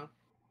 Yeah. You know?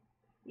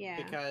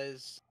 Yeah.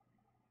 Because,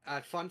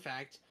 fun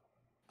fact,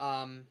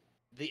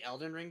 the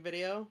Elden Ring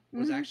video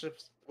was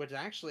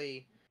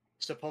actually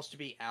supposed to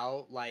be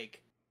out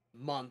like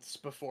months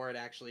before it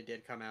actually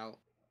did come out.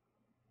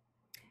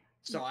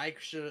 So I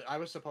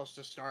was supposed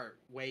to start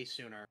way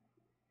sooner.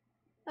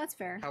 That's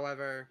fair.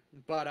 However,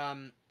 but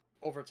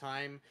over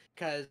time,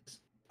 because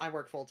I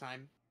work full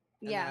time,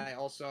 and Yeah. I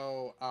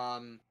also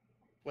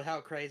with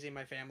how crazy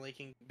my family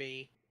can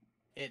be,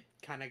 it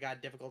kind of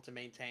got difficult to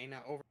maintain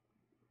over.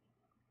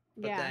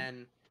 But Yeah.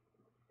 then,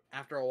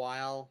 after a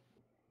while,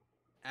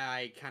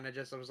 I kind of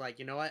just was like,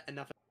 you know what,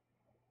 enough.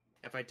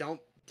 If I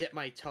don't dip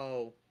my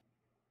toe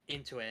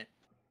into it,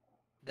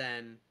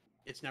 then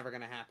it's never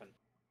gonna happen.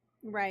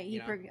 Right. You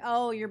know?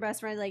 Oh, your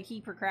best friend, like,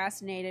 he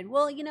procrastinated.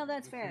 Well, you know,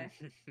 that's fair.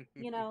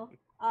 you know,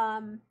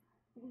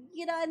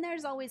 and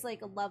there's always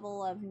like a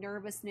level of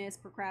nervousness,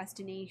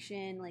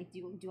 procrastination. Like,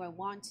 do I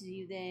want to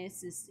do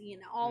this? Is,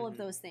 all of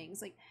those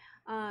things. Like,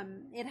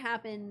 it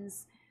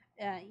happens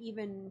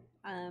even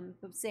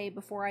say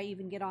before I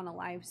even get on a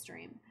live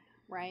stream,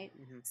 right?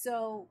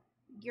 So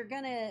you're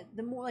gonna,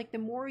 the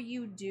more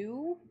you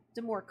do,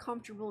 the more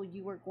comfortable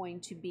you are going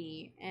to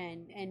be,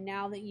 and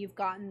now that you've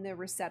gotten the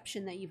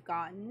reception that you've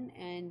gotten,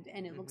 and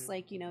it looks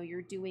like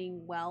you're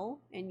doing well,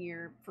 and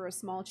you're, for a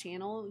small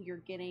channel, you're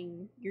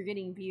getting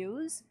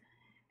views,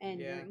 and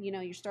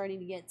you're starting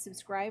to get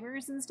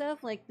subscribers and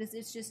stuff like this.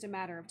 It's just a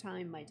matter of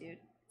time, my dude.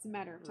 It's a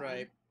matter of time.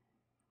 Right.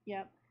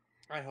 Yep.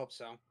 I hope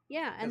so.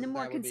 Yeah, and the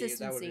more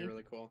consistency. That would be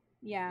really cool.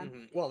 Yeah.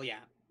 Well, yeah.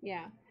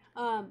 Yeah.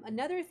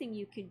 Another thing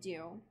you could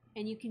do,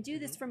 and you can do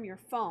this from your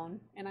phone,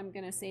 and I'm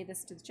gonna say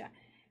this to the chat.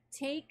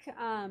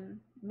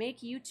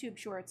 Make YouTube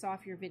shorts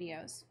off your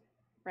videos,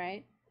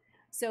 right?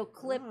 So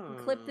clip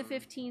the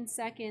 15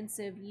 seconds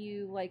of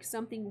you, like,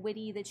 something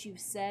witty that you've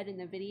said in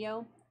the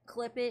video,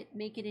 clip it,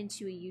 make it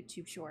into a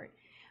YouTube short.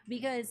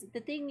 Because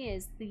the thing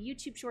is, the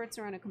YouTube shorts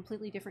are on a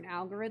completely different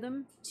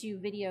algorithm to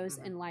videos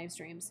and live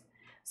streams.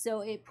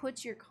 So it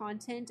puts your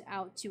content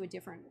out to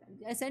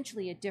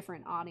essentially a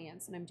different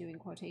audience, and I'm doing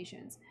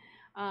quotations,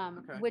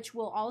 which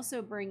will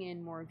also bring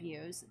in more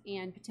views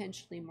and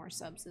potentially more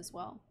subs as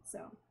well.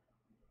 So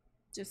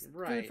just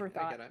food for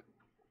thought. I get it.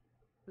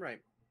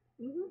 Right.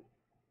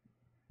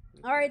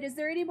 All right. Is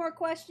there any more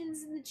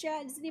questions in the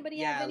chat? Does anybody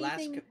have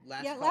anything?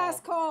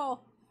 Last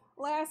call.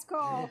 Last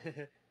call.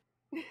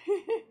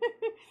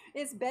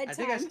 It's bedtime. I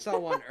think I saw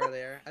one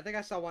earlier.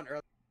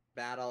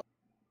 Battle,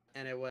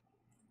 and it was,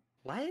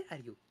 why are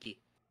you gay?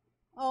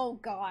 Oh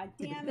God,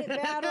 damn it,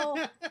 Battle.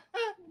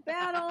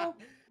 Battle.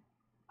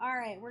 All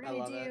right, we're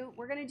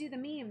gonna do the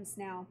memes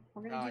now.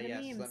 We're gonna do the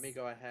memes. Let me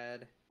go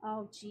ahead.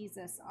 Oh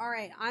Jesus! All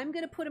right, I'm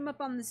gonna put them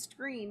up on the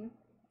screen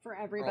for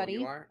everybody.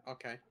 Oh, you are?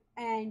 Okay.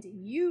 And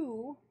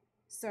you,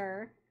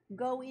 sir,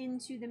 go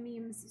into the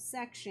memes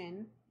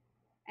section,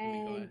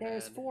 and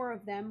there's 4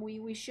 of them.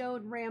 We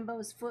showed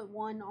Rambo's foot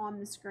one on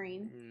the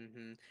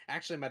screen.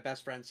 Actually, my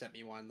best friend sent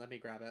me one. Let me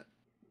grab it.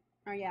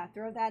 Oh yeah,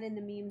 throw that in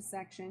the memes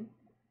section.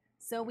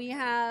 So we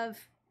have,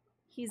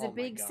 he's a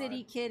big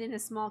city kid in a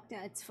small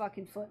town. It's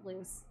fucking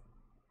Footloose.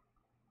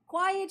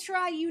 Quiet,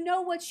 try. You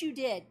know what you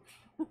did.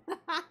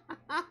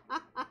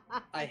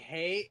 I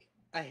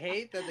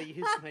hate that they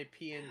used my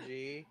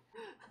PNG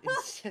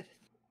instead.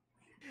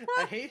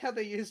 I hate how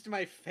they used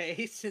my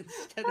face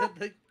instead of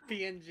the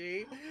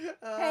PNG.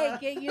 Hey,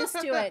 get used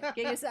to it.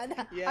 Get used to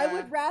it. Yeah. I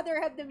would rather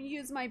have them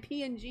use my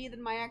PNG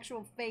than my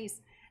actual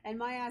face, and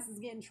my ass is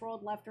getting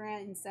trolled left,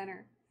 right, and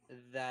center.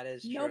 That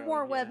is true. No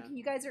more web.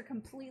 You guys are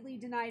completely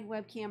denied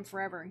webcam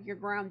forever. You're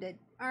grounded.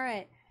 All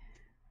right.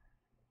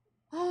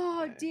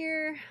 Oh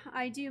dear,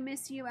 I do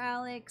miss you,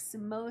 Alex.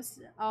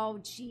 Oh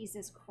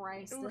Jesus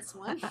Christ, this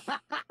one.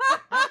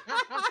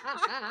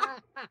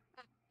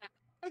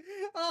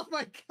 Oh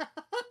my God.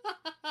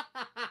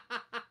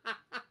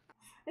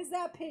 Is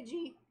that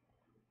Pidgey?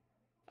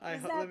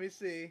 Let me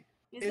see.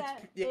 It's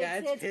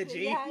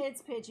Pidgey. Yeah,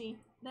 it's Pidgey.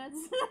 That's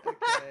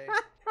okay.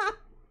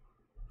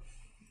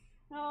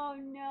 Oh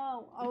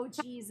no. Oh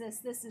Jesus,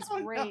 this is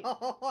great.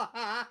 No.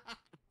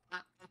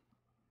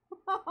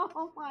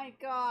 Oh my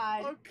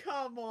God. Oh,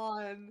 come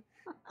on.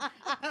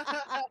 Fucking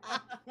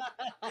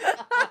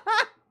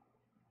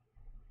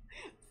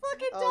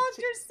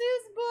Dr.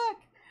 Seuss book.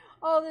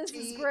 Oh, this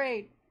is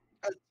great.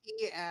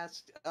 He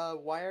asked,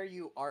 why are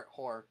you art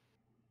whore?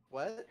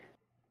 What?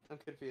 I'm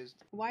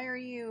confused. Why are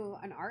you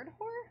an art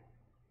whore?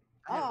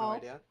 I have no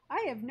idea.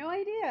 I have no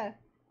idea.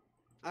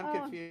 I'm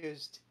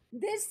confused.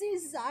 This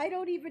is, I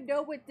don't even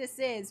know what this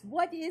is.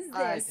 What is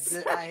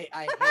this? I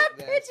hate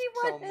this Pidgey,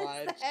 so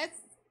much. This?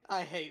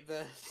 I hate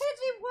this.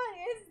 Pidgey, what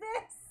is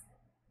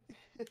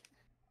this?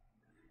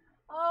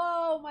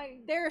 Oh my,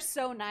 they're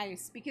so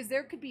nice, because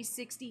there could be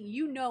 60,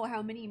 you know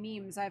how many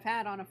memes I've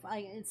had on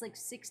it's like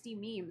 60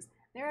 memes.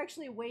 They're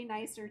actually way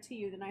nicer to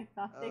you than I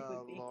thought they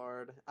would be. Oh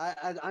Lord.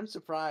 I'm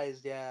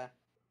surprised, yeah.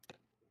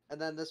 And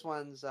then this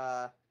one's,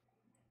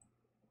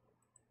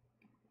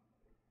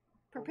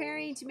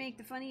 preparing to make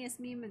the funniest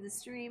meme of the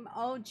stream.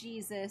 Oh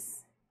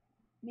Jesus.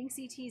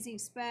 Minxie teasing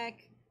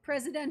Spec.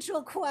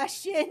 Presidential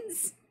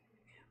questions.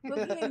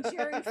 Boogie and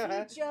Jerry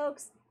food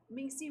jokes.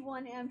 Minxie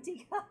one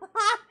empty.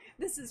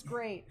 This is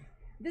great.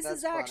 This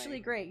is actually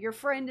great. Your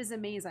friend is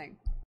amazing.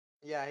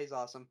 Yeah, he's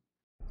awesome.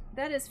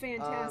 That is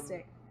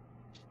fantastic.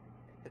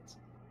 It's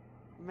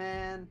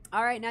man.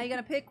 All right, now you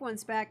gotta pick one,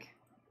 Spec.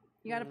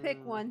 You gotta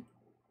pick one.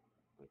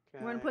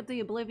 Okay. We're gonna put the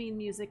Oblivion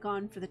music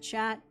on for the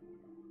chat.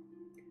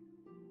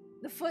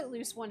 The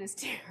Footloose one is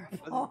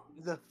terrible.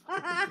 The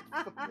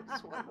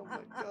Footloose one. Oh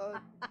my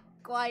god.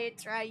 Quiet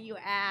Try, you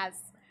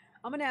ass.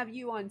 I'm gonna have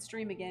you on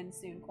stream again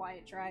soon.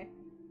 Quiet Try.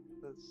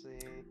 Let's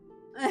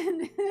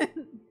see.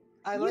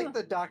 I like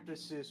the Dr.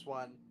 Seuss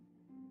one.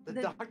 The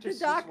Dr.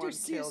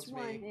 Seuss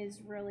one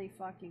is really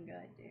fucking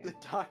good, dude.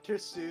 The Dr.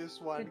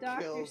 Seuss one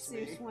kills me.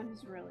 The Dr. Seuss one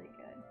is really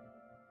good.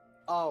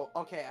 Oh,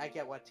 okay, I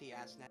get what T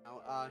asked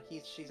now.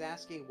 She's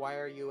asking, why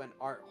are you an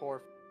art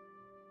whore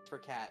for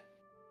Cat?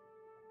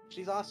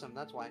 She's awesome,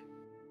 that's why.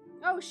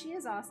 Oh, she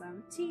is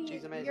awesome. T,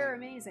 she's amazing. You're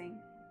amazing.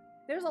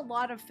 There's a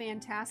lot of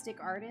fantastic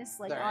artists,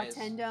 like There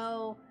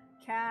Ottendo,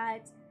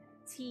 Cat,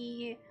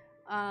 T,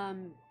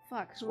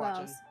 fuck, who Squatchin'.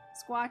 else?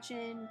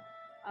 Squatchin',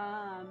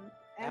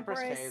 Empress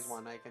Empress, K is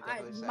one I can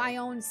definitely say. my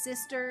own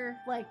sister.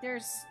 Like,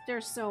 there's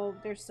so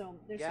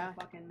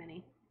fucking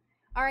many.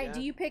 All right, Yeah.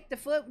 do you pick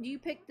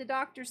the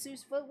Dr.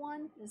 Seuss foot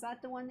one? Is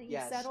that the one that you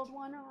Yes. settled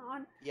one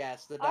on?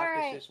 Yes, the All Dr.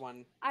 right. Seuss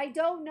one. I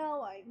don't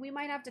know. We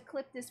might have to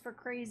clip this for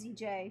Crazy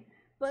J.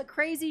 But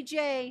Crazy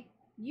J,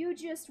 you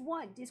just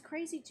won. Is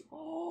Crazy J?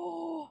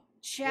 Oh,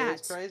 chat.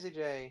 It is Crazy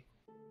J.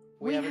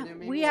 We have a new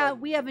meme we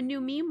lord. have a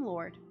new meme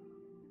lord.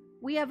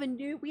 We have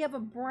a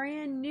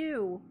brand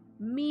new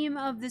meme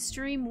of the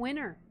stream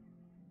winner.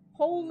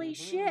 Holy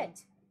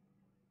shit.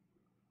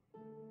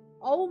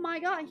 Oh my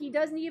god, he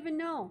doesn't even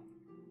know.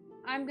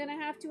 I'm gonna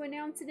have to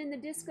announce it in the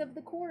disc of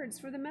the chords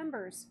for the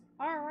members.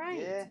 Alright.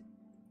 Yeah.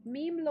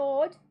 Meme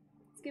Lord.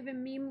 Let's give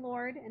him Meme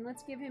Lord and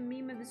let's give him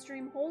Meme of the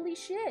Stream. Holy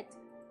shit.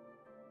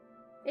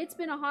 It's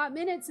been a hot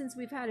minute since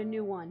we've had a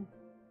new one.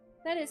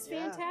 That is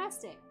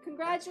fantastic.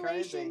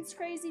 Congratulations,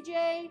 Crazy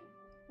J.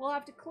 We'll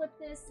have to clip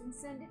this and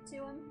send it to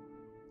him.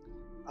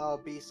 Oh,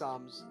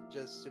 B-Soms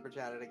just super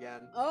chatted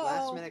again. Uh-oh.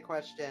 Last minute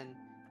question.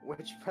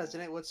 Which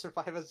president would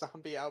survive a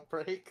zombie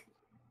outbreak?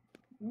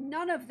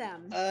 None of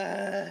them.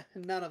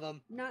 None of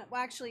them. Well,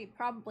 actually,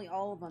 probably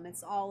all of them.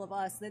 It's all of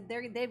us.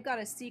 They've got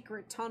a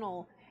secret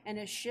tunnel and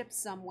a ship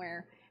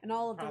somewhere, and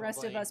all of the rest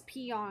of Probably. us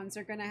peons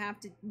are gonna have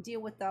to deal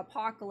with the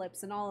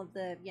apocalypse and all of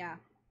the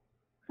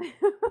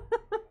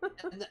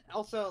And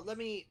also, let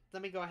me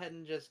go ahead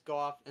and just go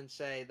off and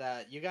say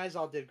that you guys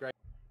all did great.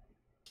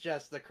 It's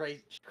just the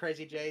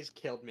Crazy J's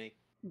killed me.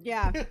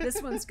 Yeah,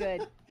 this one's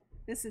good.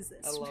 This is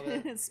I love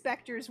it.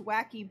 Spectre's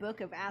wacky book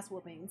of ass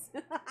whoopings.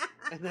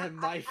 And then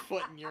my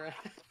foot in your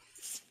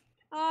ass.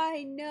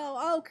 I know.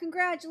 Oh,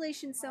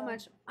 congratulations so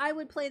much. I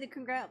would play the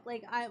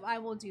I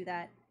will do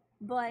that.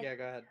 But Yeah,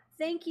 go ahead.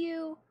 Thank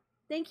you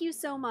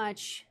so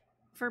much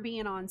for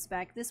being on,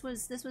 Spec. This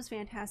was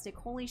fantastic.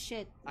 Holy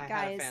shit, I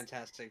guys. had a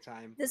fantastic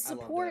time. The I loved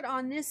support it.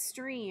 on this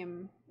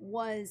stream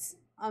was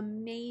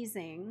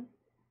amazing.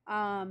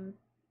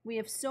 We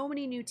have so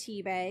many new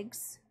tea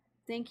bags.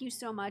 Thank you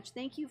so much.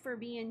 Thank you for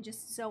being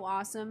just so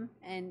awesome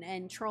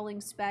and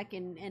trolling Spec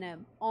in a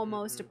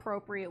almost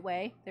appropriate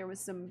way. There was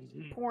some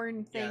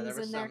porn things there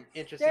was in there. some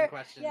interesting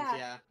questions,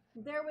 yeah.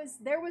 There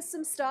was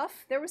some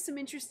stuff. There was some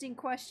interesting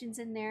questions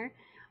in there.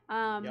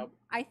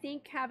 I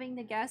think having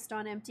the guest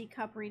on Empty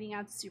Cup reading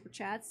out the super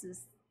chats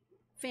is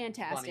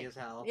fantastic. Funny as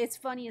hell. It's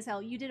funny as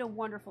hell. You did a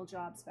wonderful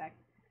job, Spec.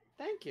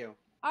 Thank you.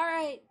 All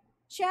right,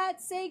 chat,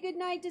 say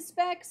goodnight to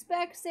Spec.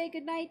 Spec, say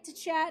goodnight to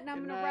chat, and I'm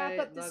Good going to wrap night.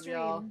 up the Love stream.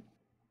 y'all.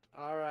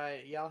 All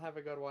right, y'all have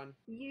a good one.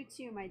 You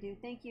too, my dude.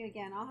 Thank you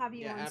again. I'll have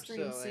you Yeah, on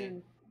stream absolutely.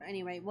 soon.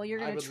 Anyway, well, you're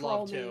I gonna would troll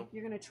love me. to.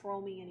 You're gonna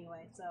troll me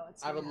anyway, so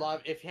it's. I would gonna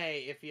love if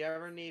you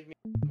ever need me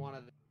one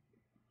of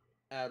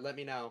them, let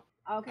me know.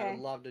 Okay. I would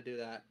love to do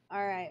that.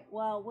 All right.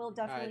 Well, we'll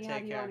definitely have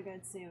take you care. on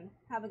good soon.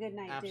 Have a good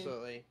night,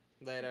 Absolutely.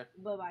 Later.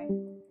 dude. Bye bye.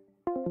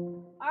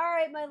 All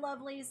right, my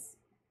lovelies.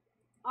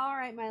 All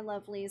right, my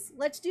lovelies.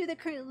 Let's do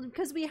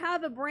because we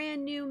have a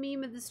brand new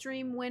meme of the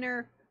stream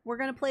winner. We're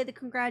gonna play the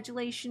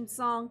congratulations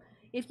song.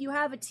 If you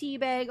have a tea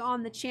bag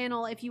on the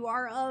channel, if you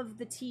are of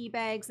the tea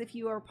bags, if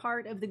you are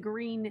part of the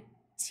green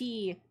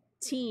tea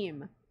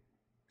team,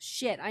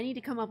 shit, I need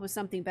to come up with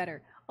something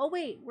better. Oh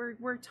wait,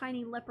 we're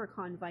tiny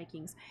leprechaun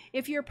Vikings.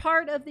 If you're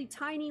part of the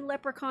tiny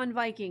leprechaun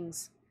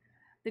Vikings,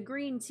 the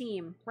green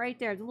team, right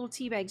there, the little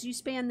tea bags, you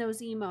spam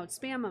those emotes,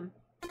 spam them.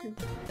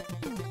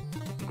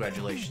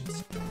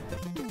 Congratulations.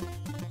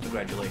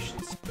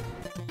 Congratulations.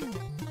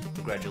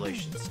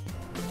 Congratulations.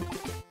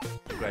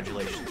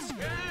 Congratulations.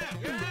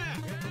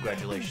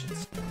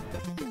 Congratulations.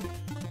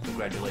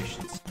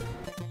 Congratulations.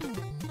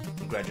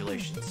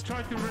 Congratulations.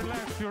 Try to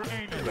relax your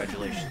anus.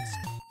 Congratulations.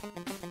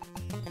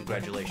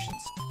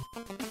 Congratulations.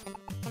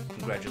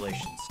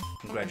 Congratulations.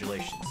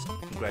 Congratulations.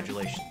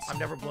 Congratulations. I'm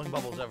never blowing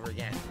bubbles ever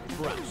again.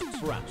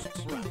 Congratulations.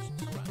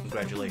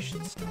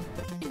 Congratulations.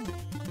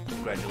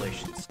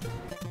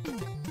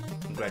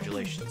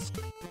 Congratulations.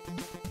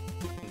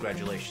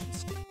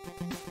 Congratulations.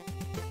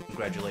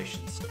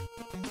 Congratulations.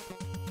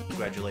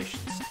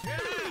 Congratulations.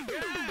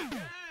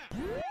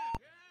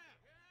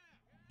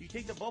 You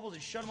take the bubbles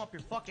and shut them up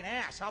your fucking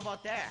ass. How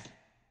about that?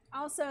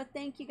 Also,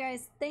 thank you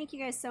guys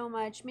so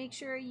much. Make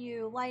sure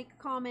you like,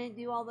 comment,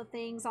 do all the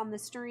things on the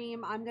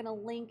stream. I'm gonna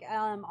link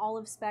all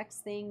of Spec's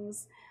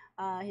things,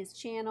 his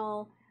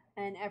channel,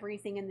 and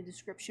everything in the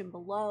description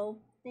below.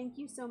 Thank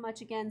you so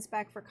much again,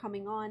 Spec, for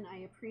coming on. I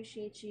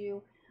appreciate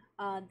you.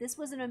 This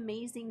was an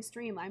amazing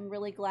stream. I'm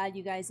really glad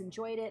you guys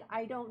enjoyed it.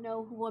 I don't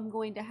know who I'm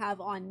going to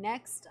have on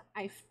next.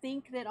 I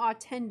think that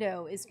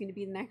Autendo is going to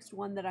be the next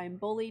one that I'm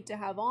bullied to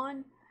have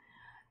on.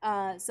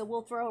 So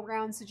we'll throw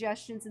around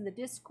suggestions in the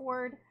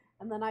Discord,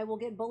 and then I will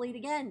get bullied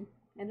again.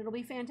 And it'll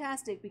be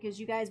fantastic because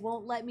you guys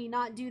won't let me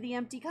not do the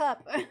empty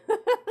cup.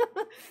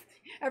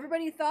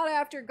 Everybody thought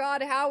after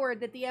God Howard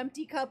that the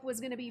empty cup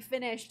was going to be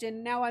finished,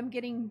 and now I'm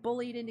getting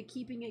bullied into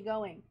keeping it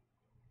going.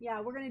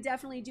 Yeah, we're going to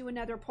definitely do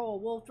another poll.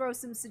 We'll throw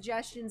some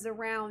suggestions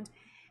around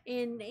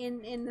in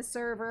the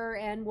server,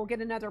 and we'll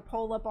get another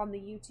poll up on the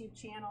YouTube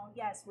channel.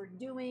 Yes, we're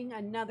doing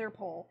another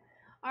poll.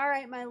 All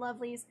right, my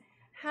lovelies.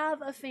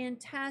 Have a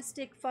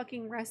fantastic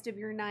fucking rest of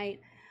your night.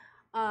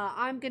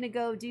 I'm going to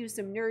go do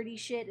some nerdy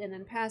shit and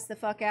then pass the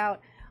fuck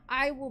out.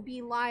 I will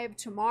be live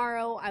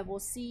tomorrow. I will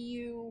see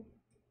you.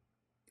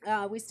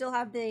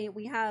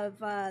 We have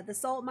the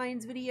Salt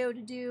Mines video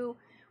to do.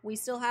 We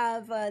still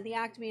have the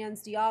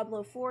Actman's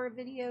Diablo 4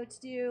 video to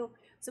do.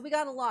 So we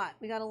got a lot.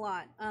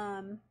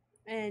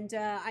 And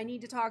I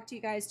need to talk to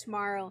you guys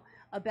tomorrow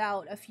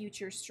about a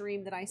future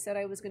stream that I said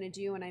I was going to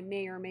do, and I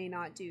may or may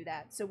not do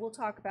that. So we'll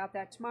talk about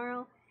that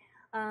tomorrow.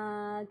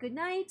 Good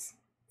night.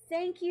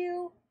 Thank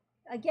you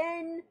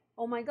again.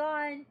 Oh my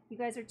God. You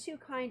guys are too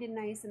kind and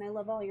nice, and I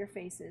love all your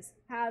faces.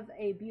 Have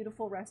a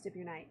beautiful rest of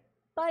your night.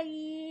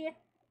 Bye.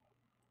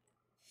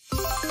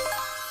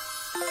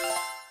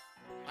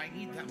 I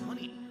need that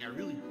money. I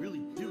really,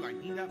 really do. I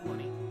need that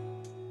money.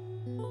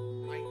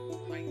 I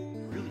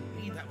really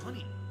need that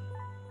money.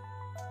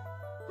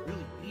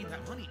 Really need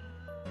that money.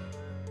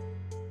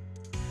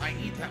 I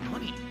need that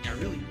money. I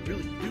really,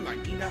 really do. I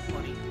need that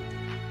money.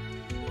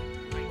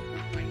 I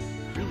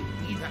really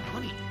need that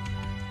money.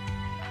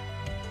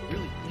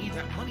 Really need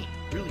that money.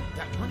 Really,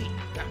 that money.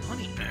 That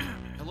money.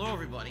 Hello,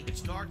 everybody.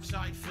 It's Dark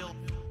Side Phil.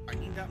 I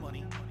need that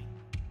money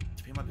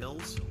to pay my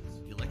bills,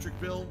 the electric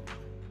bill,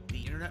 the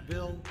internet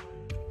bill.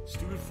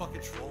 Stupid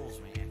fucking trolls,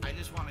 man. I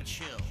just want to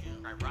chill.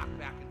 I rock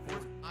back and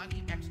forth on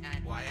the X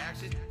and Y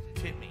axis.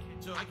 Tip me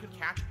so I could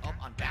catch up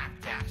on back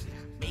taxes,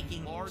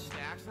 making large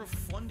stacks,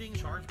 refunding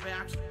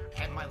chargebacks,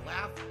 and my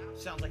laugh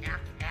sounds like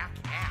act.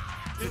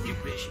 50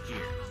 bitch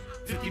here,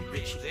 50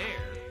 bitch there,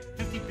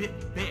 50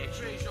 bit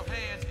bitch. Raise your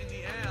hands in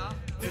the air.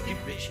 50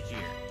 bitch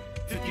here,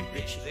 50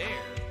 bitch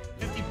there,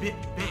 50 bit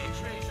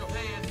bitch. Raise your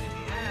hands in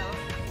the air.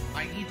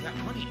 I need that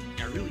money.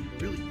 I really,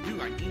 really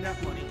do. I need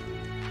that money.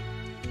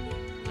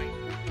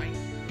 I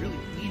really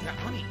need that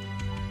money.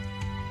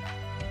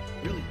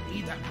 Really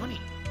need that money.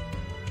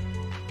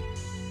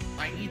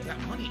 I need that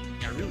money.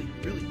 I really,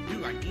 really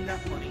do. I need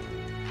that money.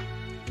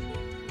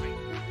 I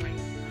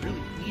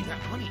really need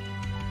that money.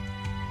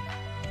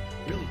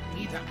 Really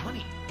need that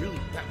money. Really,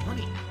 that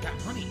money.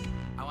 That money.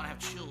 I want to have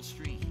chill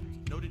streams.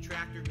 No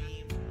detractor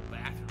memes,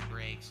 bathroom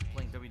breaks,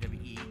 playing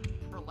WWE,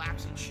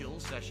 relaxing chill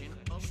session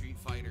of Street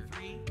Fighter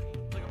 3.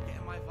 Like I'm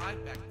getting my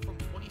vibe back from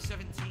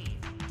 2017.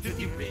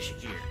 50 bitch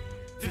here.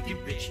 50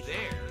 bitch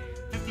there,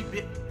 50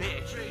 bit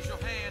bitch. Raise your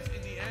hands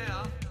in the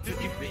air.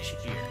 50 bitch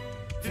here,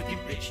 50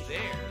 bitch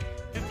there,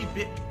 50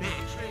 bit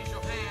bitch. Raise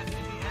your hands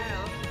in the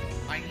air.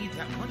 I need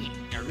that money.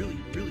 I really,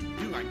 really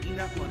do. I need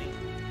that money.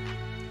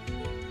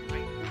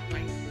 I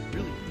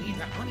really need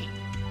that money.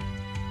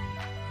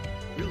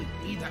 Really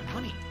need that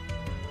money.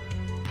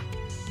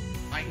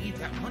 I need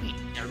that money.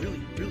 I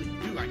really, really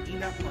do. I need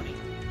that money.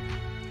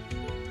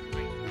 I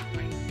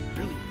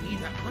really need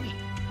that money.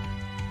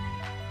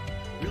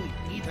 Really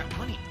need that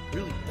money.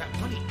 Really, that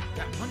money.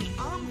 That money.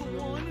 I'm the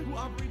one who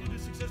operated a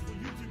successful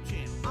YouTube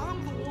channel.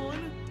 I'm the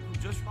one who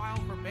just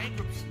filed for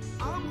bankruptcy.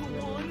 I'm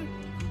the one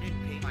who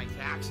didn't pay my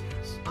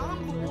taxes.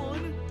 I'm the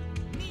one.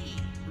 Me.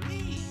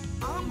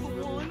 I'm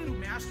the one who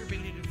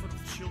masturbated in front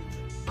of children.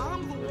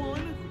 I'm the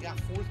one who got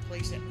 4th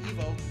place at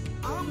Evo.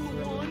 I'm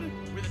the one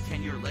with a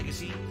 10-year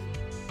legacy.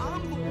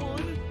 I'm the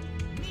one.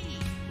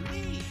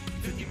 Me.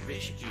 50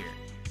 bitch here.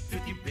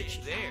 50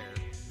 bitch there.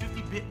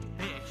 50 bit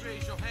bitch.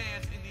 Raise your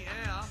hands in the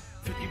air.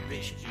 50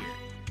 bitch here,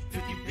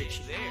 50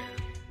 bitch there,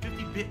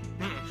 50 bit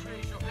bitch.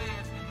 Raise your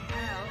hands in the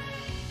air.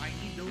 I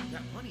need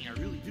that money. I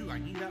really do. I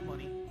need that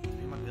money to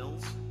pay my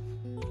bills,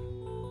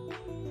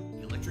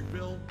 the electric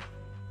bill,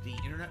 the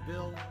internet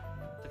bill,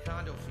 the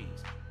condo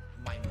fees,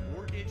 my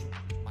mortgage,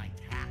 my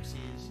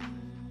taxes,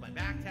 my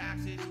back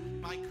taxes,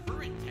 my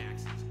current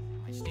taxes,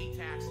 my state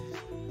taxes,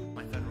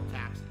 my federal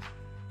taxes,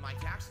 my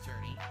tax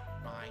attorney,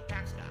 my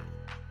tax guy,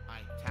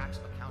 my tax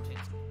accountant,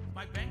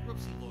 my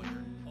bankruptcy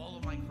lawyer, all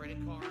of my credit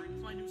cards,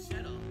 my new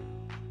setup,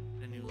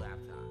 and a new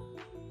laptop.